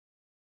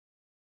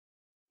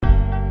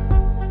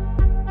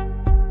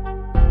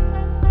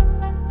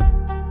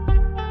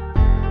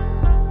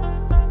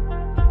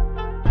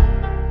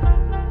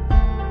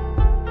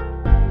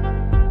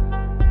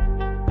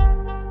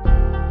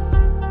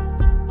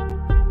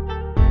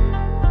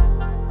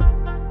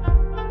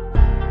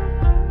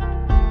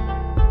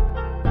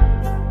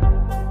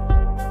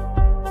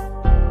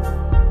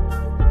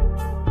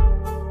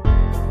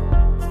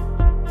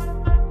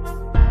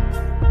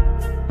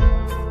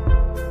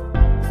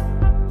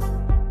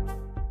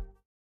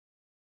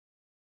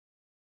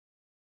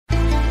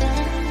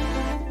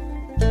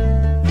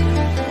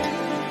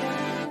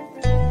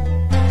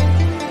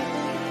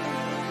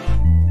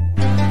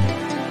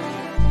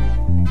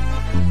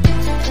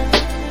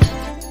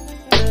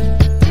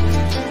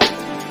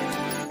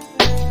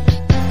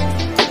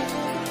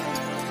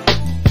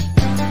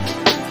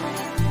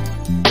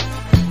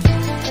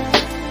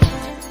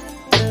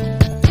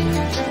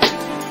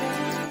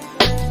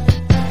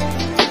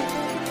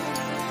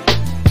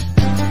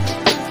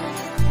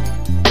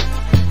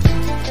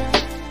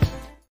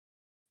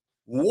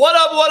What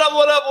up, what up,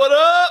 what up, what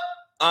up?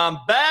 I'm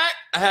back.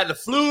 I had the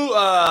flu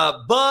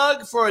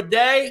bug for a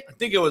day. I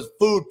think it was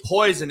food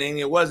poisoning.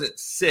 It wasn't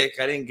sick.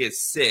 I didn't get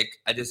sick.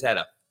 I just had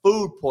a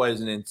food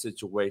poisoning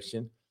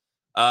situation.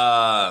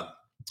 I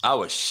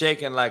was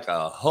shaking like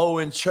a hoe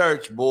in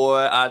church,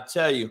 boy. I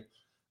tell you,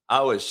 I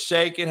was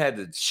shaking, had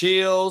the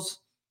chills.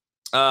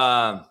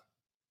 Boy,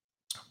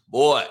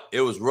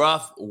 it was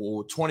rough,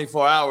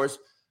 24 hours.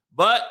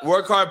 But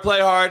work hard,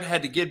 play hard.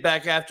 Had to get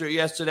back after it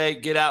yesterday.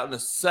 Get out in the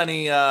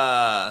sunny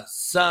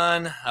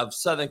sun of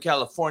Southern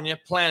California.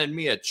 Planted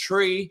me a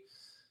tree.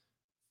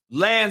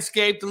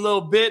 Landscaped a little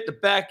bit, the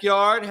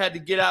backyard. Had to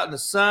get out in the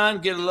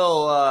sun, get a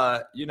little,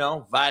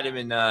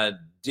 vitamin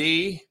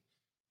D.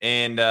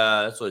 And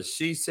that's what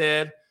she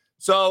said.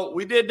 So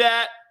we did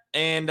that.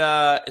 And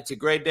it's a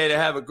great day to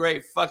have a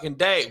great fucking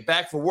day.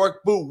 Back for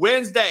work, boo,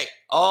 Wednesday.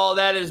 All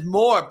that is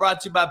more.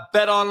 Brought to you by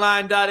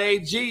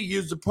betonline.ag.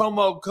 Use the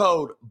promo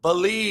code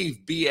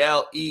BELIEVE,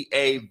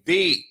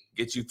 B-L-E-A-V.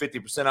 Get you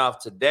 50% off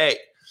today.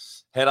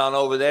 Head on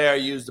over there.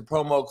 Use the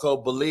promo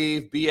code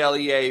BELIEVE,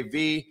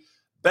 B-L-E-A-V.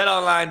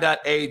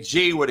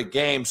 betonline.ag, where the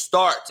game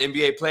starts.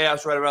 NBA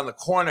playoffs right around the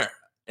corner.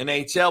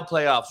 NHL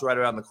playoffs right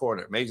around the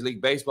corner. Major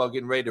League Baseball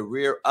getting ready to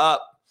rear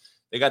up.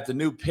 They got the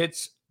new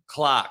pitch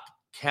clock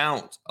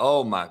count.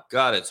 Oh my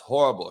God, it's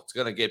horrible. It's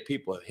going to get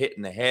people hit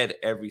in the head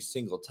every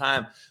single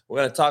time. We're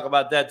going to talk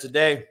about that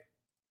today.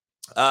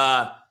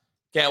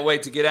 Can't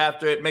wait to get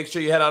after it. Make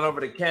sure you head on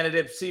over to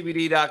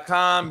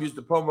CannadipsCBD.com. Use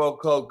the promo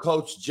code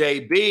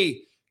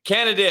CoachJB.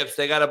 Cannadips,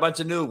 they got a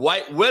bunch of new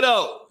White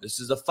Widow. This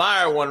is a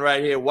fire one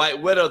right here.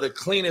 White Widow, the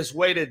cleanest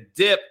way to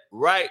dip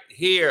right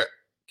here.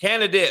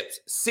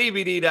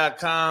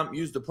 CannadipsCBD.com.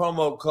 Use the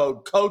promo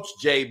code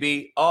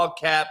CoachJB, all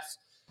caps,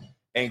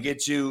 and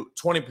get you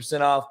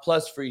 20% off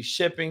plus free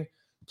shipping.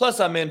 Plus,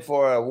 I'm in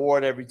for an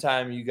award every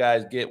time you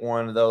guys get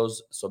one of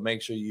those. So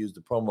make sure you use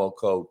the promo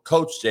code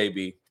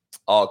CoachJB,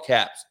 all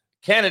caps.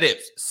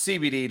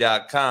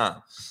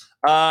 CannadipsCBD.com.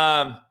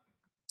 Lot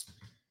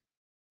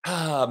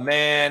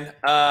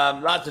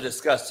to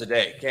discuss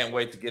today. Can't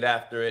wait to get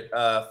after it.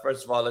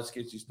 First of all, let's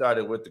get you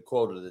started with the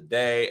quote of the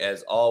day.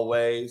 As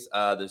always,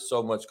 there's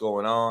so much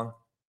going on.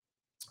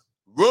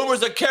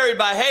 Rumors are carried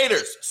by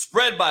haters,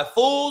 spread by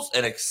fools,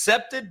 and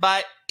accepted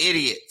by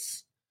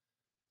idiots.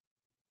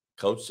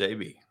 Coach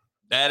JB.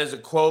 That is a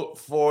quote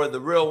for the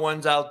real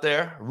ones out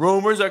there.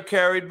 Rumors are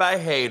carried by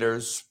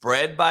haters,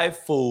 spread by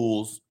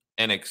fools,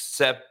 and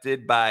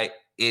accepted by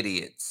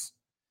idiots.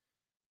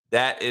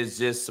 That is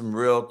just some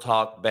real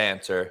talk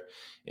banter.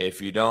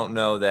 If you don't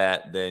know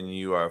that, then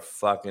you are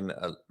fucking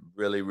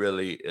really,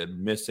 really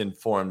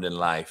misinformed in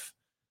life.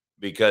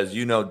 Because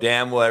you know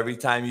damn well every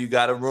time you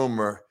got a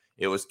rumor,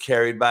 it was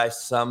carried by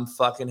some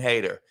fucking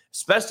hater,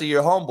 especially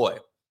your homeboy.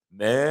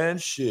 Man,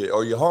 shit.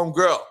 Or your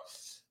homegirl.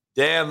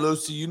 Damn,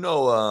 Lucy,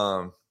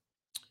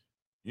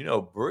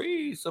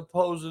 Bree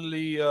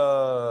supposedly,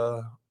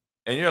 and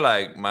you're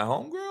like, my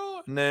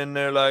homegirl? And then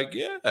they're like,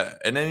 yeah.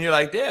 And then you're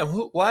like, damn,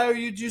 why are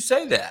you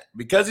say that?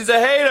 Because he's a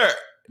hater.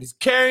 He's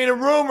carrying a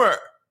rumor.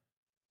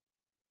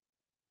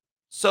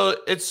 So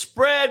it's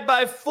spread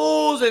by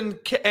fools and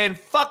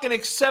fucking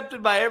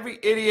accepted by every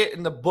idiot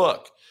in the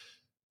book.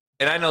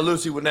 And I know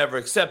Lucy would never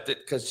accept it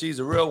because she's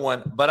a real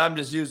one, but I'm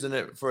just using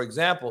it for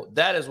example.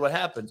 That is what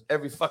happens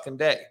every fucking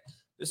day.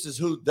 This is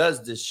who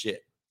does this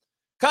shit.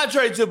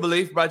 Contrary to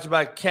belief, brought to you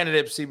by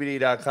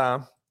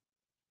CannadipsCBD.com.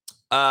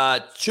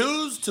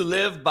 Choose to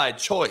live by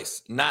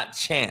choice, not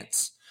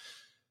chance.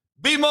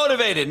 Be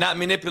motivated, not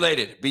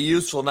manipulated. Be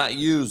useful, not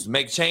used.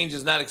 Make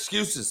changes, not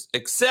excuses.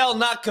 Excel,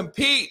 not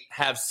compete.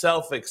 Have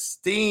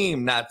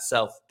self-esteem, not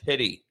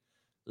self-pity.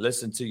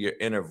 Listen to your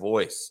inner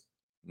voice,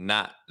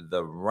 not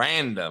the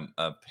random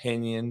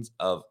opinions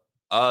of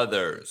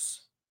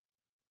others.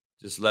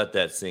 Just let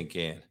that sink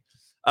in.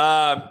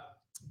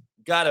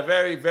 Got a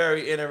very,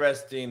 very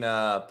interesting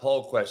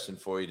poll question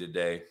for you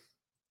today.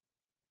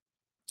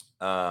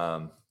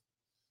 Got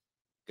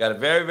a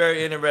very,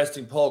 very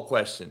interesting poll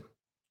question.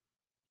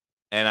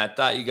 And I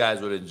thought you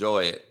guys would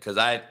enjoy it because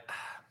I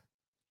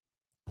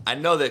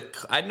know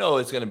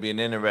it's going to be an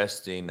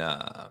interesting,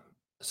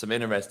 some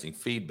interesting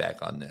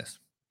feedback on this.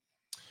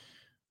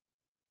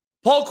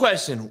 Poll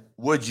question: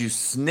 would you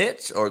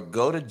snitch or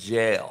go to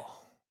jail?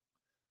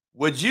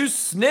 Would you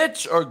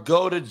snitch or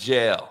go to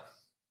jail?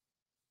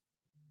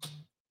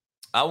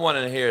 I want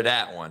to hear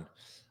that one.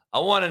 I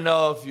want to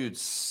know if you'd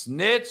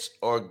snitch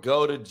or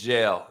go to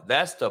jail.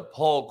 That's the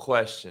poll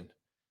question.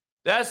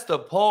 That's the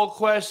poll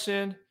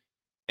question.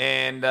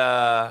 And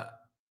I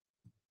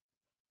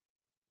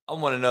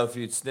want to know if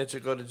you'd snitch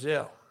or go to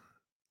jail.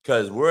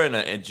 Because we're in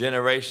a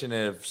generation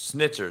of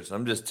snitchers.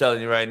 I'm just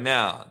telling you right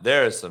now.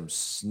 There are some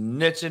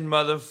snitching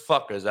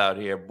motherfuckers out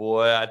here,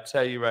 boy. I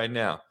tell you right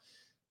now.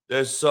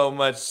 There's so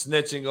much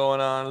snitching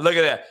going on. Look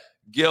at that.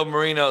 Gil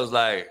Marino's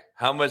like,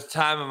 how much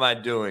time am I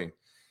doing?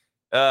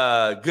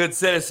 Good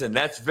citizen.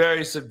 That's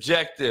very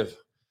subjective.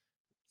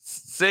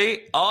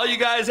 See, all you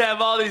guys have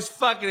all these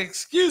fucking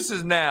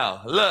excuses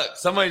now. Look,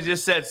 somebody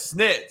just said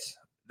snitch.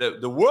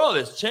 The world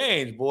has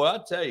changed, boy.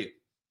 I'll tell you.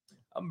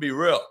 I'm going to be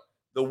real.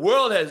 The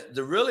world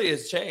really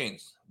has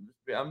changed.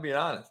 I'm being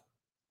honest.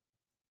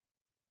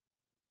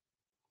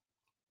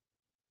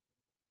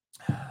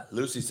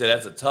 Lucy said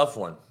that's a tough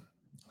one.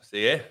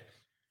 See it?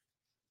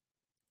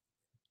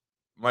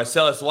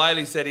 Marcellus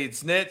Wiley said he'd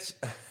snitch.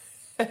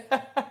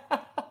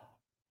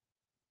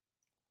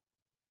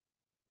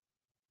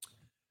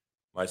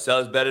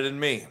 Marcellus better than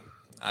me.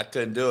 I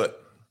couldn't do it.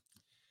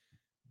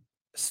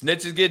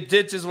 Snitches get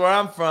ditches where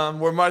I'm from,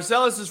 where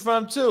Marcellus is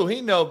from too.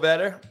 He know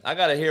better. I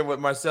gotta hear what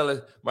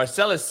Marcellus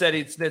said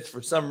he'd snitch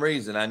for some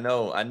reason. I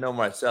know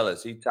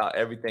Marcellus.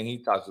 Everything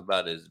he talks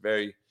about is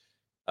very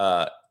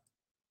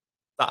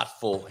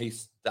thoughtful.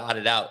 He's thought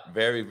it out,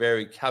 very,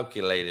 very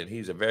calculated.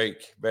 He's a very,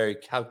 very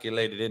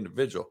calculated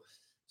individual.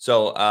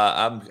 So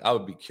I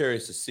would be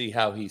curious to see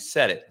how he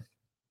said it.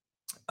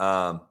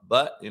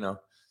 But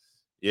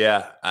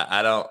yeah,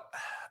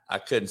 I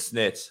couldn't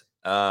snitch.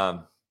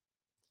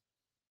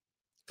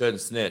 Couldn't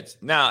snitch.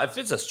 Now, if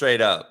it's a straight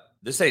up,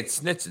 this ain't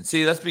snitching.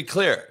 See, let's be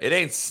clear. It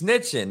ain't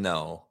snitching,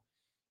 though.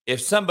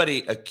 If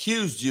somebody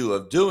accused you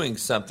of doing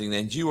something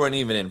that you weren't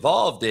even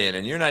involved in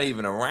and you're not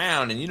even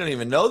around and you don't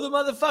even know the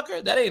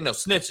motherfucker, that ain't no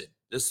snitching.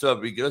 Let's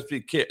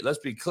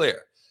be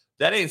clear.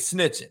 That ain't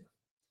snitching.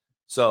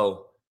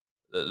 So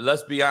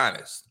let's be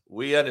honest.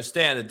 We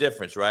understand the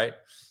difference, right?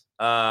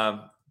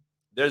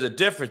 There's a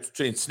difference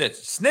between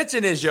snitching.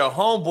 Snitching is your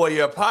homeboy,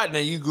 your partner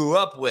you grew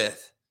up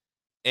with,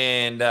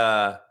 and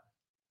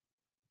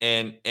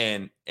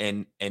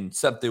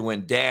something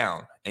went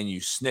down and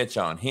you snitch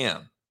on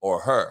him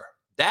or her.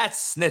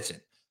 That's snitching.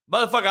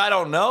 Motherfucker, I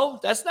don't know.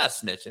 That's not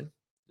snitching.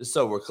 Just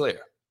so we're clear.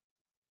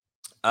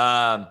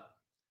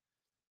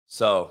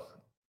 So,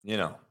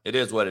 it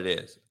is what it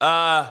is.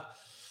 Lots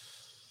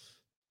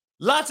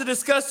to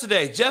discuss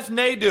today. Jeff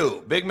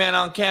Nadeau, big man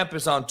on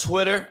campus on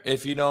Twitter,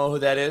 if you know who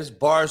that is.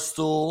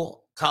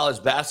 Barstool,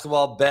 college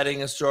basketball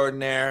betting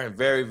extraordinaire.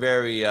 Very,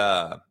 very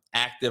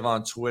active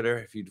on Twitter.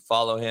 If you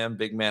follow him,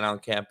 big man on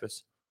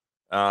campus.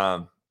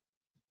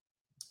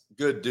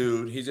 Good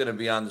dude. He's going to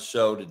be on the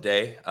show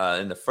today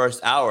in the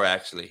first hour,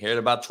 actually. Here in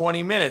about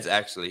 20 minutes,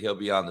 actually. He'll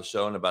be on the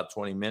show in about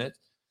 20 minutes.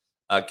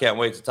 Can't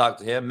wait to talk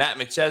to him. Matt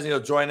McChesney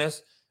will join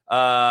us.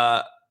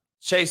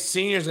 Chase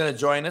Sr. is going to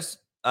join us.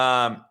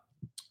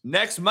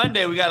 Next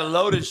Monday, we got a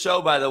loaded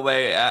show, by the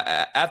way.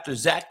 After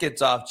Zach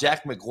gets off,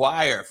 Jack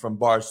McGuire from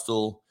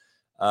Barstool.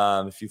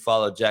 If you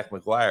follow Jack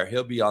McGuire,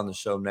 he'll be on the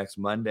show next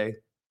Monday.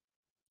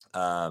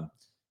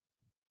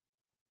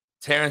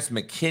 Terrence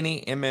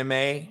McKinney,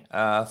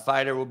 MMA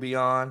fighter, will be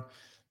on.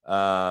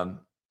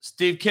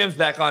 Steve Kim's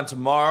back on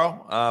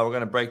tomorrow. We're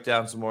going to break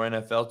down some more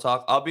NFL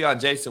talk. I'll be on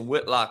Jason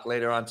Whitlock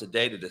later on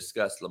today to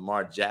discuss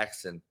Lamar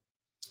Jackson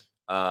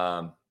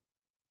and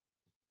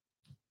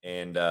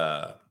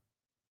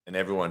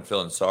everyone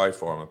feeling sorry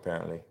for him,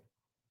 apparently.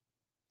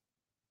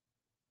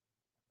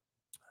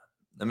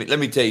 Let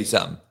me tell you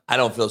something. I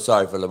don't feel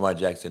sorry for Lamar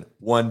Jackson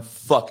one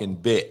fucking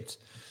bit.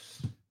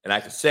 And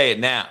I can say it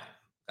now.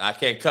 I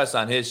can't cuss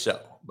on his show,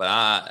 but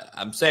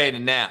I'm saying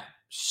it now.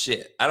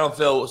 Shit. I don't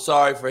feel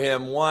sorry for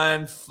him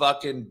one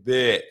fucking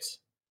bit.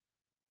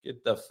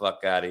 Get the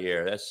fuck out of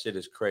here. That shit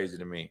is crazy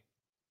to me.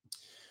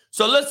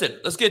 So listen,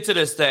 let's get to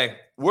this thing.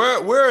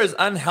 We're as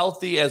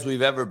unhealthy as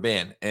we've ever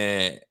been.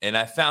 And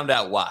I found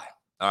out why.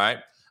 All right.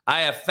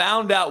 I have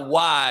found out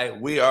why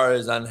we are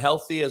as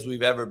unhealthy as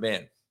we've ever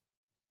been.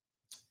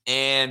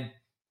 And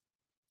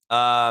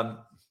I'm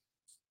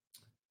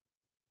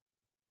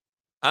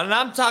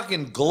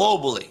talking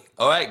globally,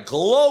 all right?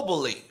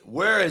 Globally,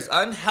 we're as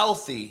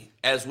unhealthy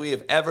as we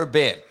have ever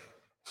been,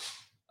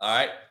 all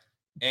right?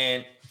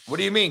 And what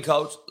do you mean,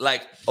 Coach?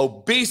 Like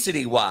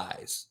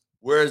obesity-wise,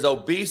 we're as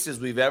obese as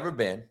we've ever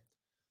been.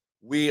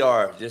 We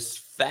are just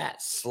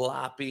fat,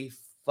 sloppy,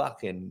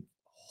 fucking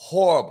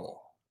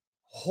horrible.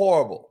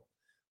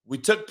 We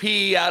took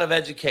PE out of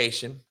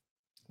education.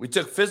 We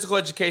took physical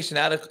education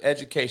out of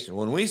education.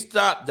 When we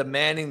stopped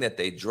demanding that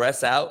they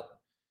dress out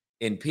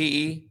in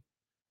PE,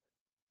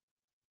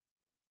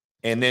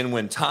 and then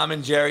when Tom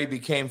and Jerry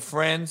became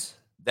friends,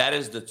 that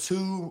is the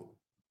two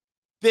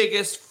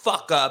biggest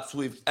fuck-ups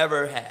we've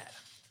ever had.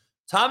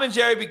 Tom and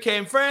Jerry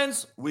became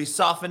friends. We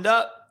softened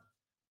up.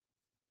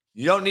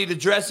 You don't need to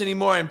dress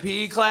anymore in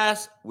PE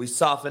class. We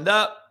softened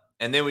up.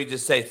 And then we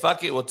just say,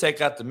 fuck it. We'll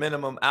take out the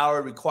minimum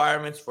hour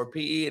requirements for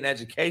PE and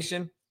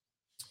education.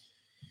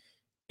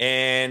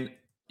 And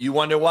you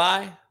wonder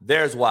why?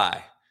 There's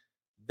why.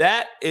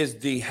 That is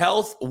the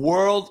health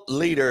world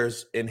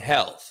leaders in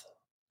health.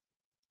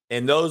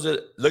 And those are,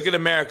 look at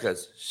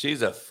America's.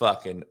 She's a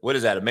fucking, what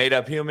is that, a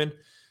made-up human?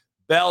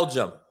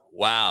 Belgium.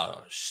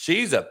 Wow.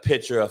 She's a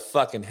picture of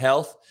fucking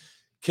health.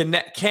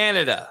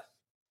 Canada.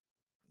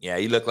 Yeah,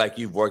 you look like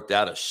you've worked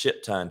out a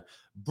shit ton.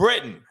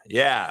 Britain.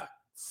 Yeah,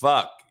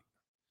 fuck.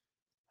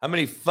 How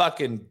many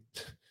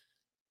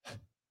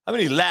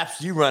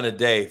laps you run a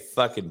day,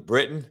 fucking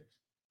Britain?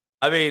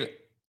 I mean,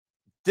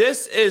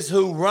 this is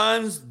who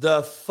runs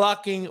the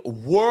fucking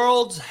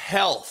world's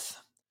health.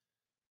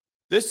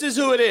 This is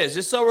who it is,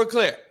 just so we're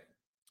clear.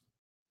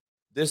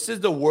 This is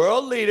the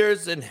world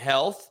leaders in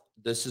health.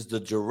 This is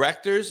the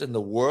directors and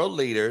the world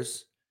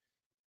leaders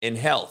in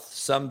health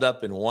summed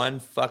up in one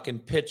fucking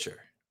picture.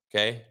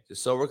 Okay,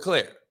 just so we're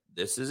clear,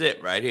 this is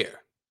it right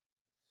here.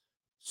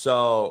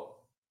 So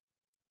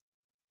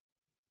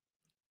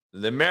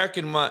the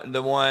American one,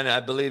 the one I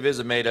believe is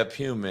a made up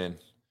human,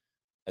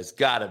 has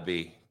gotta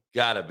be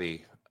a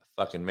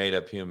fucking made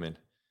up human.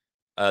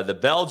 The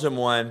Belgium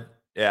one,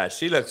 yeah,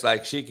 she looks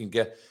like she can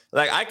get,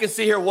 like, I can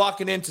see her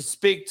walking in to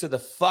speak to the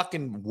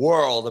fucking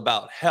world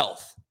about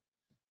health.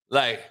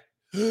 Like,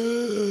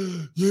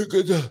 you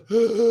could,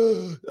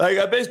 like,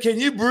 I bet, can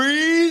you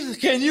breathe?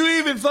 Can you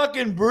even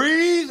fucking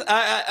breathe?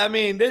 I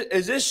mean,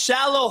 is this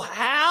shallow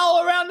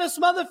Hal around this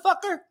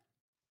motherfucker?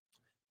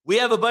 We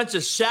have a bunch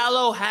of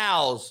shallow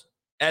Hals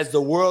as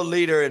the world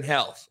leader in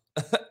health,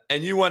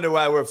 and you wonder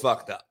why we're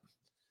fucked up.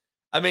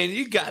 I mean,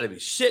 you got to be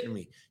shitting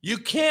me. You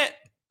can't,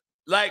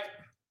 like,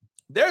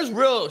 there's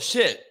real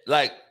shit.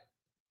 Like,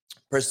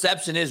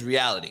 perception is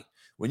reality.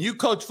 When you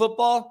coach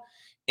football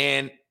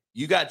and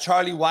you got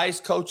Charlie Weiss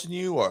coaching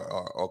you,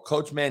 or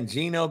Coach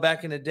Mangino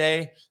back in the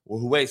day,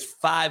 who weighs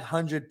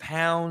 500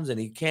 pounds and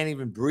he can't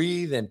even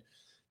breathe. And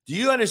do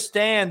you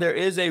understand there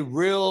is a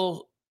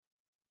real,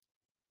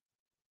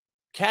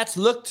 cats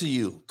look to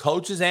you,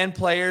 coaches and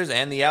players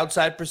and the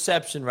outside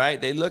perception, right?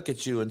 They look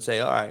at you and say,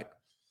 all right,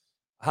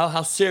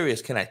 how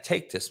serious can I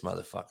take this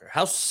motherfucker?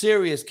 How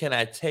serious can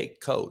I take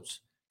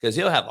coach? Because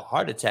he'll have a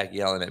heart attack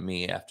yelling at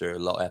me after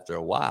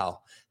a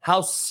while.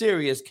 How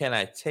serious can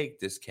I take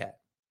this cat?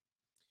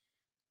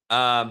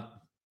 I'm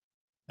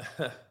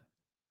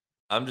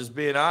just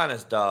being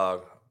honest,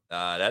 dog.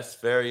 That's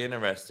very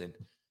interesting.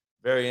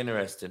 Very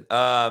interesting.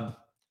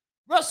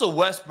 Russell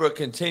Westbrook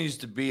continues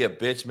to be a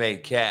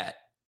bitch-made cat.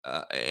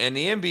 And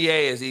the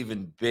NBA is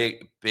even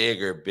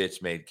bigger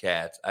bitch-made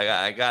cats.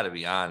 I got to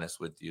be honest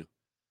with you.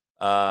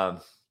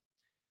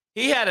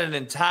 He had an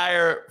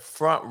entire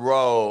front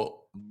row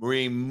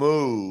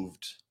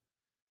removed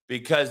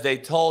because they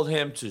told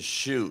him to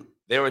shoot.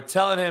 They were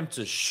telling him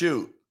to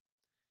shoot.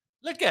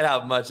 Look at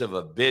how much of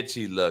a bitch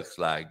he looks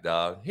like,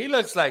 dog. He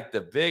looks like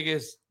the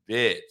biggest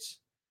bitch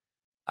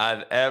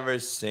I've ever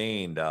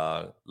seen,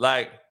 dog.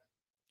 Like,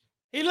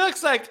 he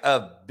looks like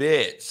a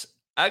bitch.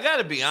 I got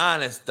to be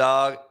honest,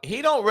 dog.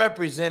 He don't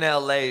represent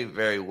LA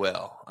very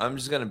well. I'm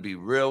just going to be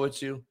real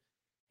with you.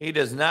 He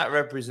does not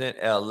represent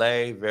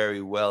LA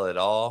very well at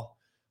all.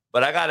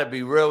 But I got to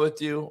be real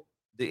with you.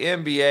 The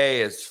NBA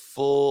is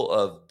full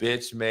of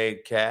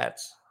bitch-made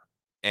cats.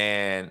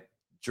 And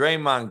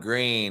Draymond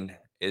Green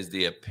is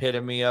the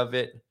epitome of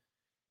it.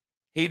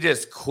 He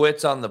just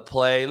quits on the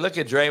play. Look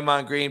at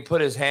Draymond Green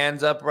put his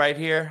hands up right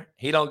here.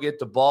 He don't get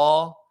the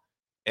ball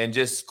and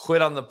just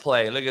quit on the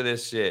play. Look at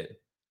this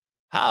shit.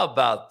 How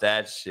about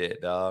that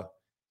shit, dog?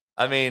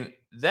 I mean,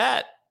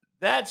 that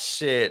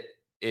shit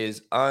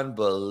is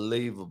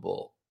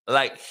unbelievable.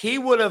 Like, he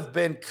would have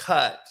been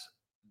cut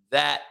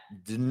that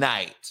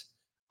night.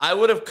 I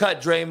would have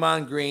cut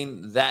Draymond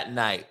Green that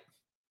night.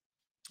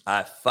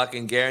 I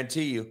fucking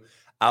guarantee you.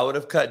 I would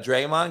have cut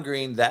Draymond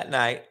Green that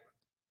night.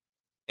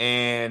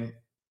 And,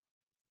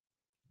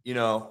 you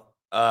know,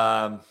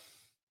 I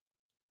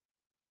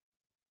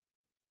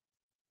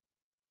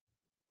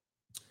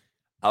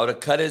would have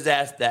cut his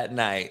ass that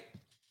night,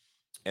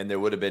 and there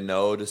would have been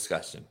no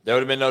discussion. There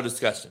would have been no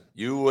discussion.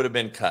 You would have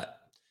been cut.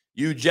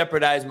 You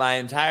jeopardized my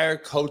entire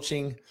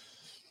coaching,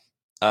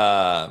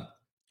 what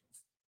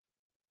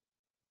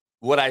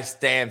I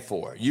stand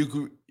for.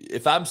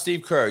 If I'm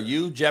Steve Kerr,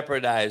 you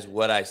jeopardize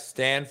what I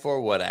stand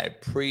for, what I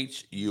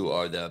preach. You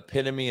are the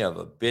epitome of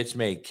a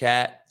bitch-made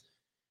cat.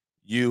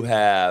 You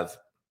are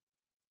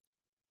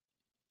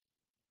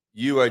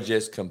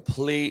just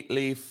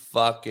completely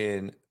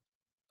fucking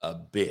a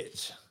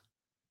bitch.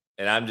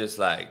 And I'm just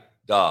like,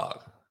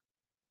 dog.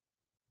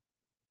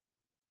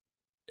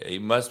 He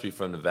must be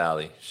from the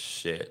Valley.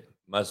 Shit.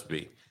 Must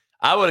be.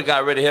 I would have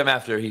got rid of him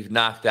after he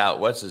knocked out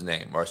what's his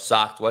name, or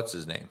socked what's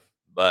his name.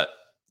 But,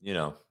 you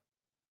know,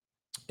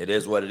 it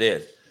is what it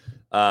is.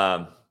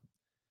 Yeah,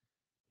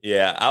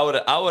 I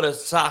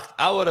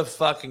would have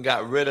fucking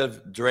got rid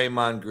of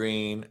Draymond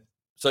Green.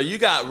 So you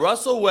got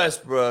Russell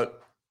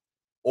Westbrook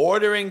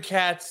ordering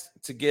cats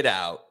to get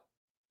out.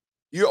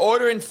 You're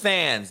ordering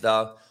fans,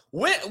 dog.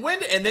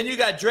 And then you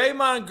got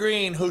Draymond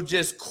Green, who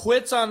just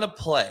quits on the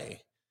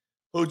play,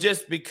 who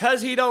just,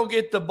 because he don't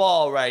get the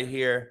ball right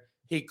here,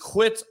 he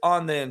quits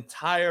on the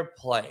entire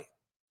play.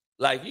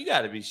 Like, you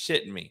got to be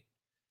shitting me.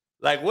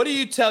 Like, what do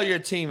you tell your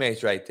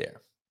teammates right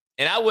there?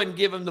 And I wouldn't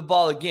give him the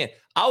ball again.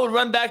 I would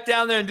run back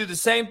down there and do the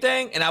same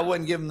thing, and I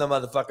wouldn't give him the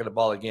motherfucker the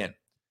ball again.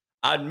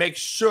 I'd make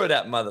sure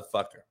that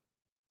motherfucker.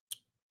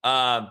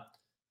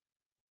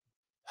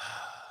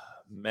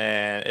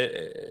 Man,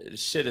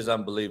 shit is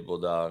unbelievable,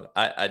 dog.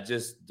 I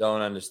just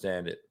don't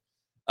understand it.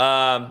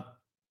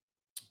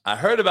 I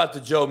heard about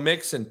the Joe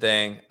Mixon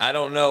thing. I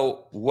don't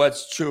know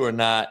what's true or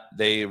not.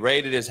 They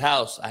raided his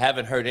house. I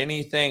haven't heard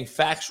anything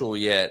factual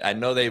yet. I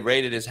know they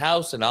raided his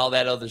house and all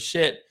that other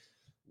shit.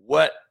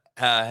 What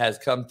has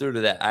come through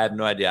to that? I have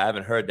no idea. I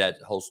haven't heard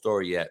that whole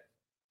story yet.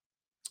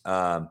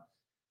 I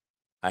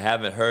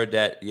haven't heard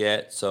that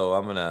yet, so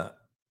I'm gonna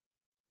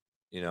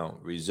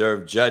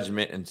reserve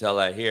judgment until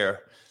I hear.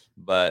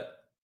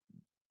 But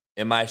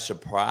am I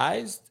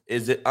surprised?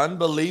 Is it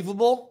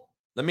unbelievable?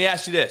 Let me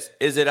ask you this.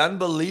 Is it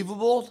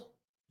unbelievable,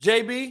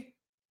 JB?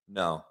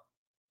 No.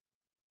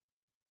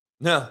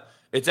 No,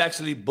 it's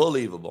actually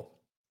believable.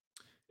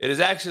 It is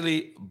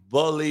actually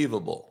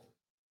believable.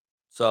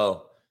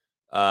 So,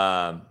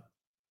 I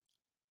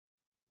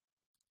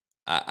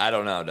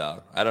don't know,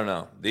 dog. I don't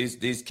know.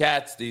 These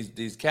cats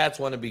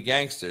want to be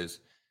gangsters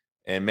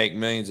and make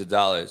millions of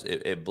dollars.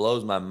 It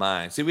blows my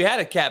mind. See, we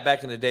had a cat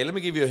back in the day. Let me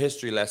give you a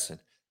history lesson.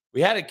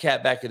 We had a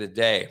cat back in the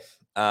day.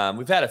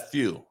 We've had a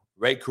few.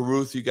 Ray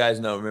Caruth, you guys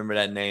remember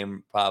that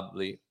name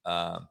probably.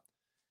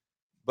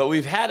 But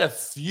we've had a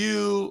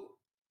few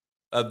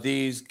of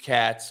these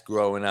cats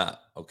growing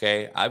up,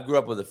 okay? I grew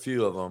up with a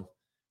few of them.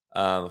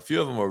 A few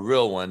of them were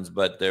real ones,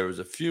 but there was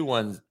a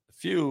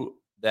few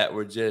that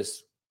were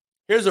just,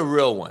 here's a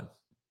real one.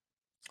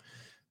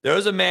 There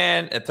was a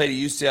man that played at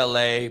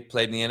UCLA,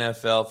 played in the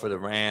NFL for the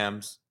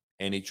Rams,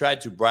 and he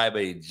tried to bribe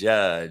a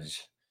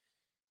judge.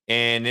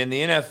 And in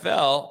the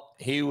NFL,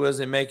 he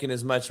wasn't making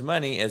as much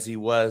money as he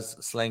was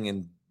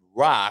slinging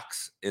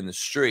rocks in the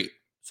street.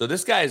 So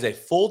this guy is a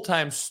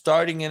full-time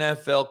starting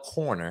NFL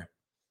corner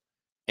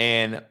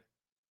and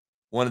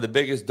one of the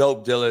biggest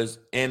dope dealers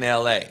in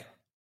LA.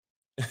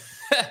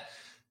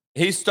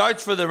 He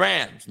starts for the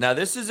Rams. Now,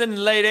 this is in the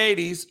late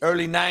 80s,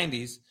 early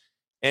 90s,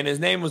 and his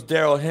name was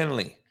Darrell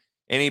Henley.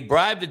 And he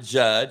bribed a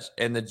judge,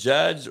 and the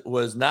judge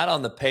was not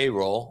on the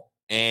payroll,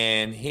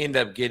 and he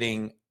ended up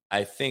getting,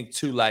 I think,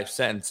 2 life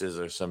sentences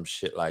or some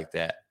shit like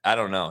that. I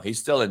don't know. He's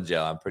still in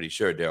jail. I'm pretty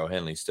sure Darrell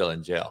Henley's still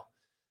in jail.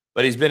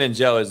 But he's been in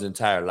jail his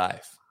entire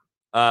life.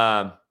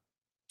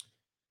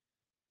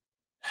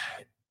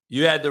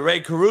 You had the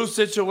Ray Caruth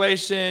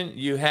situation.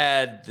 You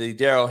had the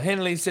Darrell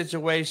Henley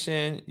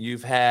situation.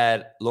 You've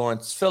had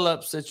Lawrence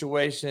Phillips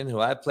situation, who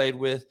I played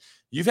with.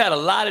 You've had a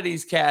lot of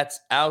these cats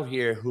out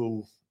here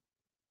who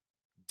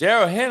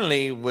Darrell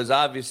Henley was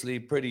obviously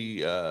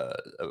pretty a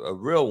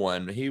real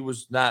one. He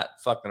was not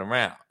fucking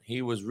around.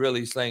 He was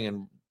really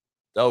slinging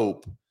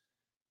dope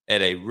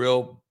at a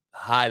real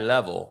high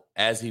level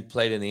as he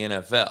played in the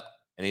NFL.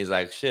 And he's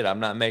like, shit, I'm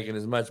not making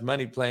as much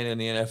money playing in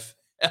the NFL.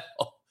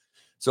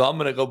 So I'm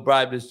going to go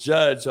bribe this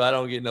judge so I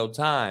don't get no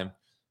time.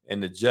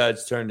 And the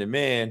judge turned him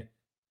in.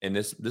 And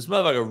this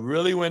motherfucker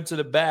really went to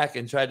the back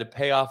and tried to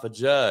pay off a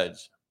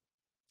judge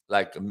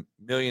like $1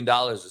 million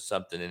or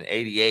something in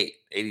 88,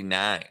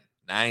 89,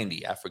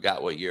 90. I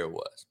forgot what year it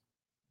was.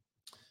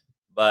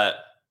 But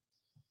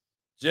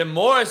Jim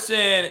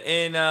Morrison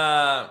in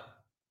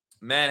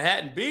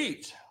Manhattan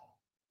Beach.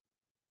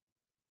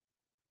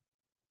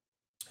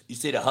 You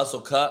see the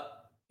Hustle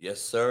Cup?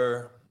 Yes,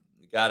 sir.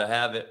 You got to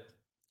have it.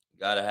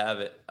 Gotta have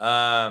it.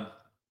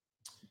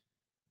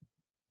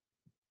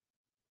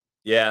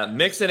 Yeah,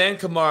 Mixon and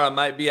Kamara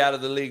might be out of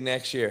the league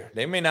next year.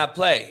 They may not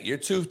play. Your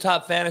 2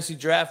 top fantasy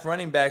draft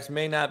running backs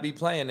may not be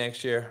playing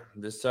next year.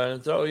 I'm just trying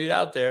to throw you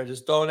out there.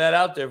 Just throwing that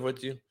out there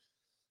with you.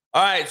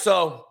 All right,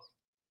 so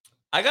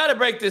I got to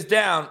break this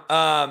down.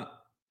 I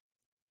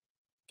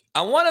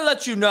want to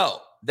let you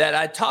know that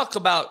I talk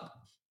about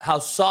how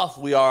soft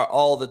we are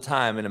all the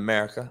time in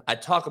America. I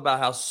talk about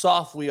how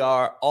soft we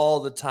are all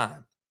the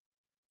time.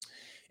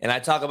 And I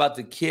talk about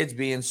the kids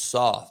being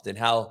soft and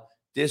how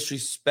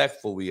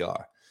disrespectful we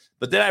are.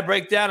 But then I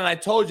break down and I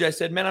told you, I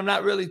said, man, I'm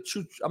not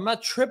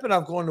tripping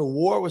off going to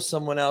war with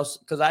someone else,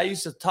 because I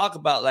used to talk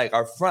about like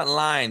our front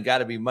line got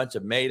to be a bunch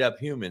of made up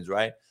humans,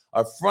 right?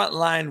 Our front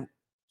line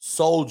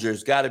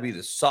soldiers got to be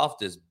the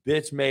softest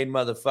bitch-made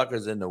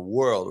motherfuckers in the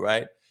world,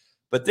 right?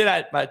 But then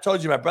I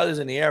told you my brother's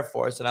in the Air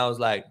Force, and he was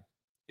like,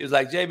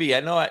 JB,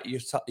 I know you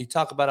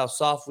talk about how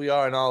soft we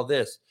are and all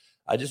this.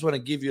 I just want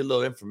to give you a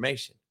little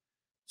information.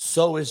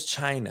 So is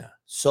China.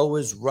 So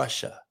is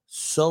Russia.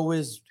 So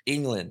is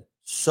England.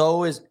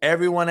 So is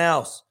everyone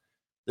else.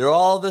 They're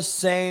all the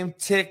same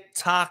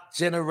TikTok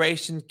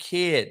generation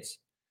kids.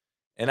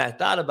 And I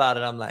thought about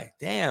it. I'm like,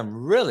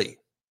 damn, really?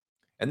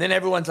 And then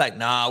everyone's like,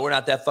 nah, we're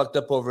not that fucked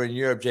up over in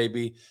Europe,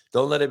 JB.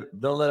 Don't let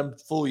them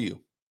fool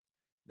you.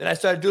 Then I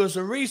started doing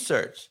some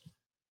research.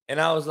 And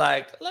I was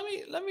like,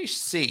 let me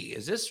see.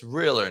 Is this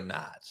real or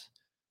not?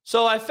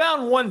 So I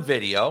found one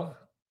video.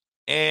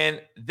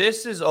 And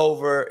this is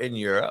over in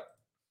Europe.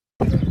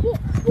 You're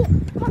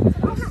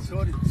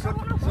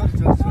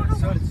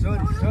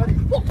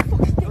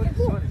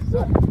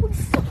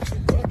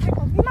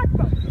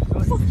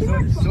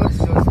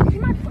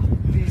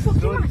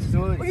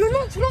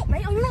not drunk,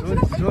 mate. I'm not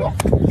drunk.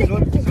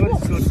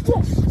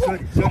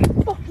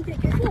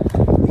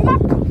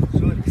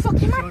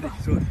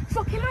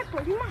 Fucking mad,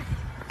 bro. You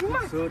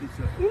mad. Sorry.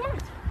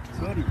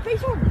 Say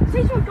sorry.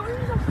 Don't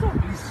lose your sorry.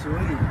 Please,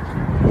 sorry.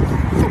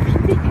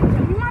 Fucking dickhead.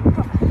 You mad,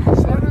 bro.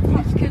 Sorry,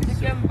 touch kids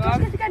again,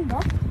 bro.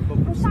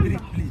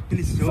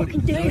 Please, sorry.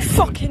 Fucking dickhead. You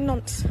fucking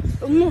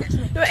nonsense. No,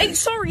 it ain't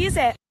sorry, is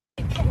it?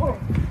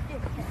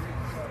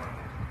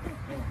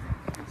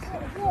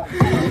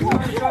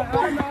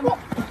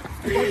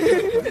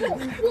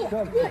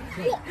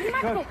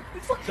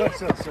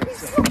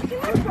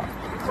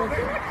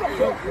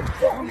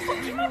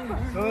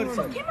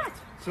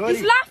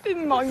 He's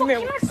laughing, my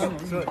milk.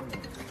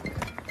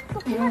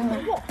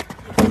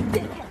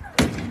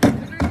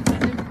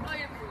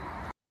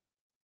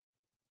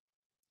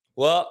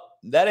 Well,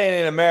 that ain't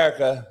in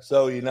America,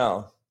 so you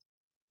know.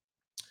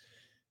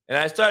 And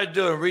I started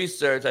doing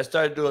research. I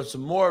started doing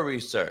some more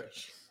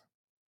research.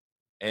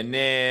 And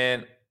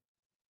then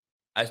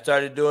I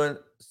started doing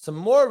some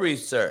more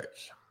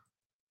research.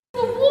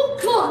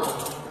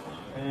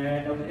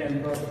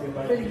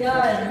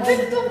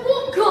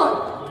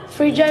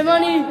 Free J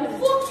Money.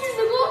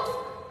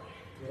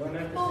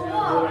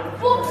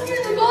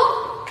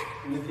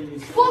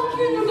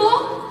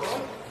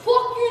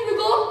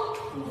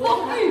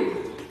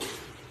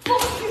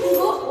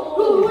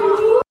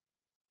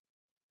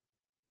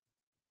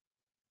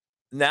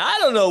 Now, I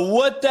don't know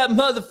what that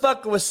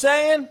motherfucker was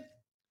saying,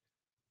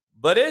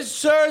 but it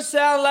sure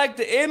sounded like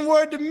the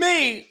N-word to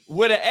me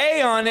with an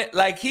A on it,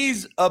 like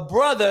he's a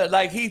brother,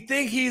 like he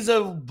think he's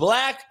a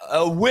black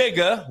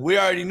wigger. We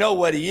already know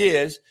what he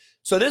is.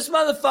 So this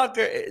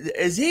motherfucker,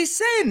 is he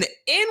saying the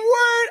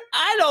N-word?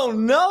 I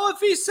don't know if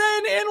he's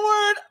saying the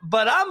N-word,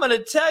 but I'm going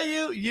to tell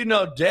you, you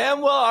know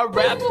damn well I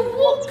rap.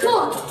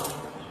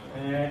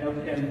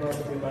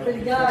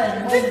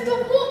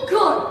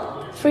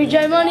 Free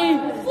J Money.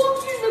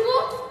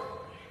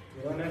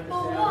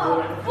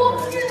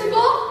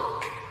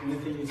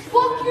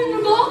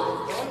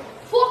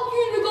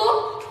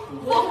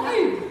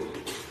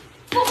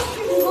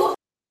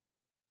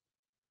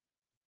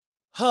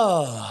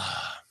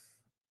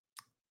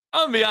 I'm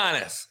gonna be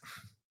honest.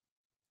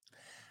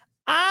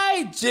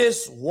 I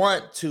just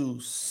want to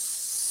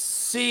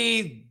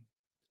see.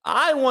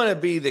 I want to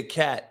be the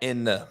cat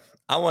in the.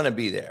 I want to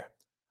be there.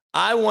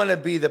 I want to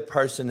be the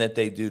person that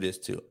they do this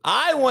to.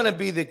 I want to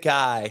be the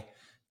guy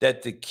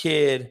that the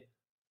kid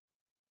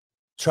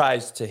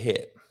tries to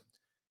hit.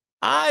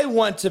 I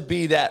want to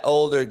be that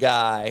older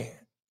guy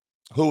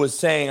who was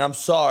saying, I'm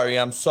sorry,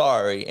 and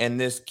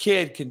this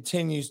kid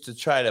continues to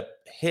try to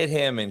hit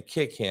him and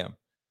kick him.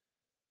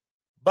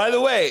 By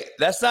the way,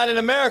 that's not in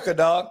America,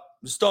 dog.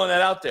 Just throwing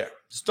that out there.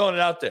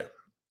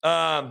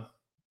 Not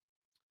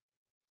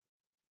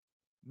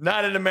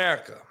in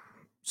America.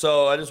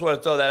 So I just want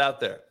to throw that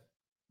out there.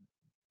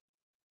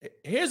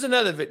 Here's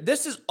another video.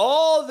 This is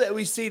all that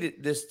we see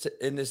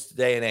in this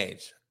day and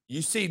age.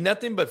 You see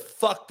nothing but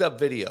fucked up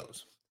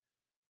videos.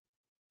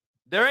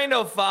 There ain't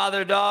no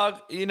father, dog.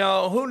 You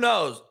know, who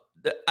knows?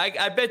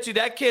 I bet you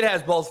that kid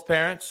has both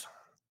parents.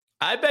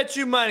 I bet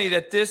you money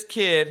that this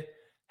kid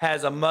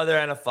has a mother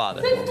and a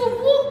father.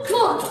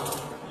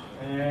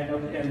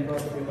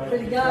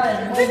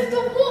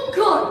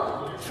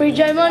 Free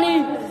J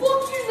Money.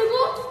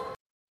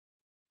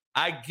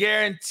 I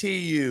guarantee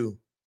you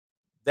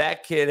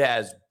that kid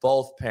has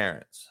both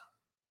parents.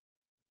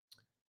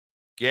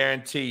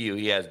 Guarantee you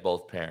he has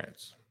both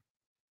parents.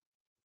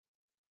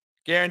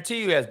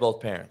 Guarantee you he has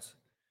both parents.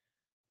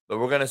 But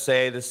we're going to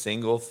say the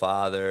single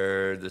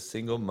father, the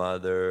single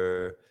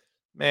mother.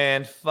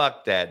 Man,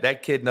 fuck that.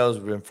 That kid knows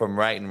from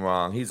right and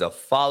wrong. He's a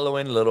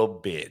following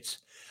little bitch.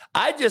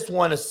 I just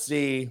want to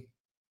see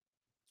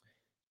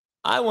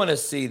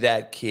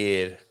that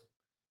kid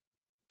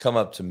come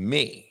up to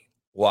me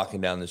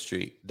walking down the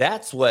street.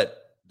 That's what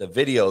the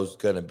video is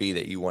going to be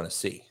that you want to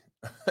see.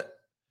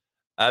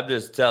 I'm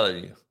just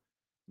telling you.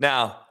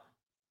 Now,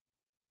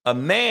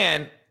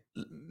 men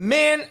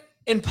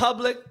in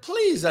public,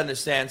 please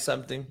understand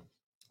something.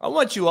 I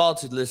want you all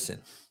to listen.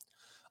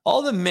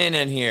 All the men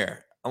in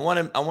here, I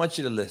want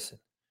you to listen.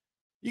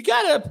 You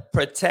got to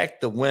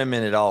protect the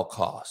women at all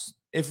costs.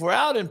 If we're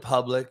out in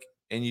public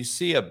and you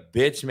see a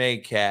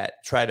bitch-made cat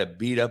try to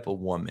beat up a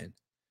woman,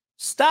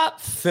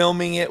 stop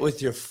filming it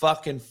with your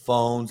fucking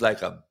phones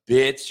like a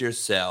bitch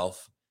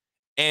yourself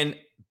and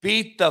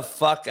beat the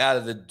fuck out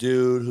of the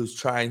dude who's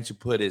trying to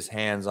put his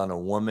hands on a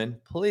woman,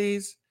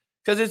 please.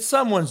 Because it's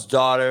someone's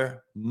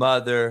daughter,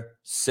 mother,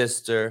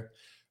 sister,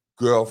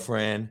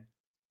 girlfriend.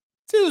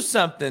 Do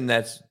something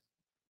that's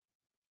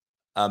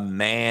a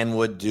man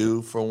would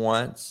do for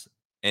once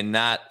and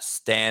not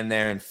stand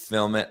there and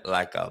film it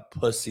like a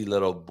pussy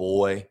little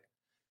boy.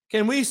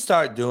 Can we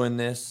start doing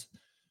this?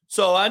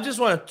 So I just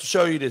want to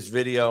show you this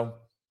video.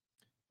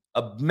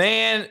 A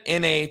man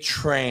in a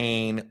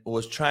train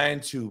was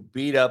trying to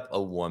beat up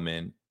a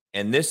woman,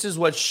 and this is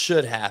what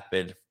should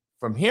happen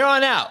from here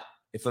on out.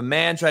 If a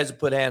man tries to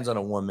put hands on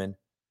a woman,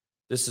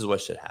 this is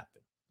what should happen.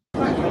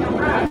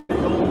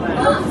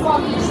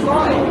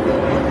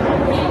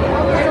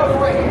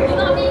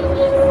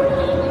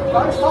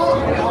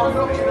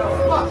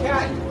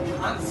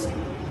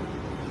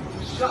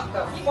 Shut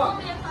the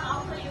fuck.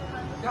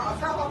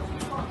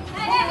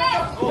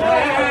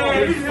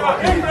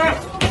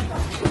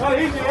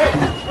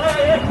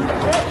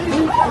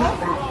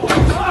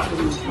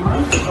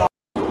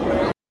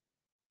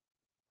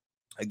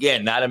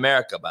 Again, not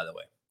America, by the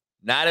way.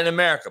 Not in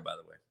America, by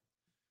the way.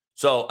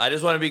 So I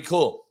just want to be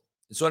cool.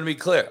 Just want to be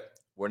clear.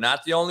 We're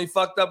not the only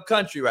fucked up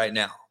country right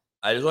now.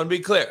 I just want to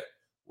be clear.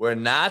 We're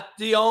not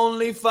the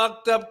only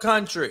fucked up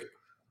country.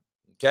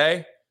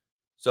 Okay?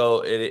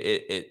 So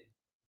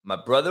my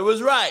brother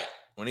was right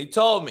when he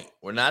told me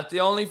we're not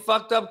the only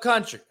fucked up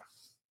country.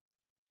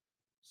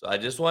 So I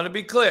just want to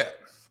be clear.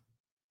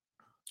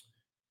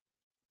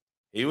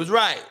 He was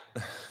right.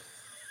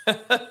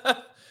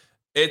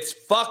 It's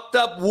fucked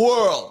up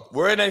world.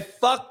 We're in a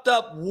fucked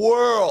up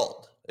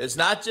world. It's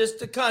not just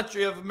the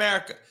country of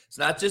America. It's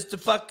not just the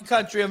fucking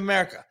country of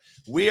America.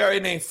 We are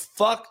in a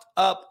fucked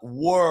up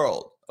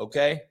world,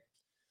 okay?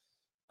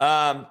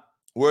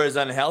 We're as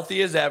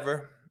unhealthy as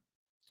ever.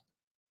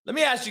 Let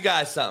me ask you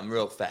guys something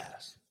real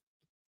fast.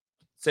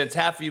 Since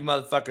half of you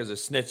motherfuckers are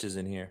snitches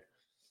in here.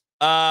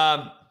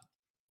 And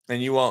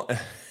you won't.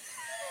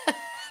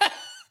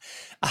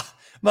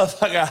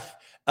 Motherfucker,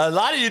 a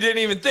lot of you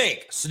didn't even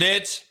think.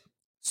 Snitch.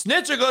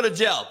 Snitch or go to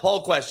jail?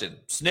 Poll question.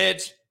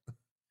 Snitch.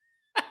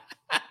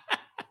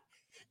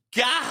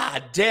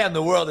 God damn,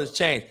 the world has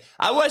changed.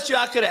 I wish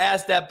I could have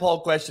asked that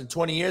poll question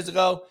 20 years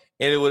ago,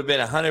 and it would have been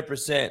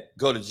 100%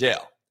 go to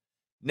jail.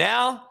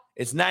 Now,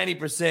 it's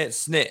 90%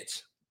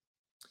 snitch.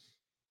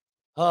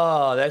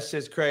 Oh, that's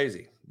just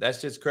crazy.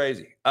 That's just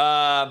crazy.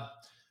 I'll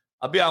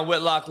be on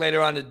Whitlock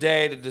later on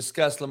today to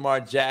discuss Lamar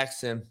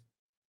Jackson.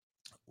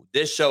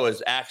 This show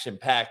is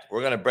action-packed.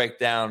 We're going to break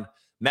down.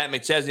 Matt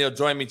McChesney will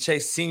join me.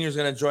 Chase Sr. is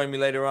going to join me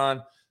later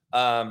on.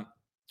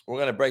 We're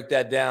going to break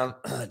that down.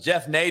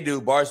 Jeff Nadeau,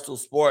 Barstool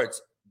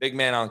Sports, big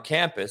man on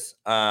campus.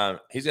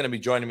 He's going to be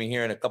joining me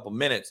here in a couple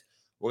minutes.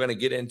 We're going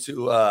to get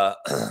into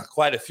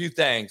quite a few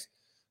things.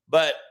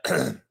 But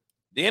the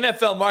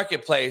NFL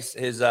marketplace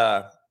is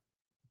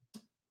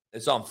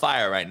it's on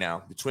fire right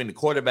now between the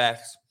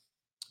quarterbacks,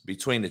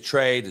 between the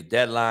trade, the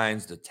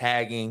deadlines, the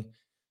tagging,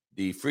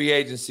 the free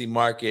agency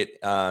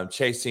market.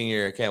 Chase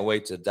Sr., I can't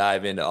wait to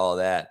dive into all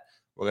that.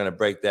 We're going to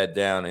break that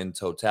down in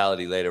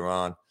totality later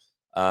on.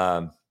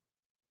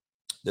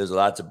 There's a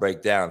lot to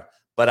break down.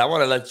 But I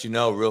want to let you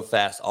know real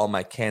fast, all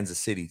my Kansas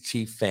City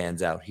Chief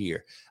fans out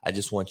here, I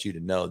just want you to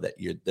know that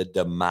the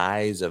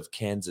demise of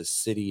Kansas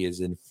City is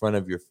in front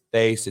of your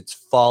face. It's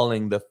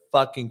falling. The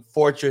fucking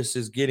fortress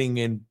is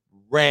getting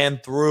ran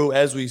through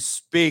as we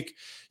speak.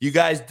 You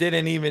guys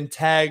didn't even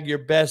tag your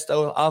best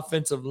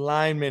offensive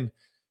lineman.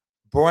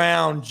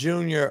 Brown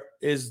Jr.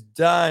 is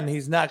done.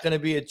 He's not going to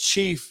be a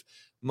Chief.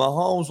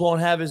 Mahomes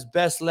won't have his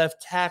best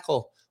left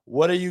tackle.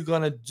 What are you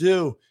going to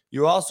do?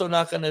 You're also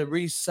not going to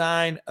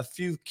re-sign a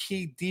few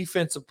key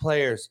defensive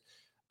players.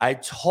 I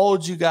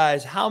told you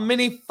guys, how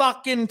many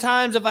fucking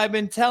times have I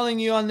been telling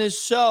you on this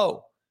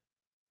show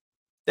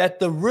that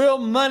the real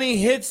money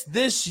hits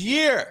this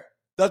year?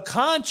 The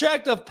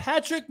contract of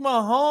Patrick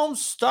Mahomes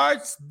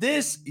starts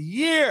this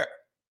year.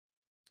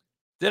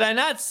 Did I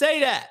not say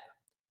that?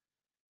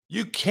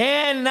 You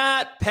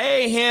cannot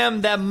pay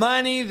him the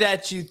money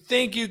that you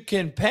think you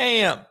can pay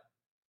him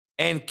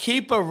and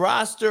keep a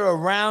roster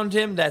around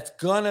him that's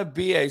going to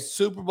be a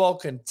Super Bowl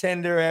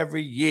contender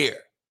every year.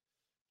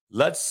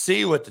 Let's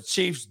see what the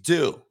Chiefs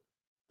do.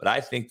 But I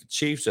think the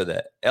Chiefs are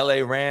the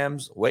LA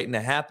Rams waiting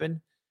to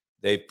happen.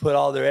 They've put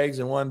all their eggs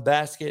in one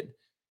basket,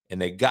 and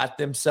they got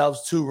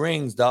themselves 2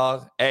 rings,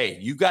 dog. Hey,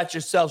 you got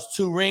yourselves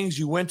 2 rings.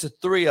 You went to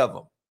 3 of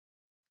them.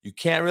 You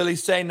can't really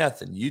say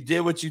nothing. You did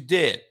what you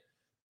did.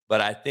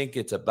 But I think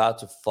it's about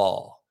to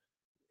fall.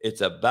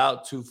 It's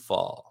about to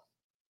fall.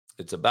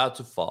 It's about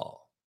to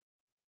fall.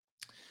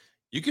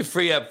 You can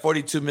free up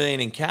 $42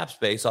 million in cap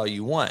space all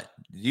you want.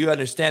 You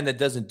understand that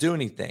doesn't do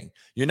anything.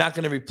 You're not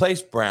going to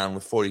replace Brown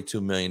with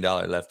 $42 million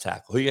left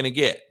tackle. Who are you going to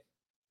get?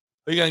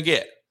 Who are you going to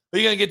get? Who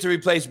are you going to get to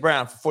replace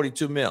Brown for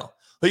 $42 million?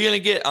 Who are you going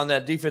to get on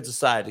that defensive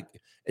side?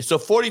 So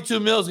 $42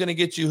 million is going to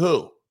get you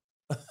who?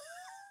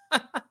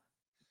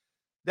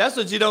 That's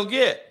what you don't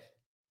get.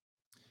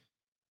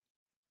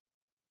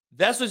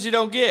 That's what you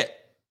don't get.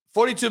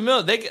 $42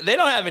 million. They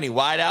don't have any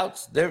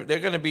wideouts. They're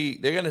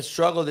going to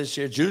struggle this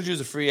year. Juju's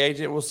a free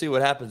agent. We'll see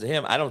what happens to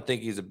him. I don't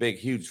think he's a big,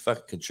 huge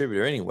fucking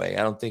contributor anyway.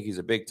 I don't think he's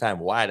a big time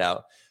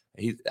wideout.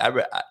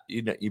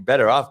 You're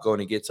better off going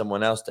to get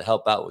someone else to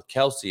help out with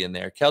Kelsey in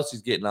there.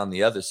 Kelsey's getting on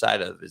the other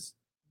side of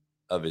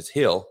his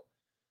hill.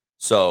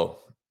 So,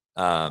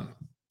 you're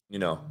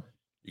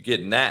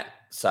getting that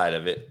side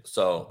of it.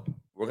 So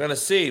we're going to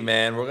see,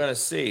 man. We're going to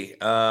see.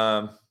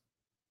 Let's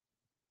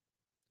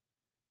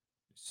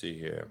see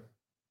here.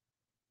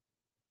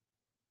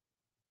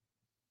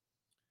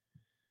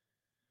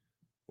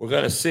 We're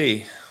going to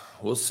see.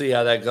 We'll see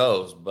how that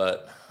goes,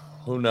 but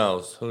who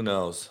knows? Who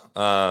knows?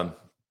 Let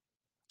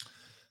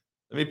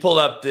me pull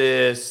up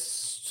this.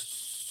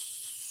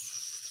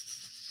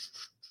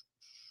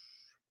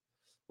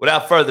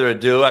 Without further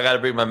ado, I got to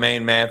bring my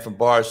main man from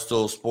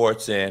Barstool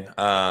Sports in.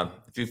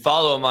 If you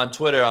follow him on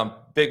Twitter, I'm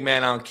Big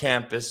Man on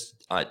Campus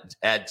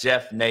at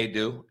Jeff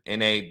Nadeau,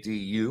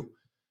 Nadu.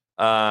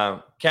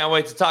 Can't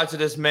wait to talk to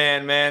this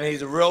man.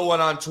 He's a real one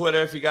on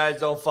Twitter. If you guys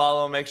don't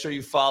follow him, make sure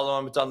you follow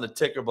him. It's on the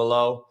ticker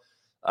below.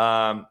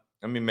 Let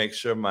me make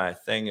sure my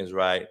thing is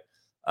right.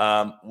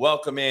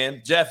 Welcome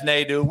in, Jeff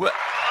Nadeau.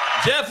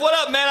 Jeff, what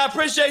up, man? I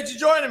appreciate you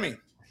joining me.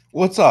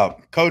 What's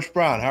up, Coach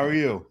Brown? How are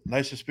you?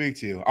 Nice to speak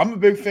to you. I'm a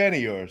big fan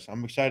of yours.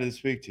 I'm excited to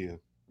speak to you.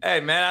 Hey,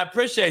 man, I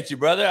appreciate you,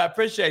 brother. I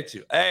appreciate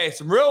you. Hey,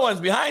 some real ones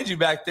behind you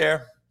back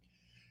there.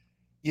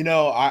 You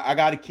know, I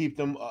got to keep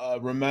them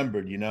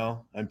remembered, you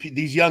know. And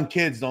these young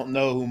kids don't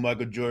know who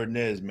Michael Jordan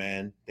is,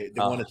 man. They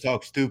want to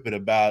talk stupid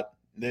about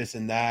this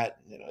and that.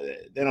 You know,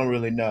 they don't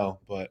really know.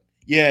 But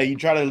yeah, you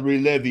try to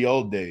relive the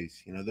old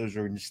days. You know, those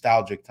were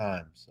nostalgic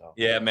times. So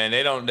yeah, man,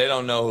 they don't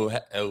know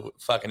who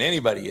fucking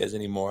anybody is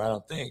anymore. I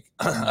don't think.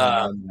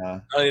 No.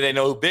 Not only they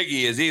know who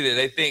Biggie is either.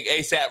 They think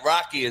ASAP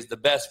Rocky is the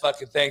best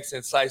fucking thing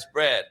since sliced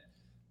bread.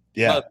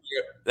 Yeah,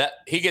 that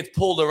he gets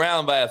pulled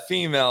around by a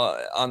female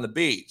on the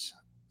beach.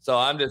 So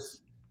I'm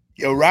just,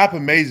 rap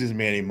amazes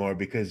me anymore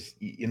because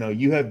you know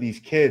you have these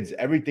kids.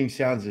 Everything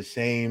sounds the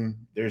same.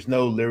 There's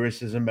no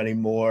lyricism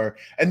anymore,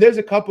 and there's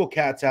a couple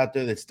cats out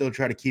there that still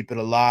try to keep it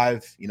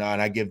alive. You know,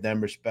 and I give them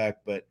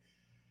respect. But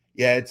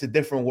yeah, it's a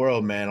different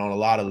world, man, on a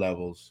lot of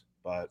levels.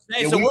 But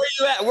hey, so where are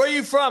you at? Where are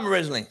you from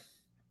originally?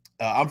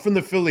 I'm from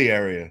the Philly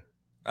area.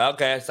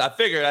 Okay, so I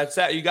figured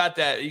you got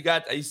that.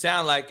 You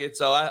sound like it.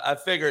 So I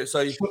figured.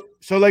 So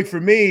like for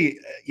me,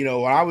 you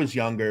know, when I was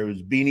younger, it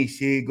was Beanie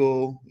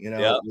Siegel. You know,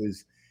 It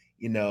was,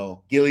 you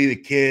know, Gilly the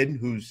Kid,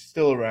 who's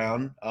still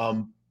around,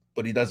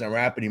 but he doesn't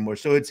rap anymore.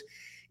 So it's,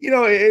 you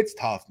know, it's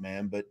tough,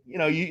 man. But you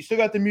know, you still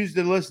got the music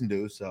to listen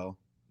to. So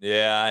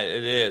yeah,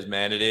 it is,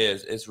 man. It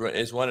is.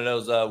 It's one of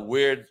those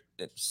weird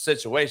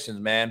situations,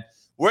 man.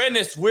 We're in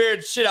this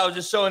weird shit. I was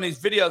just showing these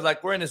videos.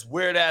 Like we're in this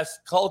weird ass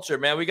culture,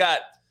 man. We got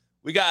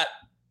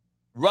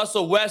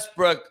Russell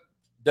Westbrook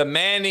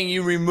demanding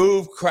you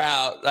remove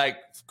crowd. I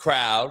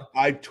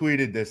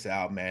tweeted this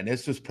out, man.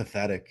 This was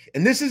pathetic.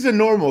 And this is a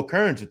normal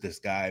occurrence with this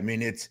guy. I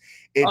mean, it's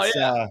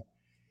I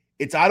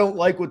don't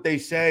like what they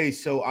say,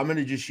 so I'm going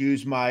to just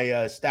use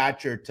my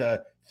stature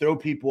to throw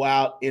people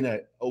out in a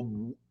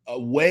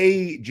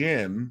away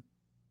gym.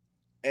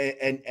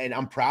 And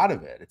I'm proud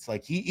of it. It's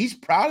like he's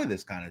proud of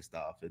this kind of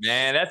stuff.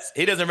 Man,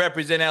 he doesn't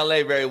represent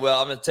LA very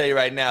well. I'm going to tell you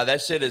right now,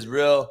 that shit is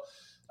real.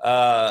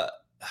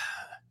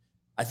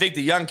 I think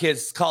the young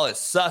kids call it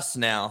sus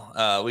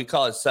now. We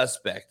call it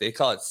suspect. They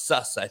call it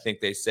sus. I think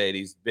they say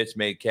these bitch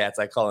made cats.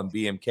 I call them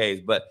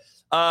BMKs. But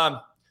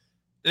now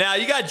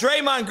you got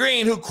Draymond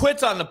Green who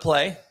quits on the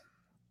play.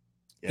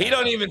 Yeah. He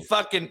don't even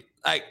fucking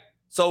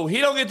so he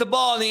don't get the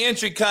ball in the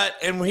entry cut,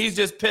 and he's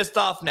just pissed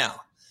off now,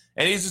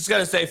 and he's just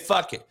gonna say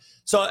fuck it.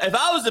 So if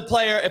I was the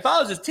player, if I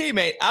was his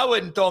teammate, I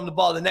wouldn't throw him the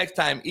ball the next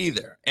time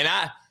either. And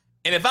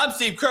if I'm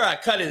Steve Kerr, I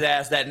cut his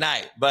ass that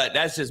night. But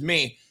that's just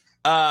me.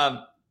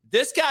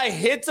 This guy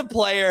hits a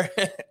player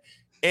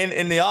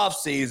in the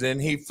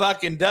offseason. He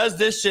fucking does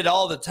this shit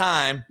all the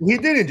time. He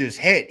didn't just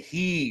hit.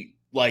 He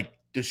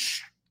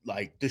destroyed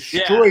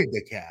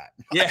the cat.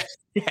 Yeah.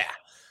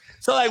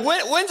 So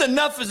when's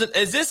enough?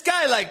 Is this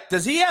guy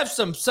does he have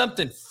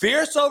something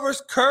fierce over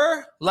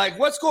Kerr? Like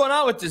what's going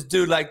on with this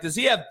dude? Like does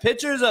he have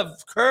pictures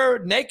of Kerr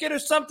naked or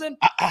something?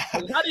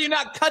 How do you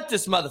not cut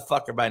this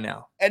motherfucker by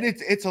now? And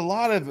it's a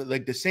lot of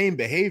like the same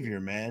behavior,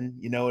 man.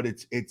 You know,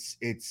 it's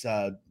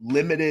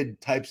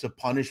limited types of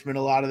punishment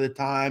a lot of the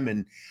time,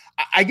 and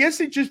I guess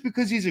it's just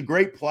because he's a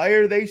great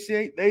player. They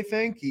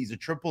think he's a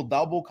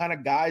triple-double kind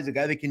of guy. He's a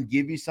guy that can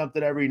give you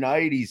something every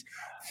night. He's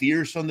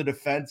fierce on the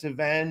defensive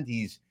end.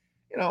 He's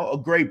a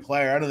great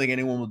player. I don't think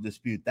anyone will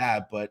dispute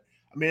that. But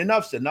I mean,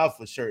 enough's enough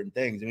with certain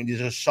things. I mean, he's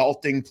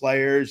assaulting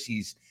players.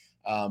 He's,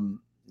 there's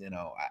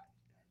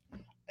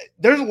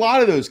a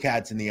lot of those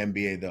cats in the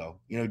NBA, though.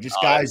 You know, just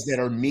guys that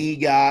are me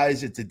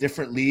guys. It's a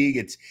different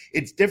league.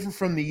 It's different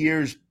from the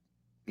years,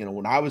 you know,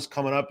 when I was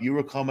coming up, you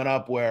were coming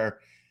up, where,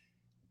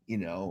 you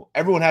know,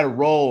 everyone had a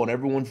role and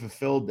everyone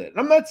fulfilled it. And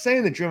I'm not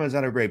saying that Draymond's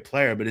not a great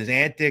player, but his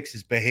antics,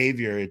 his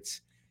behavior,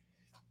 it's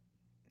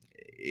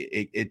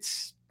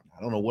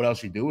I don't know what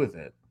else you do with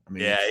it. I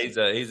mean, yeah, he's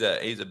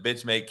a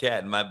bitch made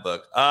cat in my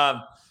book.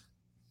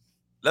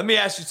 Let me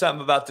ask you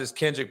something about this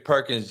Kendrick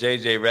Perkins,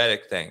 JJ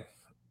Redick thing.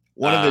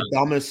 One of the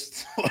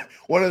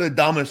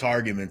dumbest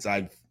arguments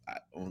I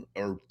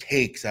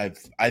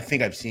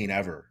think I've seen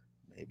ever,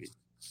 maybe.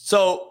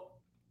 So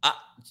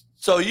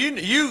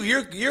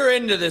you're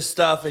into this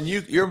stuff, and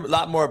you're a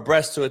lot more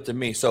abreast to it than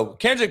me. So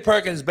Kendrick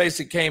Perkins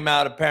basically came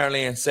out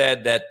apparently and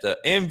said that the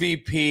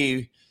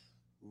MVP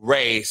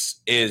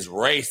race is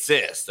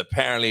racist.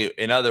 Apparently,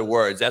 in other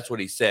words, that's what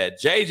he said.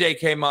 JJ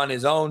came on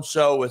his own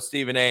show with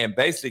Stephen A. and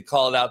basically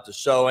called out the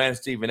show and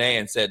Stephen A.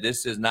 and said,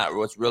 this is not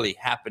what's really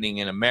happening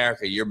in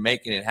America. You're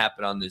making it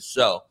happen on this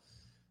show.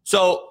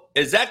 So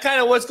is that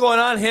kind of what's going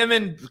on? Him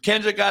and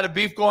Kendrick got a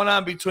beef going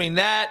on between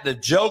that, the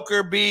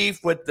Joker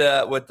beef with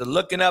the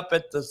looking up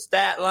at the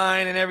stat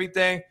line and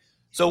everything.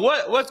 So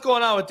what's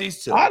going on with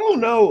these two? I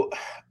don't know.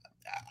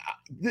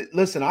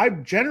 Listen,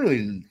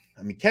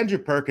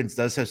 Kendrick Perkins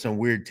does have some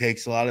weird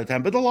takes a lot of the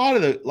time, but a lot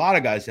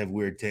of guys have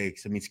weird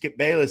takes. I mean, Skip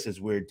Bayless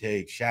has weird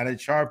takes. Shannon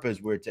Sharpe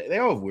has weird takes. They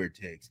all have weird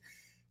takes.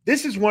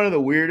 This is one of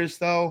the weirdest,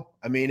 though.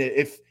 I mean,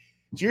 if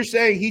you're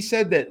saying he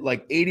said that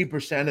like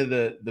 80% of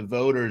the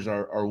voters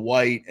are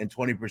white and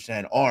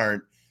 20%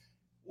 aren't,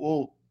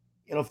 well,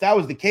 you know, if that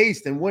was the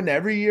case, then wouldn't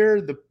every year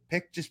the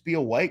pick just be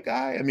a white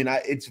guy? I mean,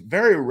 it's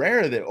very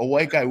rare that a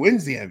white guy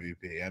wins the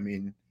MVP. I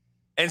mean,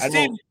 And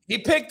Steve, he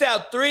picked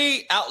out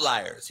 3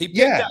 outliers. He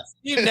picked out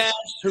Steve Nash,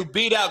 who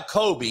beat out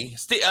Kobe.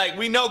 Like,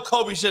 we know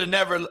Kobe should have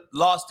never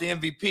lost the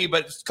MVP,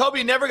 but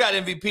Kobe never got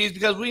MVPs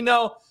because we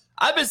know,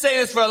 I've been saying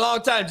this for a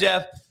long time,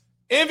 Jeff.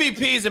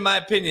 MVPs, in my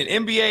opinion,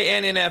 NBA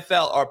and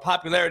NFL are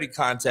popularity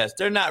contests.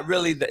 They're not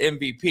really the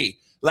MVP.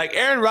 Like,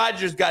 Aaron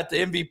Rodgers got the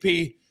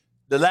MVP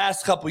the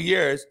last couple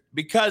years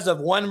because of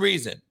one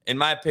reason, in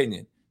my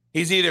opinion.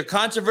 He's either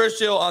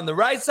controversial on the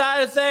right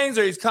side of things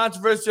or he's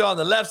controversial on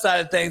the left side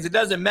of things. It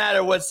doesn't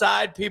matter what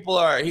side people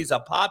are. He's a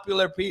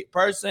popular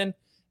person,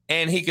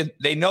 and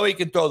they know he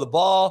can throw the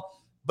ball.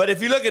 But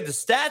if you look at the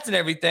stats and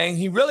everything,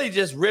 he really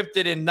just ripped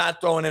it in not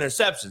throwing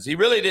interceptions. He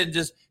really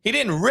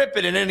didn't rip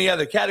it in any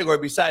other category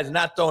besides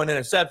not throwing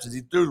interceptions.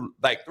 He threw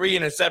like 3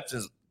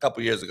 interceptions a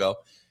couple years ago,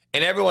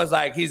 and everyone's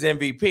like, he's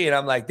MVP. And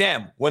I'm like,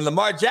 damn, when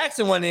Lamar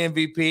Jackson won the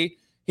MVP,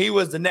 he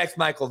was the next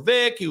Michael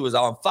Vick. He was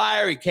on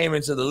fire. He came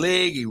into the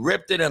league. He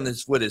ripped it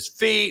with his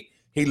feet.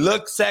 He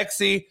looked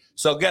sexy.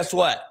 So guess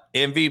what?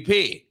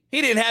 MVP.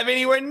 He didn't have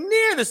anywhere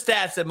near the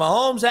stats that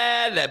Mahomes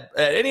had, that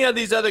any of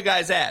these other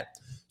guys had.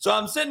 So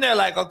I'm sitting there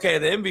like, okay,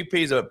 the MVP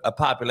is a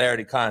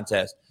popularity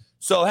contest.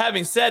 So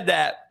having said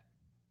that,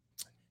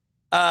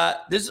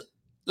 this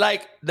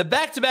like the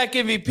back-to-back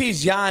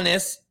MVPs,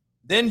 Giannis,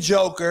 then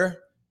Joker,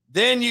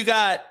 then you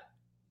got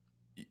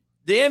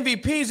the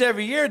MVPs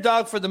every year,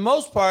 dog. For the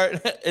most part,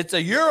 it's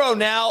a Euro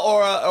now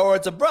or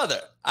it's a brother.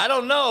 I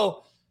don't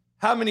know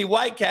how many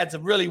White Cats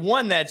have really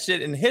won that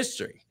shit in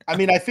history. I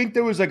mean, I think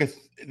there was a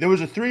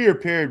 3-year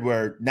period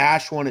where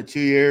Nash won it 2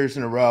 years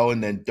in a row,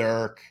 and then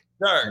Dirk.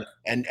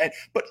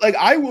 But like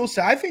I will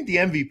say, I think the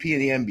MVP in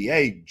the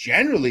NBA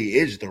generally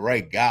is the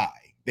right guy.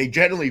 They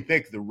generally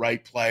pick the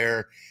right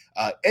player.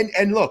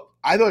 And look,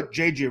 I thought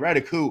JJ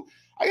Redick, who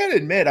I got to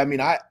admit, I mean,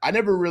 I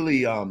never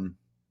really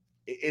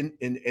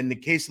in the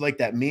case like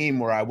that meme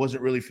where I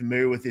wasn't really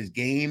familiar with his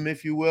game,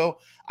 if you will,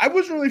 I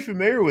wasn't really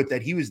familiar with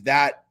that. He was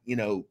that,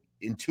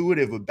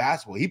 intuitive with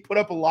basketball. He put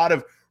up a lot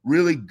of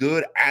really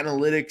good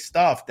analytic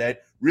stuff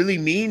that really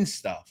means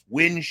stuff,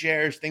 win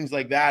shares, things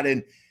like that.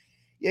 And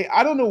yeah,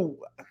 I don't know.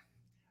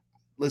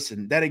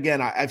 Listen, then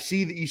again,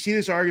 you see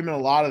this argument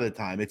a lot of the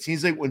time. It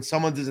seems like when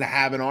someone doesn't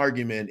have an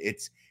argument,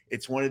 it's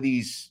one of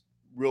these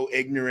real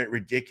ignorant,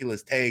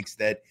 ridiculous takes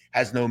that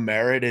has no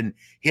merit, and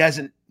he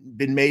hasn't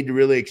been made to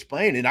really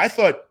explain. And I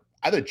thought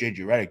JJ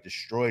Redick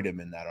destroyed him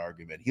in that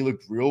argument. He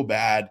looked real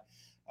bad,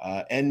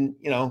 and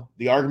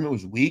the argument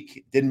was weak.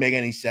 It didn't make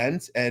any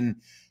sense. And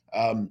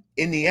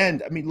in the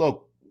end, I mean,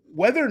 look,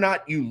 whether or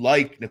not you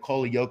like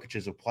Nikola Jokic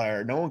as a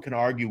player, no one can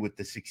argue with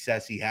the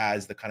success he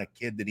has, the kind of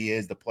kid that he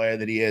is, the player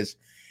that he is.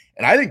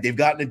 And I think they've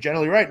gotten it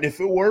generally right. And if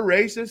it were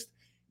racist,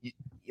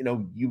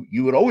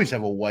 you would always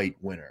have a white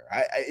winner.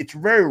 It's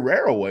very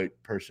rare a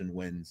white person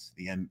wins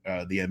the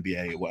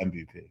NBA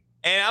MVP.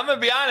 And I'm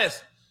gonna be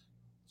honest,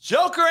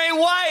 Joker ain't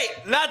white,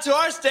 not to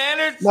our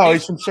standards. No,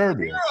 he's from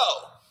Serbia.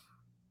 Euro.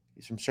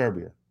 He's from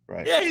Serbia,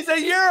 right? Yeah, he's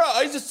a Euro.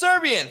 He's a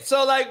Serbian.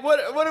 So like,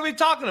 what are we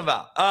talking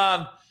about?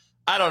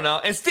 I don't know.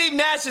 And Steve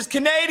Nash is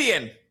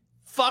Canadian,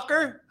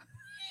 fucker.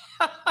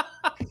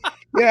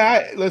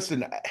 Yeah,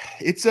 listen,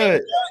 it's a.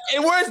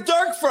 And where's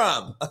Dirk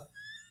from?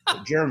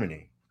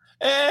 Germany.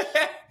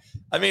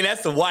 I mean,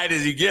 that's the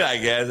whitest you get, I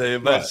guess.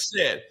 But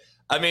shit.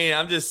 I mean,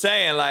 I'm just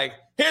saying, like,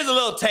 here's a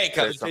little take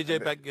on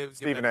it.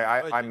 Stephen A.,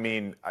 I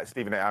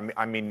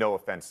mean no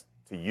offense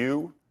to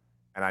you,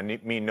 and I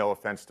mean no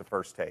offense to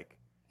First Take,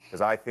 because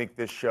I think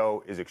this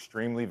show is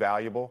extremely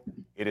valuable.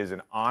 It is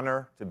an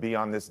honor to be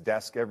on this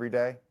desk every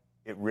day.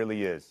 It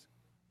really is.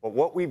 But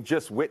what we've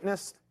just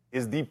witnessed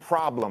is the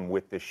problem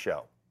with this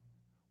show,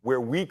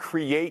 where we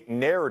create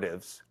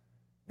narratives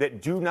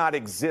that do not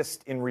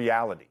exist in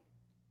reality.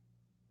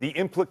 The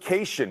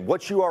implication,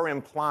 what you are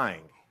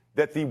implying,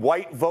 that the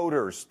white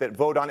voters that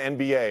vote on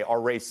NBA are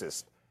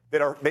racist,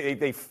 that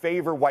they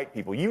favor white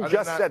people. You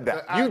just said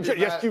that.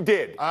 Yes, you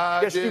did.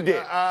 Yes, you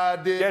did.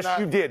 Yes,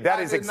 you did. That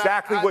is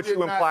exactly what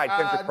you implied,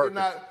 Kendrick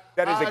Perkins.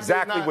 That is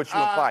exactly what you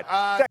implied.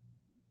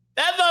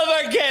 That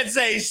motherfucker can't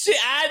say shit.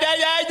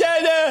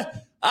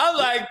 I'm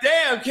like,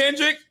 damn,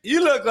 Kendrick,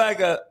 you look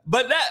like a.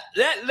 But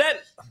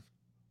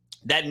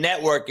that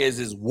network is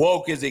as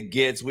woke as it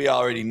gets. We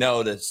already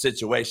know the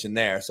situation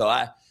there.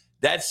 So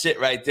that shit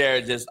right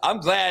there, I'm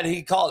glad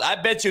he called. I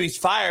bet you he's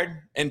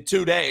fired in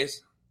 2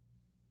 days.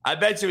 I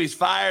bet you he's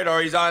fired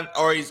or he's on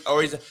or he's.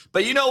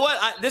 But you know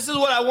what? This is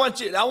what I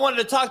wanted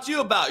to talk to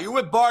you about. You're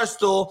with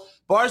Barstool.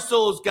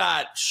 Barstool's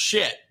got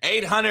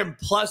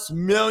 800+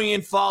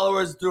 million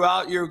followers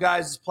throughout your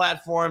guys'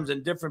 platforms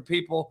and different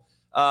people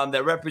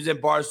that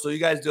represent Barstool. You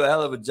guys do a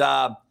hell of a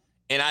job.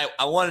 And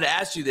I wanted to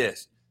ask you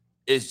this.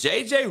 Is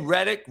JJ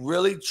Redick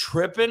really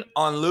tripping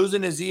on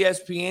losing his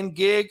ESPN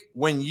gig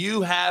when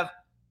you have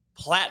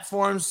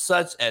platforms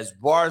such as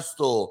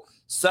Barstool,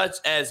 such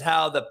as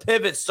how the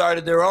Pivot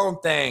started their own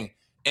thing,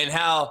 and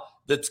how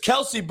the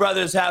Kelsey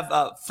brothers have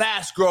a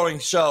fast-growing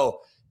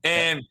show,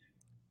 and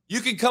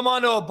you can come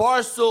onto a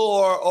Barstool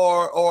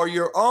or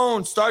your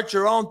own, start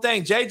your own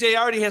thing. JJ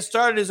already has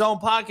started his own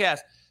podcast.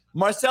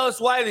 Marcellus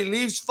Wiley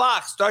leaves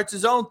Fox, starts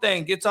his own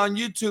thing, gets on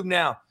YouTube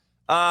now.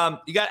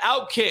 You got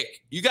Outkick.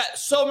 You got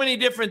so many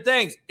different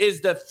things.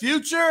 Is the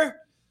future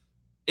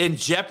in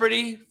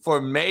jeopardy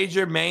for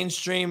major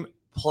mainstream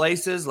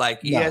places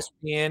like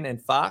ESPN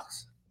and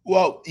Fox?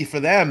 Well, for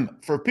them,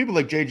 for people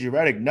like JJ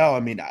Redick, no. I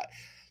mean, I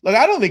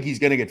don't think he's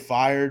going to get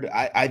fired.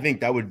 I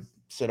think that would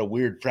set a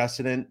weird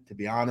precedent, to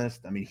be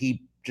honest. I mean,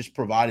 he just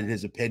provided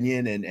his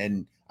opinion,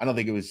 and I don't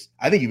think it was.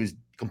 I think he was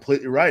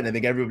completely right, and I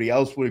think everybody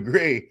else would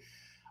agree.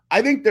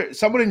 I think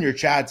someone in your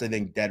chat's, I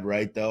think, dead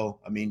right, though.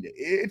 I mean,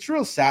 it's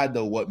real sad,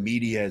 though, what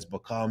media has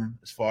become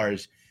as far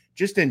as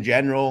just in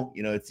general.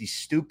 You know, it's these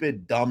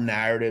stupid, dumb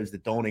narratives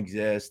that don't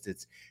exist.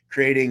 It's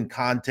creating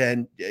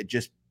content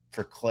just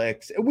for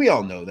clicks. We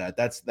all know that.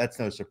 That's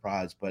no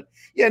surprise. But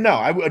yeah, no,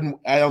 I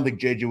don't think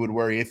JJ would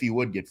worry if he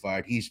would get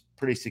fired. He's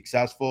pretty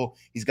successful.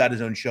 He's got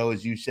his own show,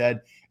 as you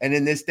said. And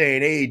in this day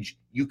and age,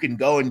 you can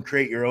go and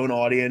create your own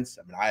audience.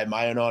 I mean, I have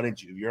my own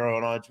audience. You have your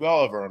own audience. We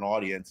all have our own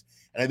audience.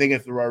 And I think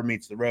if the rubber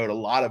meets the road, a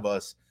lot of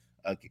us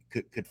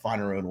could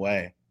find our own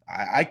way.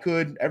 I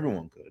could.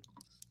 Everyone could.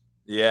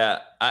 Yeah,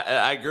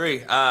 I agree.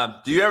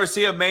 Do you ever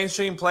see a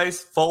mainstream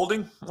place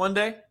folding one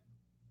day?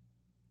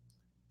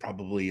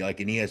 Probably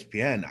like an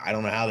ESPN. I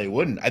don't know how they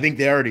wouldn't. I think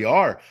they already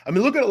are. I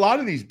mean, look at a lot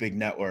of these big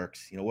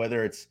networks, you know,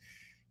 whether it's,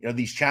 you know,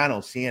 these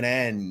channels,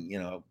 CNN, you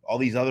know, all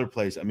these other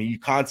places. I mean, you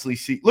constantly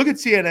see, look at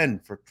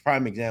CNN for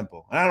prime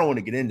example. And I don't want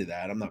to get into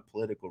that. I'm not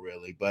political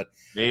really, but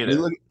I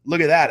mean, look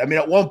at that. I mean,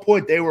 at one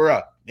point they were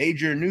a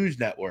major news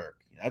network.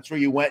 That's where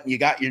you went and you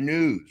got your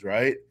news,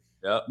 right?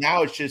 Yep.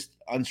 Now it's just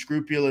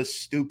unscrupulous,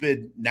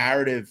 stupid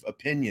narrative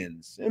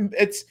opinions. And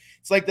it's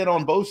like that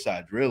on both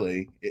sides,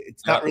 really.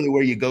 It's not really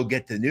where you go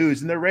get the news,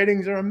 and their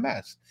ratings are a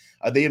mess.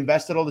 They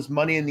invested all this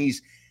money in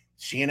these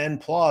CNN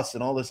Plus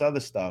and all this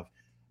other stuff.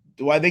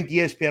 Do I think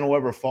ESPN will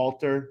ever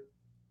falter?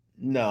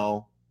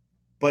 No.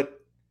 But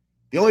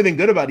the only thing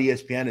good about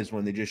ESPN is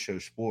when they just show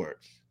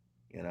sports.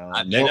 You know,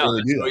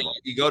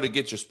 you go to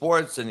get your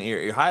sports and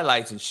your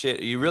highlights and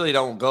shit. You really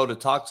don't go to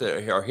talk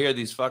to or hear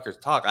these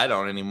fuckers talk. I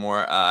don't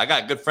anymore. I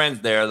got good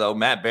friends there, though.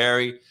 Matt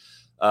Berry,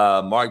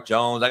 Mark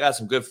Jones. I got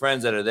some good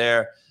friends that are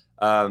there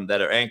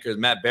that are anchors.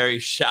 Matt Berry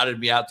shouted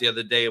me out the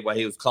other day while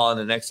he was calling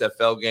an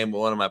XFL game with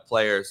one of my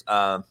players.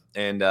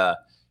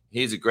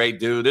 He's a great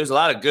dude. There's a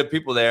lot of good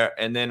people there,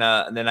 and then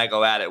I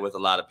go at it with a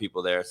lot of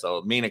people there.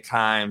 So Mina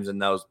Kimes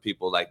and those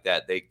people like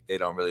that, they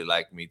don't really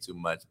like me too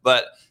much.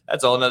 But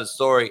that's a whole nother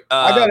story.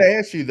 I gotta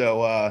ask you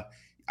though.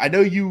 I know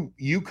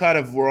you kind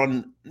of were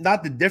on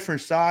not the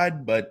different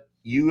side, but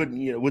you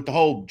know with the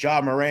whole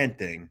Ja Morant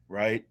thing,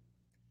 right?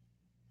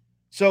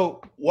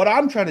 So what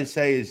I'm trying to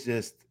say is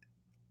just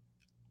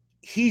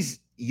he's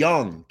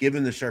young,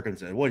 given the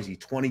circumstances. What is he,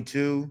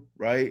 22,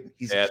 right?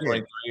 He's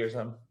 23 or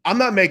something. I'm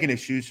not making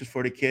excuses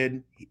for the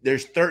kid.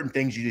 There's certain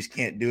things you just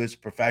can't do as a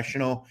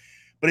professional,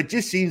 but it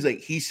just seems like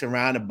he's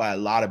surrounded by a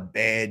lot of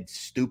bad,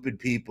 stupid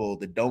people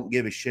that don't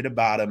give a shit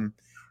about him.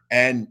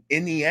 And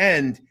in the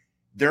end,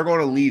 they're going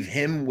to leave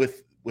him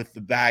with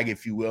the bag,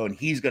 if you will, and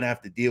he's going to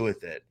have to deal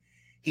with it.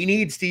 He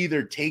needs to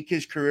either take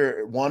his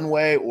career one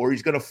way or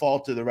he's going to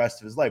falter the rest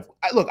of his life.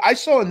 I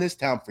saw in this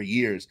town for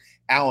years,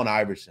 Allen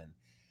Iverson.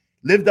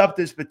 Lived up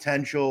to his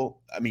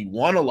potential. I mean,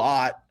 won a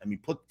lot. I mean,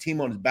 put the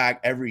team on his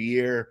back every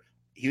year.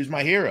 He was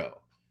my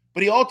hero.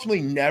 But he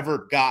ultimately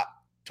never got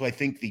to, I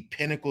think, the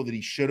pinnacle that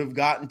he should have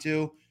gotten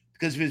to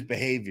because of his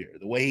behavior,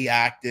 the way he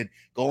acted,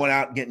 going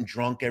out and getting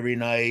drunk every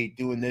night,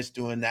 doing this,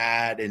 doing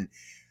that. And,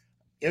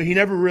 you know, he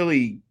never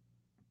really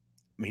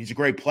 – I mean, he's a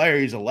great player.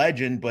 He's a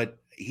legend, but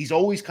he's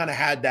always kind of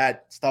had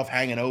that stuff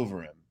hanging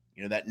over him,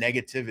 you know, that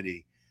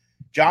negativity.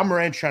 Ja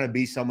Morant's trying to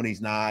be someone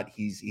he's not.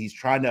 He's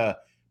trying to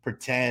 –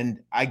 pretend.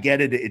 I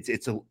get it.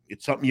 It's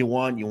something you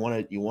want. You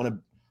want to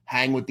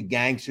hang with the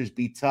gangsters,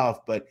 be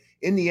tough, but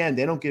in the end,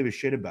 they don't give a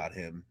shit about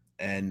him.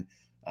 And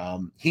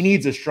he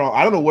needs a strong.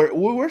 I don't know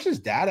where's his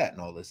dad at in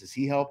all this. Is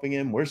he helping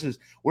him? Where's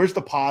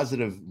the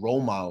positive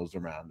role models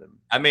around him?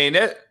 I mean,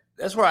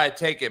 that's where I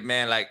take it,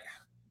 man. Like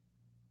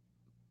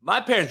my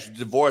parents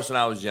divorced when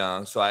I was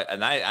young, so I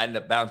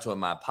ended up bouncing with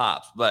my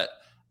pops. But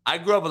I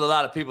grew up with a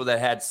lot of people that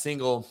had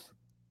single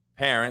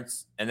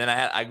parents, and then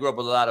I grew up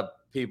with a lot of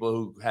people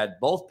who had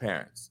both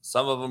parents.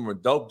 Some of them were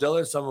dope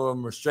dealers. Some of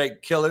them were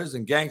straight killers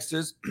and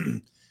gangsters.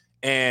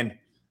 And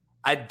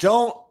I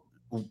don't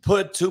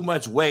put too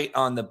much weight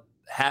on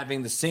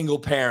having the single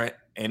parent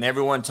and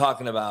everyone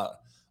talking about,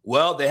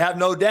 well, they have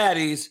no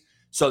daddies,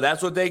 so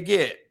that's what they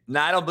get.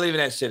 No, I don't believe in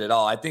that shit at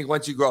all. I think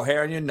once you grow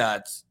hair in your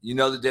nuts, you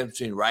know the difference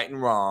between right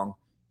and wrong.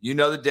 You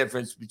know the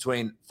difference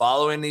between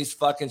following these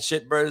fucking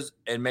shitbirds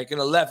and making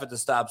a left at the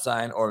stop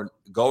sign or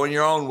going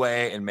your own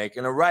way and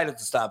making a right at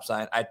the stop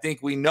sign. I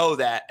think we know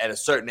that at a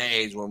certain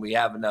age when we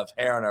have enough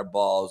hair on our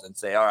balls and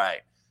say, all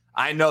right,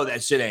 I know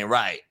that shit ain't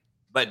right.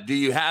 But do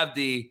you have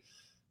the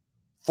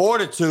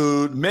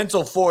fortitude,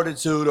 mental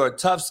fortitude or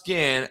tough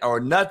skin or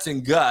nuts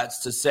and guts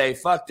to say,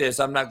 fuck this,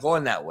 I'm not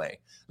going that way?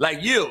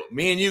 Like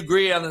me and you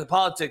agree on the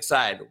politics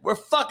side. We're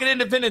fucking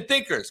independent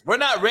thinkers. We're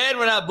not red.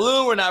 We're not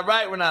blue. We're not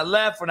right. We're not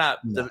left. We're not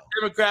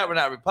Democrat. We're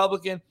not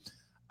Republican.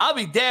 I'll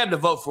be damned to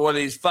vote for one of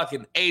these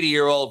fucking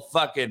 80-year-old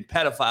fucking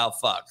pedophile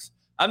fucks.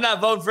 I'm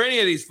not voting for any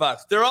of these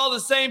fucks. They're all the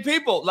same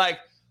people. Like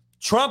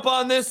Trump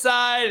on this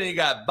side, and you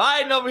got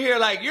Biden over here.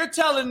 Like, you're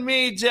telling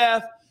me,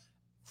 Jeff,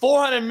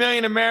 400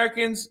 million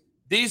Americans,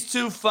 these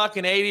two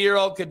fucking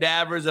 80-year-old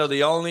cadavers are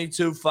the only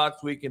two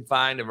fucks we can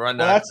find to run.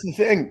 Well, that's the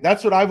thing.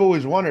 That's what I've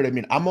always wondered.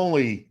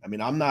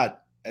 I'm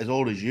not as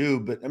old as you,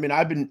 but I mean,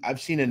 I've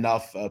seen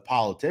enough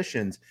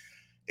politicians.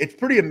 It's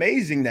pretty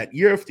amazing that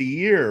year after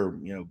year,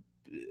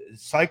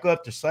 cycle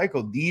after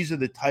cycle, these are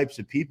the types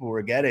of people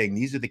we're getting.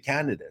 These are the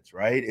candidates,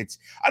 right?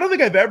 I don't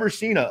think I've ever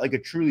seen a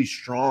truly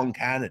strong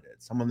candidate,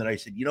 someone that I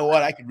said, you know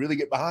what, I could really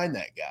get behind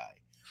that guy.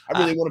 I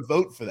really want to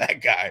vote for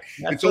that guy.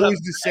 It's always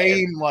the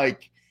same,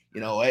 like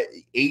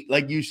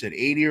you said,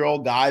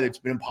 80-year-old guy that's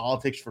been in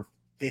politics for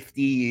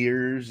 50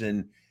 years.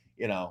 And,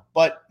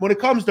 but when it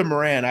comes to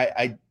Moran,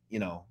 I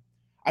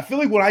feel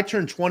like when I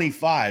turned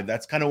 25,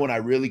 that's kind of when I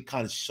really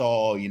kind of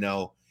saw,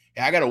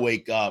 hey, I got to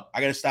wake up.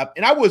 I got to stop.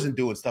 And I wasn't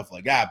doing stuff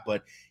like that,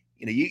 but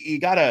he's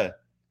got to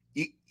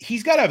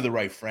have the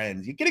right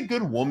friends. You get a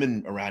good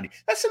woman around you.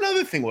 That's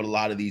another thing with a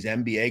lot of these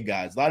NBA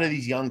guys, a lot of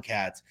these young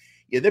cats.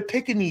 Yeah, they're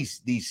picking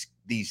these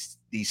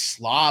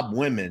slob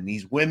women,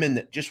 these women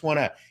that just want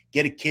to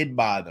get a kid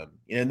by them.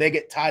 They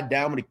get tied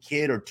down with a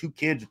kid or 2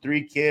 kids or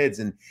 3 kids.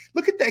 And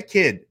look at that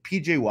kid,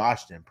 PJ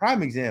Washington,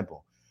 prime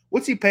example.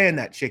 What's he paying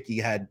that chick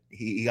he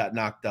got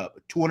knocked up?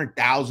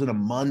 $200,000 a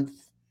month.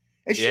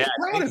 And she's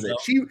proud of it.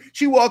 So.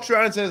 She walks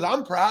around and says,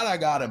 I'm proud I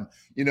got him,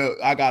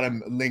 I got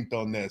him linked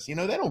on this. They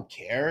don't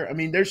care. I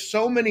mean, there's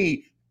so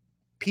many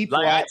people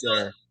out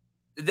there.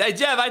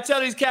 Jeff, I tell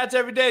these cats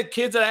every day,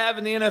 kids that I have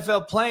in the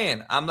NFL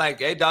playing, I'm like,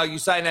 hey, dog, you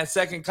signed that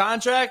second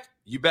contract?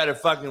 You better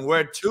fucking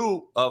wear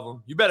 2 of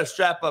them. You better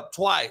strap up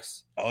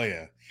twice. Oh,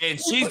 yeah. And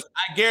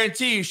I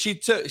guarantee you,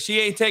 she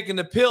ain't taking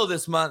the pill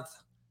this month.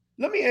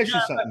 Let me ask you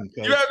something,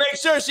 Coach. You better make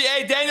sure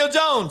hey, Daniel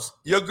Jones,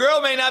 your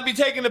girl may not be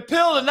taking the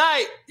pill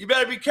tonight. You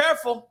better be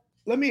careful.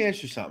 Let me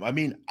ask you something. I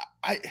mean,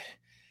 I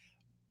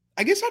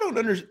guess I don't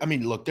understand. I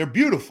mean, look, they're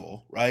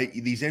beautiful, right?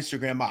 These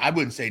Instagram, I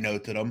wouldn't say no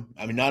to them.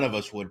 I mean, none of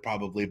us would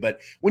probably.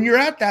 But when you're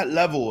at that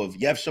level of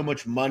you have so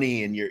much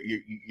money and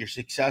you're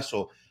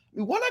successful, I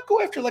mean, why not go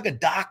after like a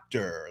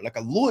doctor, like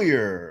a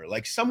lawyer,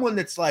 like someone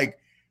that's like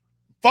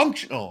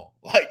functional?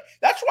 Like,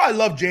 that's why I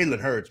love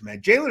Jalen Hurts,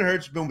 man. Jalen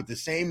Hurts has been with the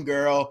same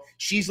girl.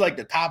 She's like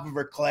the top of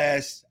her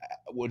class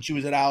when she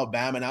was at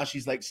Alabama. Now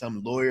she's like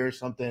some lawyer or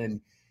something. And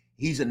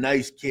he's a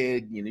nice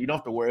kid. You don't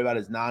have to worry about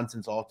his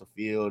nonsense off the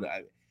field.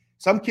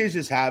 Some kids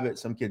just have it.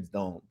 Some kids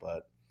don't.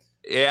 But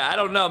yeah, I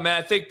don't know, man.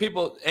 I think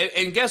people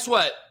and guess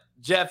what,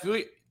 Jeff?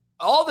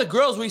 All the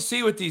girls we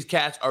see with these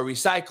cats are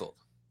recycled.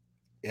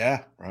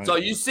 Yeah, right. So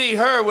you see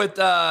her with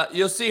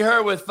you'll see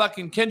her with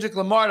fucking Kendrick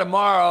Lamar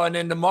tomorrow, and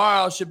then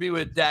tomorrow she'll be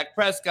with Dak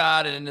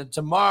Prescott, and then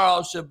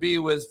tomorrow she'll be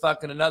with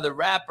fucking another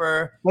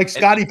rapper. Like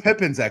Scottie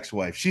Pippen's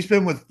ex-wife. She's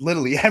been with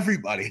literally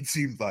everybody, it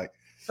seems like.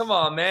 Come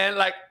on, man.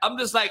 Like, I'm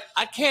just like,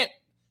 I can't,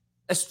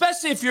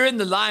 especially if you're in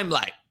the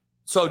limelight.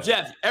 So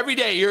Jeff, every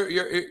day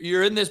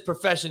you're in this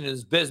profession, in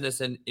this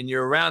business, and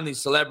you're around these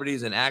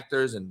celebrities and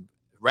actors and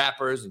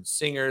rappers and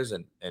singers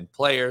and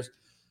players.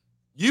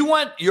 You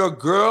want your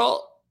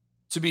girl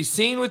to be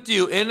seen with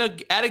you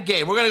at a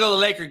game. We're gonna go to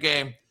the Laker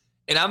game,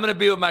 and I'm gonna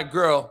be with my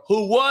girl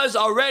who was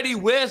already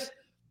with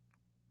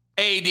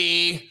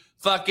AD,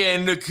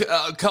 fucking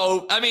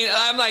Kobe. I mean,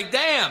 I'm like,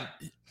 damn,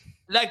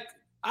 like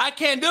I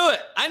can't do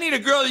it. I need a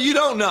girl that you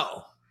don't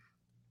know.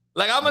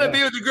 Like, I'm gonna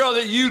be with a girl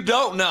that you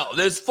don't know.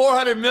 There's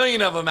 400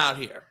 million of them out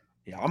here.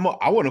 Yeah,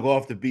 I want to go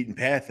off the beaten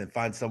path and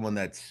find someone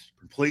that's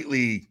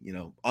completely,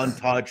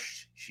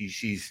 untouched.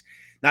 She's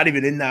not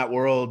even in that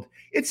world.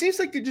 It seems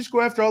like they just go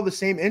after all the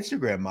same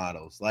Instagram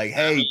models. Like,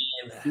 hey,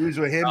 she was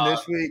with him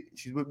this week.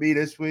 She's with me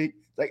this week.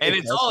 Like, and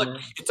it's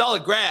all a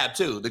grab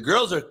too. The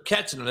girls are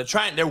catching them.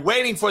 They're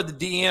waiting for the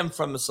DM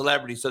from the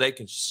celebrity so they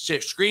can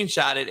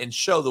screenshot it and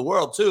show the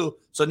world too.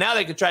 So now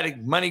they can try to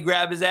money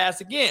grab his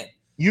ass again.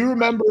 You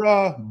remember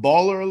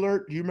Baller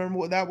Alert? Do you remember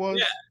what that was?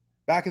 Yeah.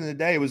 Back in the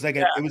day, it was like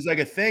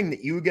a thing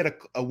that you would get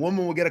a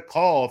woman would get a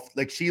call.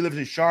 Like, she lives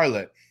in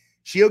Charlotte.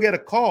 She'll get a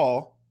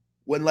call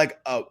when like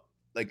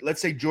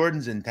let's say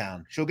Jordan's in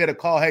town. She'll get a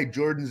call. Hey,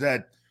 Jordan's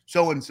at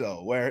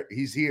so-and-so where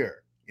he's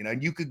here,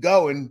 and you could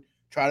go and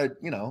try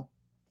to,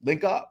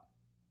 link up.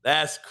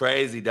 That's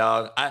crazy,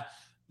 dog.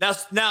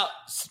 Now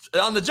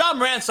on the John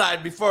Moran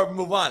side, before we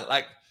move on,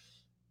 like,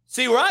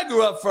 see, where I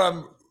grew up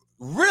from,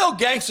 real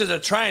gangsters are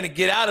trying to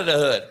get out of the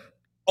hood,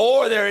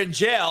 or they're in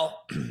jail,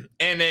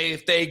 and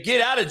if they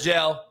get out of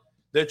jail,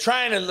 they're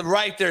trying to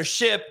right their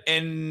ship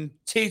and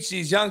teach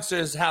these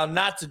youngsters how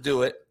not to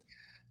do it.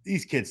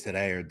 These kids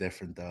today are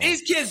different, though.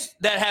 These kids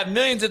that have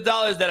millions of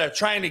dollars that are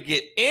trying to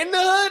get in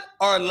the hood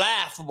are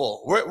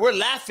laughable. We're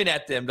laughing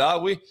at them,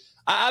 dog.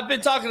 I've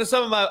been talking to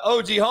some of my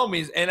OG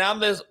homies, and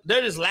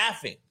they're just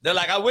laughing. They're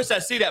like, I wish I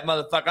see that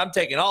motherfucker. I'm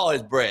taking all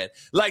his bread.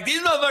 Like,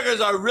 these motherfuckers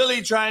are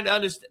really trying to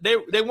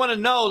understand. They want to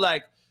know,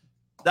 like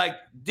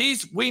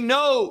these, we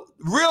know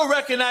real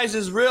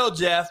recognizes real,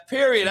 Jeff,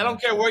 period. I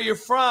don't care where you're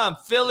from,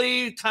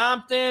 Philly,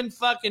 Compton,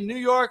 fucking New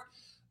York.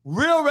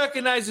 Real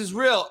recognizes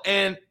real.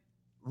 And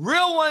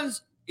real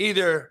ones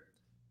either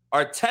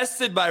are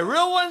tested by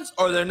real ones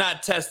or they're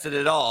not tested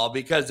at all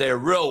because they're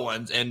real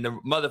ones and the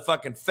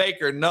motherfucking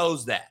faker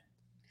knows that.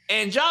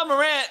 And John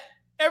Morant,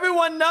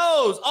 everyone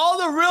knows. All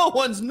the real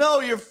ones know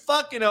you're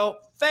fucking a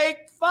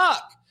fake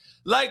fuck.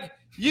 Like,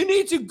 you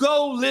need to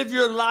go live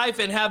your life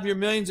and have your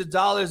millions of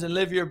dollars and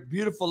live your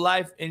beautiful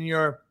life in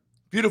your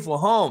beautiful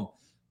home.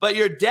 But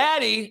your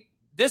daddy,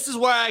 this is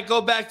where I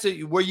go back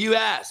to where you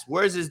asked,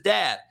 where's his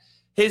dad?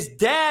 His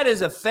dad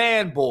is a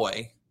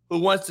fanboy who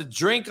wants to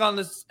drink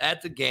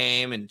at the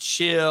game and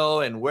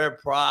chill and wear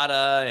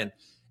Prada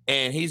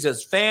and he's a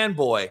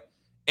fanboy.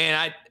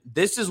 And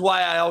this is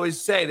why I always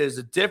say there's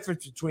a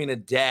difference between a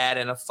dad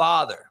and a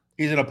father.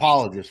 He's an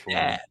apologist for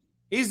dad. him.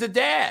 He's the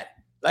dad.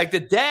 Like, the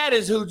dad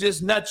is who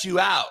just nuts you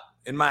out,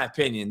 in my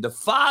opinion. The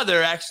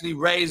father actually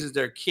raises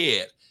their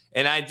kid.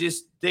 And I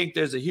just think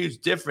there's a huge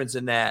difference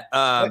in that.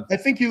 I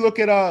think you look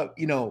at,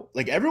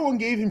 like everyone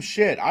gave him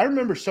shit. I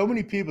remember so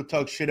many people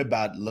talk shit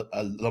about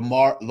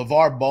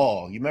LeVar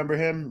Ball. You remember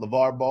him,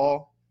 LeVar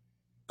Ball?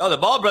 Oh, the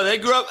Ball brother. I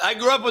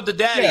grew up with the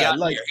daddy. Yeah,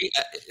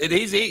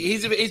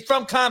 he's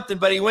from Compton,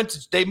 but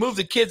they moved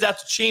the kids out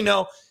to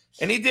Chino,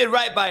 and he did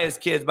right by his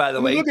kids, by the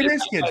way. Look at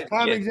his kids.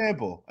 Prime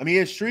example. I mean, he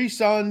has 3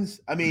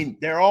 sons. I mean,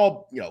 they're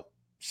all,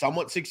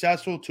 somewhat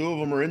successful. 2 of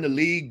them are in the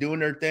league doing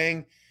their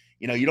thing.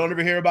 You don't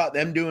ever hear about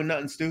them doing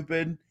nothing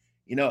stupid.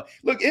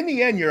 Look, in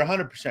the end, you're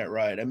 100%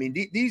 right. I mean,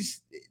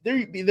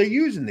 they're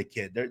using the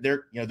kid.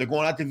 They're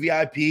going out to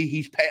VIP.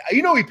 He's pay.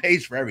 He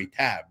pays for every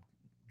tab,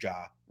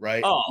 Ja,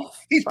 right? Oh,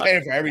 he's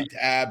paying for every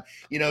tab.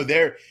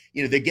 They're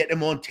getting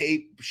him on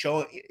tape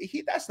showing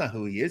that's not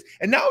who he is.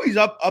 And now he's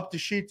up to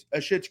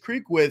Schitt's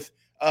Creek with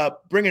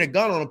bringing a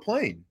gun on a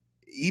plane.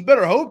 He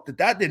better hope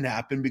that didn't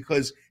happen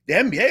because the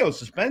NBA will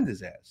suspend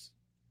his ass.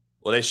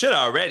 Well, they should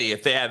already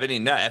if they have any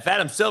nut. If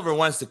Adam Silver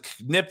wants to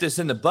nip this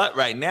in the butt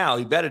right now,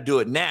 he better do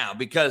it now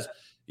because,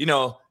 if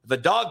a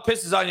dog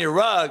pisses on your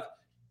rug,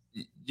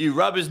 you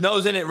rub his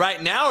nose in it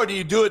right now, or do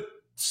you do it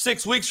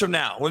 6 weeks from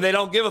now when they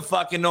don't give a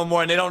fucking no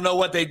more and they don't know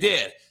what they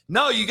did?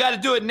 No, you got to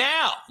do it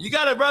now. You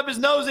got to rub his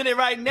nose in it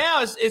right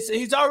now.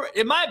 He's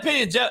already, in my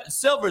opinion,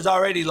 Silver's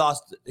already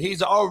lost. He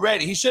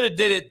should have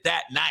did it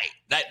that night.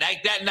 That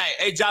night.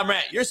 Hey, John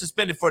Morant, you're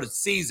suspended for the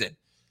season.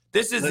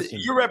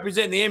 You're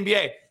representing the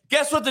NBA.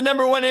 Guess what the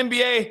number one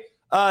NBA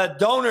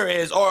donor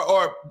is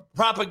or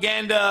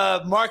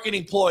propaganda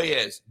marketing ploy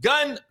is?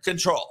 Gun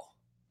control.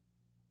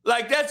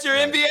 Like, that's your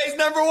NBA's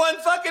number one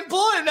fucking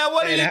ploy. Now,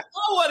 what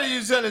are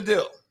you going to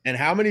do? And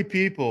how many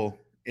people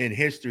in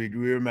history do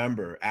we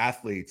remember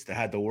athletes that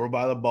had the world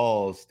by the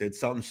balls, did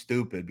something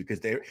stupid because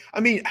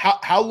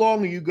how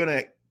long are you going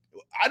to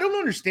 – I don't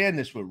understand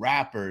this with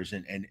rappers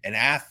and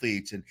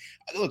athletes. And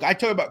look, I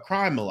talk about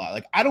crime a lot.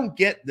 Like, I don't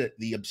get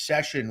the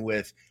obsession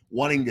with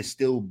wanting to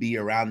still be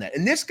around that.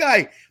 And this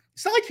guy,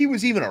 it's not like he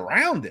was even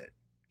around it.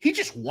 He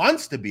just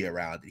wants to be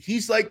around it.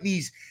 He's like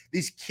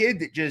this kid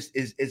that just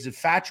is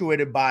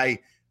infatuated by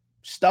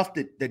stuff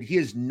that he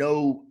has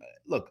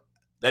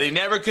that he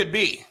never could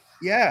be.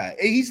 Yeah.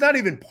 He's not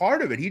even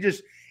part of it.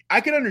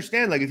 I can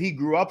understand, like, if he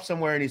grew up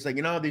somewhere and he's like,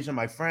 these are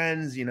my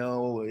friends,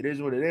 it is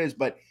what it is.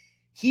 But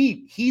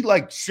he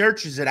like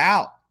searches it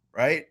out,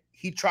 right?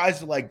 He tries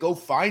to like go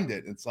find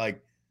it. It's like,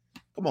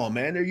 come on,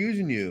 man, they're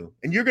using you.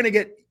 And you're going to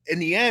get, in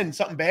the end,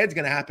 something bad's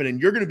going to happen and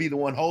you're going to be the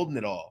one holding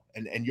it all.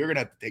 And you're going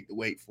to have to take the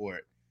weight for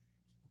it.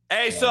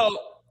 Hey, so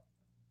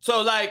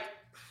like,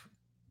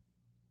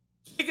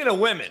 speaking of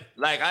women,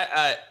 like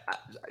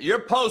your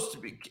post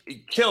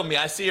killed me.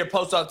 I see your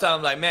post all the time.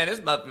 I'm like, man,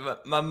 this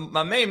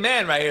my main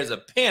man right here is a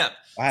pimp.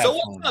 So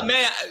what's up,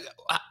 man?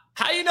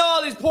 How you know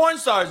all these porn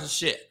stars and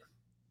shit?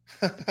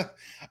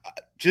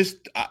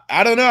 Just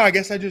I don't know. I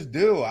guess I just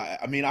do.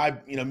 I mean,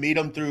 meet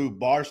them through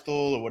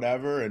Barstool or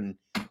whatever, and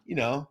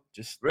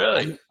just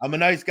really, I'm a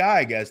nice guy.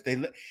 I guess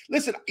they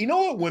listen. You know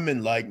what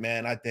women like,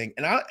 man? I think,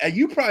 and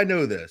you probably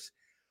know this.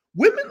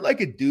 Women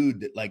like a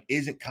dude that like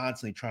isn't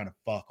constantly trying to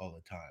fuck all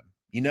the time.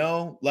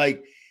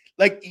 Like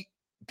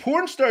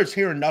porn stars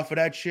hear enough of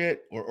that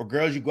shit, or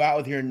girls you go out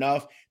with hear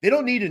enough. They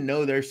don't need to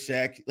know their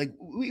sex. Like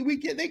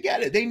they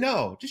get it. They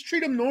know. Just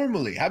treat them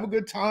normally. Have a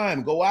good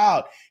time. Go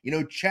out.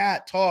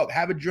 Chat, talk,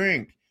 have a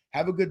drink,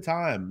 have a good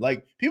time.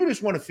 Like, people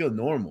just want to feel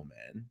normal,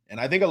 man. And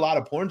I think a lot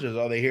of porn stars,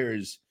 all they hear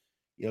is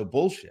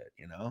bullshit.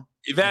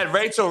 You've had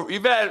Rachel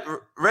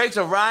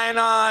Ryan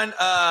on.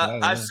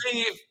 I've seen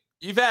you.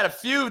 You've had a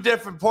few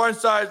different porn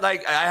stars.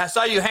 Like, I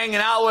saw you hanging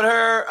out with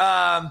her.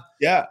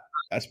 Yeah,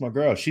 that's my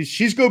girl.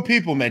 She's good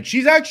people, man.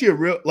 She's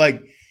actually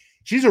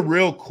she's a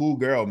real cool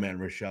girl, man,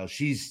 Rochelle.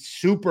 She's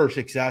super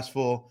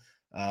successful.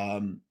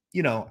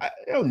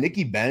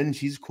 Nikki Ben,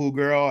 she's a cool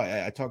girl.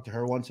 I talk to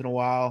her once in a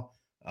while.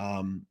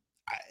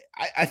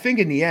 I think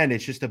in the end,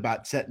 it's just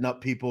about setting up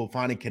people,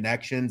 finding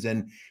connections,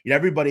 and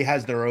everybody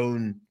has their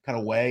own kind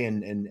of way.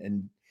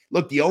 And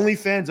look, the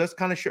OnlyFans, that's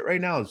kind of shit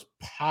right now is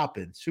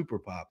popping, super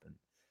popping.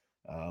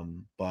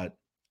 But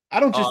I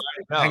don't just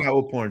hang out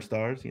with porn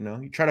stars,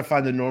 you try to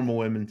find the normal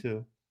women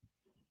too.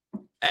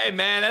 Hey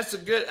man, that's a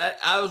good.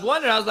 I was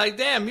wondering. I was like,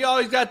 damn, you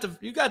always got the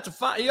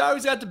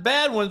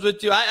bad ones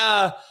with you.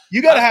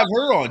 You got to have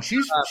her on.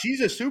 She's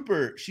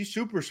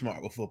super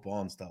smart with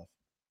football and stuff.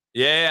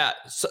 Yeah.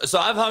 So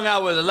I've hung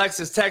out with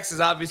Alexis Texas.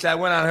 Obviously, I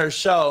went on her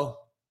show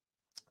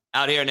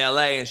out here in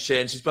LA and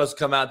shit, and she's supposed to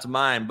come out to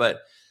mine,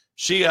 but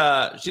she's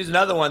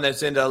another one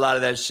that's into a lot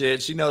of that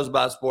shit. She knows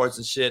about sports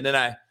and shit. And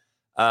then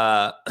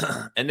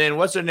and then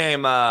what's her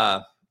name?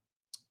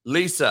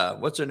 Lisa.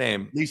 What's her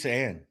name? Lisa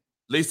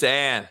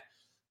Ann.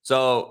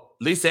 So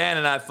Lisa Ann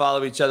and I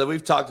follow each other.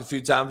 We've talked a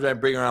few times. I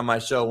bring her on my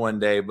show one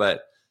day,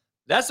 but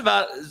that's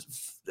about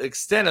the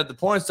extent of the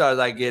porn stars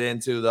I get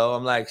into, though.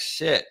 I'm like,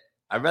 shit,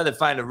 I'd rather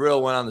find a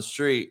real one on the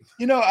street.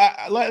 You know,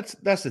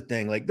 that's the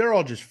thing. Like, they're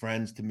all just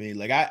friends to me.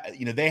 Like,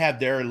 they have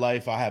their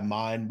life, I have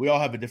mine. We all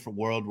have a different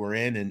world we're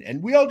in,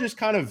 and we all just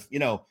kind of,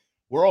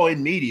 we're all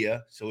in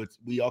media, so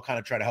we all kind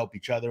of try to help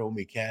each other when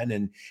we can.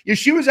 And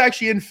she was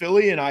actually in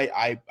Philly, and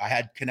I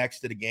had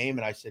connects to the game,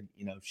 and I said,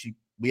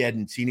 we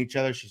hadn't seen each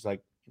other. She's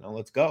like,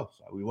 let's go.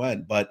 So we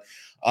went. But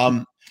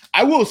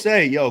I will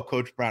say,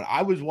 Coach Brown,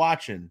 I was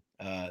watching,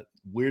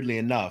 weirdly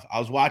enough, I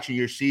was watching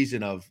your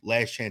season of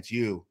Last Chance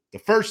U, the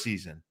first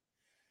season.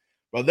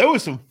 Bro, there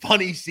was some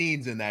funny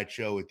scenes in that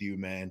show with you,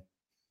 man.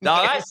 No,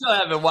 I still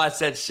haven't watched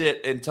that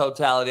shit in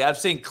totality. I've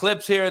seen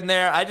clips here and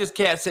there. I just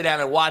can't sit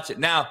down and watch it.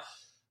 Now,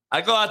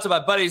 I go out to my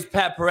buddy's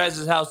Pat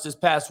Perez's house this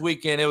past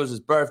weekend. It was his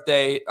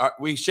birthday.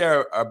 We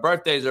share our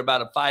birthdays are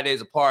about 5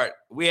 days apart.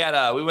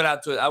 I went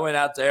out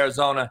to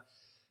Arizona,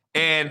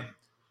 and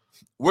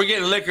we're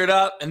getting liquored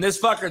up, and this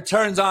fucker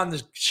turns on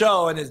the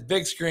show in his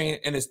big screen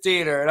in his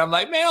theater, and I'm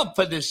like, man, I'll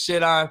put this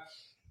shit on.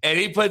 And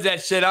he puts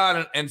that shit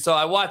on, and so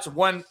I watched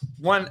one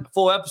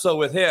full episode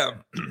with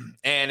him.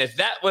 And if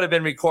that would have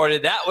been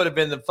recorded, that would have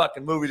been the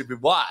fucking movie to be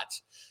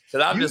watched.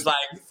 So I'm just like,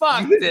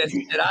 fuck this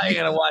shit. I ain't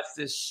gonna watch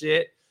this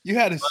shit. You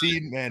had a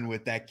scene, man,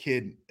 with that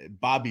kid,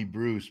 Bobby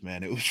Bruce,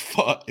 man. It was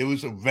fun. It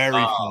was very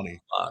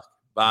funny. Fuck.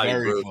 Bobby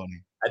very Bruce.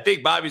 funny. I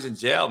think Bobby's in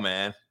jail,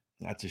 man.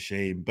 That's a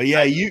shame. But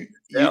yeah,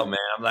 man.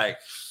 I'm like,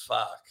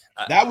 fuck.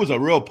 That was a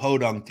real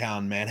podunk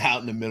town, man,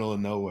 out in the middle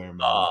of nowhere, man.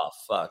 Oh,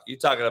 fuck. You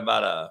talking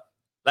about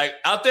like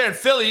out there in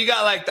Philly, you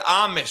got like the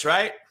Amish,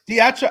 right? See,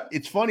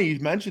 it's funny you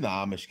mentioned the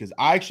Amish because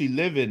I actually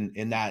live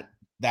in that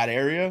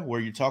area where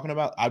you're talking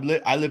about. I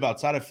live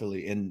outside of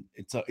Philly, and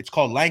it's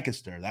called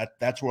Lancaster.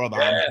 That's where all the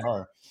Amish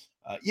are.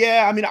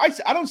 Yeah, I mean,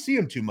 I don't see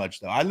them too much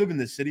though. I live in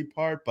the city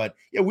part, but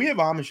yeah, we have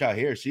Amish out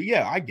here. So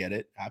yeah, I get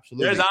it.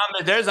 Absolutely.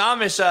 There's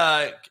Amish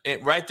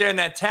right there in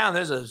that town.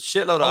 There's a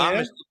shitload of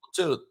Amish people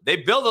too. They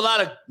build a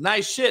lot of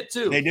nice shit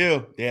too. They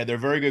do. Yeah, they're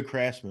very good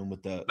craftsmen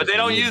with the. But they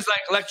don't use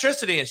like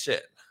electricity and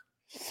shit.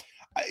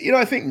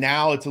 I think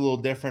now it's a little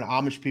different.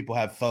 Amish people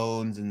have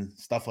phones and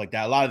stuff like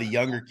that. A lot of the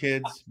younger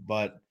kids,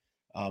 but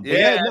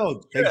they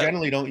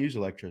generally don't use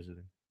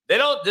electricity. They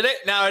don't.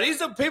 Now, are these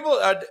the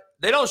people?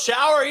 They don't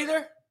shower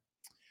either.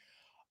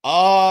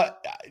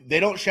 They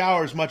don't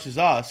shower as much as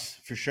us,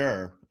 for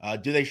sure.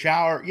 Do they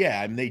shower?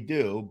 Yeah, I mean, they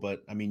do,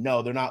 but I mean,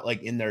 no, they're not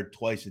like in there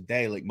twice a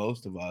day like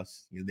most of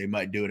us. They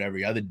might do it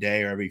every other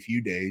day or every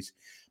few days.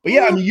 But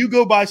yeah, I mean, you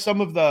go by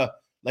some of the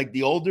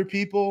older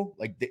people,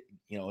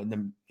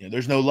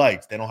 there's no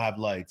lights. They don't have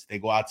lights. They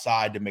go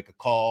outside to make a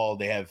call.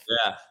 They have,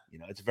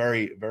 it's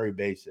very, very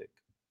basic.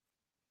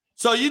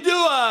 So you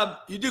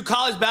do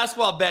college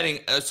basketball betting.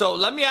 So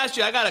let me ask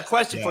you, I got a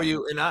question for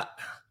you, and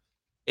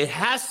it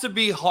has to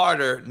be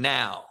harder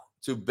now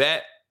to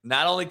bet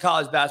not only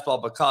college basketball,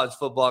 but college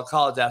football,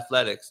 college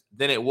athletics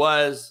than it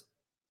was,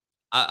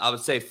 I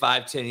would say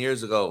 5-10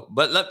 years ago.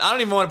 But I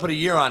don't even want to put a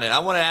year on it. I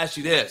want to ask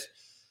you this.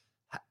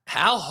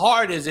 How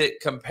hard is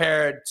it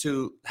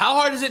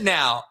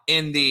now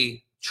in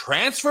the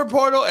transfer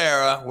portal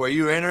era where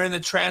you enter in the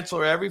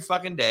transfer every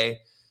fucking day,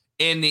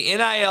 in the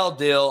NIL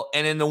deal,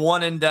 and in the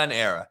one and done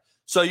era?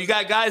 So you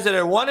got guys that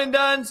are one and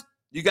dones,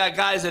 you got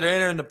guys that are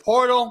entering the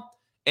portal,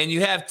 and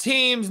you have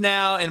teams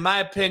now, in my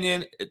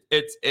opinion,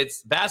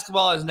 it's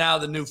basketball is now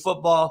the new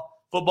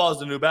football. Football is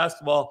the new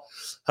basketball,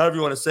 however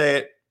you want to say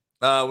it.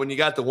 When you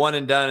got the one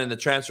and done in the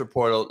transfer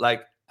portal,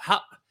 like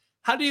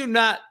how do you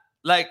not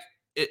like?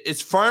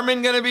 Is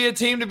Furman going to be a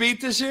team to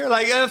beat this year?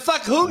 Like,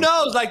 fuck, who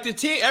knows? Like the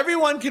team,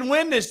 everyone can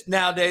win this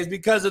nowadays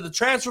because of the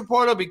transfer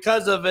portal.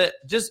 Because of it,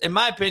 just in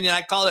my opinion,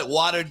 I call it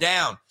watered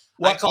down.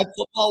 I call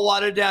football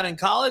watered down in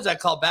college. I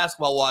call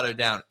basketball watered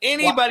down.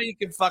 Anybody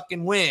can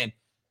fucking win.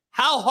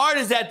 How hard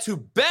is that to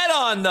bet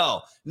on,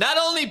 though? Not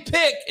only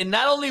pick and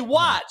not only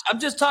watch. I'm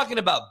just talking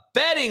about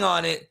betting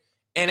on it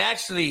and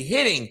actually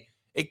hitting.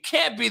 It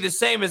can't be the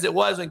same as it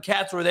was when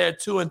cats were there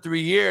 2 and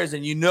 3 years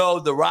and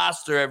the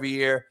roster every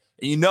year.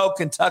 And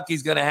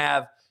Kentucky's going to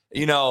have,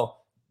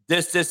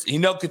 Kentucky's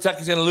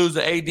going to lose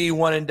an AD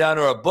one and done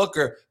or a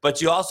Booker,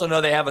 but you also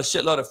know they have a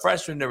shitload of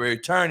freshmen that are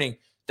returning.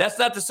 That's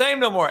not the same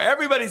no more.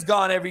 Everybody's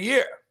gone every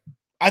year.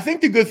 I think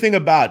the good thing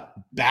about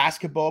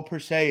basketball per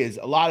se is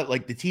a lot of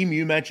like the team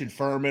you mentioned,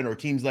 Furman or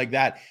teams like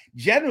that,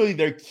 generally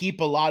they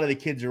keep a lot of the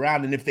kids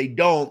around. And if they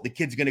don't, the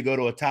kid's going to go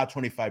to a top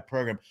 25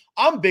 program.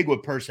 I'm big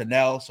with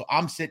personnel. So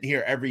I'm sitting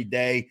here every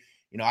day,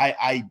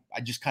 I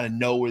just kind of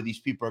know where these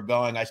people are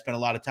going. I spent a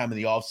lot of time in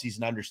the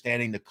offseason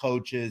understanding the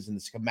coaches and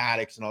the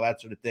schematics and all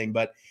that sort of thing.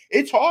 But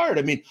it's hard.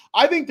 I mean,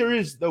 I think there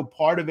is, though,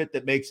 part of it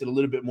that makes it a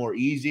little bit more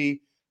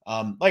easy.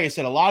 Like I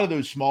said, a lot of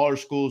those smaller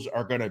schools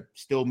are going to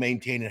still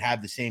maintain and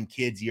have the same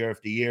kids year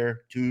after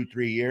year,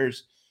 2-3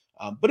 years.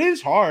 But it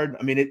is hard.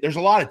 I mean, there's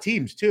a lot of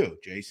teams too,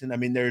 Jason. I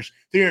mean, there's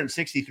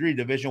 363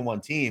 Division I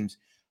teams.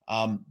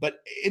 But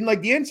in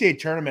like the NCAA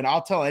tournament,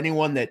 I'll tell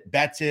anyone that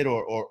bets it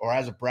or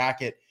has a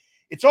bracket,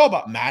 it's all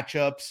about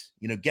matchups,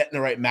 getting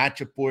the right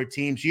matchup for a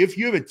team. So if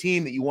you have a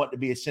team that you want to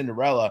be a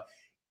Cinderella,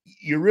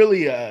 you're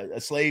really a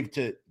slave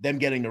to them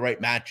getting the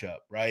right matchup,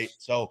 right?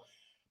 So,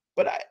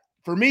 but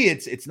for me,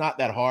 it's not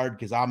that hard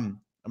because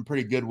I'm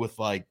pretty good with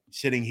like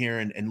sitting here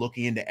and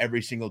looking into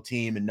every single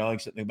team and knowing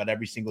something about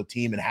every single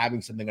team and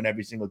having something on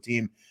every single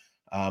team.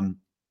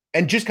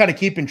 And just kind of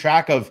keeping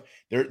track of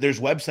there's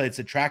websites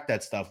that track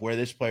that stuff, where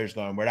this player's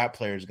going, where that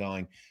player's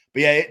going.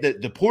 But yeah,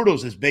 the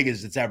portal's as big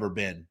as it's ever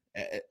been.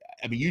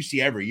 I mean, you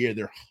see every year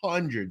there are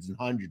hundreds and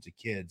hundreds of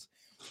kids.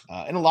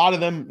 And a lot of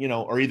them,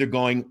 are either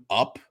going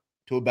up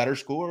to a better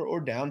school or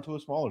down to a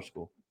smaller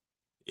school.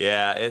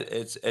 Yeah,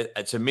 it's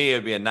to me,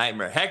 it'd be a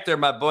nightmare. Hector,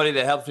 my buddy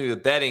that helps me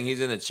with betting,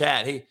 he's in the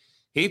chat.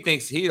 He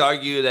thinks he'd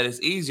argue that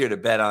it's easier to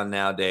bet on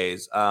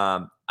nowadays.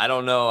 I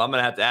don't know. I'm going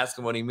to have to ask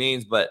him what he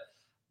means, but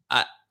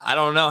I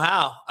don't know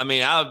how. I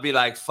mean, I would be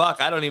like,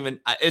 fuck, I don't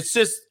even, it's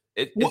just,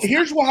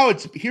 here's how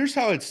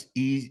it's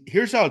easy.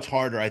 Here's how it's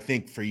harder, I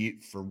think, for you,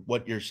 for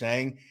what you're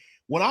saying.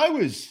 When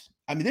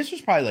this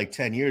was probably like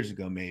 10 years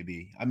ago,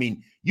 maybe. I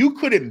mean, you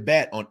couldn't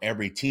bet on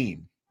every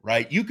team,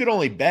 right? You could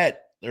only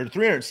bet, there are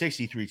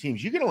 363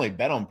 teams. You could only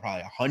bet on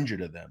probably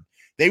 100 of them.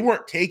 They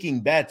weren't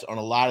taking bets on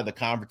a lot of the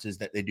conferences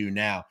that they do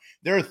now.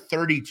 There are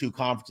 32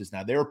 conferences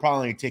now. They were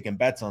probably taking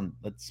bets on,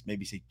 let's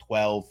maybe say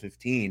 12,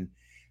 15.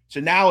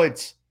 So now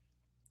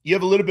you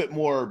have a little bit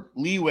more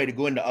leeway to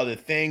go into other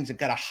things and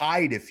kind of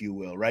hide, if you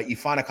will, right? You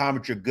find a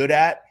conference you're good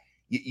at,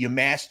 you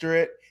master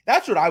it.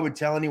 That's what I would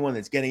tell anyone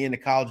that's getting into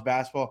college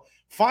basketball.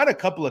 Find a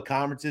couple of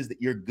conferences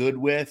that you're good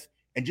with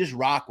and just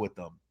rock with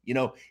them.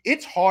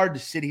 It's hard to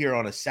sit here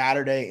on a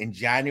Saturday in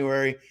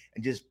January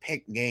and just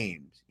pick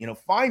games.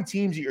 Find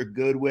teams that you're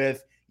good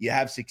with, you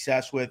have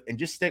success with, and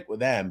just stick with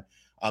them.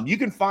 You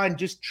can find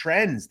just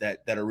trends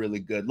that are really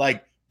good,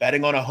 like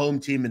betting on a home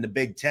team in the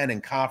Big Ten in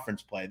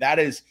conference play. That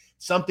is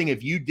something,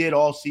 if you did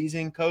all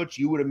season, Coach,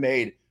 you would have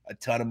made a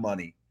ton of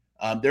money.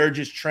 There are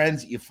just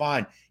trends that you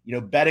find,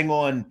 betting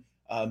on,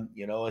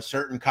 a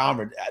certain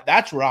conference.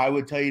 That's where I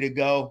would tell you to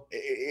go.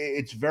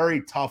 It's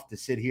very tough to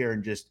sit here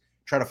and just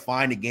try to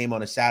find a game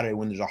on a Saturday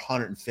when there's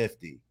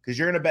 150, because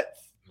you're going to bet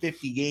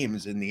 50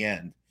 games in the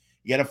end.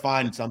 You got to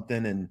find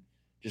something and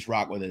just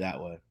rock with it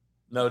that way.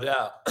 No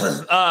doubt.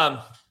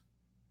 I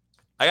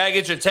got to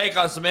get your take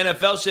on some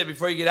NFL shit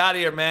before you get out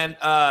of here, man.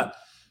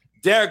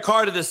 Derek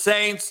Carr to the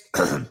Saints.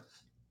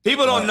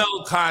 People don't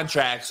know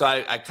contracts, so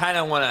I kind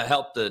of want to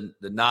help the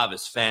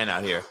novice fan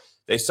out here.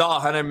 They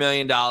saw $100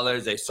 million.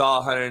 They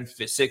saw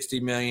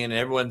 $160 million. And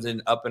everyone's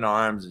up in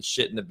arms and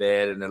shit in the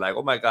bed. And they're like,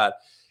 oh, my God.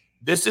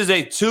 This is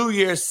a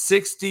 2-year,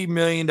 $60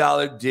 million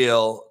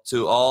deal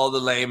to all the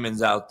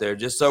layman's out there.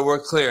 Just so we're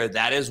clear,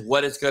 that is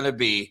what it's going to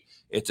be.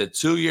 It's a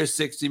 2-year,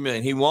 $60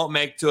 million. He won't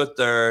make to a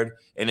third.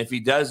 And if he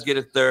does get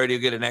a third, he'll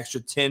get an extra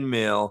 $10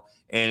 million.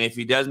 And if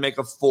he does make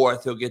a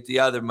fourth, he'll get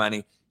the other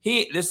money.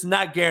 This is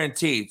not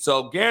guaranteed.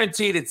 So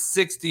guaranteed, it's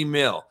 $60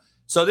 million.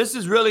 So this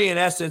is really, in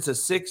essence, a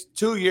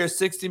 2-year,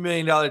 $60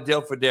 million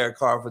deal for Derek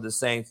Carr for the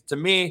Saints. To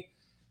me,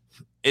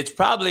 it's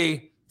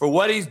probably, for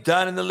what he's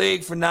done in the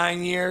league for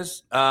 9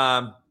 years,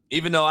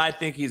 even though I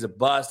think he's a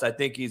bust, I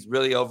think he's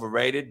really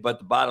overrated. But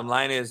the bottom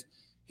line is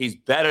he's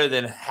better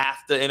than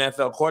half the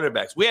NFL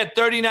quarterbacks. We had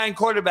 39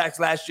 quarterbacks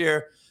last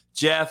year,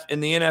 Jeff,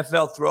 in the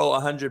NFL throw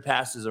 100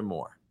 passes or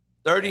more.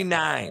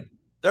 39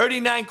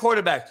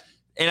 quarterbacks.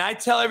 And I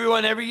tell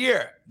everyone every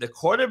year, the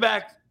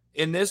quarterback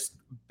in this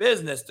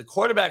business, the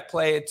quarterback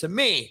play, to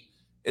me,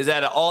 is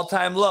at an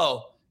all-time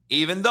low,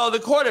 even though the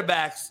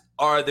quarterbacks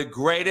are the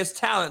greatest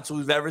talents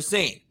we've ever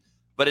seen.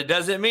 But it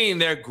doesn't mean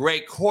they're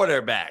great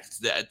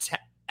quarterbacks.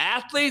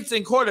 Athletes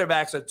and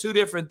quarterbacks are two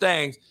different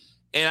things.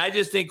 And I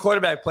just think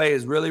quarterback play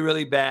is really,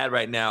 really bad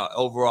right now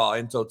overall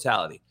in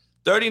totality.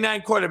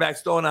 39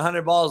 quarterbacks throwing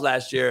 100 balls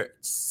last year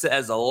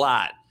says a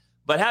lot.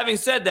 But having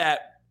said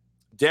that,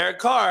 Derek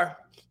Carr,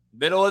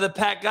 middle of the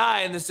pack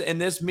guy in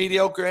this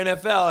mediocre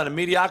NFL, and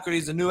mediocrity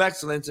is a new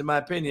excellence in my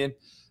opinion.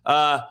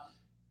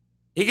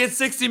 He gets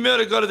 $60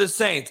 million to go to the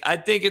Saints. I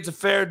think it's a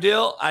fair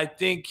deal. I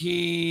think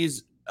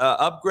he's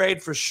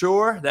upgrade for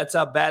sure. That's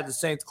how bad the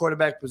Saints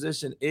quarterback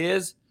position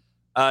is.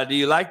 Do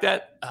you like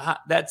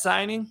that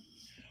signing?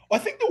 Well,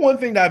 I think the one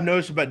thing that I've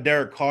noticed about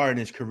Derek Carr in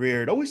his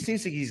career, it always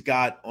seems like he's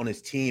got on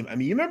his team. I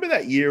mean, you remember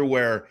that year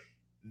where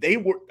they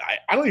were,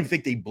 I don't even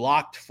think they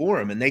blocked for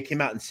him, and they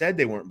came out and said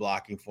they weren't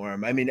blocking for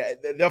him. I mean,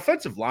 the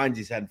offensive lines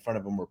he's had in front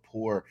of him were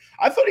poor.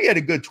 I thought he had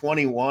a good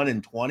 21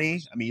 and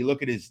 20. I mean, you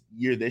look at his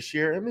year this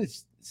year, I mean,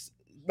 his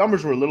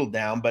numbers were a little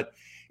down, but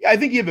yeah, I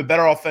think you have a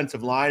better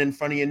offensive line in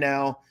front of you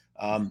now.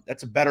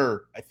 That's a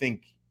better, I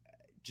think,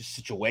 just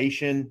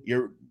situation.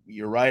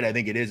 You're right. I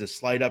think it is a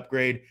slight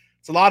upgrade.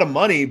 It's a lot of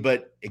money,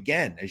 but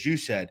again, as you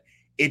said,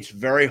 it's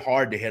very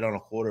hard to hit on a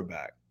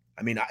quarterback.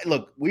 I mean,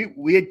 look,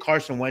 we had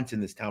Carson Wentz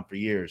in this town for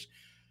years.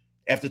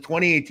 After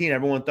 2018,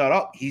 everyone thought,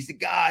 oh, he's the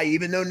guy,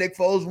 even though Nick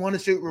Foles won a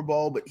Super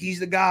Bowl, but he's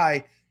the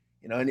guy,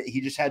 and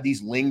he just had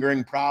these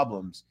lingering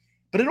problems.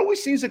 But it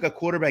always seems like a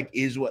quarterback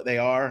is what they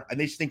are. I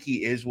just think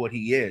he is what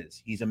he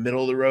is. He's a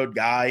middle-of-the-road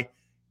guy,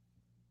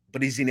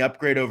 but he's an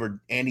upgrade over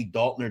Andy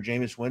Dalton or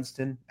Jameis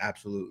Winston?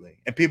 Absolutely.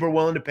 And people are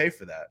willing to pay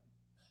for that.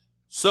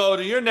 So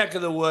to your neck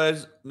of the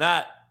woods,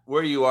 not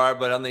where you are,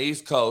 but on the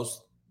East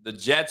Coast, the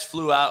Jets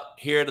flew out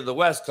here to the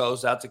West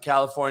Coast, out to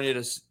California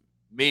to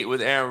meet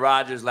with Aaron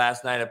Rodgers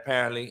last night,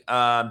 apparently.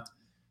 I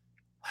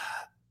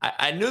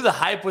knew the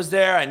hype was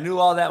there. I knew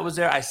all that was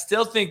there. I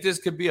still think this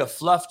could be a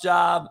fluff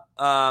job.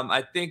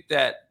 I think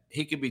that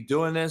he could be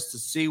doing this to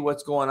see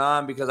what's going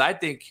on because I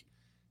think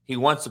he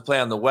wants to play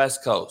on the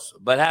West Coast.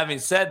 But having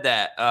said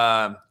that,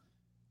 I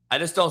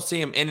just don't see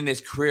him ending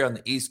his career on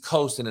the East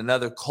Coast in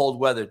another cold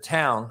weather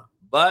town.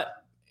 But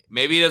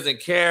maybe he doesn't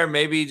care.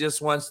 Maybe he just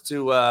wants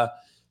to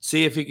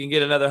see if he can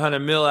get another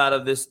 $100 million out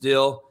of this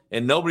deal.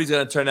 And nobody's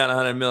going to turn down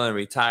 $100 million and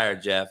retire,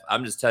 Jeff.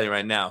 I'm just telling you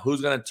right now.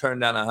 Who's going to turn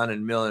down $100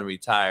 million and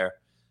retire?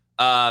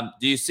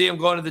 Do you see him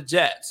going to the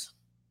Jets?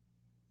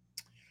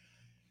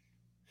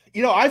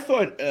 I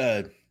thought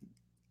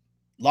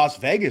Las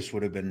Vegas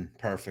would have been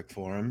perfect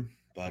for him,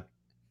 but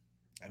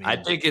I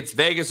think it's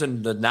Vegas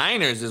and the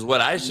Niners is what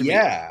I should.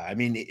 Yeah, I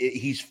mean,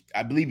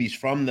 I believe he's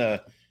from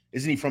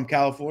isn't he from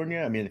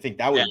California? I mean, I think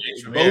that would.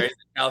 He's from both,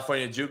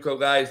 California JUCO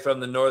guy. He's from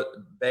the North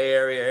Bay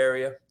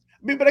area. I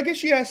mean, but I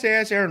guess you have to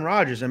ask Aaron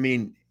Rodgers. I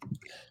mean,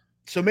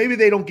 so maybe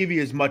they don't give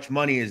you as much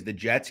money as the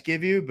Jets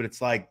give you, but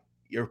it's like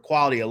your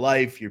quality of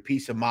life, your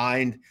peace of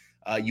mind.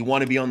 You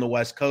want to be on the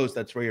West Coast.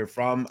 That's where you're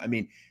from. I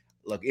mean,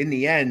 look, in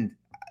the end,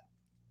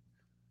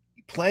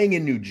 playing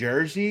in New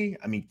Jersey,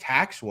 I mean,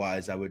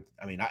 tax-wise, I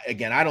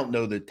don't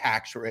know the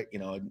tax rate,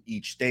 in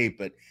each state,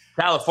 but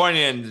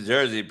California and New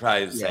Jersey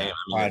probably the same.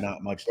 Probably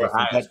not much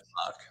different.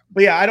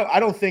 But yeah, I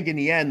don't think in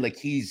the end, like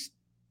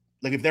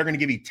if they're going to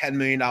give you $10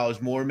 million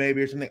more,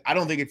 maybe or something, I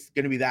don't think it's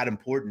going to be that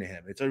important to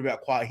him. It's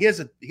about quality. He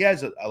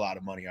has a lot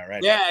of money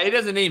already. Yeah, he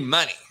doesn't need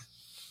money.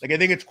 Like I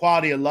think it's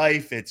quality of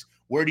life. It's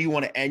where do you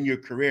want to end your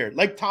career?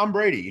 Like Tom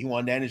Brady, he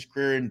wanted to end his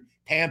career in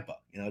Tampa.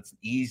 It's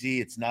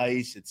easy, it's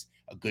nice, it's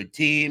a good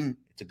team,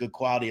 it's a good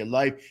quality of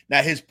life.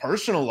 Now his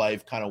personal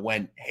life kind of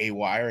went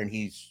haywire, and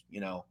he's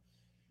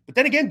But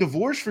then again,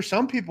 divorce for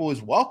some people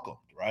is welcomed,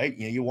 right?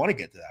 You want to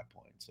get to that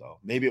point, so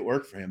maybe it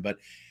worked for him, but.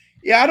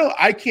 Yeah,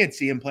 I can't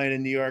see him playing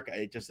in New York.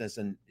 It just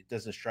doesn't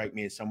strike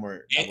me as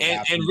somewhere.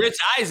 And Rich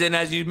Eisen,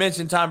 as you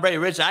mentioned, Tom Brady.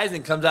 Rich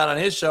Eisen comes out on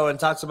his show and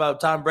talks about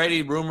Tom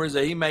Brady rumors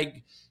that he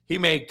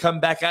may come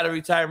back out of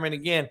retirement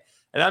again.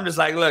 And I'm just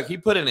like, look, he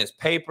put in his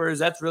papers.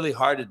 That's really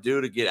hard to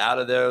do, to get out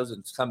of those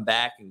and come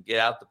back and get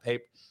out the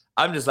paper.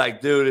 I'm just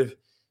like, dude,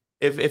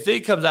 if he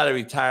comes out of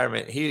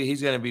retirement,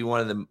 he's going to be one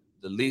of the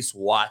least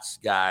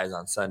watched guys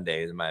on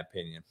Sundays, in my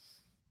opinion.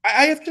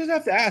 I just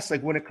have to ask,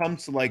 like, when it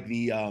comes to like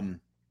the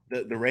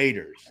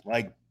Raiders,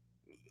 like,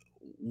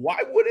 why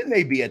wouldn't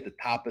they be at the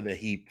top of the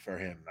heap for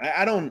him?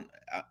 I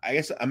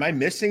guess, am I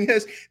missing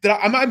this?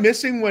 Am I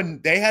missing when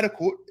they had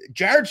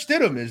Jarrett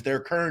Stidham is their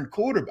current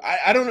quarterback?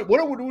 I don't know. What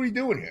are we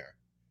doing here?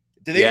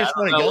 Do they just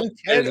want a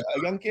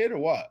young kid or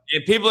what?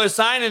 And people are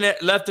signing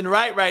it left and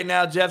right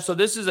now, Jeff. So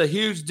this is a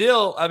huge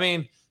deal. I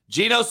mean,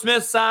 Geno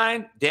Smith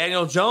signed.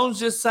 Daniel Jones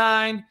just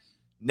signed.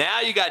 Now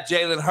you got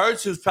Jalen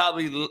Hurts, who's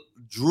probably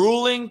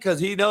drooling because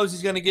he knows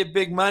he's going to get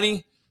big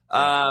money.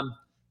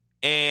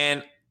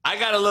 And I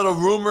got a little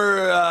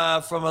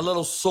rumor from a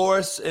little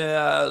source,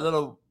 a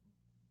little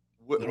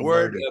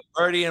word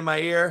birdie in my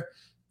ear,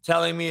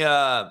 telling me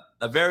a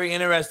very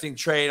interesting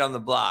trade on the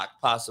block,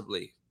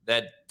 possibly,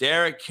 that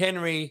Derrick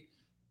Henry.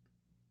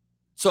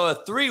 So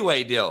a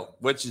three-way deal,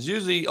 which is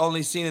usually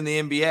only seen in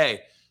the NBA.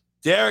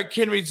 Derrick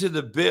Henry to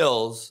the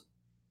Bills,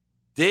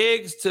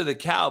 Diggs to the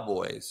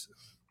Cowboys,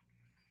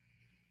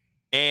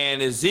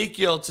 and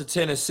Ezekiel to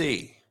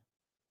Tennessee.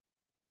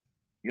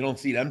 You don't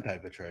see them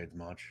type of trades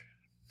much.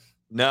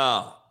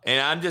 No.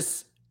 And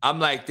I'm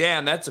like,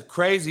 damn, that's a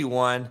crazy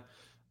one.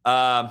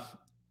 But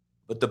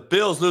the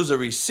Bills lose a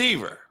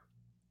receiver.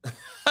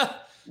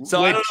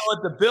 So I don't know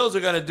what the Bills are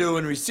going to do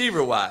in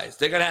receiver wise.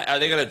 Are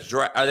they going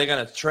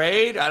to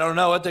trade? I don't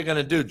know what they're going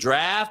to do.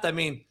 Draft? I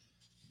mean,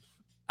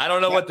 I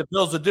don't know what the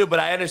Bills will do, but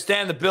I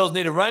understand the Bills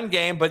need a run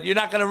game, but you're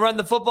not going to run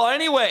the football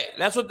anyway.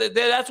 That's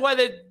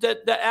why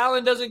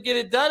Allen doesn't get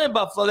it done in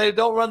Buffalo. They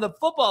don't run the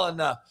football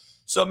enough.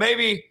 So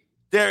maybe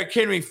Derrick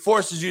Henry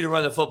forces you to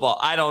run the football.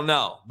 I don't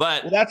know.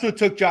 But that's what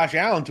took Josh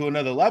Allen to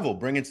another level,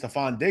 bringing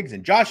Stephon Diggs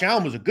in. Josh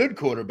Allen was a good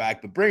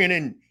quarterback, but bringing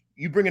in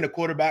a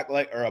quarterback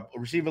or a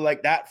receiver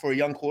like that for a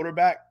young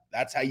quarterback,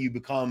 that's how you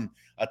become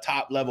a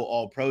top-level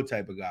all-pro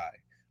type of guy.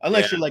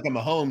 Unless you're like a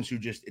Mahomes, who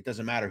just, it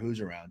doesn't matter who's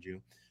around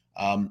you.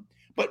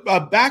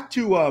 But back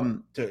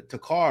to the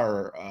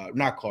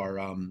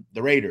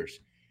Raiders.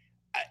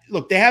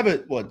 Look, they have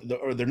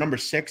they're number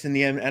 6 in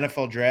the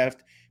NFL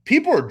draft.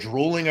 people are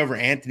drooling over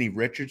Anthony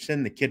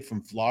Richardson, the kid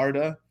from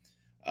Florida.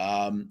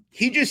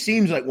 He just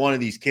seems like one of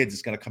these kids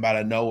that's going to come out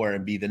of nowhere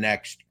and be the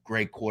next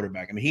great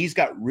quarterback. I mean, he's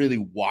got really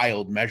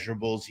wild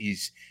measurables.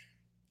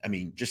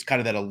 Just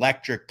kind of that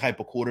electric type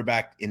of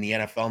quarterback in the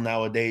NFL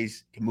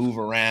nowadays. Can move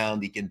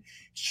around. He can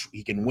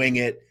wing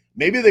it.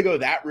 Maybe they go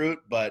that route,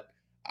 but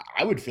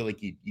I would feel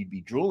like you'd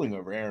be drooling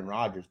over Aaron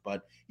Rodgers.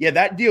 But yeah,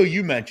 that deal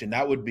you mentioned,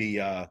 that would be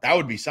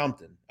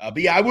something.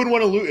 But yeah, I wouldn't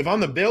want to lose if I'm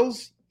the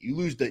Bills. You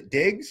lose the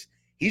Diggs.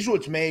 He's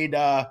what's made.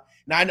 Now,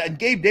 and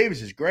Gabe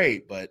Davis is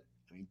great, but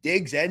I mean,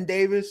 Diggs and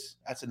Davis,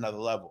 that's another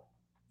level.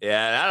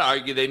 Yeah, and I'd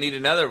argue they need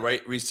another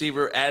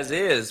receiver as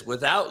is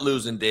without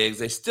losing Diggs.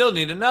 They still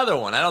need another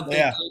one. I don't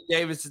think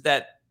Davis is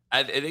that.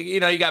 You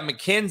got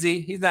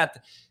McKenzie.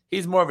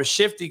 He's more of a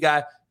shifty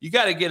guy. You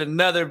got to get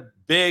another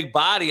big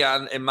body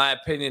on, in my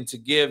opinion, to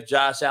give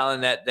Josh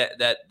Allen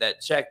that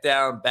check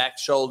down, back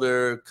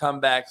shoulder,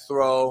 comeback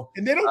throw.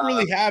 And they don't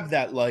really have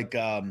that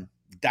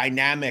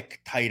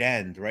dynamic tight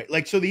end, right?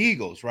 Like, so the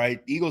Eagles,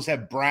 right? The Eagles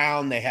have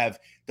Brown, they have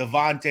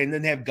Devontae, and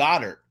then they have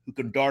Goddard, who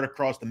can dart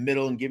across the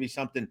middle and give you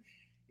something.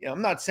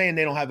 I'm not saying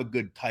they don't have a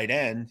good tight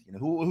end.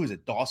 Who is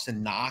it?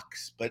 Dawson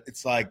Knox, but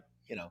it's like,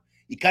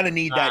 you kind of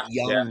need that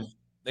young. Yeah.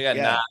 They got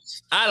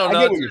Knox. I don't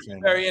know. It's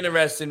very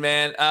interesting,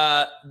 man.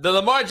 The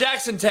Lamar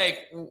Jackson take.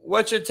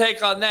 What's your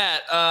take on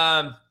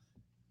that?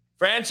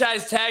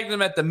 Franchise tagged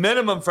him at the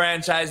minimum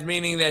franchise,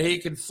 meaning that he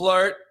can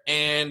flirt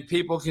and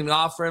people can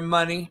offer him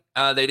money.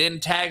 They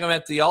didn't tag him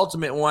at the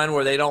ultimate one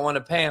where they don't want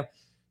to pay him.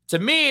 To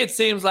me, it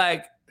seems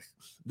like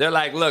they're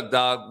like, look,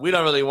 dog, we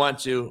don't really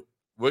want you.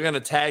 We're going to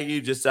tag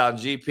you just on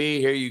GP.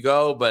 Here you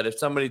go. But if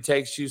somebody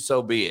takes you,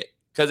 so be it.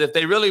 Because if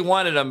they really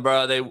wanted him,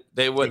 bro,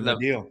 they wouldn't have.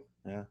 Deal.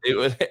 Yeah.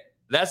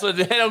 That's what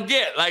they don't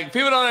get. Like,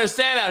 people don't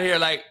understand out here.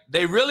 Like,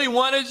 they really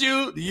wanted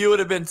you, you would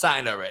have been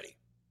signed already.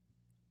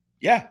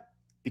 Yeah,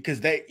 because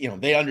they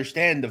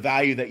understand the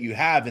value that you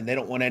have, and they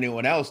don't want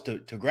anyone else to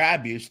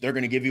grab you. So they're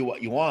going to give you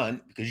what you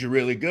want because you're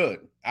really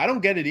good. I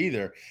don't get it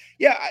either.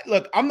 Yeah,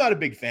 look, I'm not a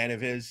big fan of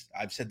his.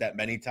 I've said that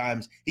many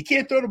times. He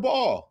can't throw the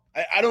ball.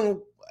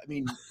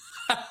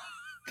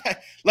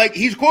 Like,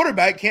 he's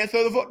quarterback, can't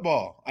throw the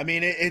football. I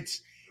mean,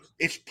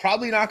 it's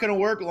probably not going to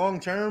work long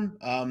term.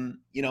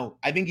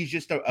 I think he's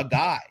just a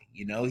guy.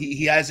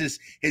 He has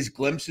his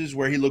glimpses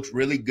where he looks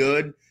really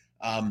good.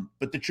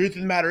 But the truth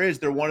of the matter is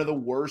they're one of the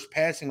worst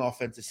passing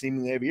offenses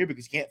seemingly every year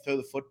because he can't throw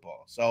the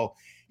football. So,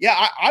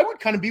 yeah, I would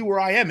kind of be where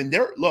I am. And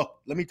look,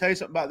 let me tell you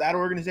something about that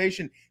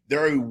organization.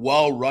 They're a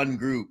well-run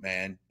group,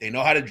 man. They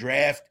know how to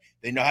draft.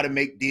 They know how to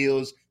make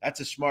deals.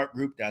 That's a smart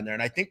group down there.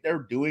 And I think they're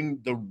doing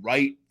the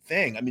right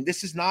thing. I mean,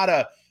 this isn't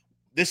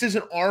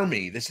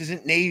Army. This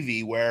isn't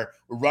Navy where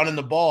we're running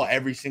the ball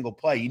every single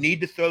play. You need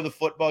to throw the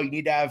football. You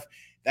need to have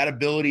that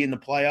ability in the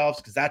playoffs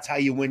because that's how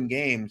you win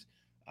games.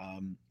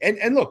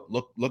 And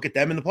look at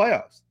them in the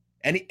playoffs.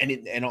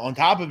 And on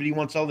top of it, he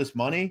wants all this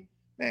money.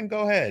 Man,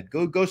 go ahead.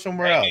 Go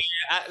somewhere else.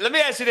 Let me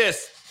ask you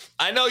this.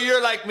 I know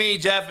you're like me,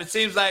 Jeff. It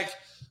seems like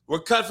we're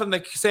cut from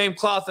the same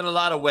cloth in a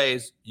lot of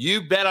ways.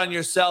 You bet on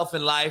yourself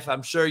in life.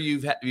 I'm sure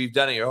you've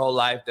done it your whole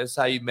life. That's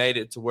how you made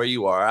it to where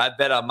you are. I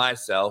bet on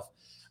myself.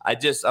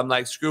 I'm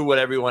like, screw what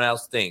everyone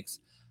else thinks.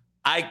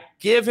 I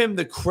give him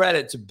the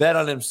credit to bet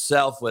on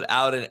himself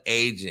without an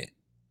agent.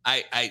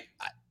 I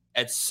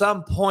at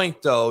some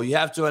point, though, you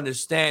have to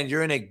understand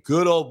you're in a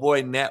good old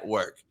boy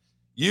network.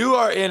 You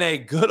are in a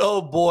good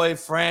old boy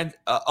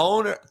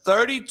owner,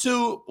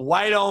 32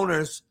 white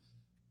owners,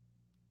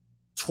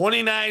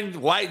 29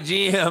 white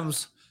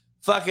GMs,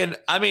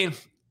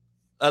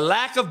 a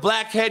lack of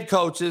black head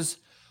coaches.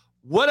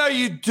 What are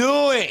you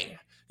doing?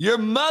 Your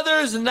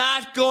mother's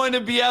not going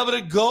to be able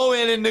to go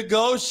in and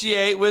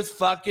negotiate with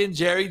fucking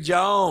Jerry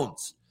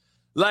Jones.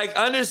 Like,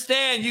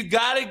 understand, you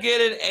got to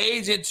get an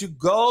agent to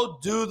go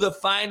do the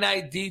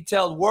finite,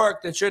 detailed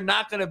work that you're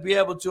not going to be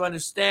able to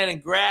understand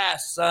and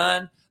grasp,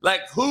 son.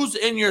 Like, who's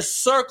in your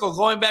circle?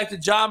 Going back to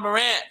John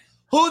Morant.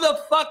 Who the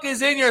fuck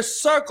is in your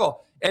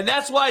circle? And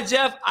that's why,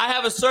 Jeff, I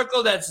have a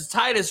circle that's as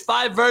tight as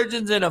 5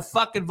 virgins in a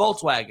fucking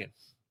Volkswagen.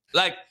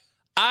 Like,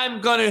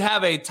 I'm going to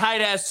have a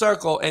tight-ass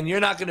circle, and you're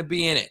not going to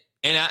be in it.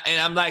 And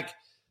I'm like,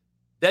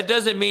 that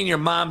doesn't mean your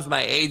mom's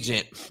my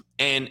agent.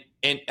 And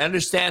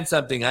understand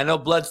something. I know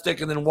blood's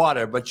thicker than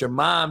water, but your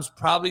mom's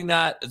probably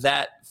not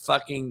that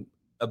fucking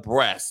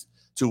abreast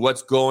to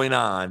what's going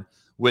on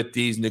with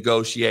these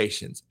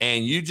negotiations.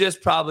 And you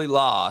just probably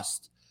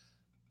lost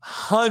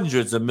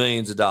hundreds of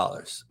millions of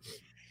dollars.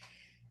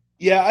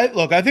 Yeah,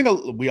 I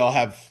think we all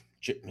have,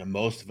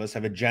 most of us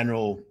have a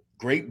general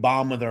great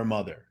bond with our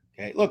mother.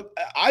 Okay, look,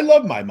 I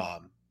love my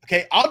mom.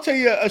 Okay, I'll tell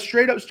you a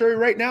straight up story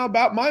right now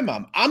about my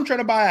mom. I'm trying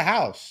to buy a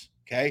house.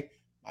 Okay,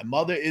 my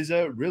mother is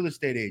a real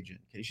estate agent.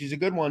 Okay, she's a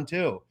good one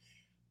too.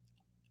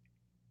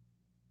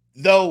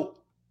 Though,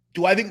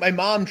 do I think my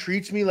mom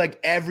treats me like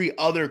every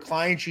other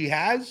client she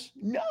has?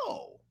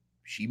 No.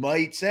 She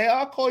might say,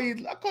 I'll call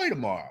you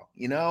tomorrow.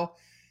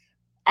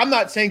 I'm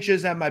not saying she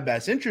doesn't have my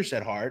best interest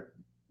at heart,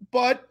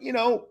 but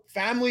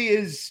family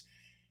is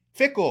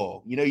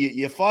fickle.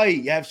 You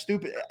fight, you have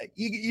stupid.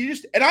 You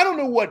just, and I don't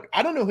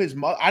know his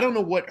mother. I don't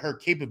know what her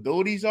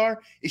capabilities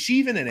are. Is she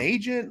even an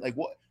agent? Like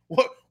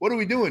what are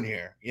we doing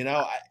here?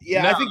 I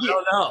think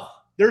don't know.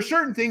 There are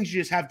certain things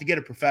you just have to get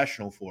a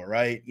professional for,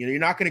 right? You're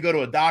not going to go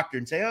to a doctor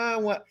and say, oh,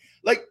 what?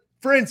 Like,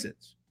 for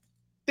instance,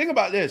 think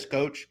about this,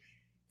 Coach.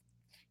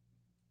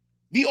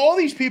 All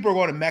these people are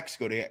going to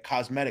Mexico to get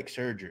cosmetic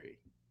surgery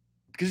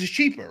because it's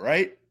cheaper,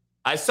 right?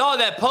 I saw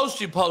that post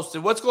you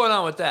posted. What's going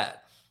on with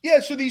that? Yeah,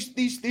 so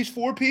these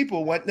 4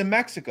 people went to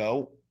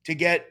Mexico to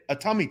get a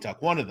tummy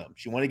tuck. One of them,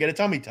 she wanted to get a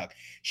tummy tuck.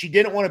 She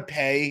didn't want to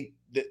pay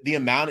the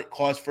amount it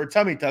costs for a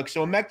tummy tuck.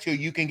 So in Mexico,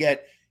 you can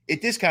get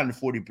it discounted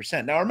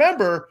 40%. Now,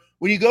 remember,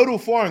 when you go to a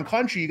foreign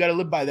country, you got to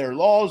live by their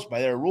laws, by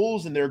their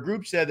rules, and there are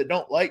groups there that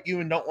don't like you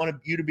and don't want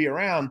you to be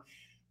around,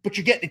 but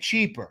you're getting it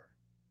cheaper.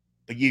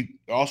 But you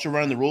are also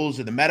running the rules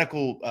of the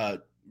medical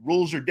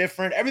rules are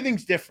different.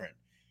 Everything's different.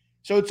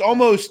 So it's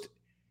almost,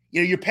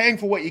 you're paying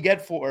for what you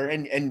get for.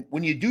 And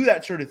when you do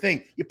that sort of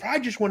thing, you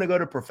probably just want to go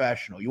to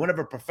professional. You want to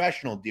have a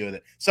professional deal with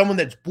it. Someone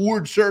that's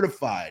board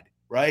certified,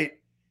 right?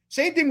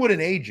 Same thing with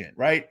an agent,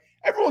 right?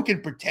 Everyone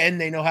can pretend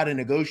they know how to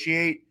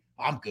negotiate.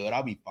 I'm good.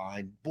 I'll be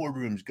fine.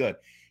 Boardroom's good.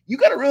 You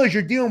got to realize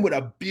you're dealing with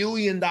 $1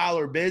 billion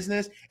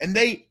business, and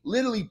they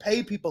literally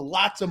pay people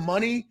lots of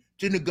money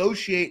to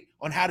negotiate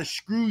on how to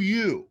screw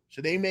you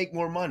so they make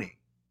more money.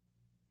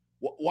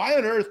 Why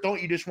on earth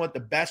don't you just want the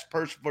best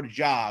person for the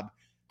job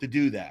to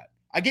do that?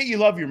 I get you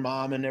love your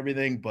mom and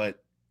everything,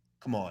 but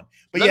come on.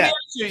 But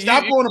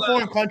stop going to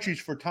foreign countries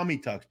for tummy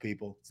tucks,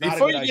 people.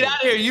 Before you get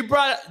out of here, you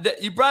brought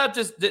up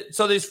this.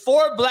 So there's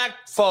 4 black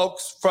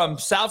folks from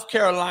South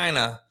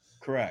Carolina.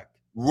 Correct.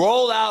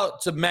 Roll out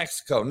to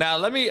Mexico. Now,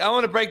 I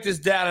want to break this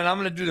down, and I'm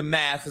going to do the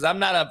math because I'm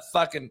not a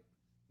fucking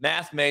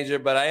math major,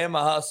 but I am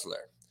a hustler.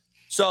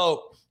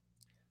 So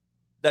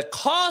the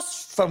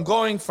cost from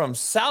going from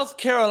South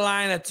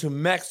Carolina to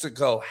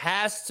Mexico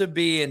has to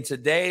be, in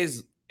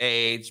today's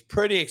age,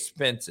 pretty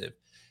expensive.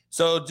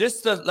 So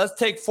let's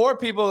take 4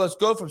 people. Let's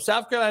go from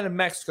South Carolina to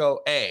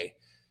Mexico, A.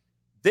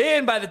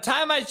 Then by the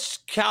time I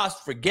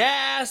cost for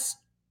gas,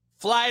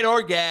 flight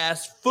or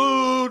gas,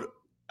 food,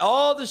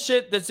 all the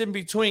shit that's in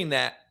between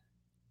that,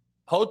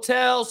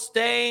 hotel,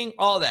 staying,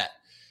 all that.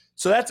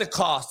 So that's a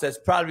cost that's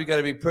probably going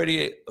to be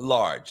pretty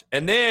large.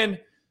 And then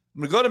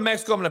I'm going to go to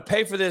Mexico. I'm going to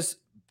pay for this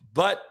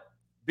butt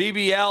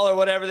BBL or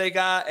whatever they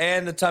got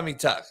and the tummy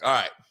tuck. All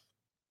right.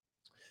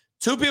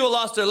 2 people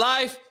lost their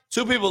life.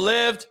 2 people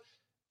lived.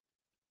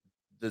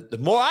 The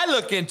more I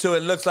look into it,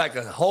 it looks like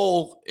a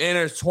whole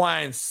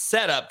intertwined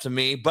setup to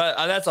me, but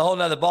that's a whole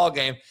nother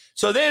ballgame.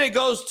 So then it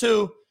goes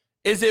to,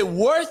 is it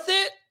worth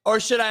it? Or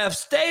should I have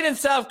stayed in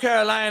South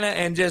Carolina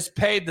and just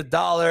paid the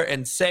dollar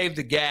and saved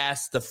the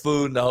gas, the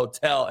food, and the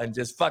hotel and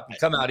just fucking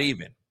come out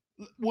even?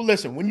 Well,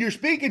 listen, when you're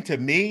speaking to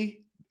me,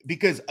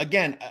 because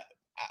again,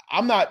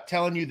 I'm not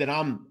telling you that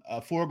I'm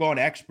a foregone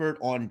expert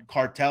on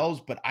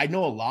cartels, but I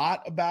know a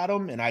lot about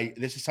them. And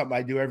this is something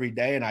I do every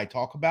day and I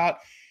talk about.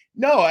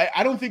 No,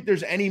 I don't think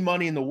there's any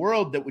money in the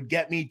world that would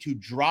get me to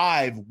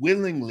drive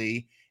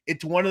willingly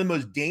into one of the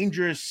most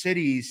dangerous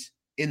cities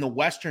in the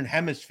Western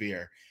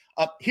Hemisphere.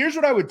 Here's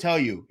what I would tell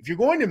you. If you're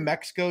going to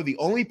Mexico, the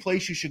only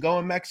place you should go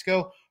in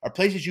Mexico are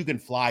places you can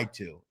fly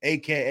to,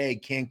 a.k.a.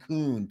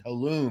 Cancun,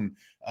 Tulum,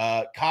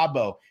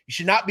 Cabo. You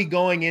should not be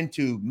going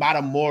into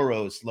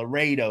Matamoros,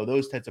 Laredo,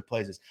 those types of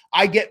places.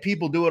 I get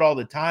people do it all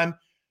the time.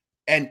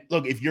 And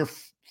look, if you're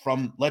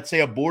from, let's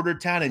say, a border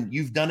town and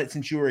you've done it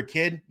since you were a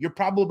kid, you're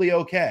probably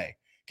okay.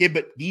 Okay,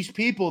 but these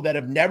people that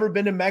have never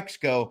been to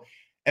Mexico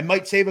and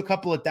might save a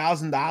couple of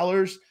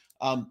 $1,000s,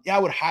 I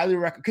would highly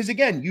recommend, because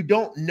again, you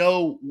don't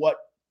know what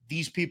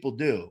these people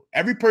do.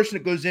 Every person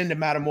that goes into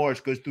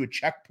Matamoros goes through a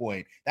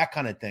checkpoint, that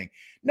kind of thing.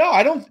 No,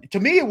 I don't. To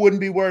me, it wouldn't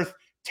be worth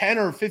 10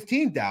 or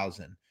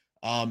 15,000.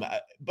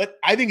 But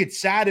I think it's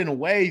sad in a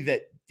way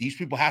that these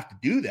people have to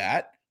do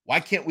that.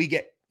 Why can't we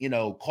get,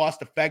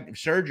 cost-effective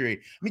surgery?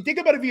 I mean, think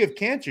about if you have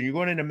cancer and you're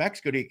going into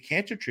Mexico to get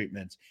cancer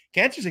treatments.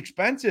 Cancer's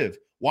expensive.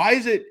 Why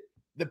is it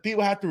that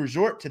people have to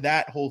resort to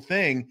that whole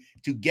thing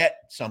to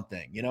get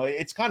something?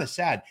 It's kind of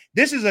sad.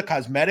 This is a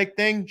cosmetic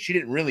thing. She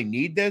didn't really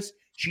need this.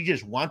 She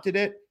just wanted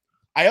it.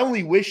 I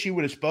only wish she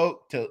would have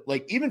spoke to,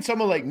 even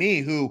someone like me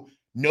who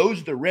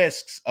knows the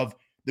risks of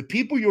the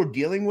people you're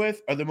dealing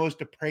with are the most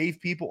depraved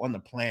people on the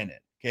planet.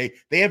 Okay.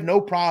 They have no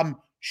problem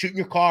shooting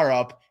your car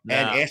up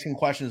and asking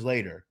questions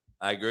later.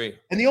 I agree.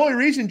 And the only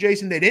reason,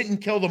 Jason, they didn't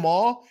kill them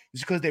all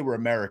is because they were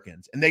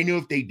Americans. And they knew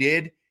if they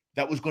did,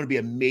 that was going to be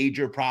a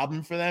major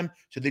problem for them.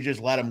 So they just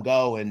let them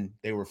go and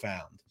they were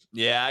found.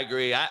 Yeah, I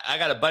agree. I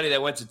got a buddy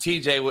that went to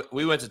TJ.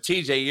 We went to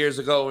TJ years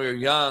ago when we were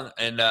young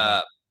and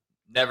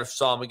never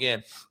saw him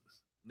again.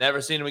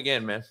 Never seen him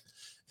again, man.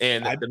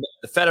 And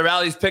the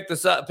federales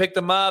picked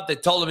him up. They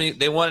told him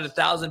they wanted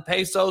 1,000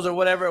 pesos or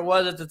whatever it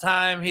was at the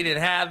time. He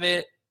didn't have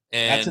it.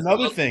 And that's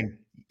another thing.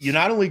 You're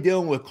not only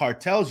dealing with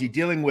cartels, you're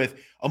dealing with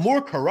a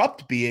more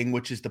corrupt being,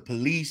 which is the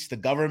police, the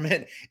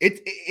government.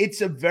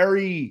 It's a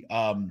very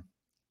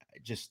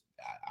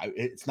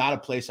it's not a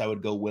place I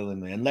would go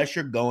willingly unless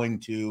you're going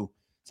to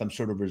some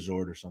sort of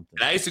resort or something.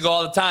 And I used to go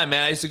all the time,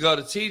 man. I used to go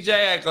to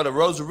TJ. I go to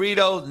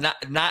Rosarito.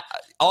 Not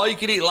all you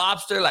could eat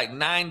lobster, like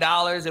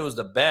 $9. It was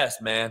the best,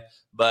 man.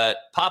 But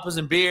Papa's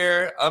and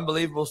Beer,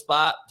 unbelievable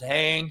spot to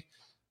hang.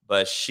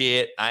 But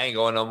shit, I ain't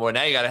going no more.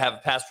 Now you got to have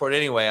a passport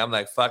anyway. I'm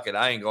like, fuck it,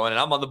 I ain't going. And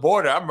I'm on the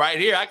border. I'm right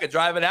here. I could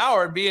drive an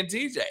hour and be in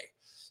TJ.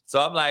 So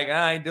I'm like,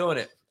 I ain't doing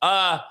it.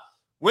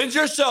 When's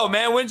your show,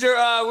 man? When's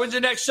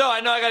your next show?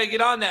 I know I got to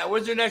get on that.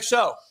 When's your next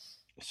show?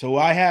 So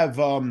I have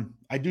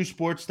I do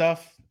sports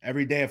stuff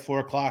every day at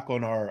 4:00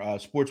 on our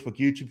Sportsbook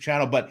YouTube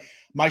channel. But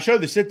my show,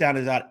 The Sit Down,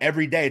 is out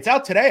every day. It's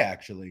out today,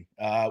 actually.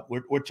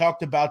 We're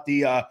talked about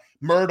the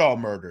Murdaugh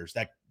murders.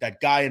 That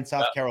guy in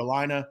South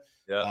Carolina.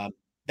 Yeah.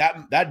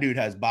 That dude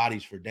has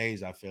bodies for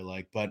days, I feel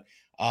like. But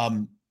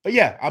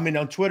yeah, I mean,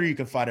 on Twitter, you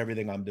can find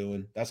everything I'm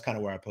doing. That's kind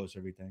of where I post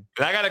everything.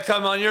 And I got to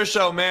come on your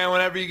show, man.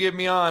 Whenever you get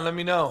me on, let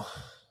me know.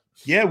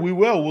 Yeah, we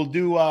will. We'll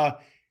do, I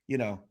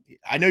know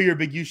you're a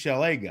big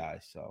UCLA guy,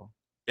 so.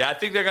 Yeah, I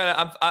think they're going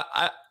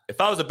to if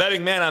I was a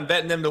betting man, I'm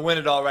betting them to win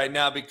it all right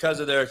now because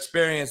of their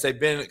experience. They've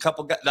been a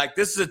couple – like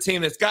this is a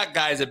team that's got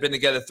guys that have been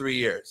together 3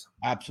 years.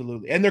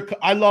 Absolutely. And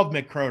I love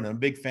Mick Cronin. I'm a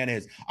big fan of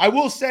his. I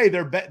will say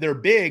their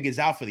big is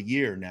out for the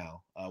year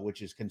now,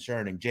 which is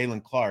concerning.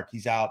 Jalen Clark,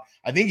 he's out.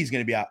 I think he's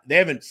going to be out. They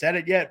haven't said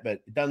it yet,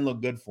 but it doesn't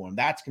look good for him.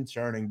 That's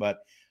concerning. But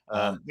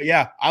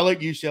yeah, I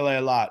like UCLA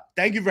a lot.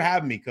 Thank you for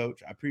having me,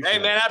 Coach. I appreciate it.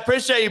 Hey, man, I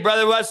appreciate you,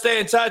 brother. Let's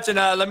stay in touch, and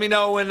let me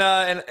know when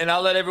and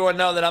I'll let everyone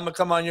know that I'm going to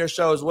come on your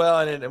show as well,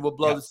 and we'll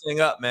blow this thing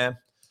up, man.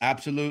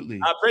 Absolutely.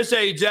 I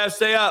appreciate you, Jeff.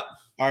 Stay up.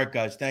 All right,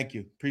 guys. Thank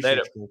you. Appreciate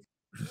you.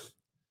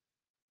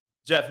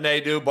 Jeff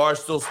Nadeau,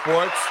 Barstool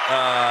Sports.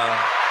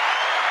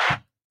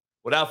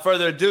 Without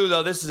further ado,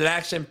 though, this is an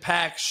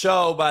action-packed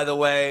show, by the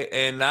way,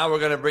 and now we're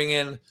going to bring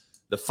in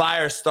the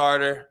fire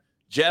starter.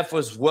 Jeff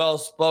was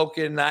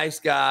well-spoken, nice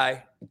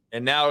guy,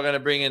 and now we're going to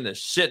bring in the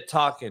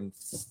shit-talking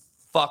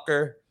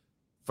fucker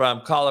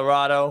from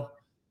Colorado,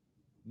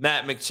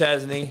 Matt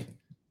McChesney.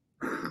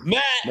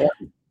 Matt,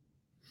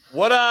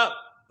 what up?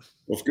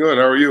 What's good?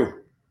 How are you?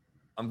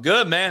 I'm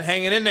good, man.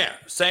 Hanging in there.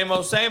 Same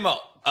old, same old.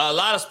 A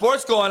lot of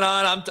sports going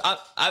on.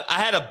 I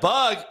had a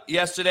bug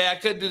yesterday. I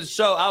couldn't do the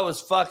show. I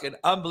was fucking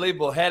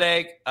unbelievable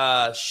headache,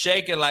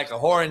 shaking like a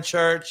whore in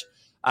church.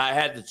 I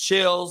had the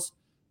chills.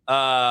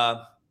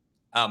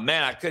 Oh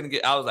man, I couldn't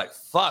get. I was like,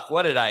 fuck.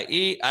 What did I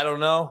eat? I don't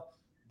know.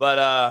 But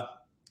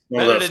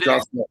that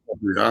Scottsdale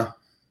pussy, huh?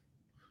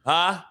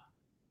 Huh?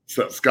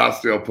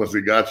 Scottsdale pussy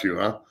got you,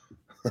 huh?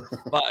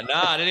 But no,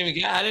 I didn't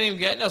even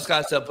get no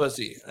Scottsdale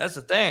pussy. That's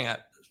the thing.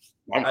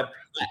 I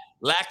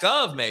lack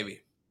of maybe.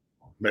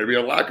 Maybe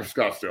a lack of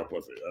Scottsdale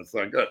pussy. That's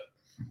not good.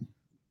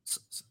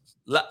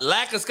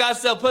 Lack of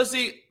Scottsdale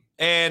pussy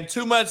and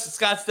too much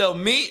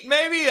Scottsdale meat,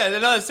 maybe. I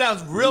know it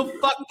sounds real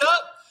fucked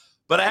up,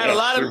 but I had a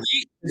lot of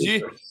meat.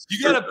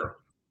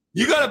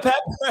 You go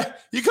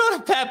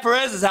to Pat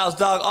Perez's house,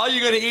 dog. All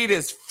you're gonna eat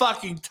is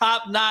fucking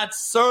top-notch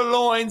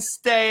sirloin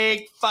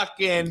steak,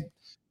 fucking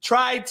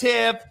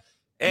tri-tip.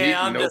 And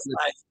I'm just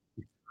like,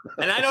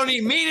 and I don't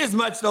eat meat as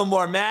much no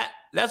more, Matt.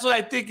 That's what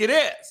I think it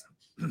is.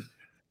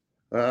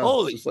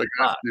 Holy it's like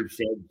you've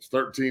said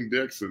 13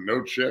 dicks and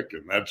no chick,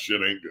 and that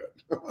shit ain't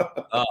good.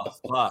 Oh,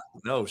 fuck.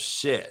 No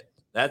shit.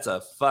 That's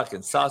a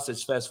fucking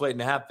sausage fest waiting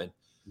to happen.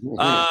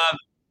 Got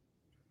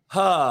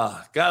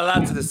a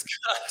lot to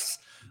discuss.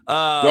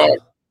 Dog,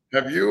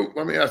 let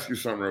me ask you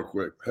something real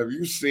quick. Have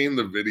you seen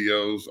the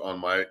videos on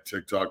my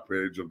TikTok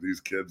page of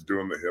these kids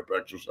doing the hip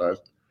exercise?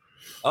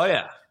 Oh,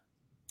 yeah.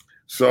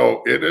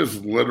 So it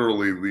is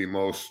literally the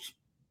most,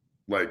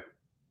 like,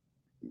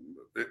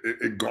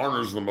 it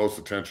garners the most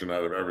attention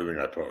out of everything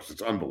I post.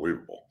 It's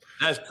unbelievable.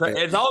 That's crazy.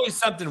 It's always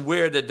something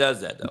weird that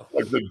does that, though.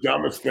 Like the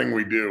dumbest thing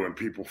we do, and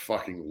people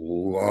fucking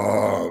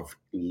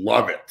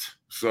love it.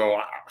 So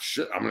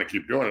I'm going to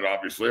keep doing it,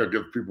 obviously. I'll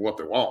give people what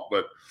they want.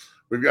 But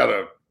we've got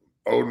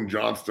Odin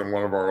Johnston,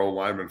 one of our old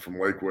linemen from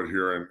Lakewood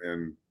here,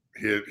 and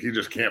he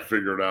just can't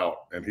figure it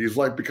out. And he's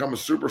like become a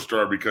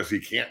superstar because he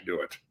can't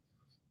do it.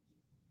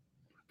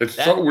 It's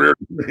so weird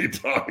to me,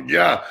 dog.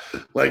 Yeah,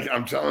 like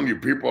I'm telling you,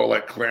 people are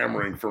like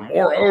clamoring for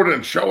more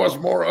Odin. Show us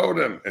more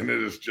Odin, and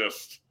it is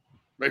just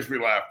makes me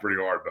laugh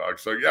pretty hard, dog.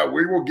 So yeah,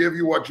 we will give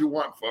you what you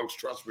want, folks.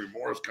 Trust me,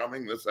 more is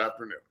coming this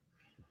afternoon.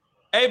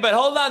 Hey, but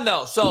hold on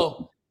though.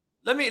 So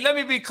let me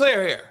be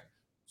clear here.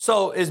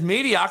 So is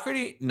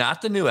mediocrity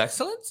not the new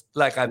excellence?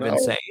 Like I've been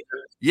saying.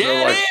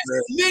 Yeah, it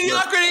is.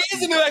 Mediocrity is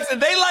the new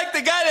excellence. They like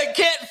the guy that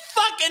can't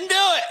fucking do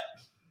it.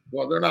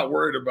 Well, they're not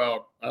worried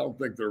about – I don't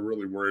think they're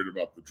really worried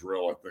about the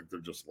drill. I think they're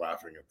just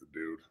laughing at the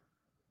dude.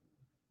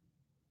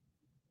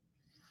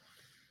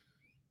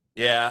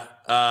 Yeah.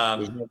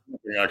 There's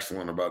nothing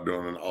excellent about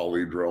doing an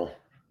ollie drill.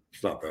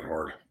 It's not that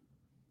hard.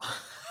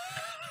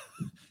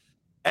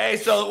 Hey,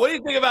 so what do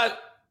you think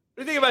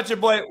about your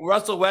boy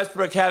Russell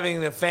Westbrook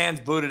having the fans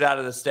booted out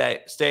of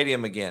the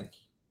stadium again?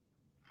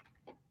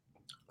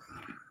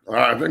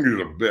 I think he's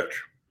a bitch.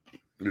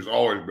 He's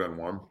always been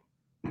one.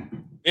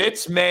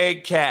 It's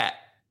made cat.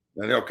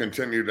 And he'll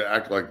continue to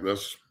act like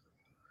this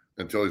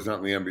until he's not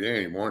in the NBA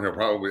anymore. And he'll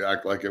probably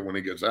act like it when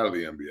he gets out of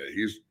the NBA.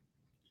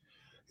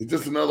 He's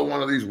just another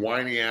one of these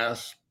whiny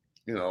ass,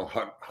 you know,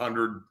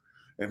 $150,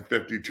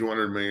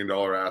 $200 million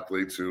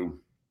athletes who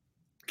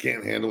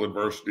can't handle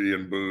adversity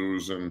and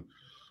booze. And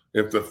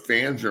if the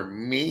fans are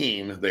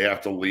mean, they have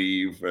to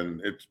leave.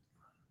 And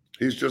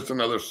he's just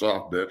another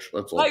soft bitch.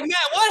 That's all. Like, man,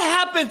 what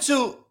happened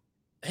to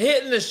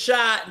hitting the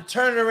shot and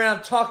turning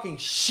around talking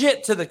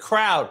shit to the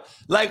crowd?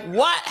 Like,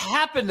 what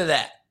happened to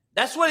that?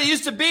 That's what it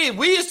used to be.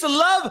 We used to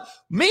love,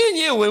 me and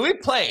you, when we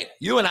played,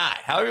 you and I,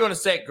 however you want to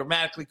say it,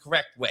 grammatically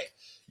correct way.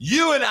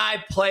 You and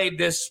I played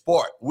this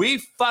sport. We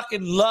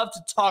fucking love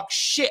to talk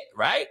shit,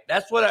 right?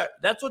 That's what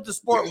the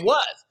sport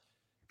was.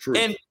 True.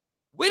 And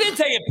we didn't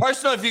take it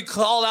personal if you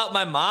called out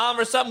my mom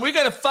or something.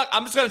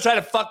 I'm just gonna try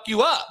to fuck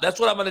you up. That's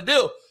what I'm gonna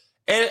do.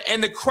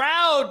 And the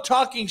crowd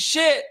talking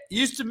shit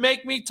used to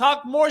make me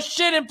talk more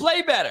shit and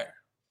play better.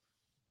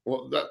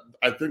 Well,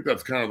 I think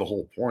that's kind of the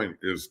whole point,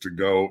 is to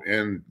go,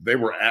 and they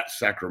were at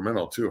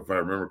Sacramento too, if I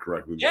remember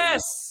correctly.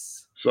 Yes.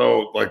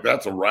 So, like,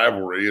 that's a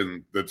rivalry,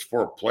 and that's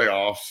for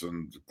playoffs,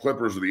 and the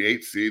Clippers are the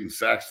 8th seed and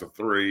Sac's the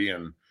 3,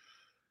 and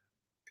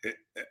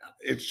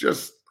it's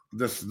just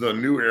the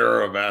new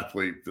era of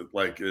athlete that,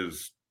 like,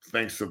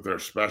 thinks that they're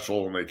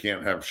special and they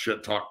can't have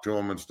shit talk to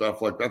them and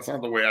stuff. Like, that's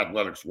not the way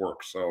athletics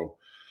work. So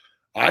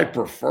I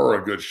prefer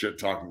a good shit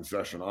talking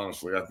session,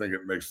 honestly. I think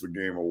it makes the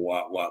game a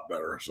lot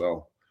better.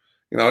 So,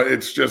 you know,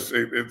 it's just,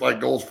 it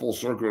like goes full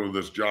circle to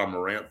this Ja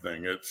Morant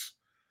thing. It's,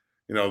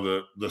 you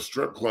know, the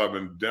strip club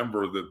in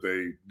Denver that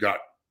they got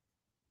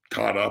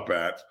caught up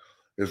at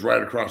is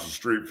right across the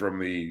street from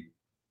the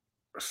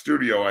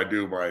studio I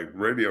do my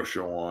radio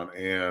show on.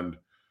 And,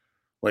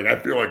 like, I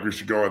feel like we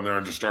should go in there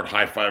and just start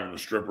high-fiving the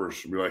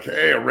strippers and be like,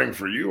 hey, a ring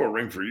for you, a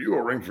ring for you,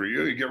 a ring for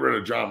you. You get rid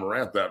of Ja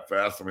Morant that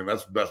fast. I mean,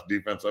 that's the best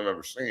defense I've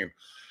ever seen.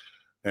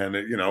 And,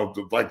 you know,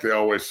 like they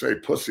always say,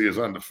 pussy is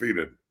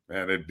undefeated.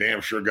 And it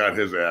damn sure got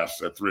his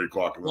ass at 3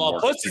 o'clock in the morning.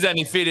 Well, pussy's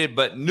undefeated,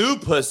 but new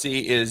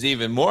pussy is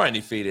even more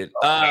undefeated.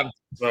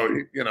 So,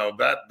 you know,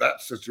 that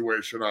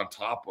situation on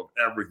top of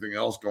everything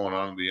else going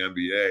on in the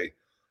NBA,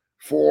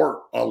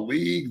 for a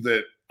league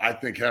that I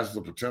think has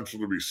the potential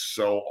to be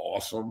so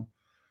awesome,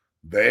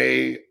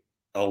 they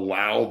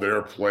allow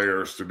their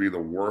players to be the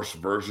worst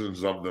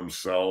versions of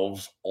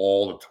themselves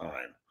all the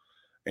time.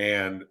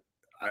 And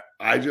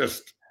I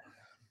just,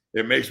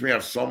 it makes me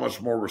have so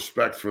much more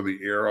respect for the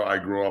era I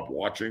grew up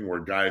watching, where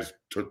guys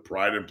took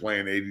pride in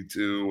playing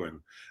 82 and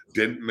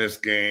didn't miss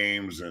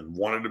games and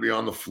wanted to be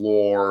on the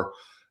floor.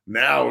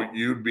 Now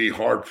you'd be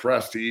hard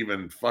pressed to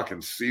even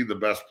fucking see the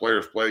best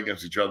players play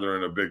against each other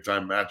in a big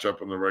time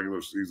matchup in the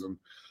regular season.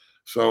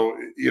 So,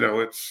 you know,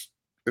 it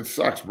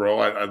sucks, bro.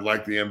 I'd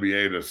like the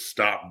NBA to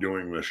stop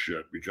doing this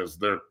shit, because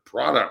their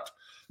product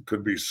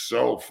could be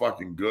so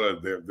fucking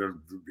good. The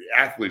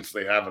athletes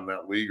they have in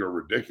that league are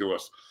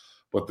ridiculous,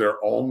 but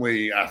they're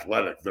only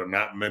athletic. They're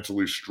not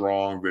mentally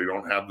strong. They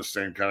don't have the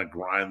same kind of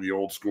grind the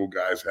old school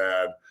guys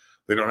had.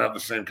 They don't have the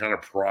same kind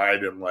of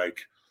pride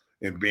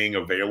in being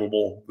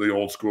available the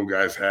old school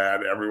guys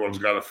had. Everyone's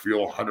got to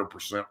feel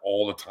 100%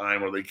 all the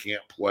time or they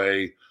can't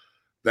play.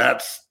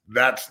 That's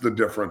the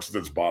difference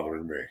that's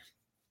bothering me.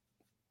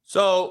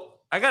 So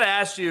I got to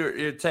ask you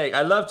your take.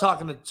 I love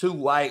talking to two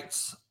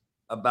whites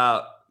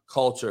about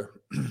culture.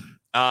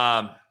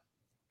 I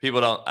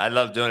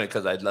love doing it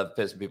because I love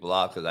pissing people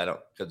off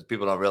because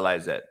people don't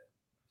realize that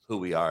who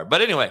we are.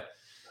 But anyway,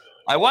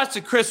 I watched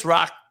the Chris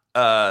Rock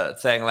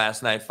thing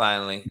last night.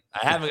 Finally,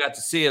 I haven't got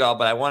to see it all,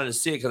 but I wanted to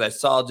see it because I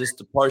saw just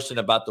the portion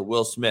about the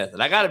Will Smith,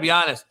 and I got to be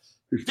honest,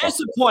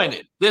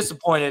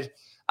 disappointed.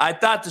 I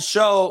thought the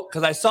show,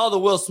 because I saw the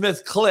Will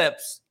Smith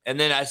clips, and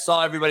then I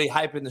saw everybody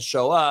hyping the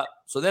show up.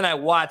 So then I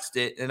watched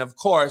it, and of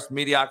course,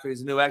 mediocrity is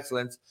the new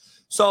excellence.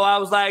 So I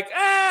was like,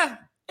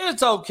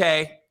 it's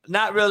okay.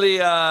 Not really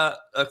a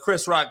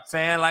Chris Rock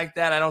fan like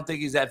that. I don't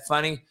think he's that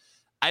funny.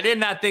 I did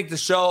not think the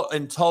show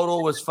in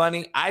total was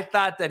funny. I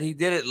thought that he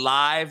did it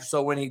live.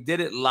 So when he did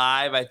it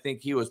live, I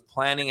think he was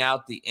planning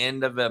out the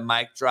end of a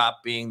mic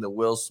drop being the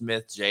Will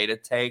Smith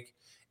Jada take.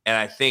 And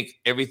I think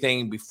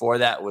everything before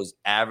that was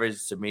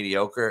average to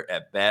mediocre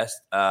at best.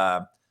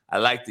 I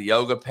like the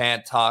yoga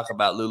pant talk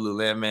about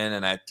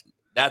Lululemon, and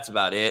that's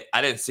about it.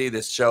 I didn't see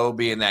this show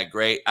being that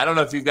great. I don't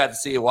know if you got to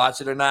see it,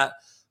 watch it or not.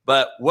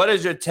 But what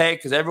is your take?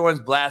 Because everyone's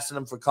blasting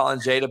him for calling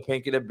Jada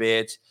Pinkett a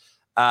bitch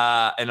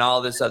and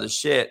all this other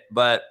shit.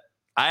 But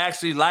I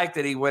actually like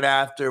that he went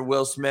after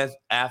Will Smith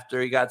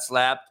after he got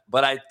slapped.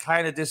 But I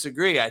kind of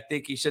disagree. I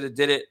think he should have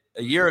did it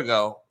a year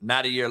ago,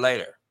 not a year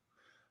later.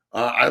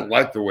 I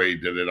like the way he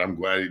did it. I'm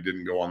glad he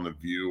didn't go on The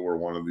View or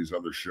one of these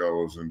other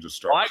shows and just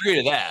start. I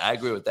agree to that. I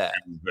agree with that.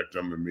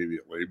 Victim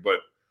immediately. But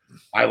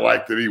I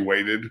like that he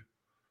waited.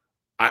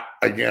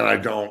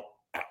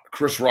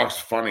 Chris Rock's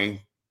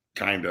funny.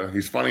 Kinda.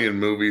 He's funny in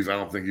movies. I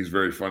don't think he's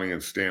very funny in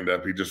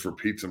stand-up. He just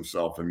repeats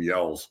himself and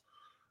yells.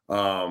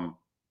 And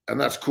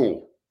that's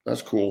cool.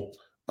 That's cool.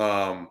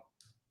 Jada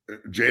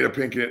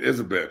Pinkett is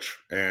a bitch,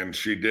 and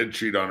she did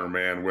cheat on her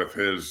man with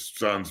his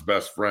son's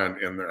best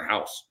friend in their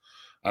house.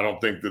 I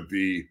don't think that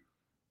the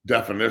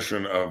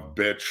definition of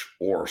bitch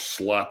or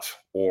slut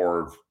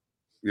or,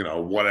 you know,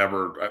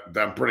 whatever,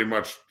 I'm pretty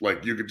much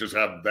like, you could just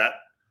have that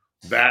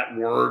that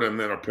word and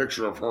then a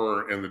picture of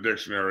her in the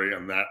dictionary,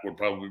 and that would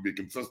probably be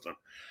consistent.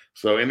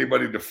 So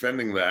anybody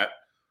defending that,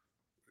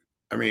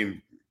 I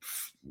mean,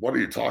 what are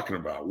you talking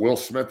about? Will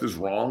Smith is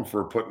wrong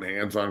for putting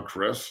hands on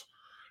Chris.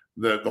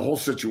 The whole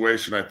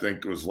situation, I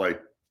think, was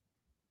like,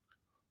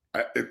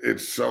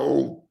 it's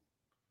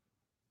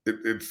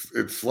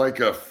like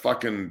a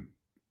fucking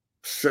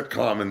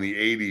sitcom in the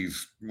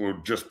 80s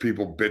with just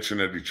people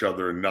bitching at each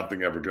other and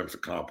nothing ever gets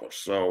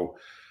accomplished. So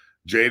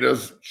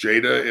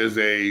Jada is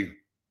a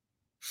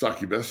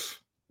succubus,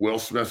 Will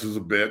Smith is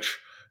a bitch,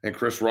 and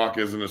Chris Rock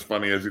isn't as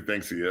funny as he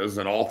thinks he is.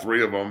 And all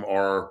three of them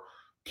are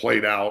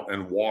played out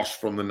and washed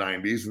from the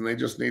 90s, and they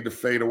just need to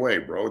fade away,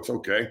 bro. It's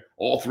okay.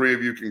 All three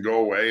of you can go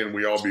away and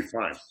we all be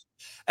fine.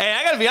 Hey,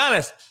 I gotta be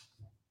honest.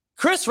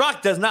 Chris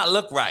Rock does not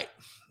look right.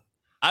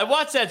 I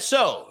watched that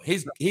show.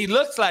 He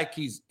looks like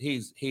he's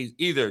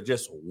either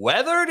just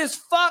weathered as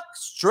fuck,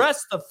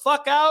 stressed the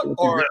fuck out,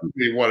 or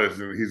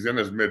he's in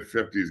his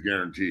mid-50s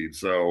guaranteed.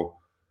 So,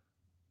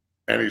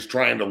 and he's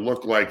trying to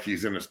look like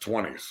he's in his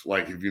 20s.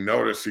 Like, if you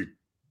notice,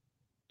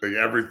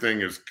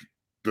 everything is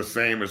the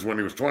same as when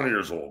he was 20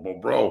 years old. Well,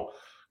 bro,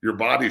 your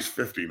body's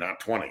 50, not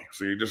 20.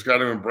 So you just got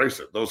to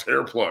embrace it. Those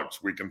hair plugs,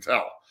 we can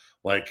tell.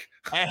 Like,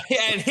 and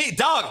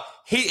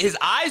his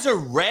eyes are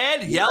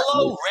red,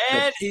 yellow,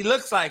 red. He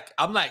looks like,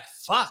 I'm like,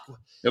 fuck.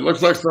 It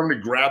looks like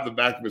somebody grabbed the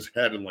back of his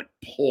head and like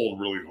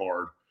pulled really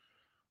hard,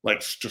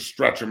 like to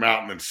stretch him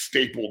out, and then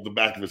stapled the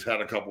back of his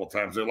head a couple of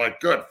times. They're like,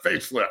 good,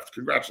 facelift,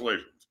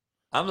 congratulations.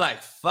 I'm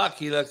like, fuck.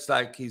 He looks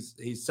like he's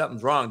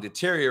something's wrong,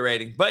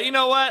 deteriorating. But you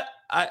know what?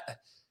 I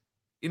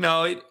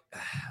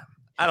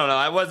don't know.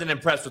 I wasn't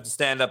impressed with the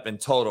stand-up in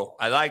total.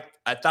 I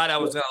thought I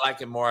was gonna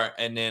like it more,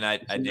 and then I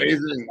didn't.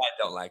 I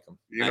don't like him.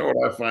 You know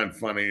what I find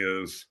funny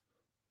is,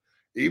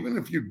 even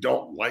if you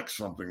don't like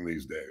something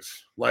these days,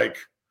 like,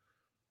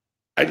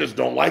 I just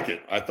don't like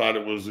it. I thought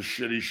it was a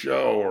shitty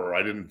show, or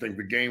I didn't think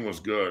the game was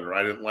good, or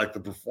I didn't like the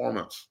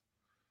performance.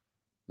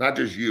 Not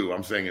just you.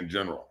 I'm saying in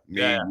general.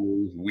 Me,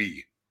 you,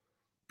 we.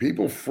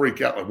 People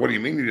freak out. Like, what do you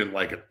mean you didn't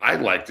like it? I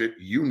liked it.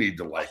 You need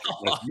to like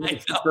it.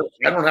 Like,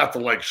 I don't have to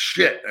like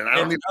shit, and I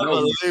don't even know.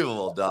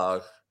 Unbelievable,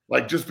 dog.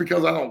 Like, just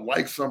because I don't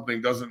like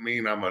something doesn't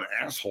mean I'm an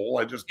asshole.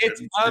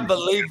 It's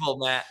unbelievable,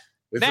 Matt.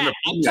 Matt,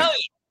 I'm telling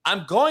you,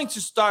 I'm going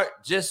to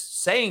start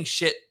just saying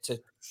shit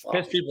to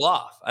piss people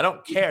off. I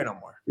don't care no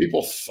more.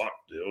 People suck,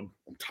 dude.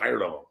 I'm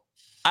tired of them.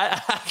 I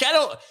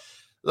don't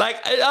like.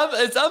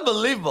 It's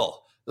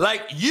unbelievable.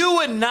 Like, you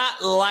would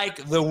not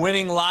like the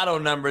winning lotto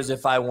numbers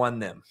if I won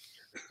them.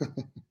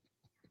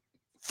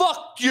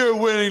 Fuck your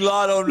winning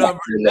lotto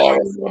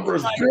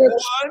numbers.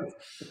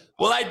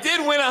 Well, I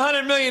did win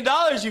 $100 million,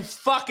 you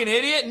fucking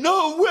idiot.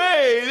 No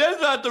way.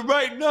 That's not the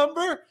right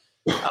number.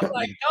 I'm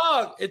like,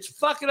 dog, it's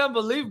fucking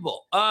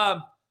unbelievable.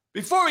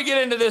 Before we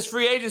get into this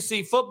free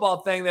agency football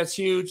thing that's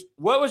huge,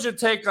 what was your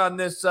take on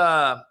this?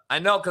 I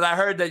know, because I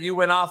heard that you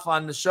went off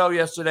on the show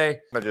yesterday.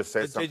 Can I just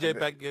say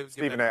something?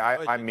 Stephen A.,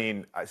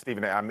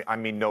 I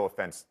mean no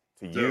offense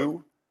to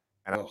you.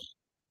 And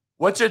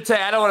what's your take?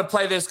 I don't want to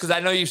play this because I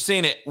know you've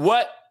seen it.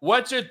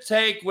 What's your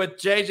take with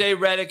JJ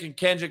Redick and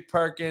Kendrick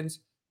Perkins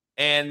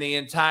and the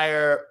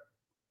entire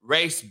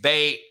race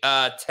bait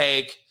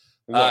take?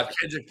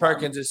 Kendrick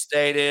Perkins has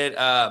stated.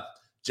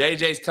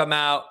 JJ's come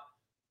out.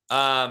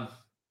 I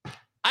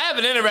have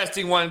an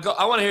interesting one.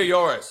 I want to hear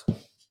yours.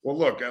 Well,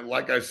 look,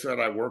 like I said,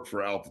 I work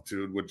for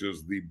Altitude, which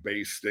is the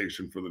base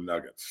station for the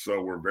Nuggets.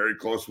 So we're very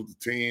close with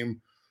the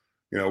team.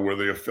 You know, we're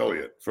the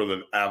affiliate for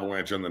the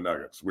Avalanche and the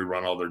Nuggets. We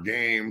run all their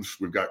games.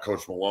 We've got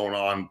Coach Malone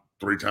on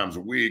 3 times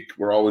a week.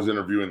 We're always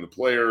interviewing the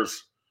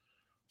players,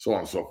 so on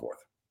and so forth.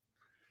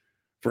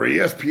 For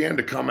ESPN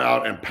to come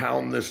out and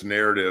pound this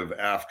narrative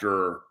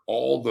after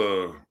all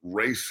the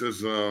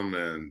racism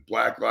and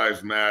Black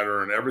Lives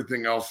Matter and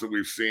everything else that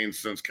we've seen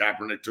since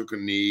Kaepernick took a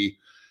knee,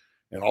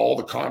 and all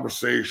the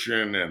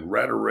conversation and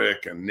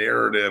rhetoric and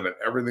narrative and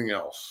everything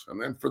else,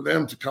 and then for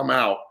them to come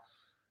out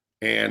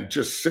and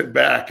just sit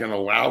back and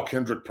allow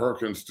Kendrick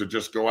Perkins to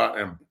just go out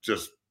and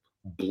just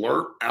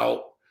blurt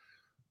out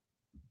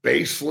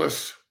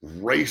baseless,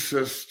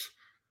 racist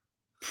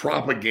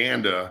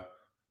propaganda,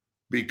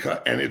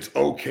 and it's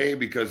okay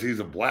because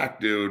he's a black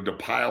dude to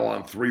pile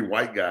on 3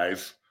 white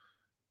guys,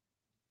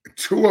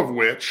 2 of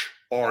which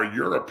are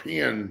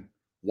European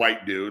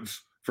white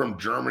dudes from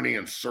Germany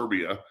and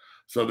Serbia.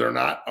 So they're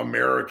not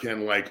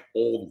American, like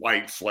old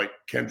whites, like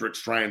Kendrick's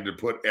trying to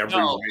put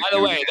everyone. No, by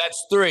the way,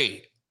 that's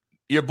 3.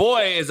 Your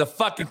boy is a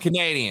fucking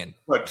Canadian.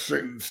 But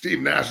Steve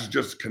Nash is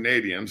just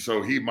Canadian,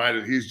 so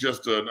he's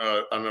just an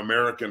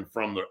American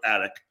from the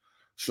attic.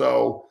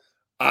 So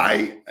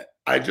I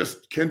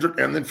just, Kendrick,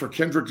 and then for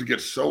Kendrick to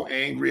get so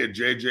angry at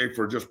JJ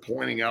for just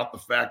pointing out the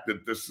fact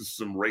that this is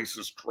some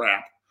racist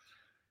crap,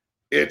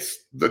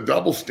 it's the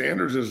double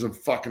standards is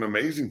fucking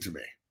amazing to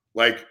me.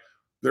 Like,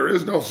 there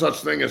is no such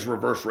thing as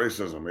reverse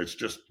racism. It's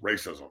just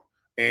racism.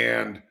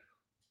 And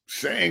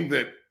saying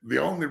that the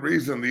only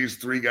reason these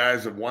 3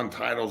 guys have won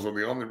titles, or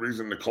the only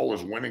reason Nicole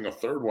is winning a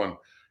 3rd one,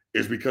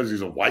 is because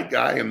he's a white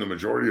guy and the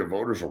majority of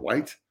voters are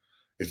white.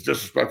 It's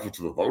disrespectful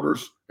to the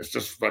voters. It's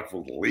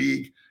disrespectful to the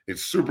league.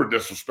 It's super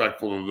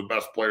disrespectful to the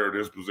best player at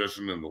his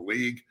position in the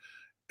league,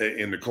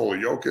 in Nikola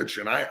Jokic.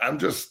 And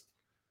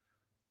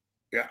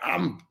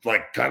I'm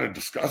like kind of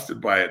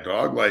disgusted by it,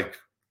 dog. Like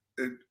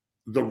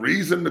the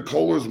reason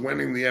Nikola's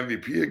winning the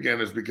MVP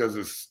again is because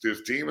his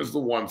team is the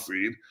 1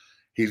 seed.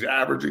 He's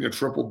averaging a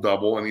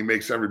triple-double, and he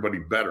makes everybody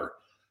better.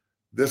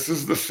 This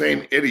is the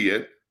same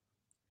idiot,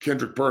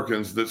 Kendrick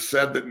Perkins, that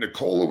said that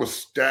Nikola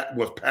was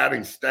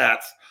padding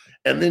stats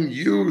and then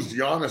used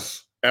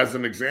Giannis as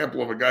an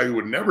example of a guy who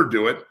would never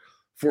do it,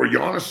 for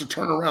Giannis to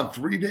turn around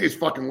 3 days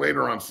fucking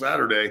later on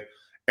Saturday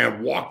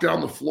and walk down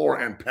the floor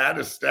and pad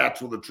his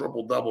stats with a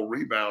triple-double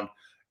rebound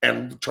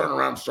and turn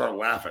around and start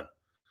laughing.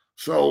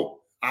 So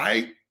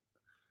I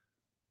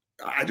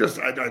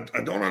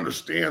don't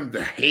understand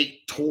the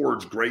hate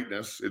towards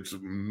greatness. It's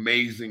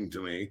amazing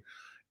to me.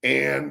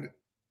 And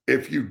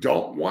if you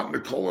don't want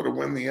Nikola to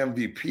win the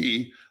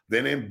MVP,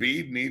 then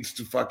Embiid needs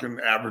to fucking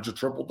average a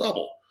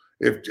triple-double.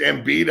 If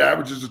Embiid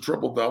averages a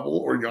triple-double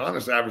or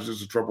Giannis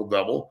averages a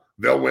triple-double,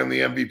 they'll win the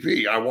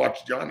MVP. I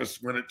watched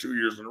Giannis win it 2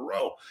 years in a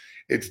row.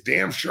 It's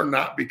damn sure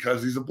not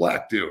because he's a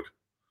black dude.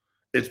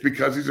 It's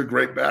because he's a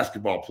great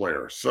basketball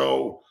player.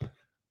 So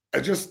I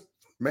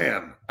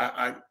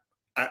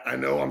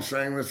know I'm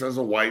saying this as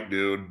a white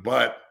dude,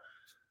 but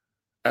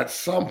at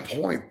some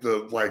point,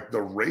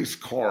 the race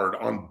card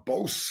on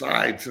both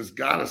sides has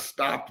got to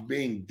stop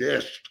being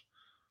dished.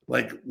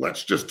 Like,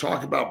 let's just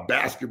talk about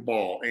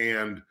basketball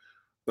and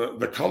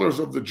the colors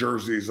of the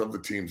jerseys of the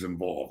teams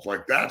involved.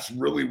 Like, that's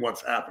really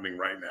what's happening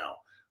right now.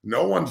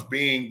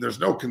 There's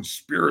no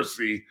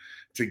conspiracy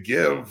to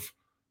give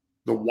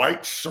the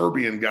white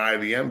Serbian guy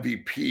the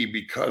MVP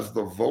because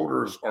the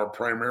voters are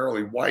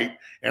primarily white.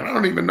 And I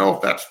don't even know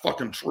if that's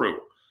fucking true.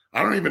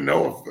 I don't even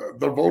know if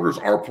the voters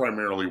are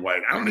primarily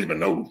white. I don't even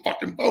know who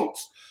fucking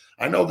votes.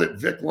 I know that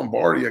Vic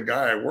Lombardi, a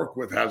guy I work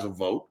with, has a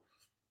vote.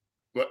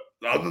 But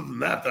other than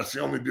that, that's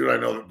the only dude I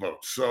know that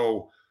votes.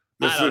 So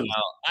I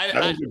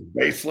think it's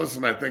baseless,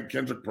 and I think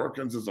Kendrick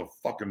Perkins is a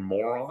fucking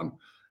moron.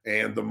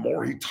 And the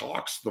more he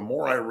talks, the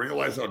more I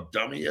realize how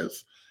dumb he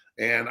is.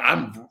 And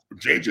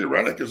JJ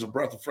Redick is a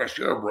breath of fresh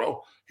air,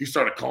 bro. He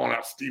started calling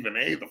out Stephen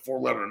A., the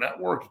 4-letter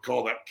network. He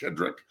called out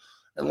Kendrick.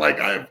 And like,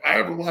 I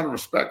have a lot of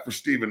respect for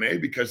Stephen A.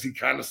 because he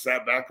kind of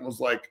sat back and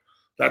was like,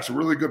 that's a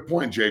really good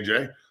point,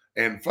 JJ.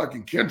 And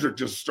fucking Kendrick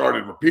just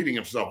started repeating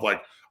himself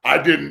like, I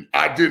didn't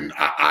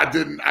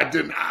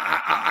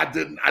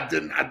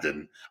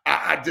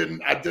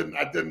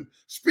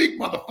speak,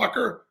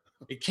 motherfucker.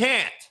 He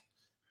can't.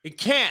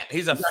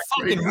 He's a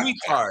fucking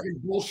retard.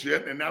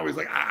 Bullshit. And now he's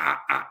like,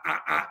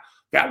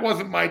 that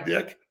wasn't my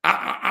dick.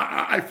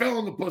 I fell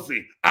in the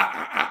pussy.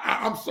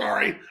 I'm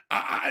sorry.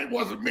 It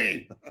wasn't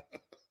me.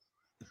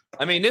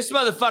 I mean, this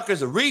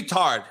motherfucker's a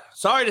retard.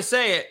 Sorry to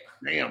say it.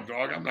 Damn,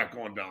 dog. I'm not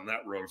going down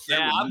that road.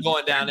 Yeah, I'm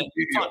going down it.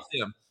 Fuck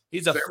him.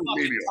 He's a fucking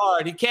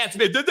retard. He can't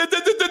speak.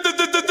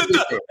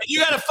 You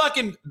got a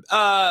fucking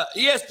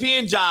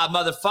ESPN job,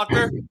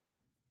 motherfucker.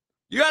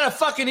 You got a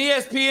fucking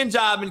ESPN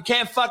job and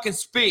can't fucking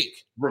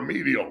speak.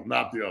 Remedial,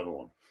 not the other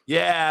one.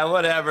 Yeah,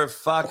 whatever.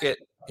 Fuck it.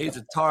 He's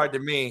a tard to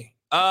me.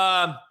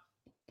 All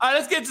right,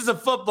 let's get to some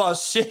football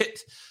shit.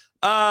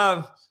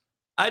 Here's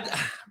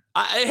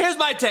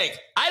my take.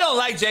 I don't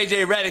like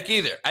JJ Redick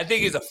either. I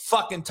think he's a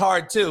fucking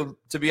tard too,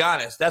 to be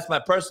honest. That's my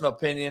personal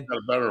opinion. Got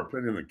a better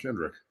opinion than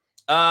Kendrick.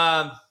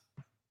 I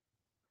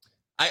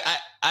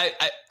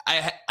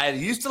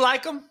used to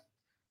like him,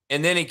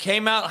 and then he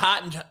came out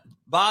hot and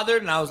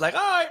bothered, and I was like, all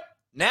right,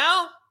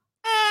 now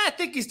I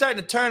think he's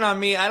starting to turn on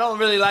me. I don't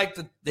really like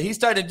he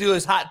started to do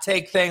his hot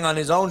take thing on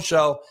his own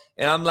show,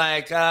 and I'm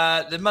like,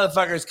 the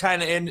motherfucker is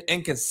kind of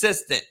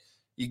inconsistent.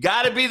 You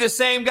got to be the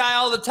same guy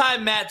all the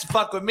time, Matt, to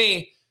fuck with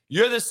me.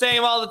 You're the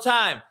same all the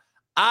time.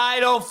 I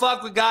don't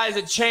fuck with guys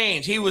that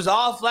change. He was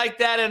off like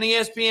that on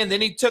ESPN.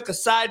 Then he took a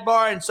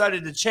sidebar and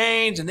started to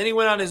change. And then he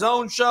went on his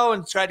own show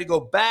and tried to go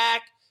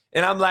back.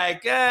 And I'm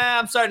like,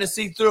 I'm starting to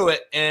see through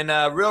it. And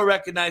real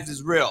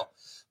recognizes real.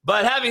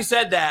 But having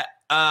said that,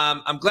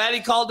 I'm glad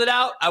he called it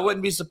out. I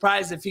wouldn't be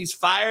surprised if he's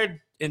fired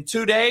in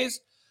 2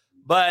 days.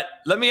 But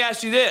let me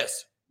ask you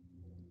this.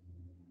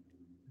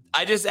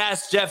 I just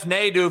asked Jeff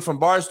Nadeau from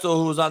Barstool,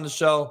 who was on the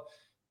show,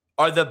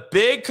 are the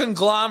big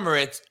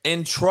conglomerates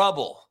in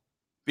trouble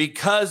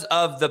because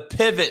of the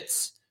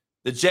pivots,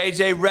 the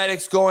J.J.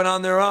 Redicks going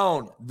on their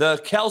own,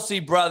 the Kelsey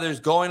brothers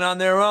going on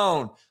their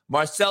own,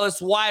 Marcellus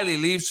Wiley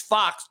leaves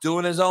Fox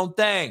doing his own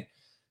thing?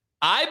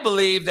 I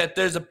believe that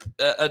there's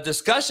a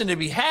discussion to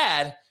be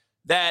had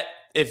that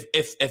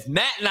if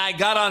Matt and I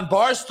got on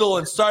Barstool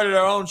and started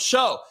our own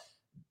show,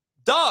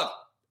 dog,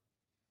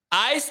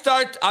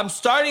 I'm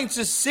starting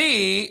to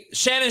see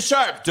Shannon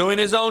Sharpe doing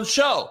his own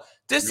show.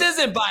 This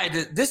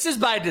is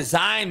by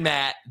design,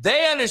 Matt.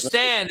 They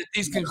understand that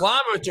these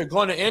conglomerates are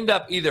going to end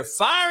up either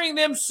firing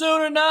them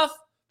soon enough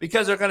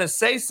because they're going to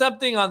say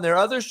something on their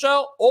other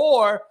show,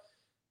 or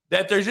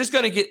that they're just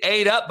going to get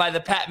ate up by the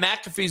Pat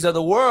McAfees of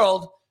the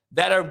world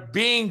that are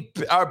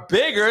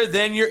bigger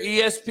than your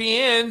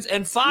ESPNs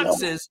and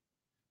Foxes.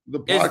 The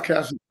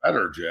podcast is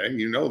better, Jay.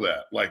 You know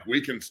that. Like, we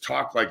can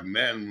talk like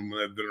men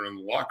that are in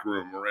the locker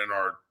room or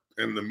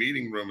in the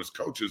meeting room as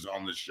coaches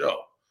on this show.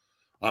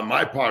 On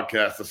my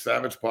podcast, the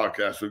Savage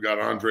Podcast, we've got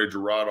Andre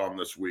Gerard on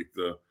this week,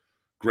 the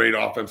great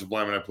offensive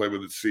lineman I played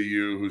with at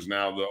CU, who's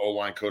now the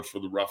O-line coach for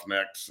the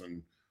Roughnecks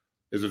and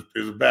is a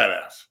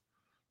badass.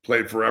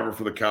 Played forever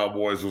for the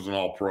Cowboys, was an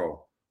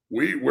all-pro.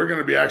 We're going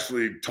to be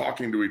actually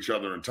talking to each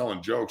other and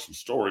telling jokes and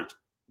stories,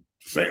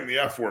 saying the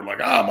F word, like,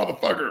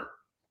 motherfucker.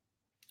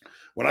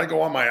 When I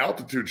go on my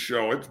altitude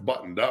show, it's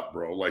buttoned up,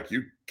 bro. Like,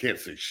 you can't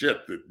say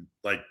shit.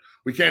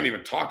 We can't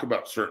even talk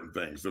about certain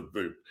things. I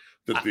go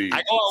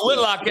on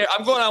Whitlock.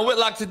 I'm going on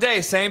Whitlock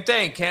today. Same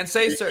thing. Can't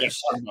say certain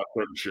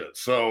shit.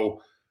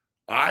 So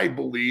I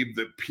believe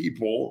that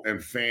people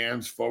and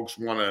fans, folks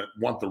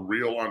want the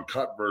real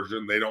uncut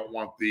version. They don't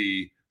want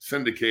the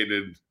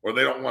syndicated, or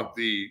they don't want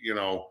the,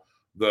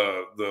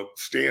 the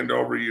stand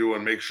over you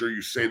and make sure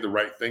you say the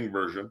right thing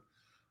version.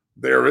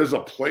 There is a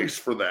place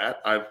for that.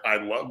 I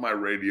love my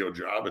radio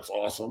job. It's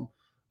awesome.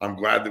 I'm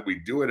glad that we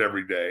do it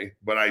every day,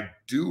 but I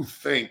do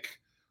think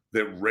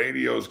that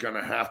radio is going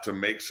to have to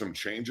make some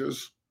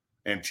changes,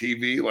 and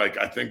TV. Like,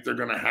 I think they're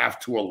going to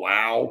have to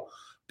allow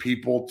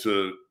people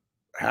to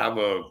have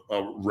a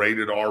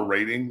rated R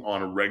rating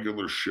on a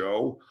regular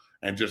show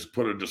and just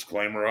put a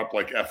disclaimer up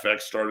like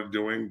FX started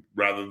doing,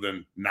 rather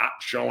than not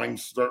showing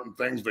certain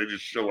things. They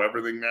just show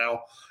everything now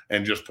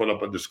and just put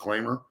up a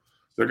disclaimer.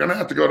 They're going to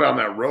have to go down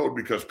that road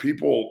because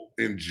people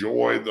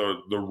enjoy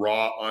the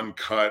raw,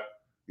 uncut,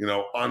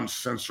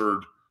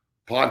 uncensored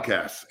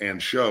podcasts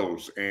and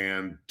shows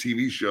and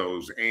TV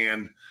shows.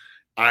 And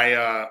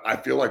I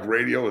feel like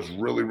radio is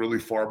really, really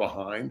far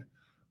behind.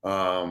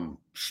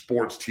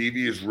 Sports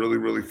TV is really,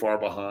 really far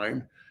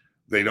behind.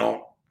 They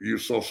don't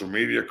use social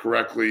media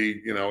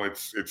correctly.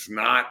 It's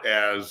not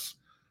as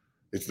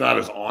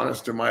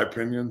honest, in my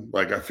opinion.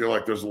 Like, I feel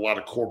like there's a lot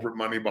of corporate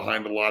money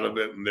behind a lot of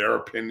it, and their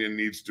opinion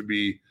needs to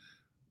be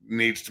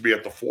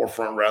at the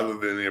forefront rather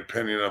than the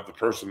opinion of the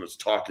person that's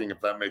talking, if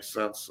that makes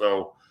sense.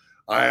 So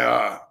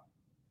I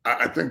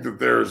think that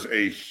there's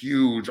a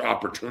huge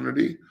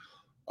opportunity,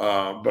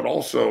 but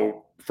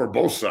also for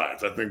both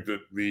sides. I think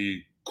that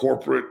the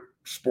corporate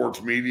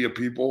sports media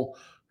people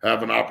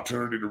have an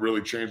opportunity to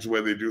really change the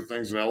way they do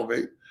things and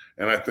elevate.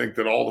 And I think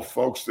that all the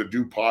folks that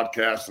do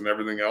podcasts and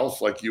everything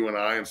else, like you and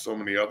I and so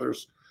many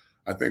others,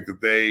 I think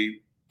that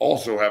they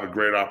also have a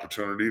great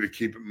opportunity to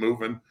keep it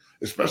moving,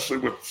 especially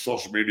with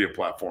social media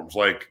platforms.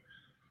 Like,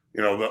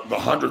 the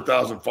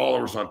 100,000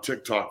 followers on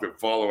TikTok that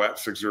follow at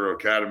 60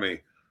 Academy,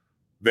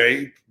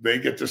 they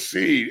get to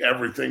see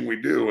everything we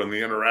do and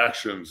the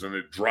interactions, and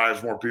it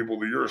drives more people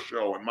to your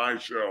show and my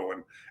show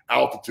and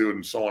altitude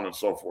and so on and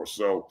so forth.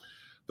 So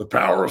the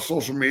power of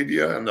social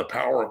media and the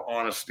power of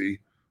honesty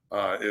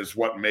is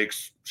what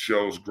makes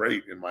shows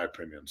great, in my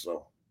opinion.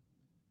 So,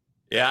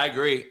 yeah, I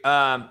agree.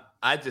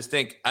 I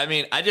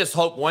just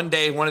hope one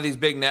day one of these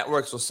big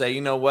networks will say,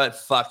 you know what,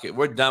 fuck it,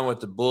 we're done with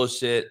the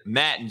bullshit.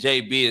 Matt and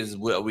JB is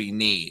what we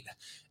need.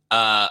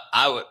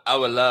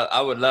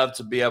 I would love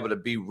to be able to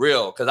be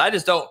real, because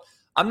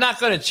I'm not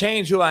going to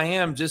change who I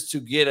am just to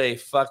get a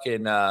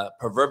fucking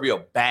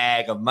proverbial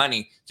bag of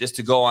money just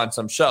to go on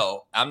some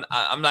show. I'm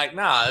like,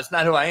 nah, that's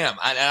not who I am.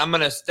 I'm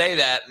going to stay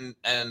that.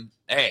 And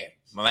hey,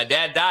 when my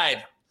dad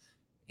died,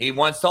 he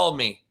once told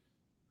me,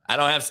 I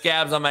don't have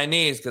scabs on my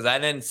knees because I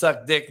didn't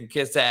suck dick and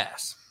kiss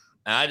ass.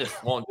 And I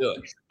just won't do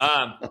it.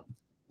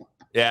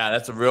 Yeah,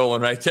 that's a real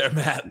one right there,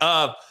 Matt.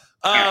 Let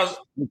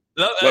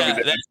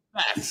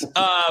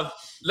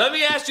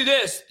me ask you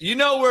this.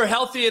 We're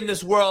healthy in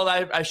this world.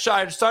 I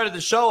started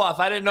the show off.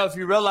 I didn't know if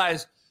you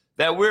realize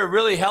that we're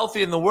really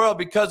healthy in the world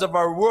because of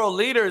our world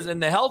leaders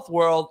in the health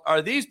world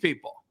are these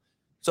people.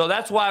 So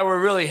that's why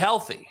we're really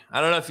healthy.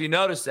 I don't know if you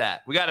noticed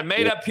that. We got a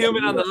made-up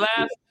human on the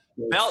left.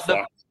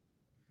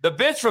 The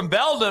bitch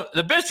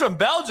from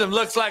Belgium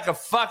looks like a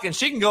fucking.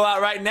 She can go out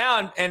right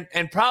now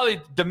and probably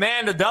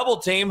demand a double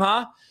team,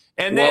 huh?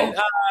 And then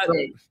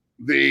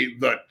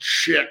the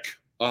chick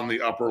on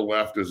the upper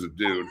left is a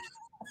dude.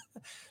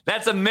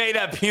 That's a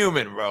made-up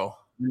human, bro.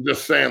 I'm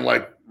just saying,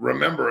 like,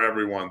 remember,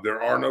 everyone,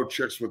 there are no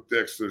chicks with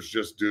dicks. There's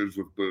just dudes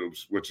with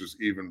boobs, which is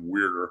even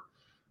weirder.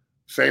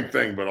 Same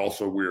thing, but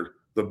also weird.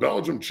 The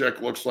Belgium chick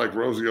looks like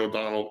Rosie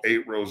O'Donnell,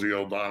 ate Rosie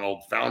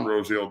O'Donnell, found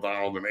Rosie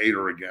O'Donnell, and ate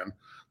her again.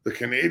 The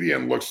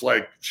Canadian looks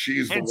like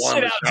she's the one.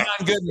 Shit out John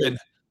Goodman.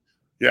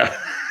 Yeah.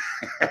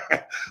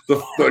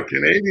 the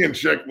Canadian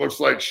chick looks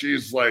like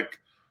she's like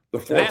the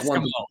fourth one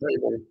to the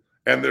table,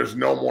 and there's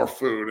no more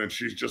food, and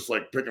she's just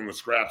like picking the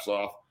scraps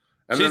off.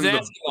 And she's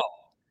then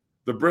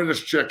the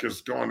British chick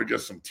is going to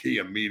get some tea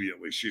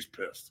immediately. She's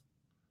pissed.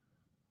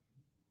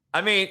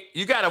 I mean,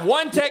 you got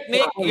one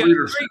technique.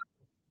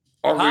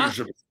 Our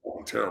leadership is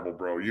terrible,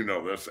 bro. You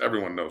know this.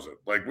 Everyone knows it.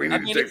 Like, we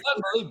need to take.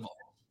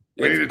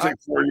 We need to take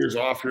 4 years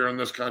off here in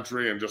this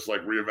country and just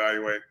like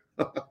reevaluate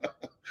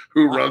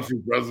who runs for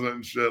president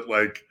and shit.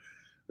 Like,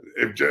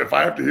 if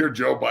I have to hear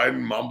Joe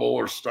Biden mumble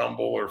or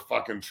stumble or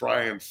fucking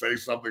try and say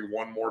something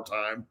one more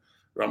time,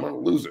 I'm going to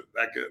lose it.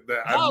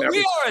 No, we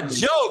are a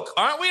joke,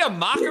 aren't we? A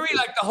mockery,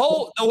 like the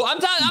whole.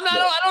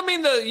 I don't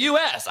mean the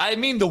U.S. I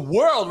mean the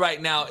world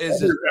right now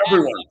is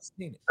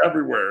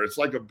everywhere. It's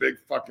like a big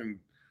fucking.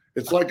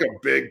 It's like a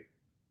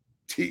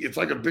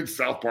big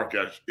South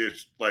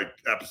Park-ish like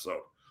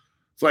episode.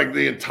 It's like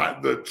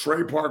the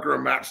Trey Parker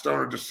and Matt Stone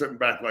are just sitting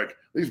back like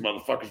these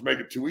motherfuckers make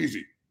it too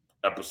easy.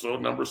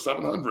 Episode number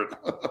 700.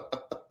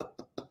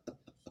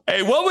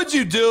 Hey, what would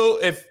you do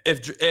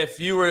if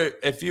you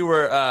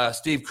were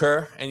Steve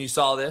Kerr and you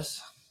saw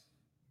this?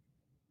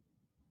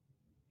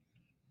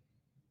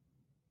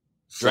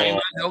 Draymond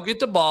don't get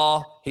the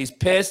ball. He's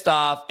pissed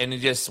off, and he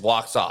just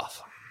walks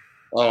off.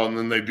 Oh, and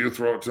then they do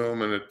throw it to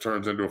him, and it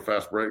turns into a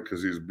fast break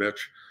because he's a bitch.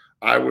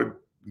 I would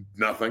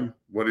nothing.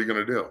 What are you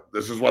going to do?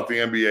 This is what the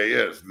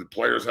NBA is. The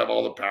players have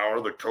all the power.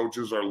 The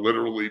coaches are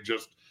literally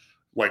just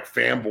like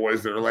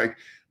fanboys that are like,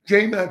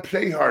 J-Man,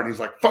 play hard. And he's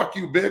like, fuck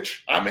you,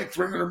 bitch. I make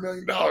 $300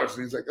 million.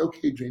 And he's like,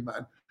 okay,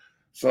 J-Man.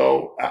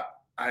 So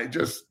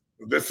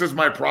this is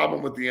my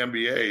problem with the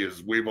NBA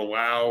is we've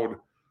allowed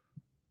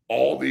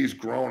all these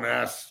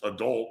grown-ass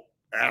adult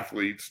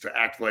athletes to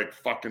act like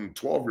fucking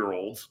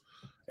 12-year-olds,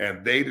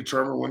 and they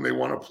determine when they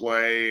want to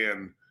play,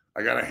 and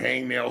I got a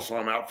hangnail, so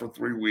I'm out for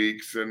 3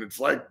 weeks. And it's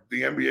like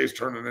the NBA is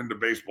turning into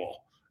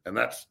baseball, and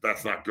that's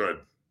not good.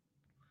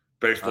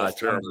 Baseball's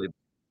terrible.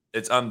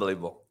 It's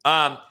unbelievable.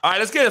 All right,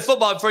 let's get into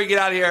football before you get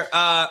out of here.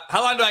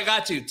 How long do I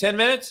got you? 10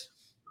 minutes?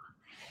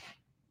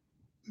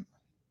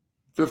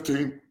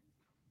 15.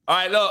 All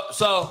right, look,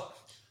 so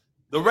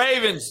the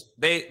Ravens,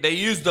 they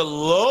used the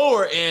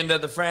lower end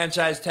of the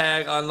franchise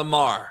tag on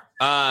Lamar.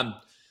 And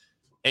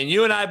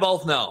you and I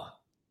both know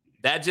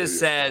that just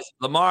says,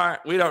 Lamar,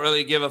 we don't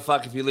really give a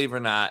fuck if you leave or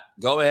not.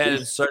 Go ahead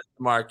and search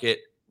the market.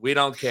 We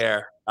don't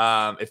care.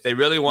 If they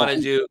really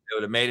wanted you, they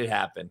would have made it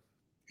happen.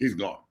 He's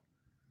gone.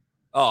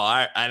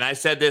 Oh, and I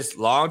said this a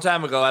long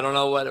time ago. I don't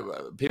know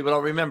what people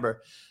don't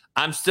remember.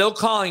 I'm still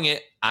calling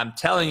it. I'm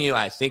telling you,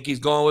 I think he's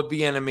going with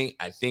Bieniemy.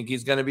 I think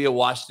he's going to be a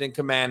Washington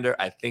Commander.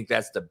 I think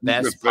that's the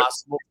best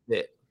possible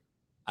fit.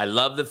 I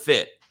love the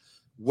fit.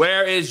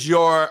 Where is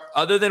your,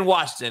 other than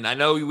Washington, I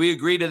know we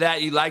agree to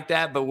that. You like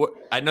that, but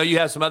I know you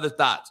have some other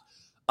thoughts.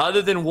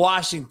 Other than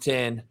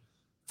Washington,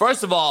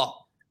 first of all,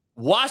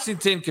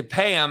 Washington could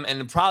pay him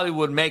and probably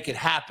would make it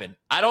happen.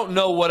 I don't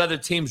know what other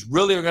teams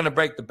really are going to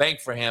break the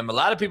bank for him. A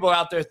lot of people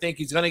out there think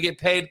he's going to get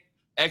paid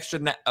extra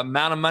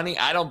amount of money.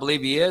 I don't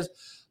believe he is.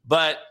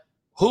 But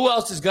who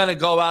else is going to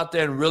go out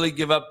there and really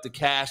give up the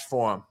cash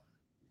for him?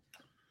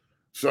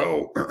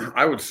 So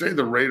I would say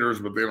the Raiders,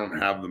 but they don't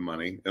have the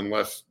money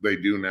unless they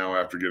do now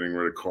after getting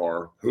rid of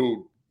Carr,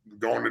 who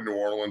going to New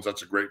Orleans,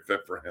 that's a great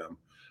fit for him.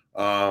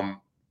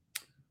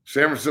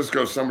 San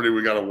Francisco is somebody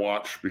we got to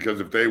watch because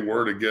if they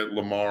were to get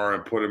Lamar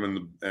and put him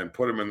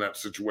in that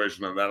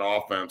situation and that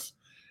offense,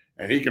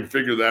 and he can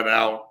figure that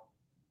out,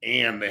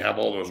 and they have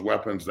all those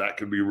weapons, that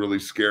could be really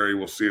scary.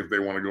 We'll see if they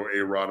want to go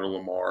A-Rod or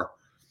Lamar.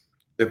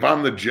 If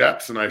I'm the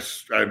Jets and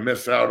I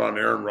miss out on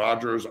Aaron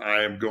Rodgers,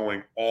 I am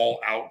going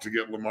all out to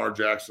get Lamar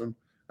Jackson.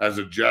 As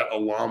a Jet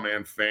alum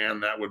and fan,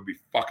 that would be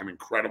fucking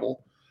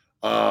incredible.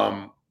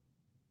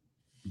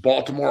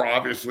 Baltimore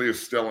obviously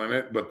is still in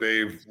it, but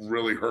they've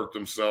really hurt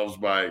themselves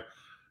by,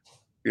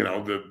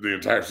 the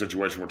entire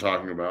situation we're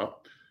talking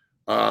about.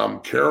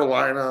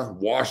 Carolina,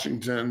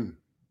 Washington,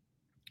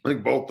 I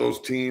think both those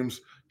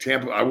teams.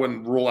 Tampa, I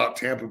wouldn't rule out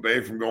Tampa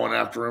Bay from going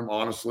after him,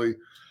 honestly.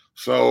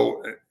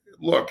 So,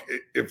 look,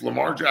 if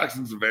Lamar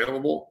Jackson's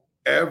available,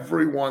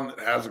 everyone that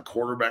has a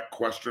quarterback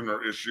question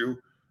or issue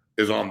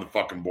is on the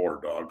fucking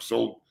board, dog.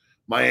 So,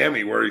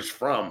 Miami, where he's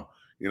from,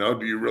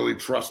 do you really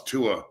trust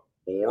Tua?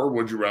 Or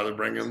would you rather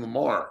bring in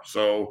Lamar?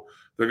 So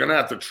they're going to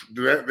have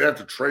to they have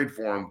to trade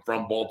for him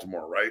from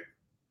Baltimore, right?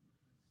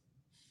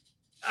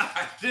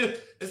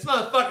 Dude, this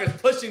motherfucker's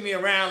pushing me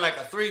around like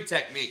a 3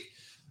 technique.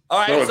 All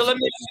right, so let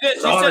me ask you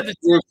this.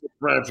 You said the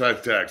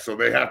franchise tag, so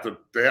they have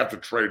to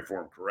trade for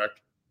him, correct?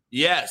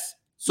 Yes.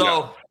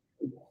 So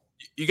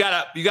you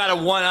gotta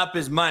one up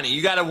his money.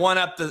 You gotta one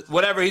up the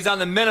whatever he's on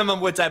the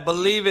minimum, which I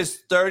believe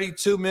is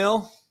 $32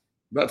 million.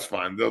 That's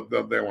fine. They won't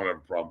have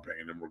a problem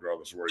paying him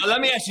regardless of where he's let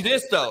me ask you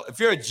this, though. If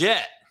you're a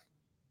Jet,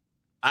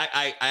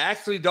 I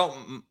actually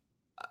don't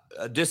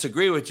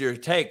disagree with your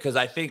take because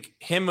I think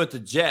him with the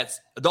Jets,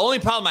 the only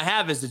problem I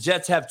have is the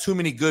Jets have too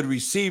many good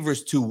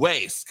receivers to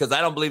waste because I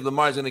don't believe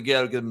Lamar's going to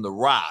give him the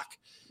rock.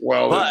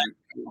 Well,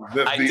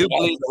 but I do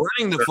believe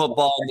running the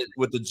football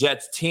with the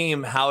Jets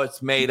team, how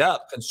it's made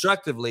up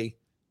constructively,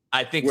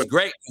 I think is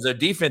great because their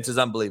defense is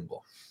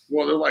unbelievable.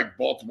 Well, they're like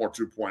Baltimore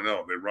 2.0.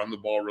 They run the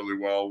ball really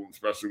well,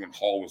 especially when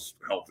Hall was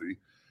healthy.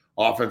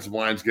 Offensive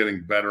line's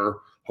getting better.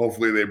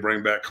 Hopefully they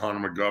bring back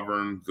Connor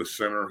McGovern, the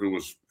center who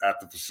was at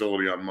the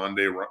facility on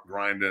Monday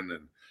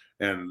grinding,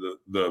 and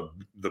the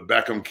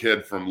Beckham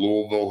kid from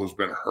Louisville who's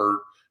been hurt.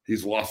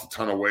 He's lost a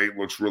ton of weight,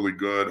 looks really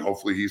good.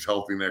 Hopefully he's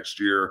healthy next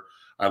year.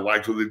 I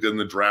liked what they did in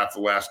the draft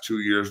the last 2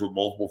 years with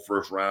multiple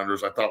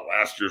first-rounders. I thought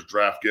last year's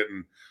draft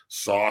getting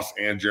Sauce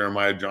and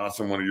Jeremiah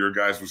Johnson, one of your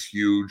guys, was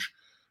huge.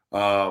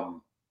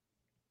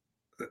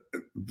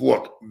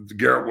 look,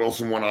 Garrett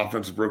Wilson won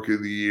Offensive Rookie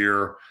of the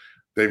Year.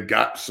 They've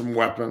got some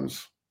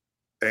weapons.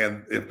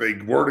 And if they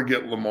were to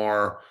get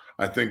Lamar,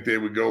 I think they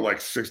would go like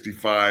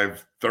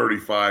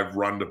 65-35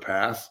 run to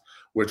pass,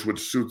 which would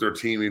suit their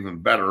team even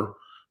better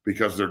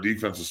because their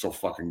defense is so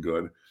fucking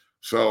good.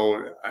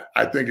 So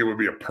I think it would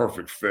be a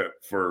perfect fit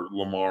for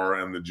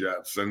Lamar and the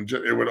Jets, and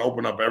it would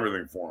open up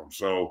everything for him.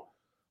 So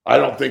I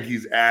don't think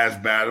he's as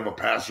bad of a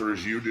passer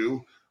as you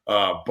do,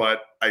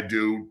 but I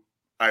do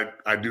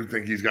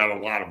think he's got a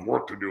lot of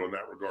work to do in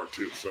that regard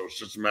too. So it's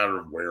just a matter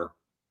of where.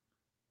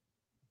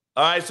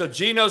 All right, so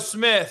Geno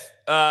Smith's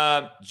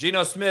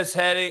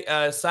had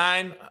a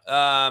sign.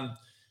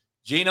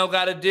 Geno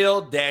got a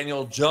deal.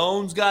 Daniel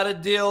Jones got a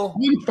deal.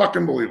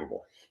 Fucking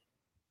believable.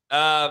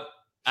 I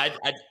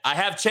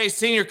have Chase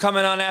Sr.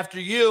 coming on after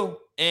you,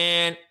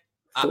 and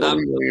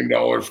 $40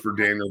 million for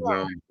Daniel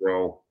Jones,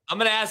 bro. I'm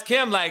gonna ask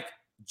him, like,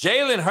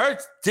 Jalen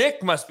Hurts'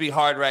 dick must be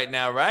hard right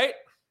now, right?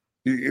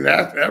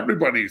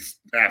 Everybody's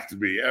have to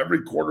be.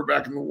 Every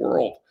quarterback in the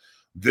world.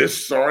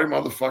 This sorry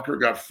motherfucker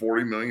got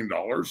 $40 million.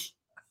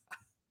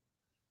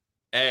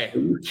 Hey, are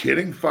you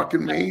kidding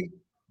fucking me?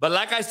 But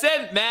like I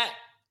said, Matt,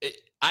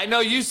 I know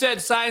you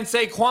said sign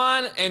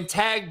Saquon and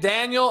tag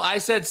Daniel. I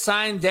said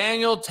sign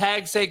Daniel,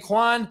 tag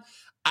Saquon.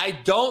 I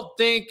don't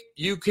think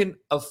you can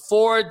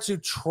afford to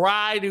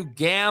try to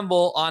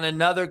gamble on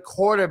another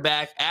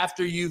quarterback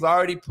after you've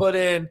already put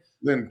in.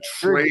 Then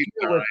trade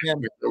him.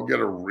 Go get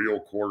a real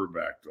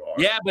quarterback, dog.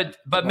 Yeah,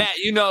 but Matt,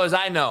 you know as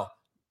I know,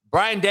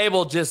 Brian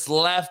Daboll just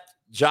left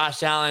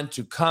Josh Allen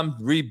to come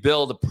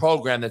rebuild a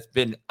program that's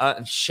been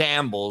in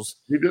shambles.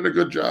 He did a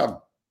good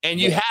job. And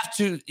you have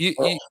to you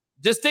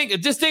just think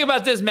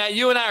about this, Matt.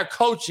 You and I are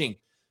coaching.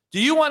 Do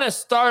you want to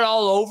start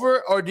all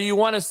over, or do you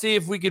want to see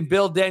if we can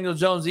build Daniel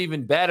Jones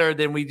even better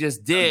than we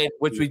just did,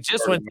 which we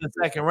just went to the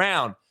second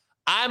round?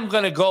 I'm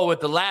going to go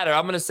with the latter.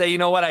 I'm going to say, you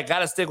know what? I got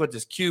to stick with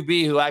this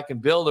QB who I can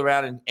build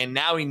around, and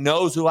now he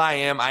knows who I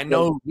am. I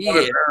know who he is.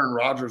 What if Aaron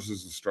Rodgers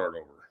is the start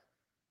over?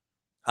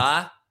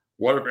 Huh?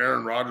 What if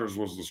Aaron Rodgers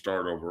was the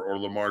start over, or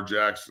Lamar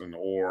Jackson,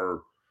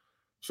 or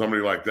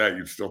somebody like that?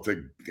 You'd still take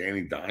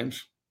Danny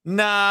Dimes?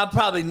 Nah,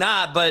 probably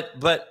not.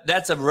 But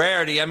that's a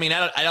rarity. I mean,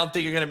 I don't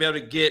think you're going to be able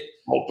to get.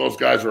 Hope those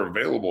guys are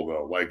available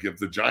though. Like if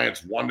the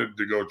Giants wanted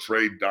to go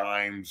trade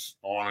Dimes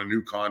on a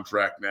new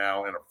contract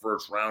now and a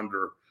first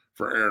rounder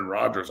for Aaron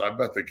Rodgers, I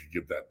bet they could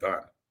get that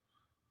done.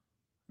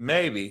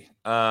 Maybe.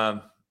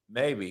 Baltimore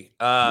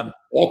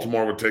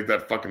would take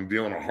that fucking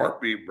deal in a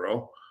heartbeat,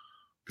 bro.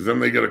 Because then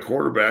they get a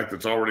quarterback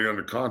that's already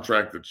under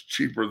contract that's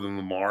cheaper than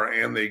Lamar,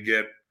 and they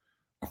get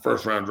a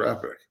first-round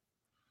draft pick.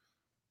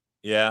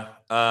 Yeah.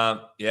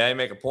 You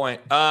make a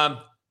point.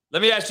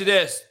 Let me ask you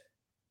this.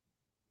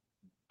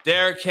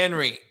 Derrick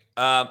Henry.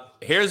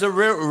 Here's a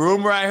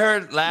rumor I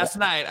heard last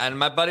night, and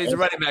my buddy's a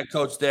running back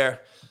coach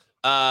there.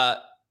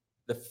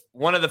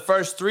 One of the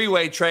first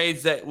three-way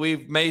trades that we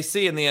may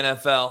see in the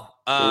NFL.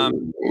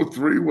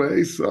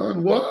 Three-way,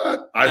 son.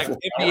 What? Like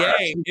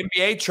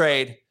NBA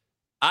trade.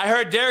 I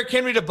heard Derrick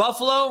Henry to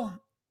Buffalo,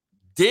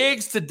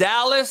 Diggs to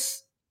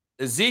Dallas,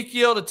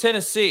 Ezekiel to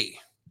Tennessee.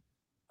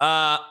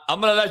 I'm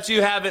going to let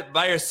you have it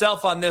by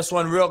yourself on this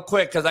one real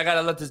quick because I got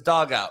to let this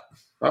dog out.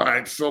 All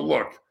right, so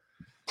look.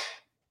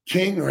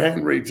 King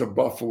Henry to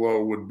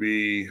Buffalo would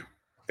be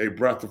a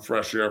breath of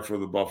fresh air for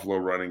the Buffalo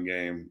running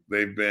game.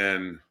 They've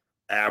been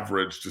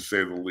average, to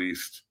say the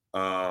least,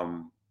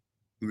 the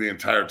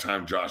entire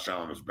time Josh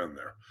Allen has been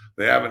there.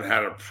 They haven't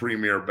had a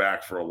premier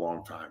back for a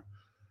long time.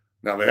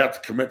 Now, they have to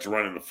commit to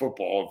running the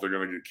football if they're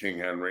going to get King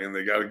Henry, and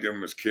they got to give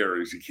him his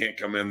carries. He can't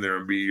come in there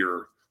and be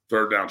your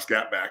third down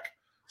scat back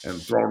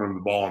and throwing him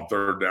the ball on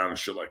third down and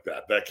shit like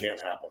that. That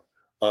can't happen.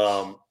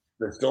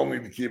 They still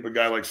need to keep a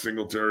guy like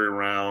Singletary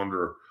around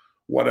or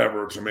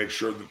whatever to make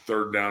sure that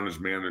third down is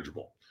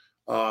manageable.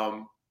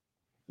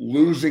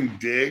 Losing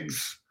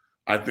Diggs,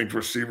 I think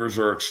receivers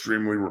are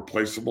extremely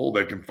replaceable.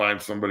 They can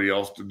find somebody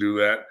else to do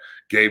that.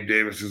 Gabe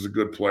Davis is a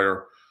good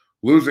player.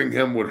 Losing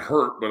him would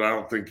hurt, but I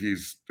don't think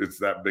it's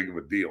that big of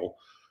a deal.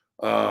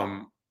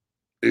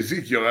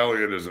 Ezekiel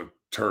Elliott is a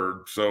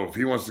turd, so if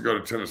he wants to go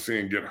to Tennessee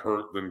and get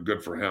hurt, then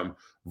good for him.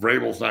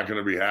 Vrabel's not going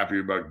to be happy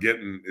about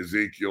getting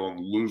Ezekiel and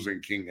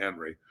losing King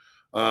Henry.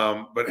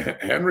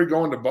 But Henry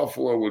going to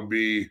Buffalo would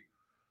be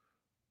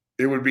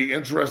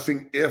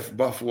interesting if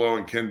Buffalo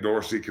and Ken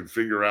Dorsey could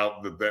figure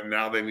out that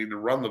now they need to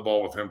run the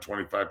ball with him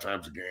 25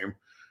 times a game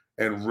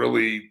and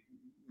really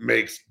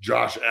makes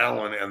Josh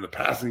Allen and the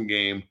passing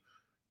game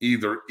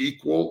either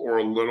equal or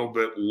a little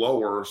bit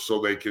lower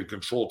so they can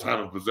control time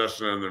of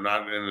possession and they're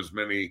not in as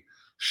many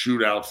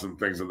shootouts and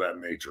things of that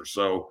nature.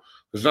 So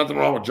there's nothing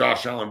wrong with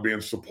Josh Allen being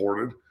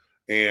supported.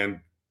 And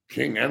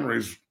King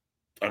Henry's,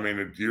 I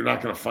mean, you're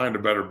not going to find a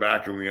better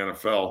back in the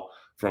NFL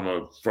from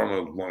a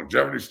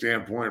longevity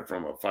standpoint,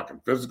 from a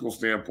fucking physical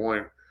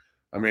standpoint.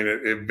 I mean,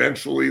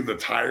 eventually the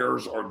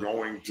tires are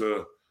going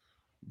to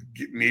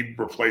need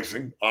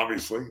replacing,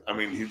 obviously. I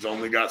mean, he's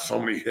only got so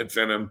many hits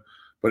in him,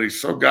 but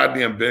he's so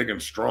goddamn big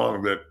and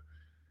strong that,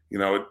 you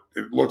know,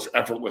 it looks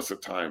effortless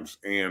at times.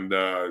 And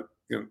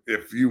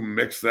if you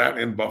mix that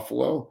in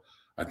Buffalo,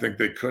 I think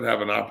they could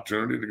have an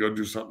opportunity to go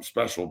do something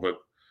special. But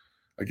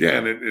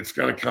again, it's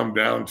going to come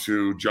down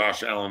to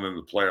Josh Allen in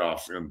the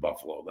playoffs in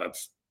Buffalo.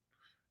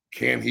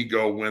 Can he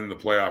go win the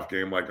playoff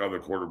game like other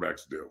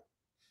quarterbacks do,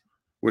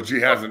 which he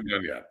hasn't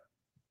done yet.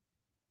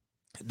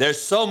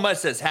 There's so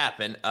much that's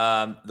happened.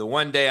 The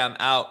one day I'm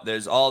out,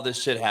 there's all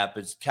this shit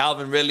happens.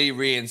 Calvin Ridley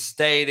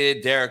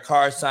reinstated. Derek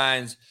Carr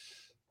signs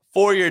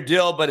 4-year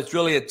deal, but it's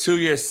really a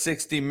 2-year,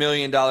 $60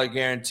 million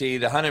guarantee.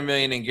 The $100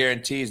 million in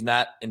guarantees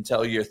not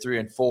until year 3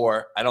 and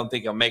 4. I don't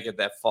think he'll make it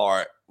that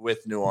far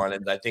with New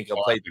Orleans. I think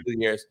he'll play 2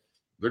 years.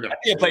 I think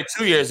he'll play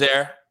 2 years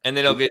there, and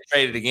then he'll get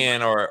traded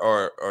again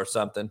or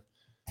something.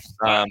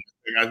 I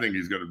think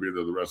he's going to be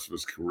there the rest of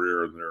his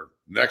career. And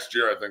next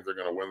year, I think they're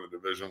going to win the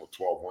division with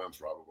 12 wins.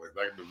 Probably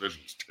that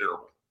division's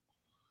terrible.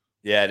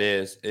 Yeah, it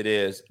is. It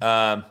is.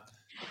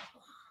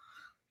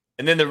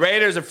 And then the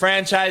Raiders are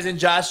franchising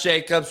Josh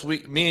Jacobs.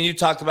 Me and you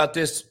talked about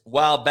this a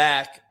while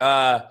back.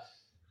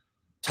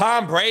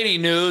 Tom Brady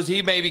news.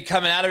 He may be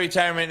coming out of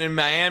retirement in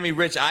Miami.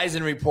 Rich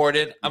Eisen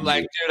reported. I'm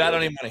like, dude, I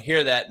don't even want to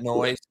hear that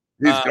noise.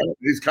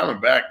 He's coming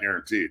back,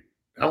 guaranteed.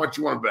 How much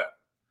you want to bet?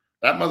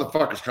 That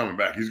motherfucker's coming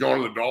back. He's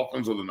going to the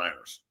Dolphins or the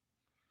Niners.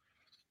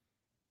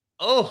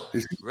 Oh,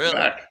 he's really?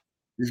 Back.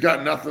 He's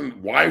got nothing.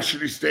 Why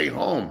should he stay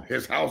home?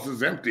 His house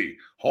is empty.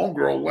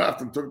 Homegirl left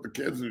and took the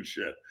kids and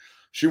shit.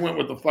 She went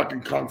with the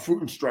fucking kung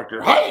fu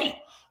instructor.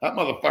 Hey, that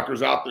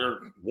motherfucker's out there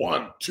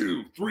 1,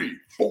 2, 3,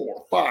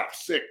 4, 5,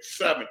 6,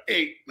 7,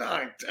 8,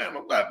 9, 10,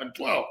 11,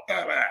 12.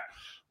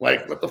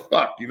 Like, what the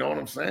fuck? You know what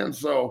I'm saying?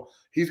 So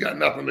he's got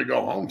nothing to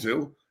go home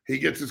to. He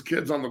gets his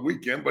kids on the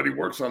weekend, but he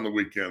works on the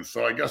weekend.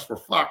 So I guess we're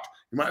fucked.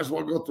 You might as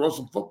well go throw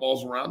some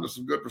footballs around to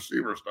some good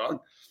receivers, dog.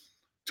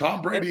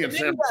 Tom Brady and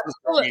San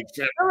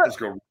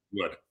Francisco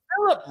good.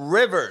 Phillip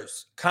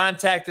Rivers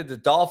contacted the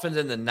Dolphins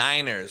and the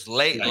Niners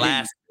late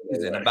last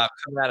season about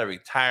coming out of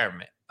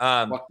retirement.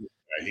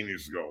 He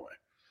needs to go away.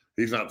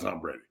 He's not Tom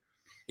Brady.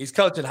 He's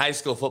coaching high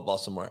school football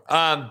somewhere.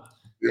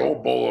 The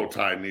old bolo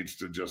tie needs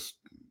to just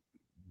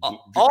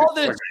all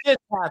this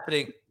shit's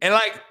happening, and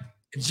like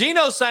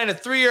Geno signed a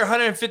 3-year,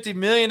 $150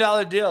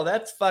 million deal.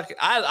 That's fucking.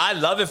 I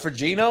love it for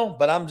Geno,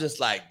 but I'm just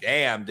like,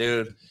 damn,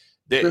 dude.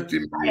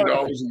 $50 million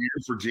a year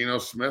for Geno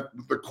Smith.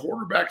 The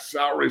quarterback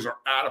salaries are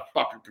out of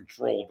fucking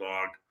control,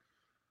 dog.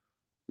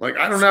 Like,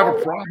 I don't have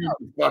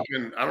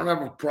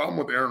a problem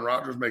with Aaron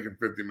Rodgers making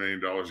 $50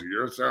 million a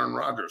year. It's Aaron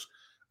Rodgers.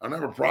 I don't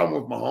have a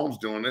problem with Mahomes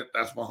doing it.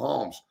 That's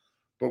Mahomes.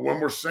 But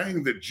when we're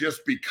saying that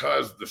just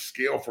because the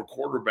scale for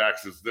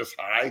quarterbacks is this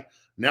high,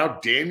 now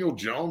Daniel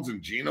Jones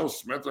and Geno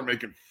Smith are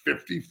making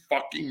 $50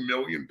 fucking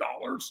million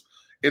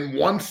in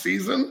one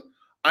season.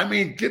 I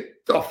mean,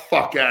 get the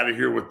fuck out of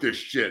here with this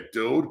shit,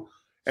 dude.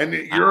 And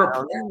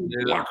you're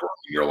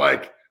you're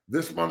like,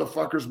 this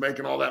motherfucker's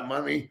making all that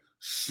money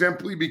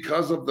simply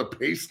because of the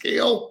pay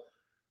scale.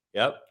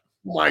 Yep.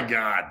 Oh my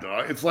God,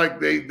 dog. It's like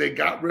they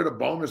got rid of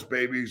bonus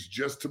babies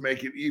just to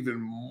make it even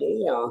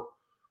more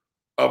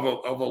of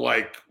a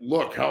like,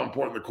 look how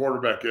important the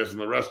quarterback is, and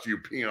the rest of you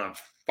peons,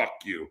 fuck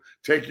you.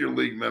 Take your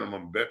league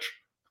minimum, bitch.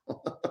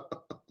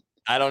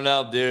 I don't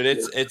know, dude.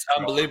 It's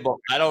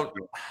unbelievable. I don't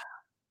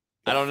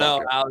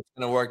know how it's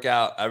going to work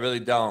out. I really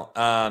don't.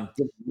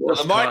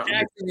 Lamar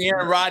Jackson and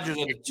Aaron Rodgers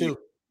are the two.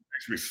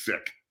 Makes me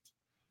sick.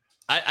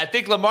 I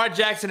think Lamar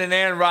Jackson and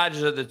Aaron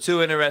Rodgers are the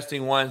two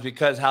interesting ones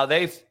because how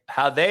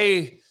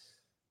they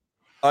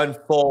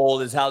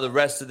unfold is how the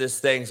rest of this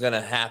thing's going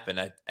to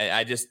happen.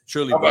 I just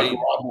truly believe.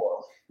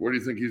 Where do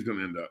you think he's going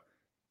to end up?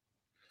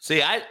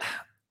 See,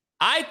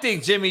 I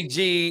think Jimmy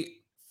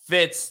G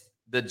fits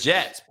the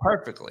Jets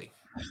perfectly.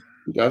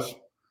 He does.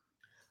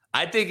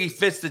 I think he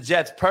fits the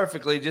Jets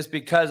perfectly just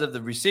because of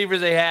the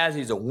receivers he has.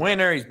 He's a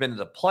winner. He's been to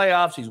the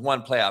playoffs. He's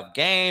won playoff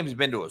games. He's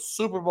been to a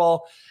Super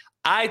Bowl.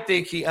 I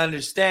think he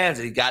understands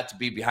that he got to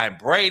be behind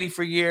Brady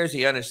for years.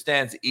 He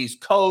understands the East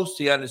Coast.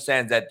 He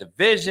understands that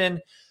division.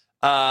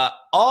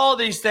 All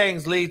these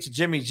things lead to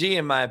Jimmy G,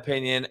 in my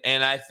opinion,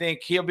 and I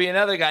think he'll be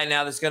another guy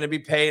now that's going to be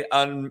paid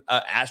an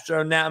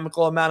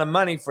astronomical amount of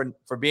money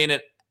for being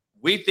it.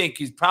 We think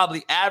he's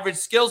probably average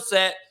skill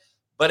set,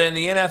 but in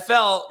the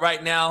NFL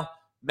right now,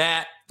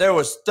 Matt, there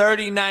was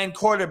 39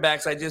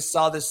 quarterbacks. I just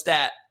saw this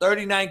stat.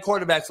 39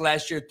 quarterbacks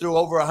last year threw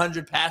over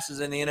 100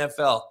 passes in the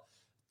NFL.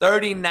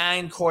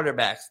 39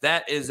 quarterbacks.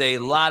 That is a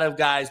lot of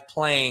guys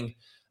playing.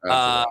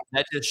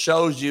 That just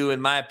shows you, in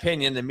my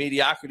opinion, the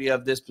mediocrity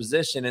of this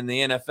position in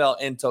the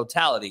NFL in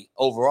totality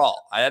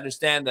overall. I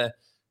understand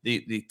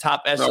the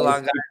top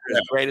echelon guys are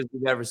as great as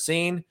we've ever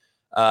seen.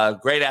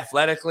 Great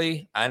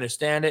athletically. I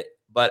understand it.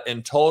 But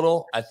in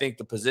total, I think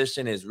the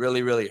position is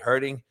really, really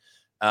hurting.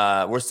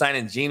 We're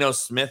signing Geno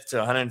Smith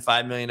to a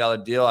 $105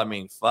 million deal. I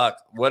mean, fuck,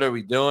 what are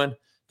we doing?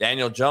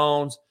 Daniel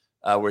Jones,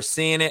 we're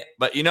seeing it.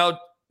 But, you know,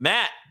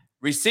 Matt,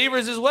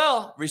 receivers as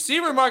well.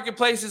 Receiver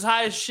marketplace is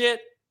high as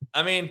shit.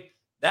 I mean,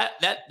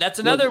 that's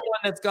another one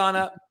that's gone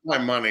up. My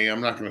money,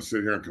 I'm not going to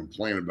sit here and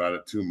complain about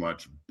it too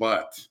much,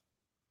 but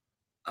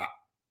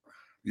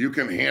you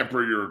can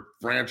hamper your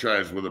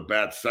franchise with a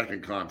bad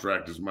second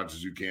contract as much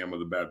as you can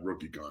with a bad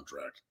rookie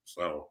contract.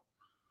 So,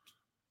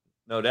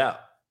 no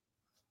doubt.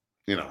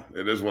 you know,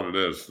 it is what it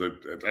is.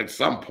 At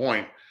some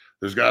point,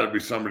 there's got to be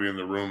somebody in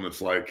the room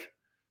that's like,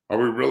 are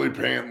we really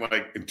paying,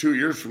 like, in 2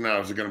 years from now,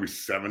 is it going to be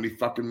 $70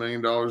 fucking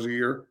million a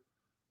year?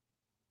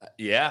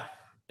 Yeah,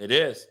 it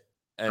is.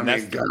 And I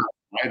mean, God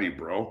almighty,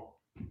 bro.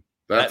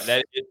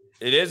 It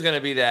is going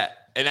to be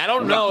that. And I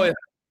don't know if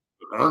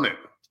earn it.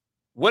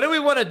 What do we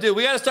want to do?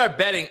 We got to start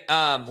betting.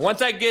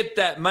 Once I get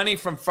that money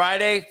from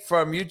Friday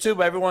from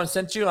YouTube, everyone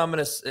sent you. I'm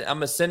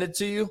gonna send it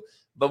to you.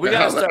 But we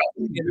got to start.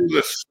 Do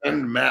this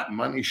send Matt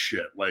money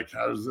shit. Like,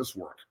 how does this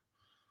work?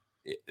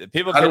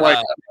 People how can, do I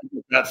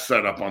get that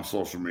set up on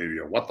social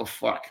media? What the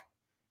fuck?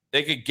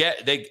 They could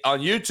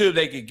on YouTube.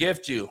 They could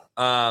gift you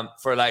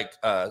for like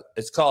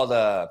it's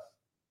called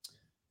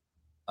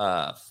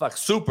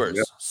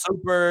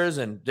supers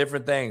and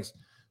different things.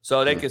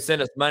 So they could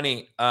send us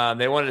money.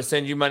 They wanted to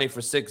send you money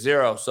for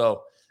 6-0.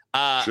 So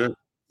shit.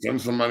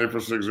 Send some money for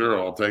 6-0.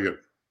 I'll take it.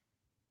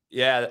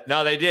 Yeah,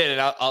 no, they did,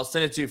 and I'll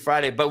send it to you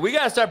Friday. But we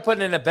got to start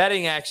putting in a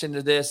betting action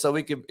to this, so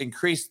we can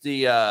increase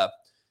the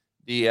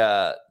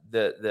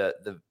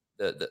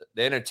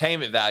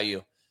entertainment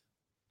value.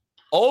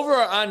 Over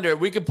or under,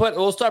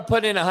 we'll start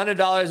putting in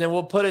 $100, and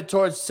we'll put it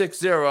towards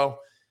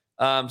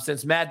 6-0.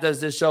 Since Matt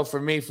does this show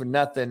for me for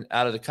nothing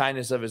out of the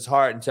kindness of his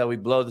heart until we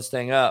blow this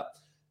thing up.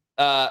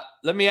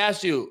 Let me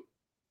ask you,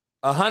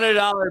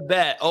 $100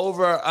 bet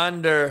over or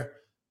under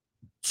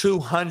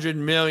 200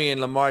 million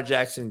Lamar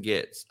Jackson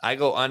gets. I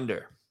go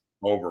under.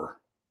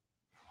 Over.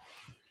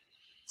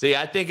 See,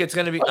 I think it's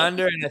going to be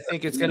under, and I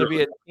think it's going to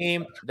be a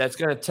team that's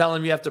going to tell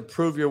him you have to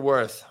prove your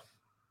worth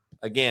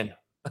again.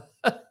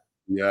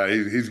 Yeah,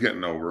 he's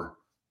getting over.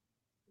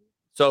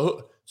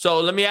 So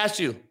let me ask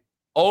you,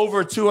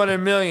 over 200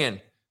 million.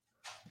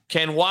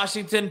 Can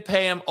Washington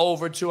pay him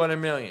over 200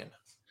 million?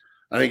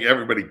 I think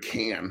everybody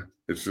can.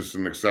 It's just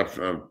an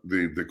exception.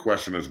 The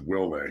question is,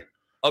 will they?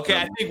 Okay,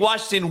 I think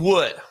Washington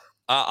would.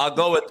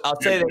 I'll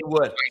say they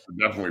would.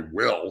 Definitely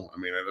will. I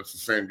mean, that's the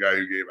same guy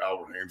who gave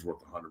Albert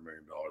Haynesworth $100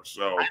 million.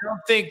 So I don't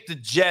think the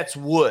Jets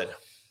would.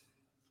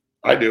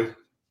 I do.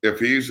 If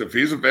he's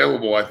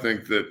available, I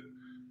think that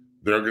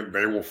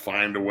they will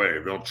find a way.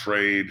 They'll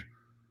trade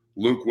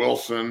Luke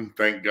Wilson,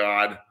 thank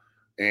God,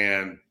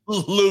 and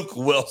Luke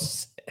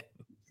Wilson.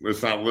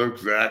 It's not Luke,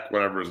 Zach,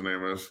 whatever his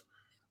name is.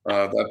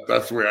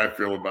 That's the way I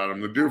feel about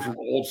him. The dude from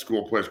old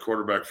school plays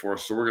quarterback for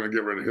us, so we're going to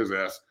get rid of his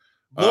ass.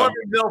 Morgan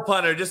Milf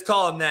Hunter, just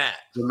call him that.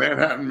 The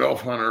Manhattan Milf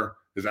Hunter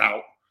is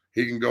out.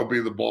 He can go be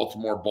the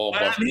Baltimore ball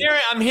buster.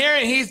 I'm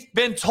hearing he's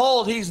been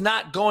told he's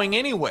not going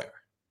anywhere.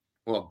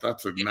 Well,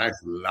 that's a nice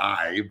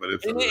lie, but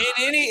it's in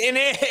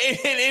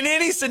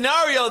any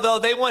scenario though,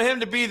 they want him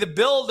to be the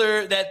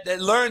builder that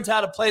learns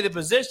how to play the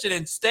position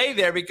and stay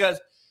there because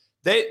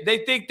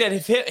they think that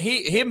if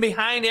him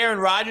behind Aaron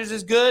Rodgers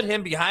is good,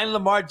 him behind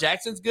Lamar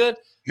Jackson's good.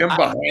 Him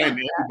behind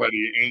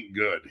anybody ain't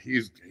good.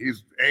 He's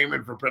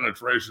aiming for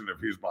penetration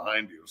if he's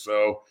behind you.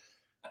 So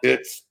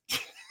it's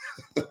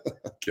I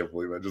can't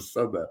believe I just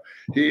said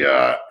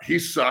that. He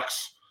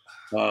sucks,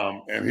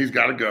 and he's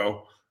got to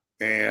go.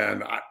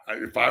 And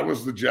if I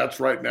was the Jets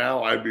right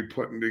now, I'd be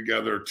putting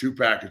together two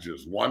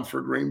packages, one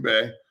for Green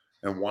Bay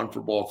and one for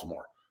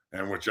Baltimore.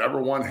 And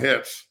whichever one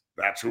hits,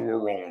 that's who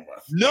we're rolling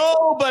with.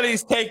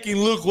 Nobody's taking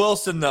Luke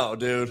Wilson, though,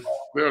 dude.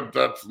 Dude,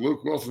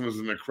 Luke Wilson is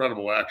an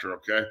incredible actor,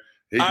 okay?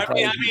 I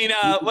mean,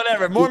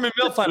 whatever. Mormon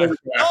Milf Hunter.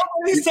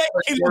 Nobody's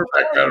taking Luke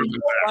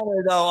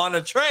Wilson, though, on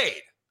a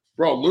trade.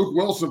 Bro, Luke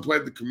Wilson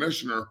played the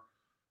commissioner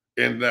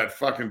in that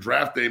fucking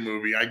draft day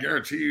movie. I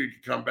guarantee you he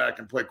could come back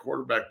and play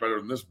quarterback better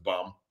than this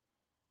bum.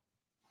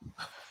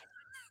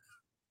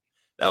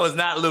 That was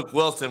not Luke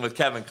Wilson with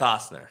Kevin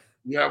Costner.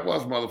 Yeah, it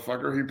was,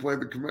 motherfucker. He played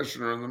the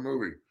commissioner in the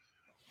movie.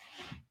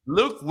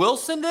 Luke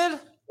Wilson did?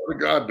 What a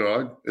god,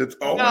 dog. It's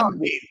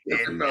Owen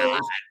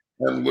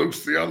and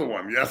Luke's the other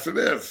one. Yes, it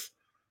is.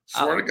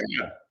 Swear to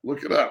God.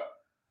 Look it up.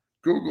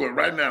 Google it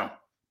right now.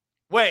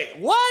 Wait,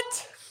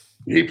 what?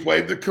 He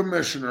played the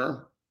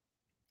commissioner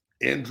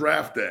in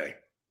draft day.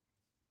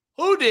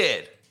 Who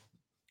did?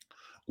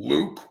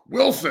 Luke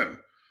Wilson.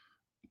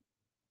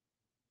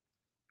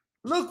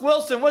 Luke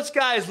Wilson, which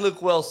guy is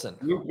Luke Wilson?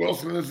 Luke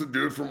Wilson is the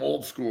dude from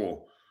old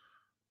school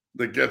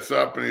that gets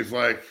up and he's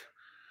like.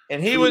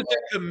 And he was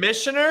the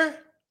commissioner?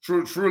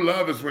 True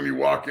love is when you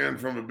walk in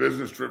from a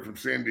business trip from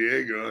San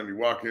Diego and you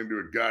walk into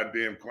a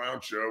goddamn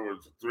clown show where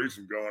there's a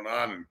threesome going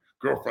on and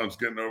girlfriend's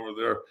getting over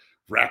there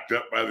racked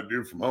up by the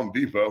dude from Home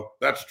Depot.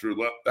 That's true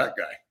love, that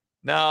guy.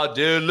 No,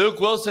 dude, Luke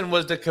Wilson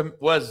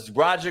was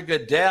Roger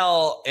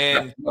Goodell.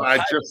 And I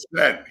just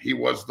said he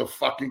was the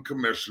fucking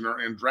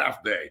commissioner in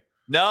draft day.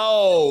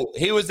 No,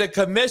 he was the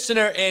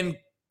commissioner in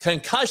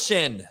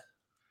Concussion.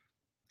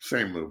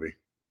 Same movie.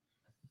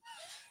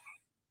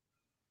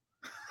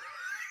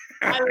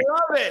 I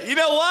love it. You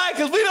know why?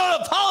 Because we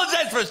don't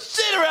apologize for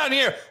shit around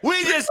here.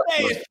 We just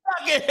say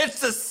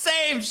it's the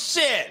same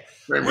shit.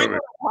 We don't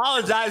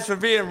apologize for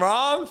being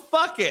wrong.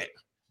 Fuck it.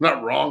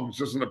 Not wrong. It's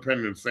just an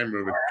opinion. Same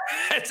movie.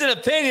 It's an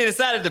opinion. It's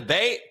not a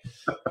debate.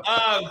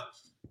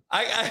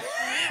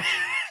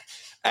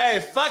 Hey,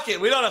 fuck it.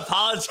 We don't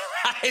apologize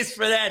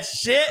for that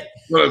shit.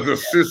 What is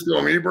this, Siskel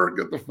and Ebert?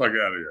 Get the fuck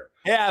out of here.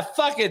 Yeah,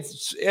 fuck it.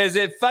 Is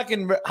it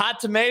fucking hot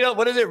tomato?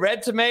 What is it?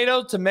 Red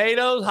tomato?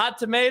 Tomatoes? Hot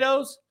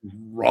tomatoes?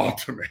 Raw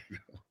tomato.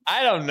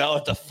 I don't know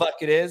what the fuck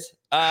it is.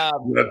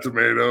 Red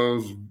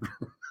tomatoes.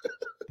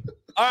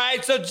 All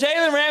right, so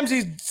Jalen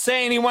Ramsey's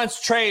saying he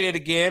wants traded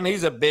again.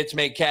 He's a bitch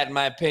made cat, in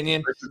my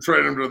opinion. To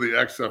trade him to the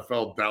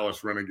XFL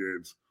Dallas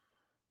Renegades.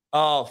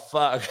 Oh,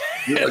 fuck.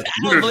 Yeah, I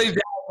don't believe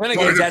Dallas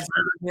Renegades has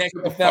the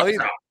XFL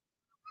either.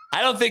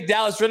 I don't think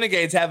Dallas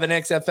Renegades have an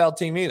XFL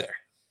team either.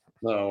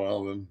 No,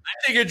 well then.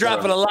 I think you're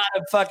dropping a lot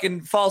of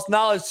fucking false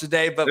knowledge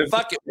today, but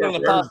fuck it. We're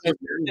going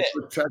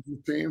to Texas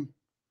team.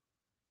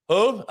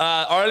 Who?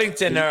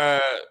 Arlington or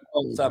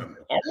something.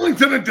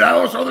 Arlington and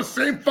Dallas are the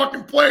same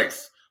fucking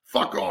place.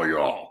 Fuck all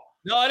y'all.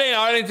 No, it ain't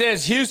Arlington.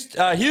 It's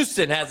Houston.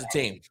 Houston has a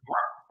team.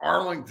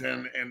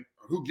 Arlington, and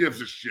who gives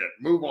a shit?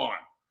 Move on.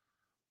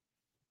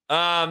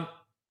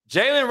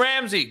 Jalen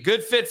Ramsey,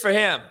 good fit for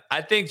him.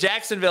 I think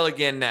Jacksonville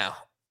again now.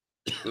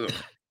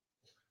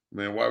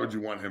 Man, why would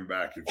you want him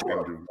back if you're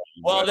going to do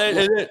well,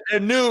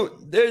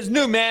 there's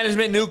new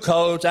management, new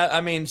coach.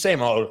 I mean,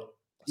 same old.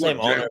 Same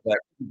old. He's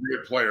a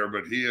great player,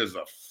 but he is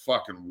a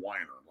fucking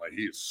whiner. Like,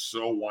 he is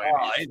so whiny.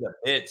 Oh, he's a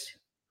bitch.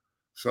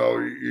 So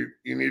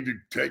you need to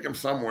take him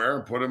somewhere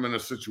and put him in a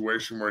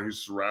situation where he's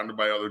surrounded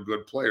by other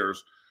good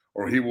players,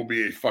 or he will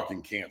be a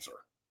fucking cancer,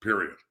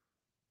 period.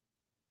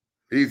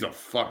 He's a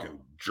fucking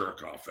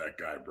jerk off, that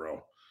guy,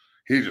 bro.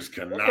 He just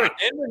cannot.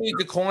 Denver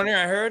needs a corner,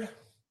 I heard.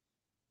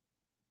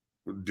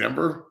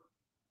 Denver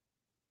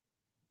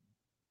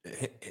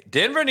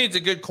needs a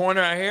good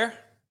corner, I hear.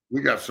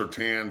 We got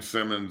Surtain,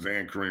 Simmons,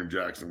 and Kareem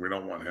Jackson. We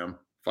don't want him.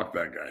 Fuck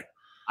that guy.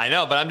 I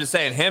know, but I'm just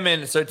saying him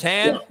and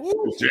Surtain. Yeah.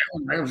 If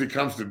Jalen Ramsey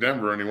comes to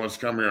Denver and he wants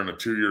to come here on a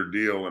 2-year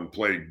deal and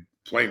play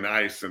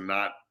nice and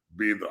not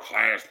be the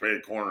highest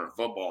paid corner in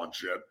football and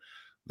shit,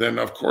 then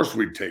of course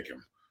we'd take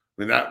him.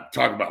 I mean, that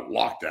talk about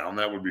lockdown,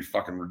 that would be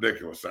fucking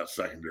ridiculous, that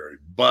secondary.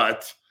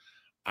 But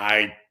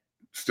I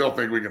still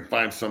think we can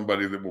find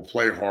somebody that will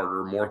play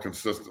harder, more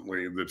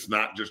consistently, that's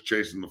not just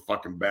chasing the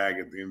fucking bag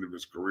at the end of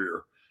his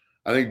career.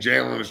 I think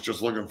Jalen is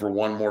just looking for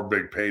one more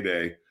big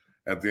payday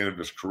at the end of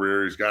his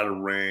career. He's got a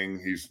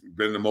ring. He's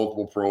been to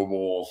multiple Pro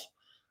Bowls.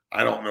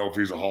 I don't know if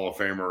he's a Hall of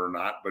Famer or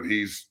not, but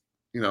he's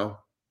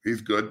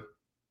good.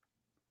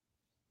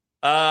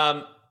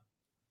 All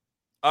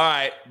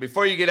right.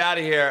 Before you get out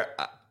of here,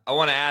 I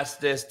want to ask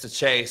this to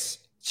Chase.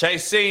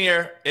 Chase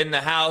Sr. in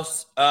the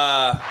house.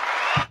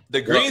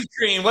 The green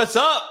screen, what's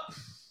up?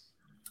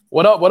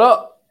 What up? What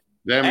up?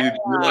 Damn,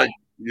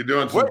 you're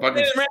doing some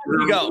fucking.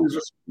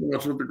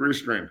 What's with the green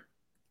screen?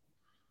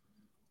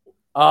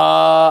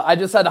 I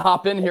just had to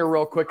hop in here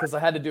real quick because I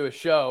had to do a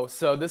show.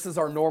 So this is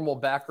our normal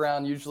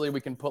background. Usually we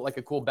can put like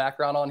a cool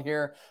background on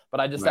here, but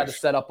I just had to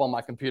set up on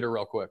my computer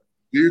real quick.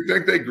 Do you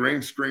think they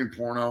green screen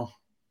porno?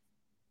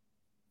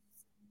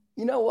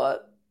 You know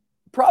what?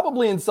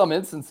 Probably in some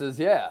instances,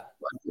 yeah.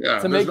 Yeah.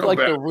 To make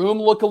the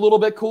room look a little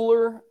bit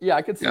cooler. Yeah,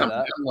 I could see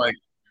that. Like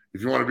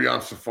if you want to be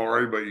on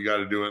Safari, but you got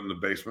to do it in the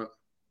basement.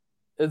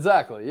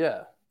 Exactly,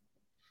 yeah.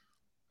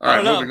 All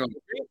right, moving on.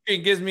 Green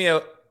screen gives me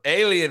an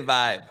alien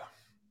vibe.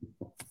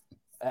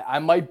 I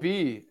might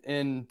be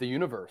in the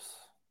universe.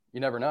 You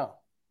never know.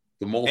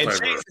 The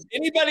multiverse. Chase, if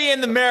anybody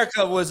in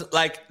America was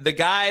like the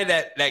guy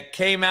that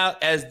came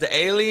out as the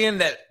alien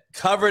that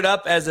covered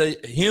up as a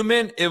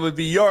human, it would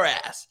be your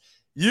ass.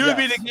 You would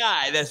be the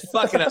guy that's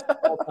fucking us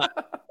all the time.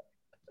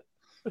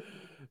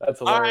 That's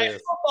hilarious. All right,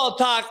 football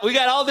talk. We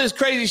got all this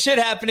crazy shit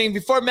happening.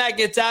 Before Matt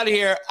gets out of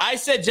here, I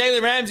said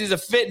Jalen Ramsey's a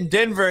fit in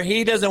Denver.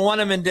 He doesn't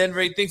want him in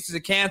Denver. He thinks he's a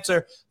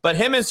cancer. But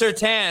him and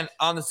Surtain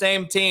on the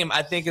same team,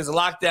 I think, is a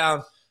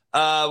lockdown.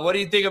 What do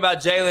you think about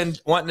Jalen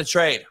wanting to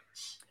trade?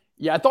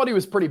 Yeah, I thought he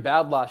was pretty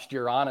bad last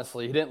year,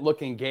 honestly. He didn't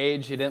look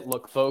engaged. He didn't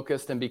look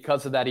focused. And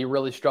because of that, he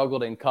really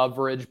struggled in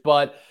coverage.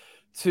 But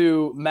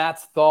to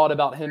Matt's thought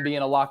about him being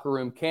a locker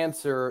room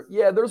cancer,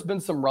 yeah, there's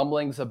been some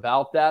rumblings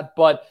about that.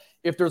 But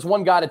if there's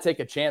one guy to take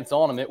a chance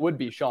on him, it would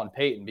be Sean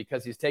Payton,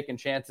 because he's taken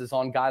chances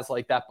on guys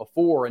like that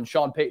before. And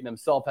Sean Payton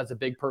himself has a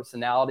big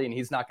personality, and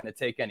he's not going to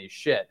take any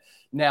shit.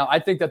 Now, I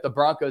think that the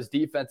Broncos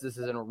defense is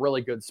in a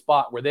really good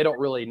spot where they don't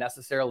really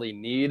necessarily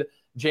need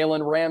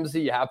Jalen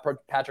Ramsey. You have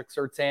Patrick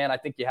Surtain. I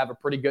think you have a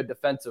pretty good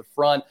defensive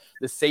front.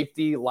 The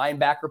safety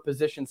linebacker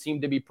position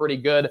seemed to be pretty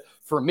good.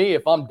 For me,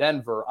 if I'm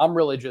Denver, I'm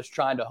really just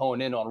trying to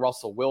hone in on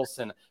Russell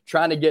Wilson,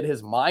 trying to get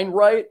his mind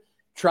right,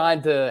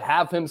 trying to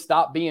have him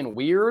stop being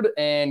weird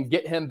and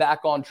get him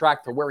back on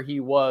track to where he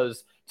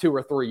was 2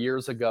 or 3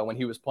 years ago when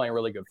he was playing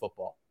really good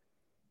football.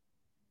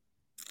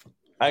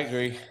 I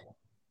agree.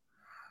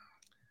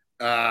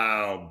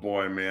 Oh,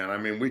 boy, man. I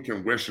mean, we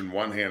can wish in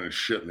one hand and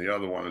shit in the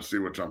other one and see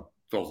which one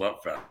fills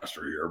up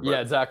faster here. But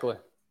yeah, exactly.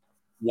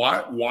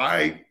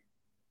 Why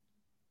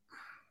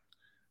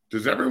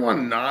does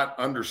everyone not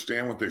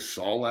understand what they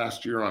saw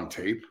last year on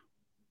tape?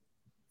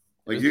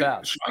 Like,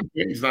 Sean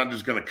Payton's not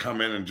just going to come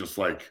in and just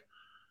like,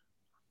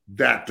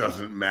 that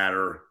doesn't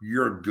matter.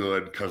 You're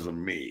good because of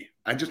me.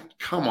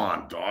 Come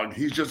on, dog.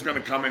 He's just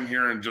going to come in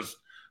here and just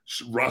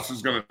Russ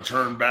is going to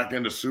turn back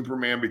into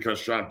Superman because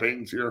Sean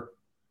Payton's here.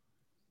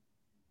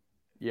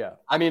 Yeah.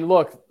 I mean,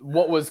 look,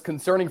 what was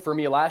concerning for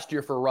me last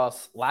year for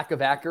Russ, lack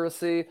of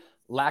accuracy,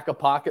 lack of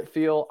pocket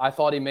feel. I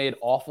thought he made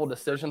awful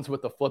decisions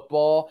with the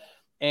football.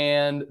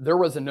 And there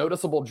was a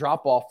noticeable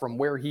drop-off from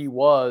where he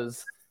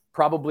was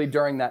probably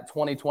during that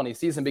 2020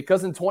 season,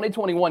 because in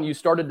 2021, you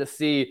started to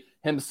see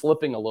him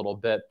slipping a little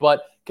bit.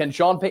 But can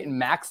Sean Payton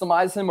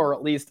maximize him or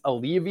at least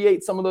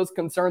alleviate some of those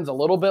concerns a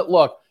little bit?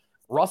 Look,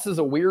 Russ is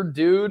a weird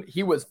dude.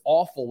 He was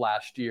awful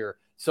last year.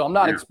 So I'm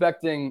not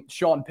expecting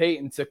Sean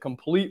Payton to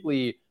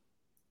completely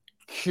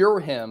cure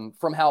him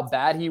from how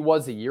bad he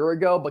was a year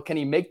ago, but can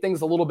he make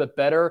things a little bit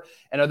better?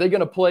 And are they going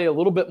to play a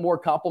little bit more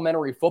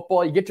complementary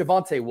football? You get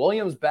Javonte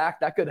Williams back,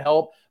 that could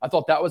help. I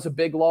thought that was a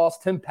big loss.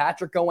 Tim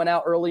Patrick going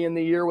out early in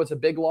the year was a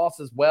big loss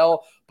as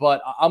well,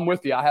 but I'm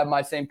with you. I have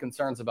my same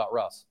concerns about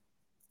Russ.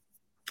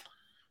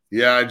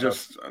 Yeah,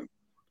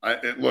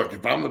 look,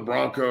 if I'm the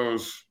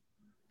Broncos,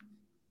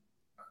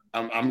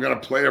 I'm going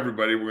to play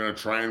everybody. We're going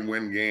to try and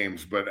win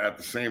games, but at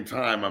the same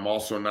time, I'm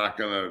also not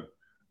going to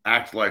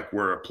act like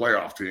we're a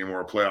playoff team or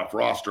a playoff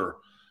roster.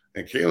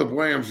 And Caleb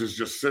Williams is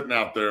just sitting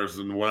out there as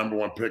the number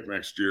one pick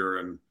next year.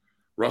 And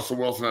Russell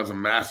Wilson has a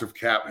massive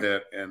cap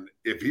hit. And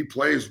if he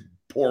plays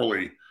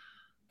poorly,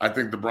 I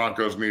think the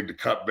Broncos need to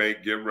cut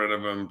bait, get rid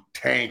of him,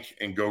 tank,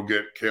 and go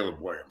get Caleb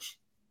Williams.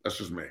 That's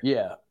just me.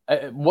 Yeah.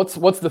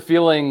 What's the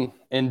feeling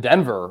in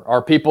Denver?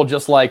 Are people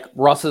just like,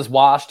 Russ is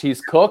washed,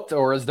 he's cooked,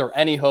 or is there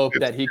any hope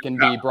that he can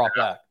be brought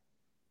back?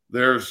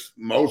 There's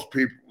most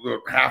people,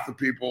 half the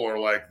people are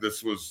like,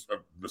 this was a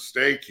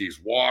mistake. He's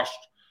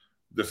washed.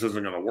 This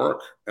isn't going to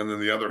work. And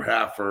then the other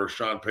half are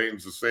Sean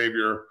Payton's the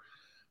savior.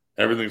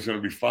 Everything's going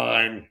to be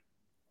fine.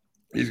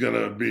 He's going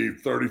to be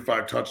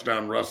 35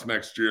 touchdown Russ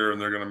next year,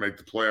 and they're going to make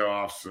the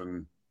playoffs.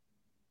 And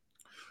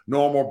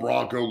no more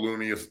Bronco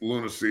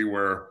lunacy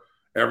where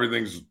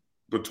everything's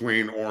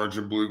between orange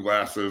and blue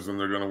glasses and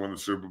they're going to win the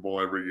Super Bowl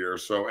every year.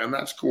 So, and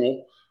that's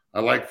cool. I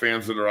like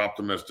fans that are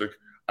optimistic.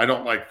 I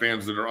don't like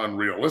fans that are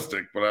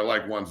unrealistic, but I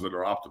like ones that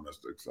are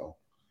optimistic. So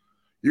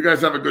you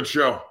guys have a good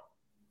show.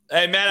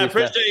 Hey, man, I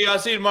appreciate you. I'll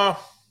see you tomorrow.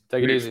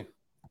 Take it easy.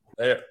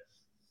 Later.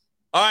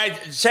 All right,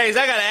 Chase,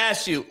 I got to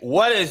ask you,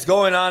 what is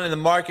going on in the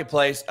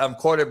marketplace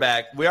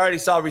quarterback? We already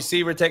saw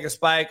receiver take a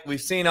spike.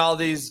 We've seen all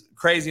these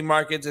crazy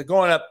markets. It's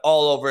going up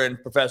all over in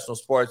professional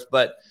sports.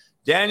 But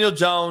Daniel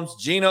Jones,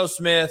 Geno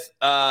Smith,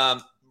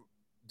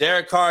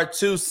 Derek Carr,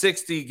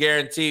 260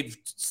 guaranteed.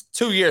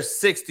 2 year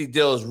 60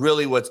 deal is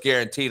really what's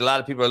guaranteed. A lot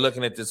of people are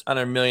looking at this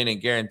 $100 million in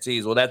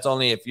guarantees. Well, that's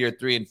only if year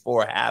 3 and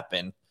 4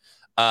 happen.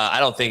 I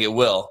don't think it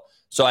will.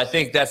 So I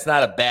think that's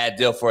not a bad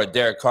deal for a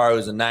Derek Carr,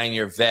 who's a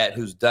 9-year vet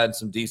who's done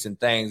some decent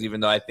things, even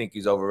though I think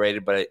he's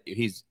overrated. But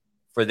he's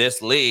for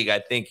this league, I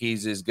think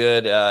he's as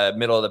good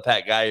middle of the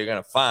pack guy you're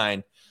going to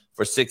find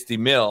for $60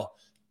 million.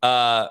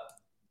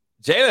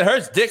 Jalen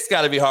Hurts' dick's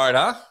got to be hard,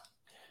 huh?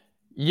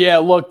 Yeah,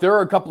 look, there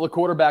are a couple of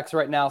quarterbacks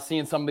right now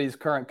seeing some of these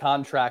current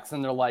contracts,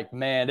 and they're like,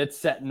 man, it's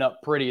setting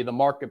up pretty, the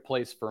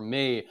marketplace for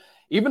me.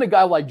 Even a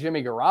guy like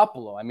Jimmy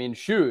Garoppolo, I mean,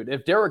 shoot,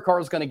 if Derek Carr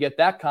is going to get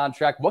that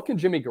contract, what can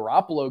Jimmy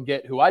Garoppolo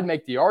get, who I'd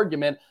make the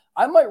argument,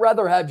 I might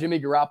rather have Jimmy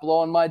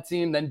Garoppolo on my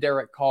team than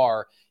Derek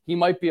Carr. He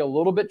might be a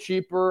little bit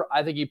cheaper.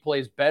 I think he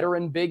plays better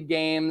in big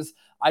games.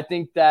 I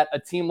think that a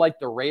team like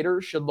the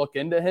Raiders should look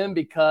into him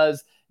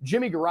because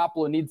Jimmy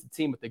Garoppolo needs a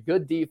team with a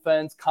good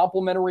defense,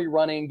 complementary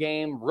running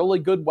game, really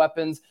good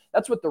weapons.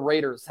 That's what the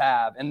Raiders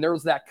have. And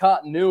there's that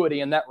continuity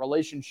and that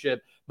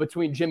relationship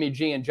between Jimmy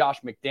G and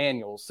Josh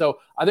McDaniels. So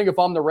I think if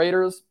I'm the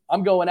Raiders,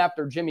 I'm going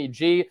after Jimmy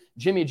G.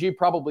 Jimmy G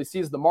probably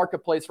sees the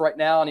marketplace right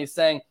now and he's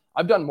saying,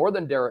 I've done more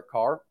than Derek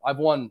Carr. I've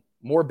won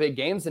more big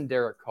games than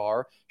Derek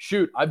Carr.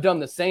 Shoot, I've done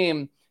the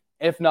same,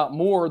 if not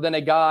more, than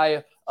a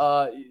guy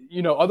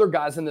other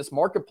guys in this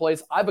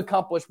marketplace. I've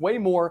accomplished way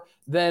more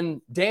than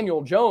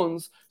Daniel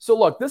Jones. So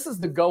look, this is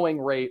the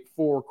going rate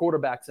for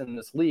quarterbacks in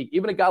this league.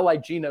 Even a guy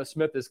like Geno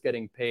Smith is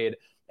getting paid,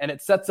 and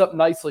it sets up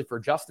nicely for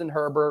Justin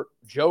Herbert,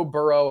 Joe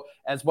Burrow,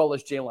 as well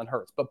as Jalen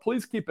Hurts. But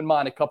please keep in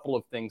mind a couple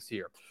of things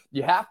here.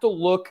 You have to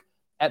look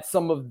at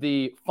some of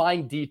the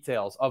fine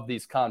details of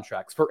these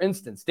contracts. For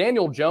instance,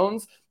 Daniel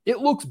Jones, it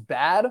looks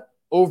bad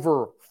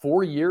over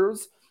 4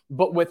 years,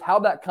 but with how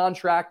that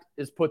contract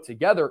is put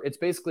together, it's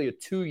basically a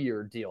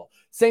 2-year deal.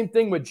 Same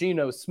thing with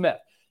Geno Smith.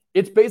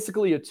 It's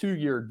basically a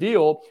 2-year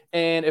deal.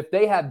 And if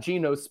they have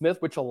Geno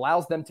Smith, which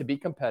allows them to be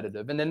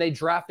competitive, and then they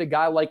draft a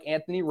guy like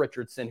Anthony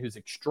Richardson, who's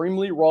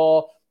extremely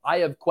raw. I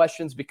have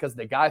questions because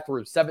the guy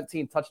threw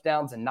 17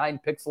 touchdowns and 9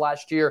 picks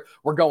last year.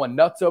 We're going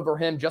nuts over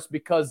him just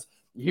because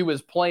he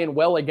was playing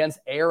well against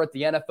air at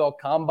the NFL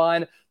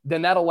Combine,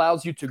 then that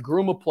allows you to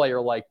groom a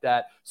player like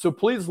that. So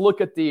please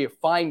look at the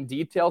fine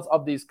details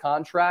of these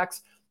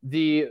contracts.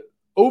 The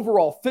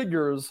overall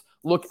figures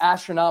look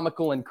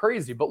astronomical and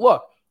crazy. But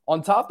look,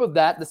 on top of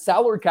that, the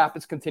salary cap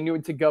is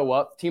continuing to go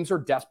up. Teams are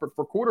desperate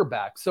for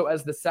quarterbacks. So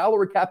as the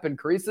salary cap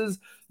increases,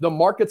 the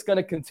market's going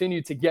to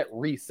continue to get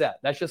reset.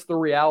 That's just the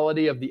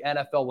reality of the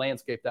NFL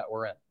landscape that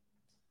we're in.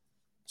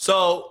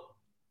 So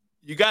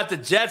you got the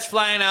Jets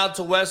flying out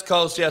to West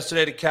Coast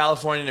yesterday to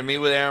California to meet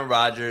with Aaron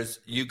Rodgers.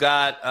 You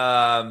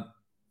got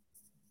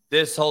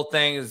this whole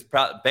thing is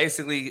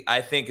basically,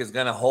 I think, is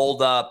going to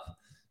hold up.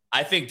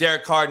 I think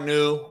Derek Carr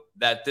knew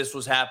that this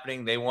was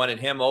happening. They wanted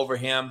him over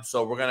him,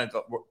 so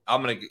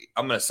I'm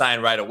gonna sign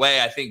right away.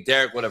 I think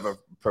Derek would have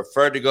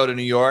preferred to go to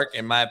New York,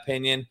 in my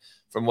opinion,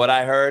 from what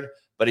I heard.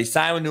 But he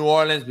signed with New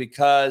Orleans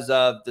because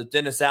of the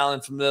Dennis Allen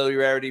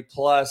familiarity,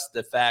 plus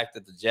the fact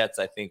that the Jets,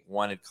 I think,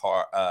 wanted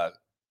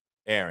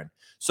Aaron.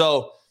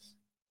 So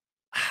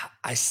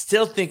I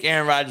still think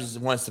Aaron Rodgers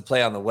wants to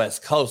play on the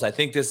West Coast. I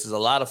think this is a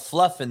lot of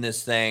fluff in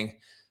this thing.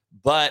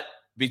 But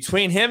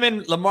between him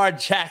and Lamar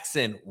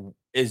Jackson,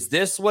 is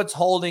this what's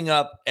holding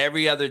up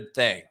every other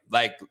thing?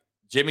 Like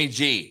Jimmy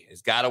G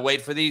has got to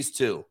wait for these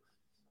two.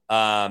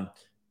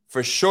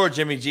 For sure,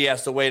 Jimmy G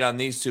has to wait on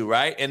these two,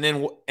 right? And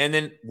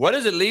then what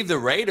does it leave the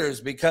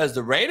Raiders? Because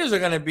the Raiders are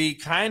going to be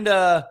kind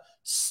of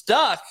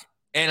stuck.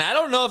 And I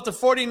don't know if the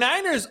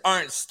 49ers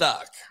aren't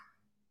stuck.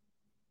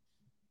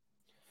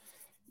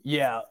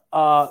 Yeah,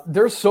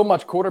 there's so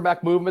much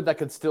quarterback movement that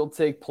could still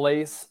take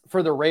place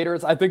for the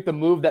Raiders. I think the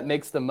move that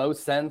makes the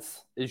most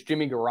sense is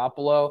Jimmy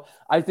Garoppolo.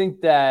 I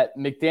think that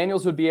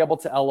McDaniels would be able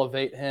to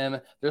elevate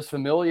him. There's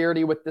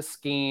familiarity with the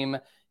scheme.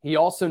 He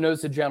also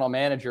knows the general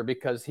manager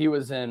because he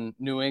was in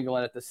New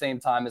England at the same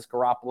time as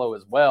Garoppolo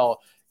as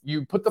well.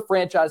 You put the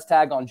franchise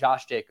tag on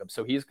Josh Jacobs,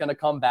 so he's going to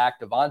come back.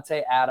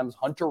 Devontae Adams,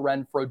 Hunter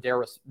Renfrow,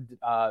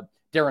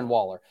 Darren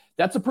Waller.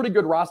 That's a pretty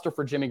good roster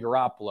for Jimmy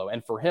Garoppolo.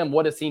 And for him,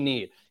 what does he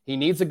need? He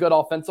needs a good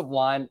offensive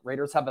line.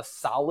 Raiders have a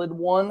solid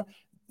one.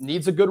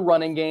 Needs a good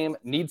running game.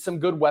 Needs some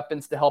good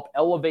weapons to help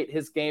elevate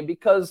his game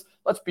because,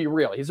 let's be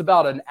real, he's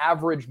about an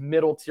average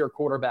middle-tier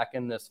quarterback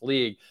in this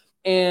league.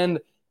 And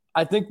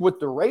I think with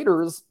the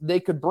Raiders, they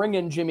could bring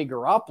in Jimmy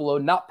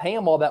Garoppolo, not pay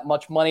him all that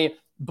much money,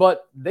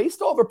 but they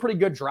still have a pretty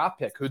good draft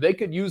pick who they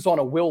could use on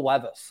a Will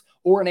Levis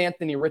or an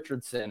Anthony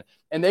Richardson.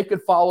 And they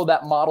could follow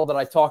that model that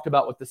I talked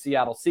about with the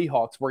Seattle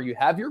Seahawks, where you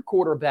have your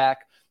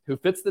quarterback who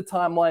fits the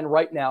timeline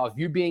right now of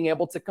you being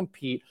able to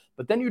compete,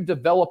 but then you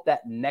develop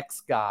that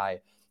next guy.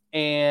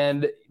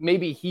 And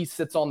maybe he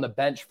sits on the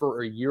bench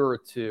for a year or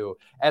two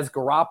as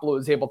Garoppolo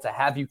is able to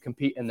have you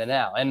compete in the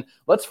now. And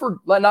let's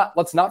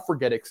not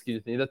forget,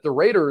 that the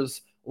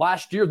Raiders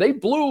last year, they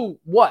blew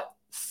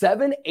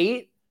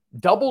 7-8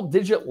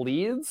 double-digit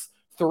leads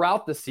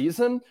throughout the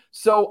season.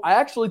 So I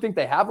actually think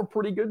they have a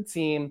pretty good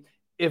team.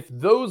 If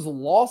those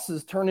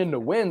losses turn into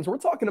wins, we're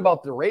talking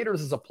about the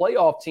Raiders as a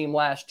playoff team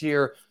last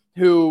year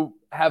who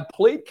have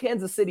played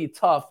Kansas City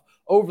tough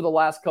over the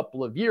last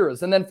couple of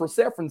years. And then for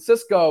San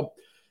Francisco,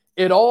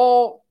 it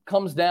all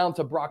comes down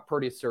to Brock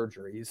Purdy's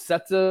surgery. He's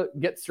set to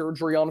get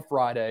surgery on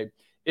Friday.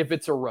 If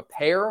it's a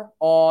repair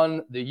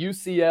on the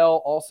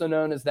UCL, also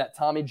known as that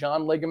Tommy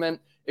John ligament,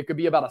 it could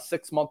be about a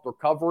 6-month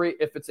recovery.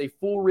 If it's a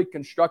full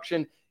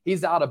reconstruction,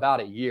 he's out about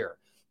a year.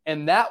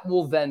 And that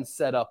will then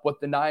set up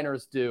what the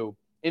Niners do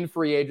in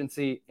free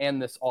agency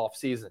and this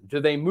offseason. Do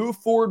they move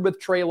forward with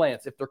Trey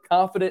Lance? If they're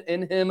confident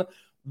in him,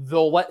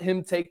 they'll let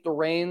him take the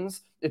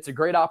reins. It's a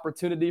great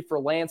opportunity for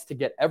Lance to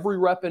get every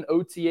rep in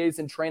OTAs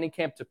and training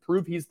camp to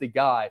prove he's the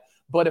guy.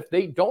 But if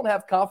they don't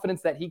have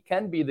confidence that he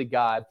can be the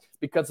guy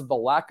because of the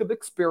lack of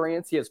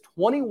experience, he has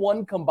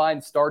 21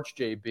 combined starts,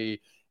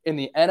 JB, in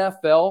the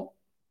NFL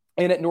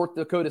and at North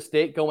Dakota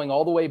State going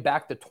all the way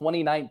back to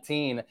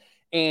 2019.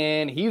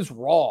 And he's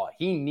raw.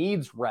 He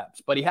needs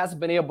reps, but he hasn't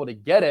been able to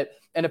get it.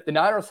 And if the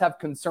Niners have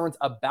concerns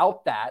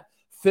about that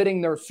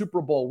fitting their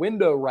Super Bowl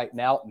window right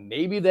now,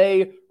 maybe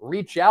they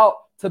reach out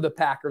to the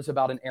Packers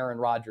about an Aaron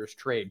Rodgers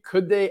trade.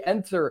 Could they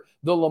enter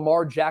the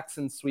Lamar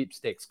Jackson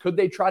sweepstakes? Could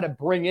they try to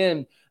bring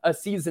in a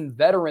seasoned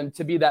veteran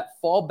to be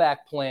that fallback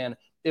plan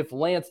if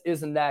Lance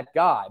isn't that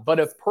guy? But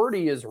if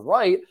Purdy is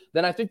right,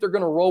 then I think they're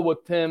going to roll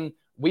with him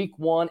week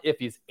one if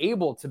he's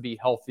able to be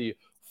healthy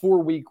for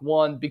week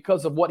one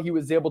because of what he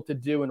was able to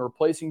do in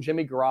replacing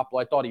Jimmy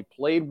Garoppolo. I thought he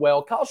played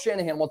well. Kyle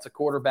Shanahan wants a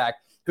quarterback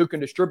who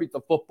can distribute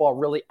the football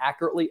really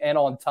accurately and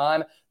on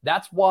time.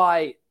 That's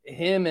why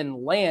him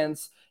and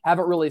Lance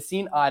haven't really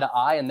seen eye to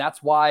eye, and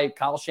that's why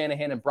Kyle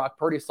Shanahan and Brock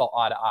Purdy saw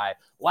eye to eye.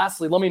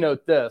 Lastly, let me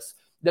note this,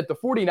 that the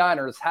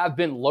 49ers have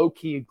been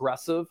low-key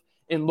aggressive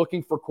in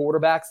looking for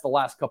quarterbacks the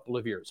last couple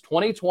of years.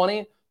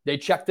 2020, they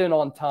checked in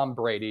on Tom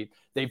Brady.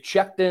 They've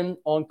checked in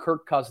on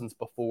Kirk Cousins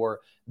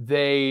before.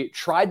 They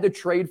tried to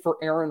trade for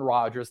Aaron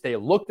Rodgers. They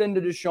looked into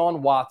Deshaun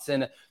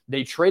Watson.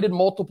 They traded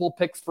multiple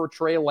picks for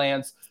Trey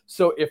Lance.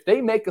 So if they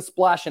make a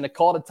splash and a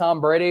call to Tom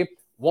Brady,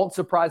 won't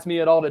surprise me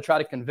at all to try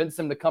to convince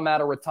him to come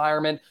out of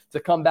retirement, to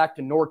come back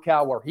to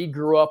NorCal where he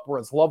grew up, where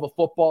his love of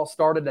football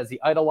started as he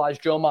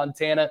idolized Joe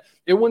Montana.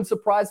 It wouldn't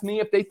surprise me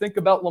if they think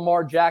about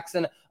Lamar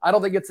Jackson. I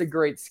don't think it's a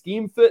great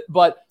scheme fit,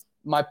 but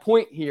my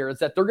point here is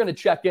that they're going to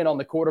check in on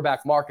the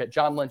quarterback market.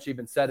 John Lynch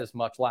even said as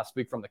much last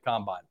week from the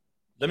Combine.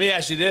 Let me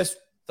ask you this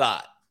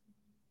thought.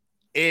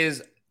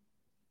 Is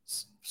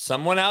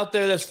someone out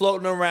there that's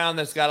floating around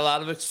that's got a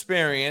lot of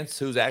experience,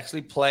 who's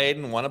actually played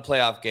and won a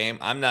playoff game?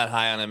 I'm not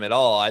high on him at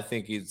all. I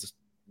think he's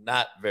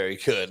not very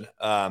good.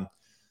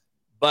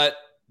 But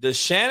does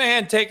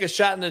Shanahan take a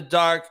shot in the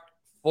dark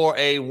for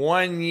a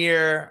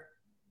 1-year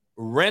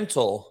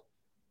rental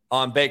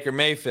on Baker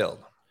Mayfield?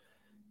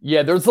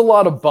 Yeah, there's a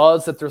lot of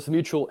buzz that there's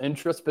mutual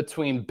interest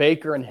between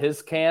Baker and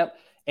his camp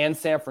and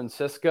San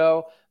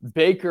Francisco.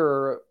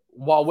 Baker,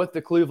 while with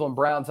the Cleveland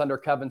Browns under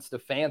Kevin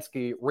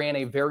Stefanski, ran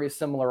a very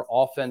similar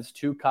offense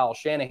to Kyle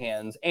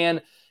Shanahan's.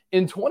 And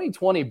in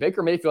 2020,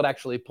 Baker Mayfield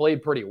actually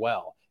played pretty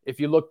well, if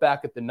you look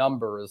back at the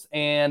numbers.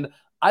 And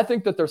I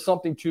think that there's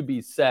something to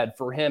be said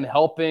for him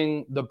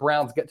helping the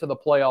Browns get to the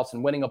playoffs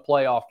and winning a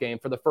playoff game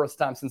for the first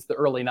time since the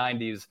early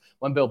 90s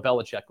when Bill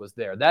Belichick was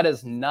there. That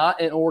is not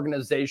an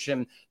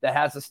organization that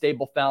has a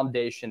stable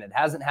foundation. It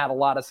hasn't had a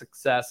lot of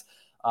success.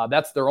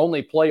 That's their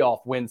only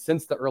playoff win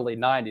since the early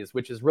 90s,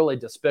 which is really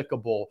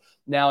despicable.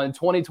 Now, in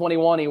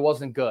 2021, he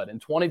wasn't good. In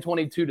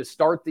 2022, to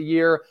start the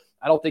year,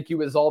 I don't think he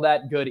was all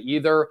that good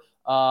either.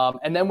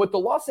 And then with the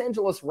Los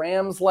Angeles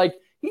Rams,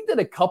 he did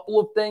a couple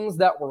of things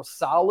that were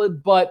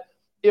solid, but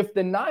if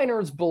the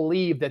Niners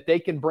believe that they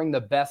can bring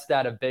the best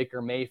out of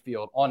Baker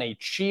Mayfield on a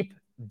cheap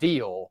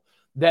deal,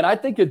 then I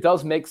think it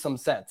does make some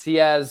sense. He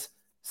has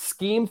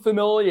scheme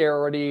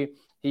familiarity.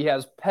 He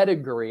has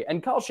pedigree.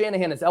 And Kyle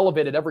Shanahan has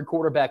elevated every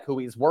quarterback who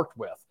he's worked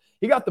with.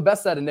 He got the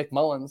best out of Nick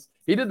Mullins.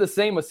 He did the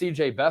same with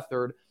C.J.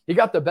 Beathard. He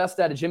got the best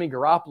out of Jimmy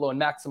Garoppolo and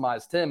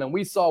maximized him. And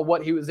we saw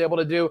what he was able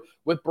to do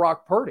with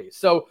Brock Purdy.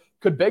 So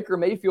could Baker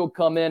Mayfield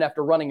come in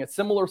after running a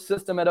similar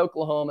system at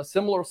Oklahoma, a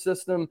similar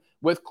system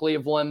with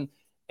Cleveland,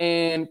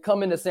 and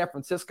come into San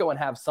Francisco and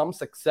have some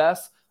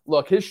success?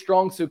 Look, his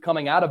strong suit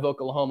coming out of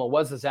Oklahoma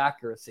was his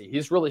accuracy.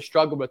 He's really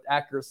struggled with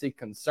accuracy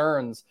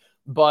concerns,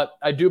 but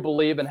I do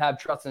believe and have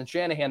trust in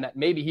Shanahan that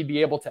maybe he'd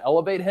be able to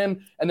elevate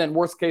him. And then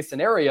worst case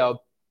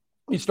scenario,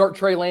 you start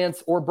Trey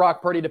Lance or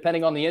Brock Purdy,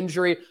 depending on the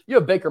injury. You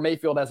have Baker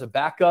Mayfield as a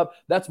backup.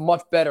 That's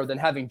much better than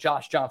having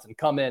Josh Johnson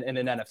come in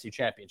an NFC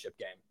Championship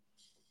game.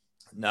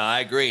 No,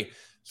 I agree.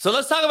 So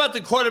let's talk about the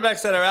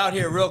quarterbacks that are out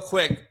here real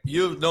quick.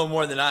 You know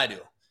more than I do.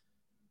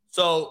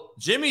 So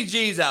Jimmy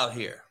G's out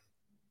here.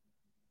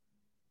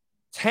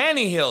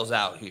 Tannehill's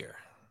out here.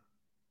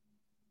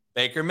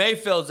 Baker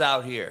Mayfield's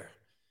out here.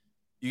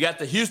 You got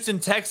the Houston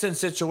Texans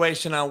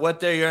situation on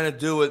what they're going to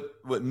do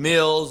with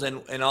Mills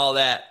and all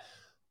that.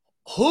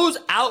 Who's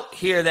out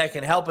here that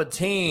can help a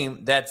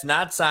team that's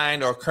not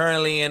signed or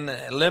currently in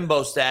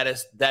limbo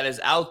status that is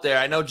out there?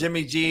 I know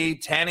Jimmy G,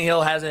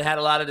 Tannehill hasn't had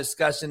a lot of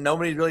discussion.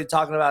 Nobody's really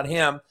talking about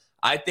him.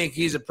 I think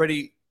he's a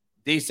pretty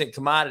decent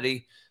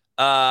commodity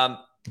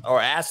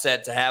or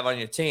asset to have on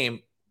your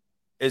team.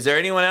 Is there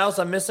anyone else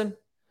I'm missing?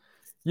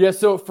 Yeah,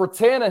 so for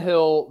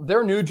Tannehill,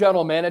 their new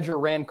general manager,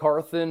 Rand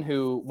Carthen,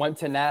 who went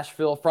to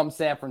Nashville from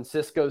San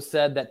Francisco,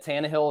 said that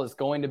Tannehill is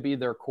going to be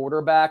their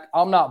quarterback.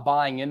 I'm not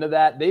buying into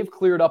that. They've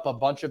cleared up a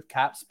bunch of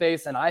cap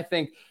space, and I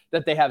think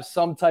that they have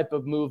some type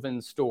of move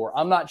in store.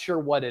 I'm not sure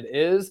what it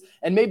is,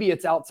 and maybe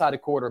it's outside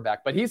of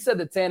quarterback, but he said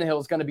that Tannehill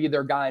is going to be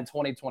their guy in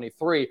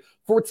 2023.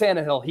 For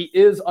Tannehill, he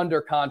is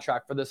under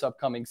contract for this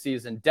upcoming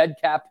season. Dead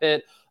cap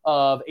hit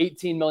of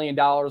 $18 million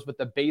with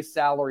a base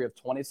salary of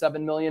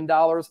 $27 million.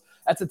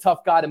 That's a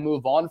tough guy to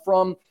move on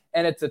from,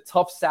 and it's a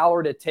tough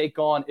salary to take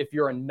on if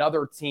you're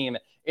another team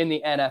in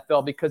the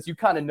NFL because you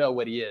kind of know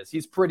what he is.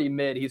 He's pretty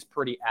mid. He's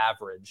pretty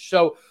average.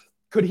 So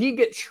could he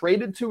get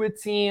traded to a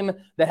team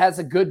that has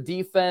a good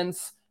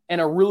defense and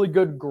a really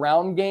good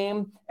ground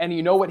game, and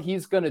you know what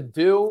he's going to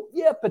do?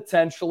 Yeah,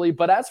 potentially.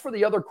 But as for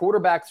the other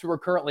quarterbacks who are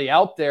currently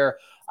out there,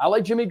 I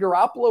like Jimmy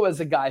Garoppolo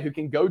as a guy who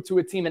can go to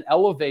a team and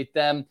elevate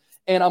them.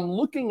 And I'm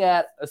looking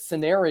at a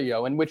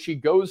scenario in which he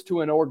goes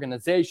to an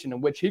organization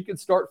in which he could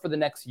start for the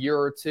next year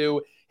or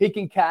two. He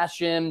can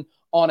cash in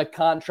on a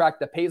contract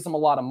that pays him a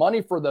lot of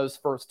money for those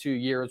first 2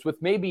 years with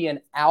maybe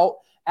an out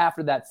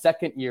after that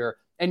second year.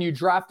 And you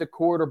draft a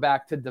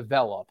quarterback to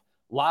develop.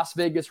 Las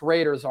Vegas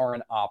Raiders are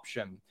an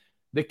option.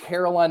 The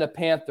Carolina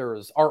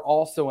Panthers are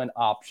also an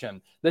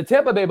option. The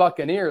Tampa Bay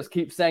Buccaneers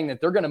keep saying that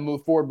they're going to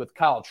move forward with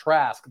Kyle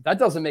Trask. That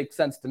doesn't make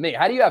sense to me.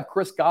 How do you have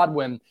Chris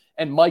Godwin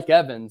and Mike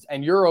Evans,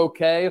 and you're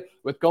okay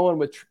with going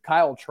with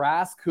Kyle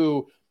Trask,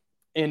 who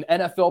in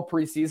NFL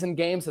preseason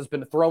games has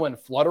been throwing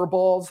flutter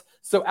balls?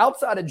 So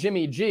outside of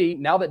Jimmy G,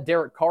 now that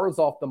Derek Carr is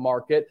off the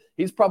market,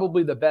 he's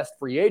probably the best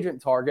free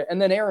agent target.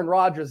 And then Aaron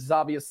Rodgers is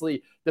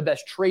obviously the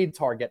best trade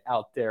target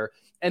out there.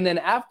 And then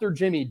after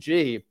Jimmy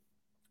G,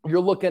 you're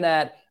looking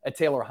at a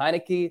Taylor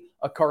Heineke,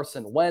 a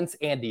Carson Wentz,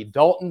 Andy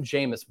Dalton,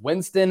 Jameis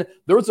Winston.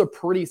 There's a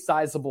pretty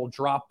sizable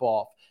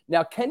drop-off.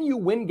 Now, can you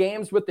win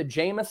games with the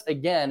Jameis?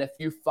 Again, if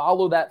you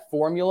follow that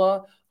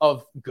formula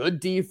of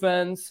good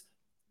defense,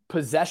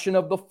 possession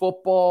of the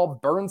football,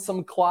 burn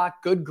some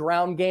clock, good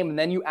ground game, and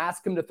then you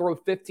ask him to throw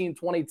 15,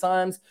 20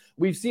 times,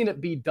 we've seen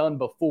it be done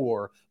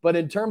before. But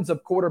in terms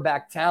of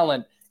quarterback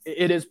talent,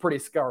 it is pretty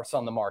scarce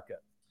on the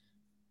market.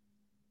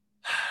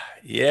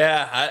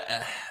 Yeah,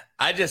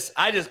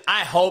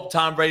 I hope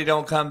Tom Brady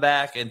don't come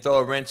back and throw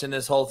a wrench in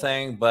this whole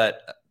thing.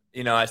 But,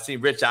 I see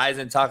Rich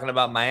Eisen talking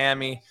about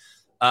Miami.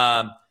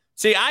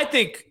 I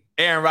think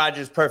Aaron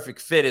Rodgers'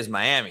 perfect fit is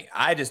Miami.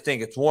 I just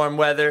think it's warm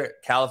weather.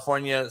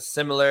 California,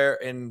 similar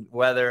in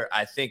weather.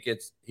 I think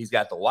he's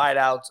got the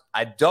wideouts.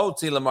 I don't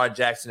see Lamar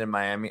Jackson in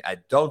Miami. I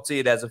don't see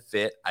it as a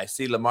fit. I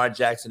see Lamar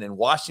Jackson in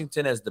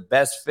Washington as the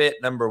best fit,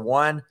 number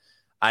one.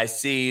 I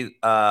see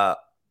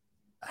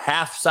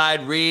half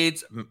side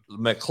reads,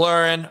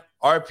 McLaurin,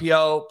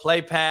 RPO,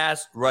 play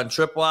pass, run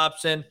triple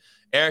option.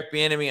 Eric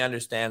Bieniemy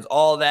understands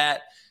all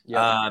that.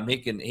 Yep.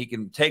 He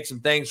can take some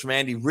things from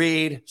Andy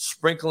Reid,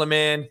 sprinkle them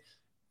in,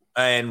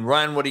 and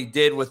run what he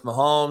did with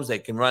Mahomes. They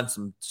can run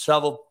some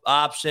shovel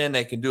option.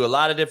 They can do a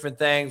lot of different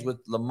things with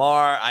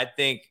Lamar. I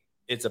think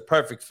it's a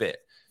perfect fit.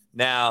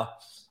 Now,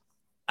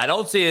 I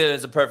don't see it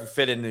as a perfect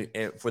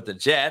fit for the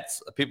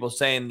Jets. People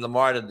saying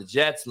Lamar to the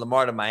Jets,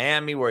 Lamar to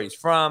Miami, where he's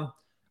from.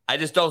 I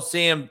just don't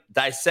see him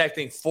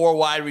dissecting 4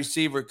 wide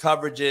receiver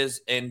coverages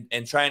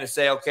and trying to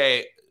say,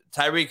 okay,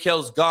 Tyreek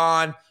Hill's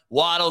gone,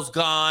 Waddle's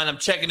gone, I'm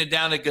checking it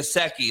down to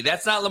Gesicki.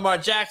 That's not Lamar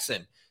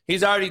Jackson.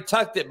 He's already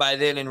tucked it by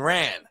then and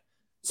ran.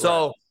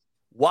 So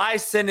why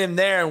send him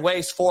there and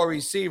waste 4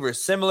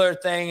 receivers? Similar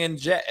thing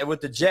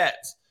with the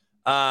Jets.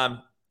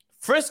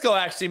 Frisco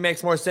actually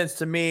makes more sense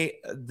to me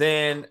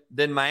than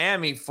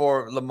Miami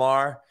for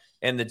Lamar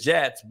and the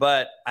Jets,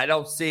 but I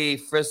don't see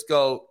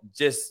Frisco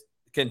just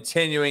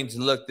continuing to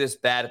look this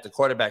bad at the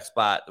quarterback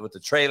spot with the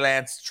Trey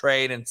Lance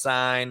trade and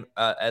sign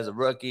as a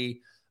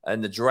rookie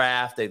in the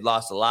draft. They've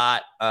lost a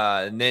lot.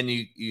 And then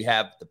you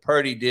have the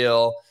Purdy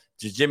deal,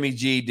 the Jimmy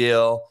G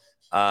deal.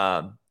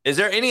 Is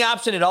there any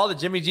option at all that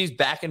Jimmy G's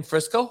back in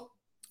Frisco?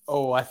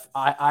 Oh,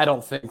 I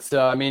don't think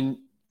so. I mean,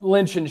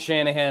 Lynch and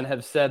Shanahan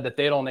have said that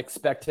they don't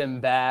expect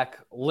him back.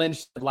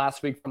 Lynch said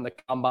last week from the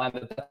combine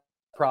that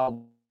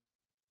probably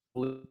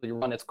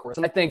run its course.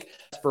 And I think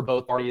that's for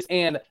both parties.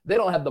 And they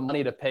don't have the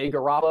money to pay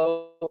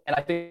Garoppolo. And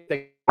I think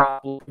they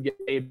probably get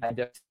paid by a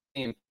different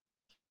team.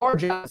 Lamar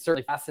Jackson is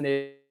certainly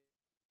fascinating.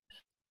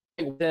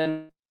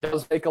 Then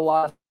does make a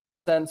lot of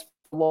sense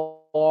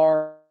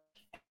for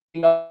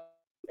Lamar.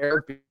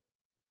 Eric.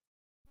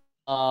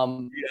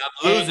 I'm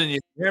losing you.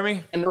 You hear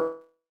me?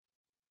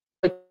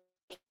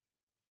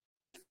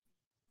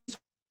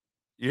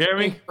 You hear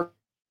me?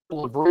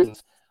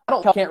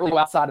 I can't really go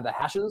outside of the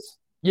hashes.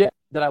 Yeah,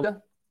 did I?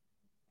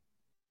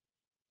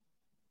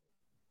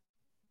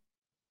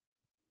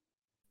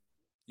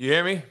 You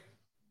hear me?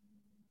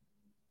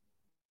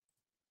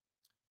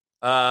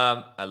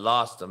 I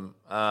lost him.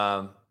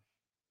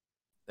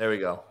 There we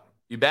go.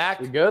 You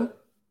back? You good?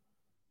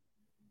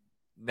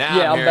 Now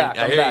yeah, I'm back.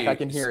 I'm back. I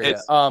can hear you.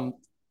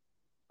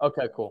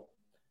 Okay, cool.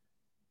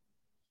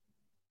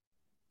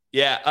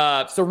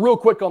 Yeah. So real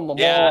quick on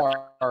Lamar.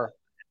 Yeah.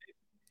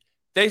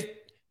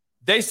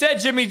 They said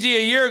Jimmy G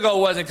a year ago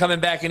wasn't coming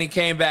back, and he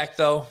came back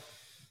though.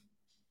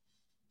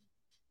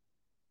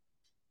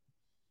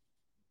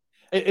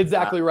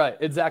 Exactly right.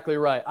 Exactly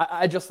right.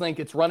 I just think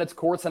it's run its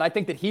course, and I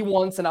think that he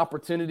wants an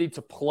opportunity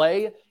to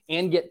play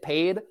and get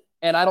paid,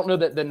 and I don't know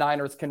that the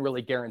Niners can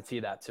really guarantee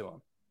that to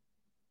him.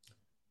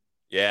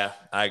 Yeah,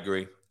 I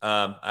agree.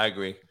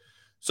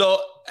 So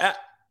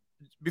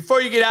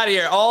before you get out of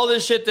here, all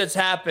this shit that's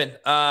happened,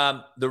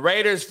 the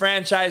Raiders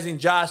franchising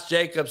Josh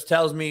Jacobs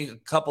tells me a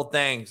couple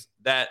things,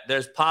 that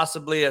there's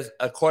possibly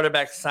a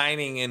quarterback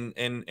signing in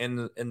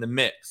the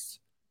mix.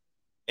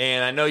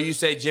 And I know you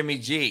say Jimmy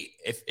G.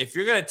 If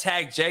you're going to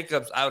tag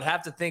Jacobs, I would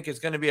have to think it's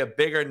going to be a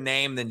bigger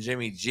name than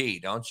Jimmy G,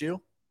 don't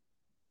you?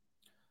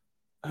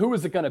 Who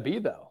is it going to be,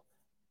 though?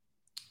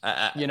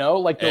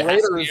 Like the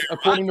Raiders,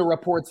 according to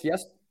reports,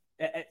 yes,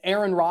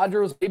 Aaron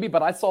Rodgers, maybe,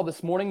 but I saw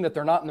this morning that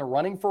they're not in the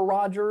running for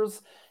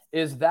Rodgers.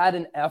 Is that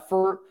an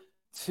effort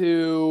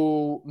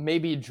to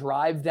maybe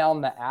drive down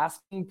the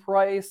asking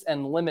price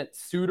and limit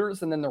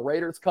suitors, and then the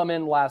Raiders come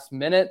in last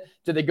minute?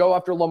 Do they go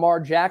after Lamar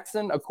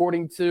Jackson?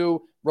 According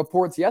to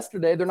reports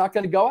yesterday, they're not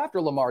going to go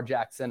after Lamar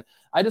Jackson.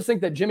 I just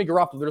think that Jimmy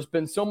Garoppolo, there's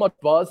been so much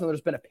buzz and there's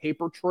been a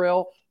paper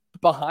trail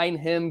behind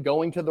him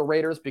going to the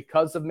Raiders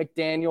because of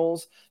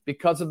McDaniels,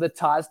 because of the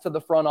ties to the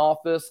front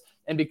office,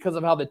 and because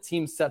of how the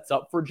team sets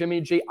up for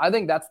Jimmy G. I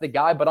think that's the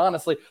guy. But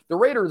honestly, the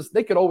Raiders,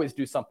 they could always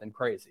do something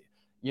crazy.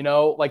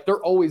 Like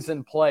they're always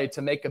in play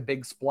to make a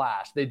big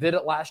splash. They did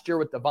it last year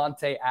with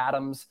Devontae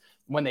Adams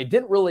when they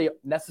didn't really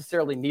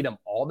necessarily need him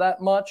all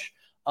that much.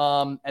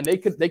 And they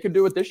could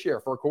do it this year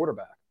for a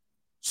quarterback.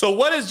 So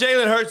what is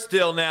Jalen Hurts'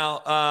 deal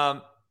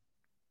now?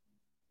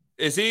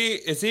 Is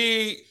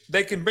he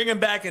they can bring him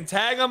back and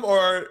tag him,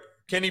 or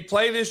can he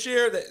play this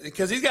year?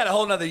 Because he's got a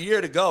whole nother year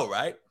to go,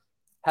 right?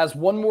 Has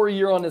one more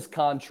year on his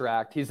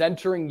contract. He's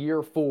entering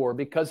year 4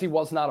 because he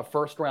was not a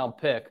first-round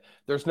pick.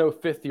 There's no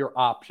fifth-year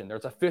option.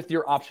 There's a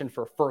fifth-year option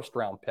for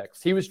first-round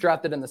picks. He was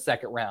drafted in the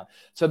second round.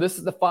 So this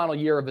is the final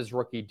year of his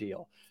rookie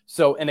deal.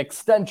 So an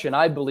extension,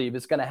 I believe,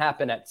 is going to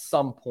happen at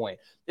some point.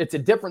 It's a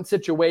different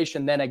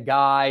situation than a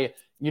guy,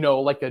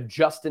 like a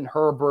Justin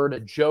Herbert,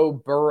 a Joe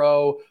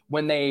Burrow.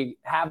 When they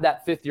have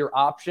that fifth-year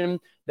option,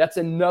 that's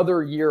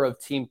another year of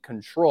team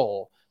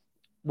control.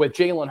 With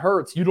Jalen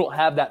Hurts, you don't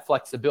have that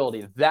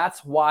flexibility.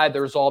 That's why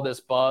there's all this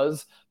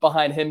buzz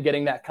behind him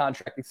getting that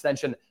contract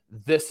extension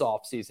this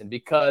offseason,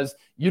 because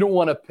you don't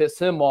want to piss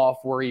him off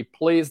where he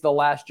plays the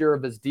last year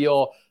of his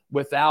deal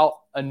without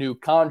a new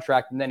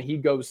contract, and then he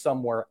goes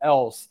somewhere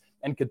else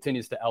and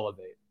continues to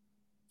elevate.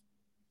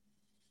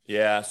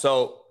 Yeah,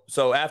 so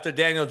after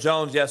Daniel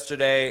Jones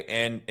yesterday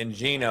and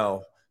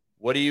Geno,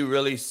 what do you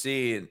really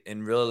see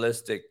in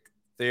realistic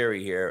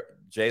theory here?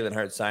 Jalen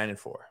Hurts signing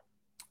for?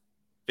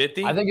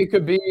 50? I think it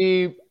could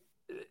be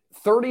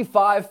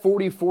 35,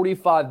 40,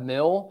 45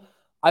 mil.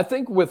 I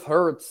think with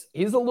Hurts,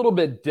 he's a little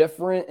bit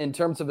different in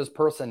terms of his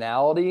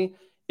personality.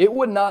 It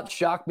would not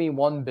shock me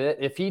one bit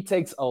if he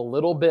takes a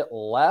little bit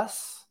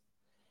less,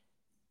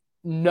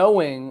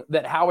 knowing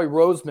that Howie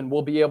Roseman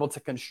will be able to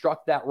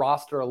construct that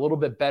roster a little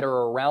bit better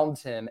around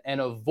him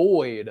and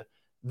avoid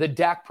the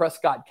Dak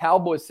Prescott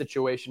Cowboys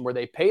situation where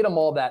they paid him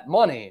all that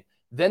money,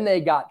 then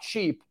they got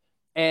cheap,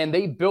 and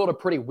they built a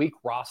pretty weak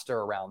roster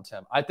around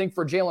him. I think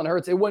for Jalen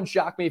Hurts, it wouldn't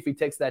shock me if he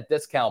takes that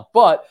discount,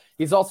 but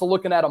he's also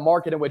looking at a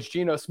market in which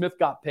Geno Smith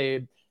got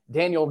paid,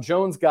 Daniel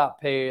Jones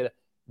got paid,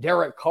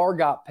 Derek Carr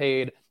got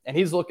paid, and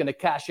he's looking to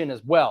cash in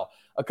as well.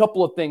 A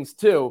couple of things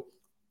too.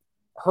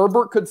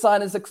 Herbert could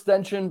sign his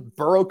extension.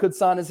 Burrow could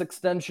sign his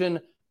extension.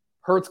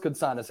 Hurts could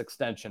sign his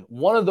extension.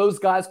 One of those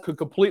guys could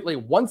completely,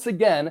 once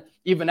again,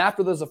 even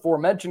after those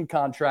aforementioned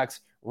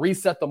contracts,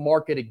 reset the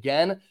market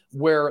again,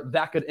 where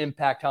that could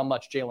impact how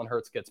much Jalen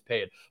Hurts gets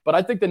paid. But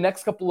I think the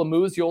next couple of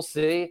moves you'll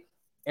see,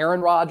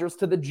 Aaron Rodgers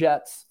to the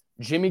Jets,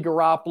 Jimmy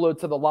Garoppolo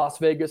to the Las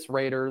Vegas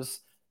Raiders,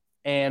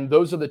 and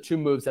those are the two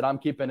moves that I'm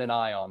keeping an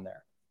eye on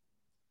there.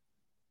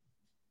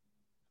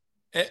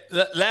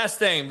 Last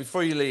thing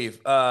before you leave,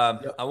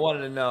 I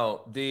wanted to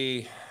know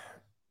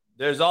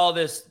there's all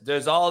these,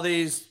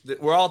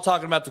 we're all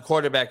talking about the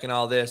quarterback and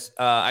all this.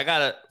 I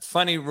got a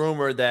funny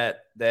rumor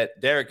that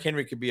Derrick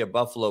Henry could be a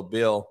Buffalo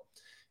Bill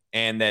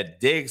and that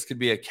Diggs could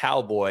be a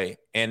Cowboy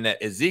and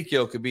that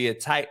Ezekiel could be a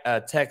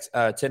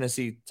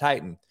Tennessee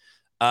Titan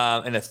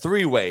in a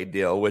three-way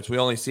deal, which we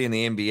only see in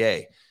the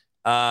NBA.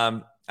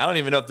 I don't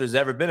even know if there's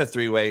ever been a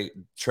three-way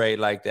trade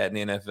like that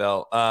in the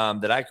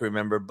NFL that I can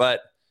remember, but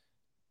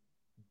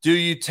do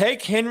you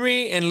take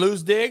Henry and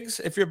lose Diggs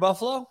if you're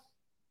Buffalo?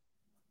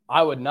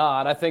 I would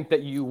not. I think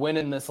that you win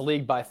in this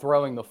league by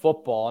throwing the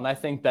football, and I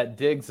think that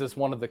Diggs is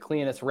one of the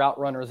cleanest route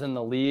runners in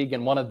the league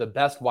and one of the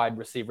best wide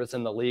receivers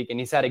in the league, and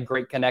he's had a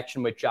great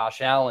connection with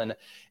Josh Allen,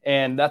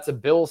 and that's a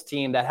Bills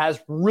team that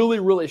has really,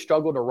 really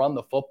struggled to run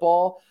the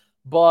football.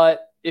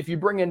 But if you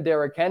bring in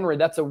Derrick Henry,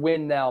 that's a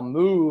win-now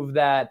move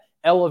that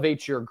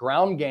elevates your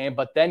ground game,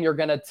 but then you're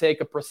going to take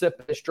a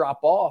precipitous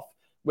drop-off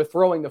with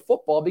throwing the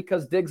football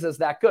because Diggs is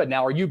that good.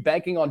 Now, are you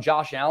banking on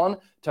Josh Allen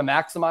to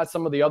maximize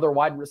some of the other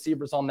wide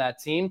receivers on that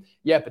team?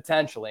 Yeah,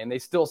 potentially. And they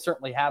still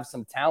certainly have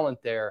some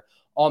talent there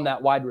on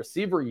that wide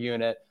receiver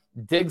unit.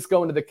 Diggs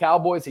going to the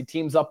Cowboys. He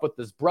teams up with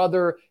his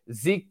brother.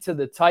 Zeke to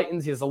the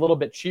Titans. He's a little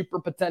bit cheaper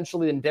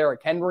potentially than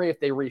Derrick Henry if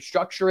they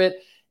restructure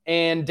it.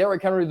 And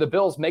Derrick Henry to the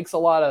Bills makes a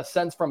lot of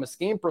sense from a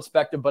scheme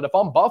perspective. But if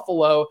I'm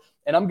Buffalo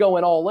and I'm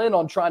going all in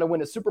on trying to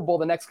win a Super Bowl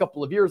the next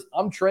couple of years,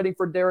 I'm trading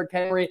for Derrick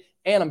Henry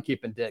and I'm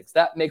keeping Diggs.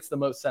 That makes the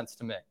most sense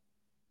to me.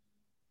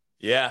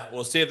 Yeah,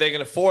 we'll see if they can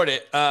afford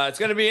it. It's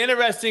going to be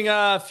interesting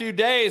few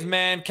days,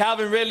 man.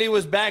 Calvin Ridley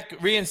was back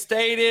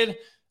reinstated.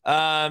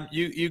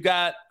 You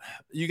got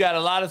a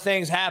lot of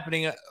things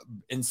happening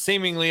and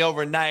seemingly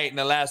overnight in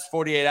the last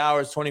 48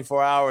 hours,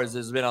 24 hours.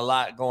 There's been a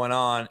lot going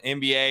on.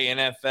 NBA,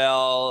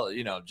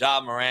 NFL,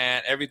 Ja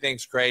Morant,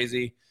 everything's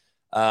crazy.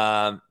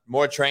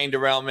 More train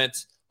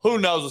derailments. Who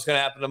knows what's going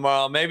to happen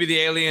tomorrow? Maybe the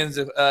aliens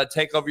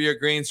take over your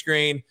green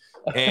screen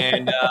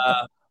and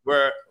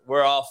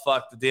we're all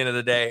fucked at the end of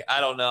the day. I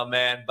don't know,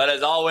 man. But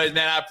as always,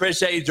 man, I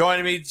appreciate you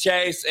joining me,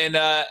 Chase. And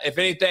if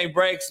anything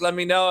breaks, let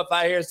me know. If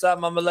I hear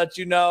something, I'm going to let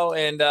you know.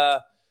 And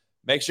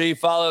make sure you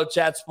follow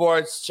Chat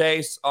Sports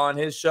Chase on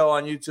his show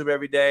on YouTube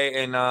every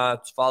day and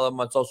follow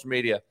him on social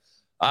media.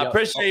 I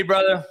appreciate you,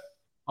 brother.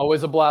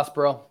 Always a blast,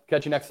 bro.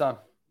 Catch you next time.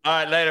 All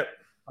right, later.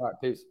 All right,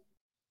 peace.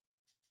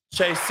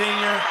 Chase Sr.,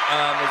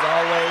 as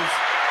always,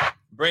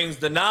 brings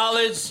the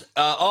knowledge,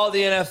 all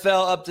the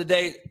NFL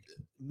up-to-date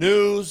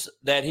news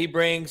that he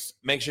brings.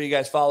 Make sure you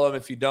guys follow him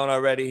if you don't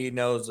already. He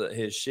knows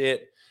his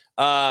shit.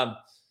 Very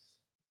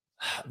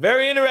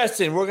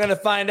interesting. We're going to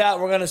find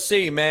out. We're going to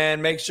see,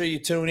 man. Make sure you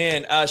tune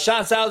in.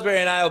 Sean Salisbury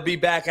and I will be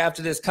back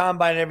after this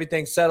combine and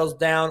everything settles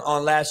down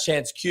on Last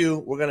Chance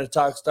Q. We're going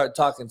to start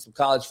talking some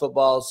college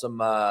football, some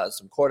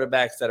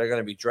quarterbacks that are going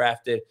to be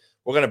drafted.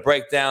 We're going to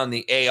break down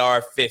the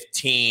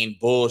AR-15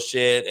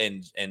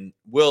 bullshit and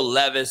Will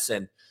Levis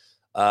and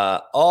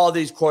all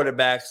these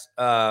quarterbacks.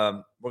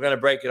 We're going to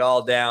break it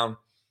all down,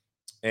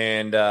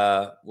 and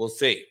we'll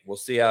see. We'll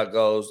see how it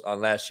goes on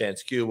Last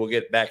Chance Q. We'll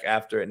get back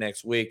after it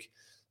next week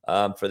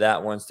for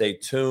that one. Stay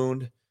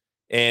tuned.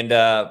 And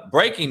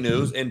breaking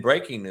news,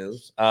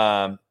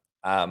 I'm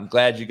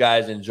glad you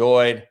guys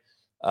enjoyed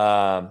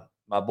my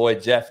boy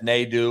Jeff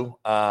Nadeau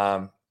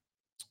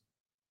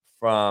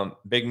from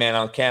Big Man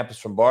on Campus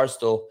from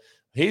Barstool.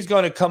 He's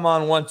going to come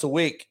on once a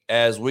week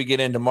as we get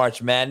into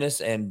March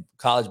Madness and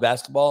college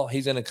basketball.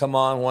 He's going to come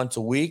on once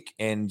a week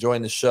and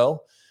join the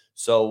show.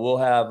 So we'll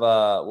have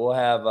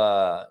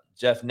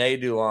Jeff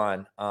Nadeau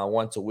on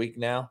once a week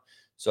now.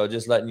 So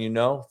just letting you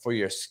know for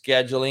your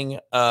scheduling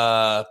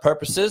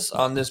purposes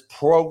on this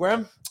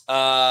program.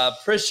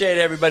 Appreciate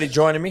everybody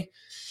joining me.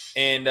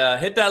 And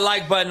hit that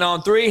like button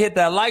on 3. Hit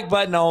that like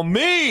button on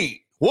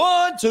me.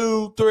 1,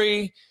 2,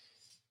 3.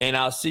 And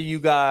I'll see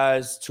you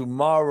guys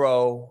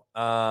tomorrow.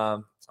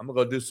 I'm I'm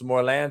gonna go do some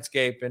more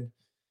landscaping,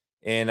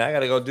 and I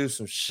gotta go do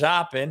some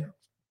shopping,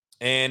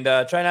 and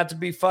try not to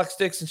be fuck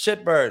sticks and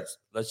shitbirds.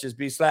 Let's just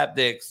be slap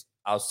dicks.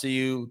 I'll see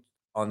you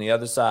on the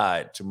other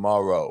side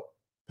tomorrow.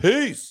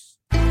 Peace.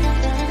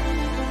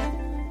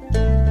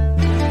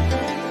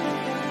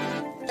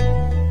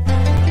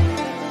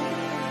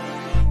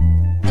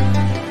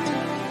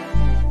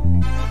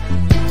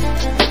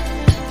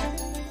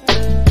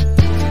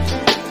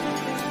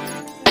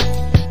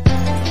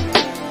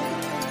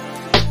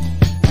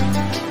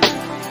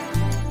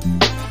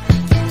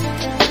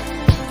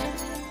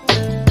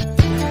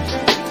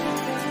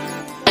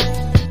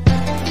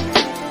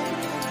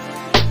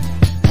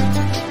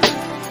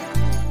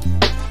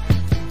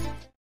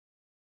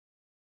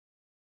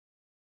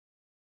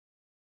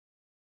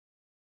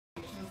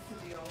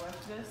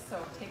 So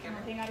take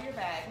everything out of your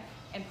bag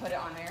and put it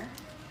on there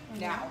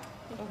now.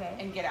 Okay.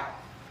 And get out.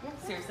 Yes,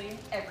 sir. Seriously,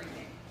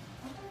 everything.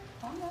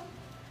 Calm down.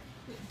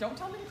 Don't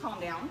tell me to calm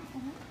down.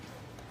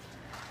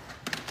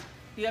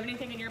 Do you have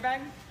anything in your bag?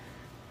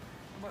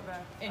 What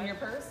bag? In your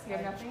purse? You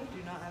have nothing?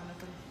 Do not have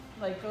nothing.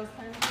 Like those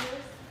kinds of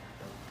purses?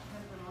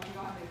 You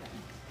don't have anything.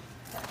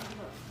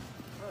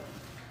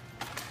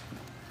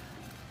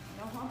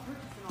 No harm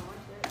purchasing all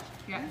like that.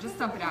 Yeah, just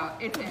dump it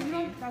out. It's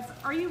empty.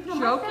 Are you No,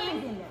 my stuff joking?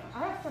 is in there. I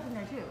have stuff in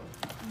there too.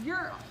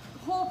 Your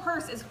whole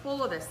purse is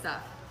full of this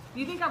stuff.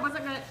 You think I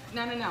wasn't gonna?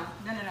 No. You're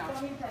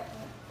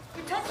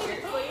touching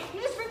it.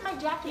 You just ripped my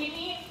jacket. Give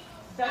me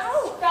the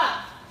Ow.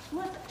 stuff.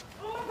 What?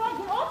 Oh my God,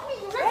 get off me.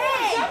 You're ripping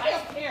Hey, my I jacket.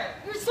 don't care.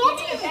 You're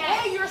assaulting Give me. me the bag.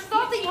 Hey, you're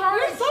assaulting her.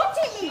 You're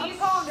assaulting me. You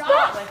calm down.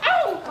 Stop. Ow.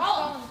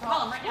 Call him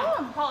right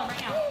now. Call him right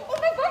now. Oh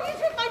my God, you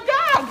ripped my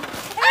bag.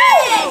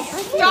 Hey.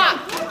 Stop.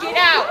 Get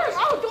out.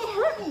 Oh, don't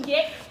hurt me.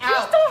 Get Please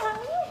out. don't hurt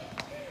me.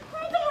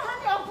 Please don't hurt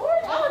me. I'll pour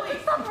it out.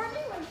 Please stop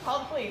hurting me. Call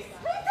the police.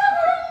 Please stop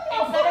hurting me.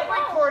 I'll Instead pour of it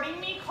out. recording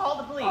me, call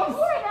the police. I'll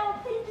pour it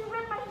out. Please, you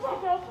ripped my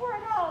jacket. I'll pour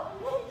it out.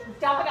 Please,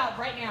 Dump it out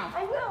right now.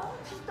 I will.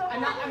 Just don't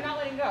I'm hurt me. not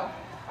letting go.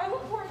 I will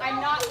pour it out.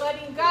 I'm not Please,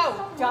 letting stop go.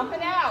 hurting Dump me.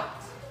 it out.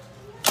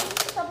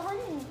 Please stop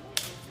hurting me.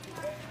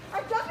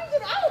 I'm dumping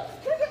it out.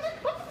 Can I get my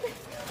cup?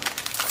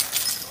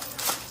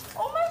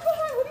 Oh my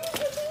God, what are you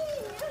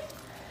doing?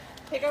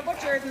 Pick up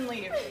what's yours and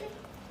leave. This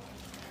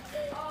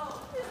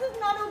is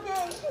not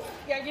okay.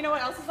 Yeah, you know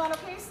what else is not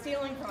okay?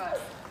 Stealing from us.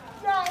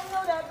 Yeah, I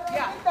know that, but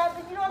Yeah. I think that,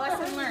 but you don't have to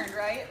Lesson hurt me. learned,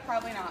 right?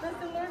 Probably not.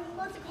 Lesson learned.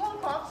 Let's call the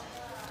cops.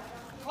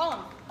 Call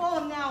him. Call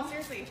him now.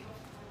 Seriously.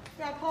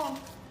 Yeah, call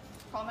him.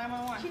 Call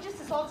 911. She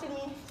just assaulted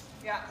me.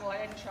 Yeah, well, I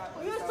didn't shot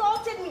You so-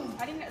 assaulted me.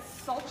 I didn't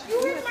assault you.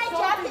 You ripped my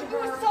jacket. You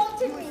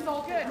assaulted me.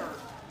 Good.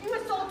 You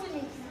assaulted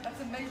me.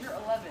 That's a major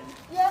 11.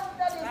 Yep,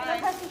 that is. Bye. I'm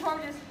pressing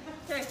charges.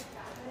 Okay.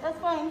 That's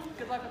fine.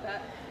 Good luck with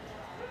that.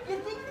 You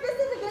think this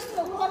is against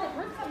the law to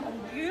hurt somebody?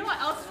 You know what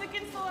else is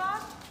against the law?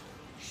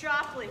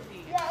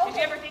 Shoplifting. Yeah, Did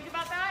you okay. ever think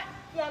about that?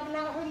 Yeah, but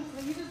not hurting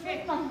somebody. You just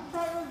ripped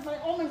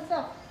all my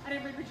stuff. I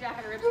didn't rip your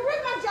jacket. I ripped You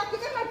ripped my jacket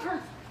and my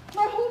purse.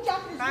 My whole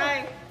jacket is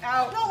Bye. ripped.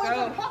 Out. No, wait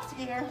Go. for the cops to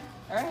get here.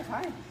 All right,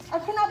 fine. I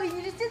cannot believe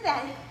you just did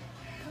that.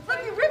 Look,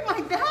 you ripped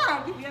my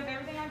bag. You have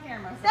everything on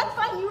camera. So That's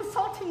fine. You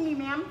assaulting me,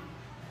 ma'am.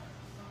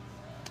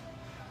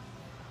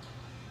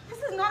 This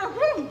is not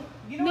okay.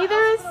 you know Neither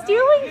what else is okay?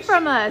 stealing You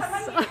from should- us.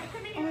 Come on, you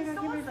come in Oh here my and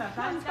God, steal give me stuff.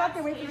 I'm That's about to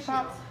the wait for the issue.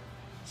 cops.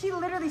 She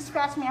literally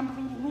scratched me. I'm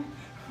bleeding.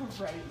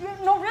 Right.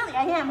 No, really,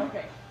 I am.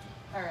 Okay.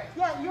 All right.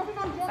 Yeah, you're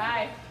going to jail.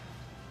 Bye.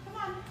 Come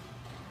on.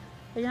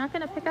 You're not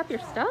gonna pick up your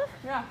stuff?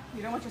 Yeah.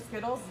 You don't want your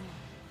Skittles?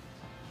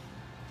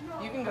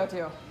 You can go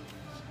too.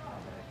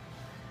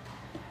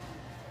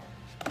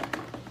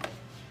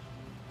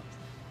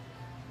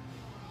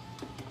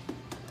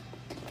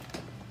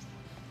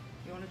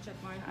 You want to check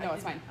mine? No,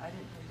 it's fine.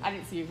 I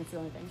didn't see you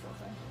conceal anything, so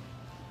it's fine.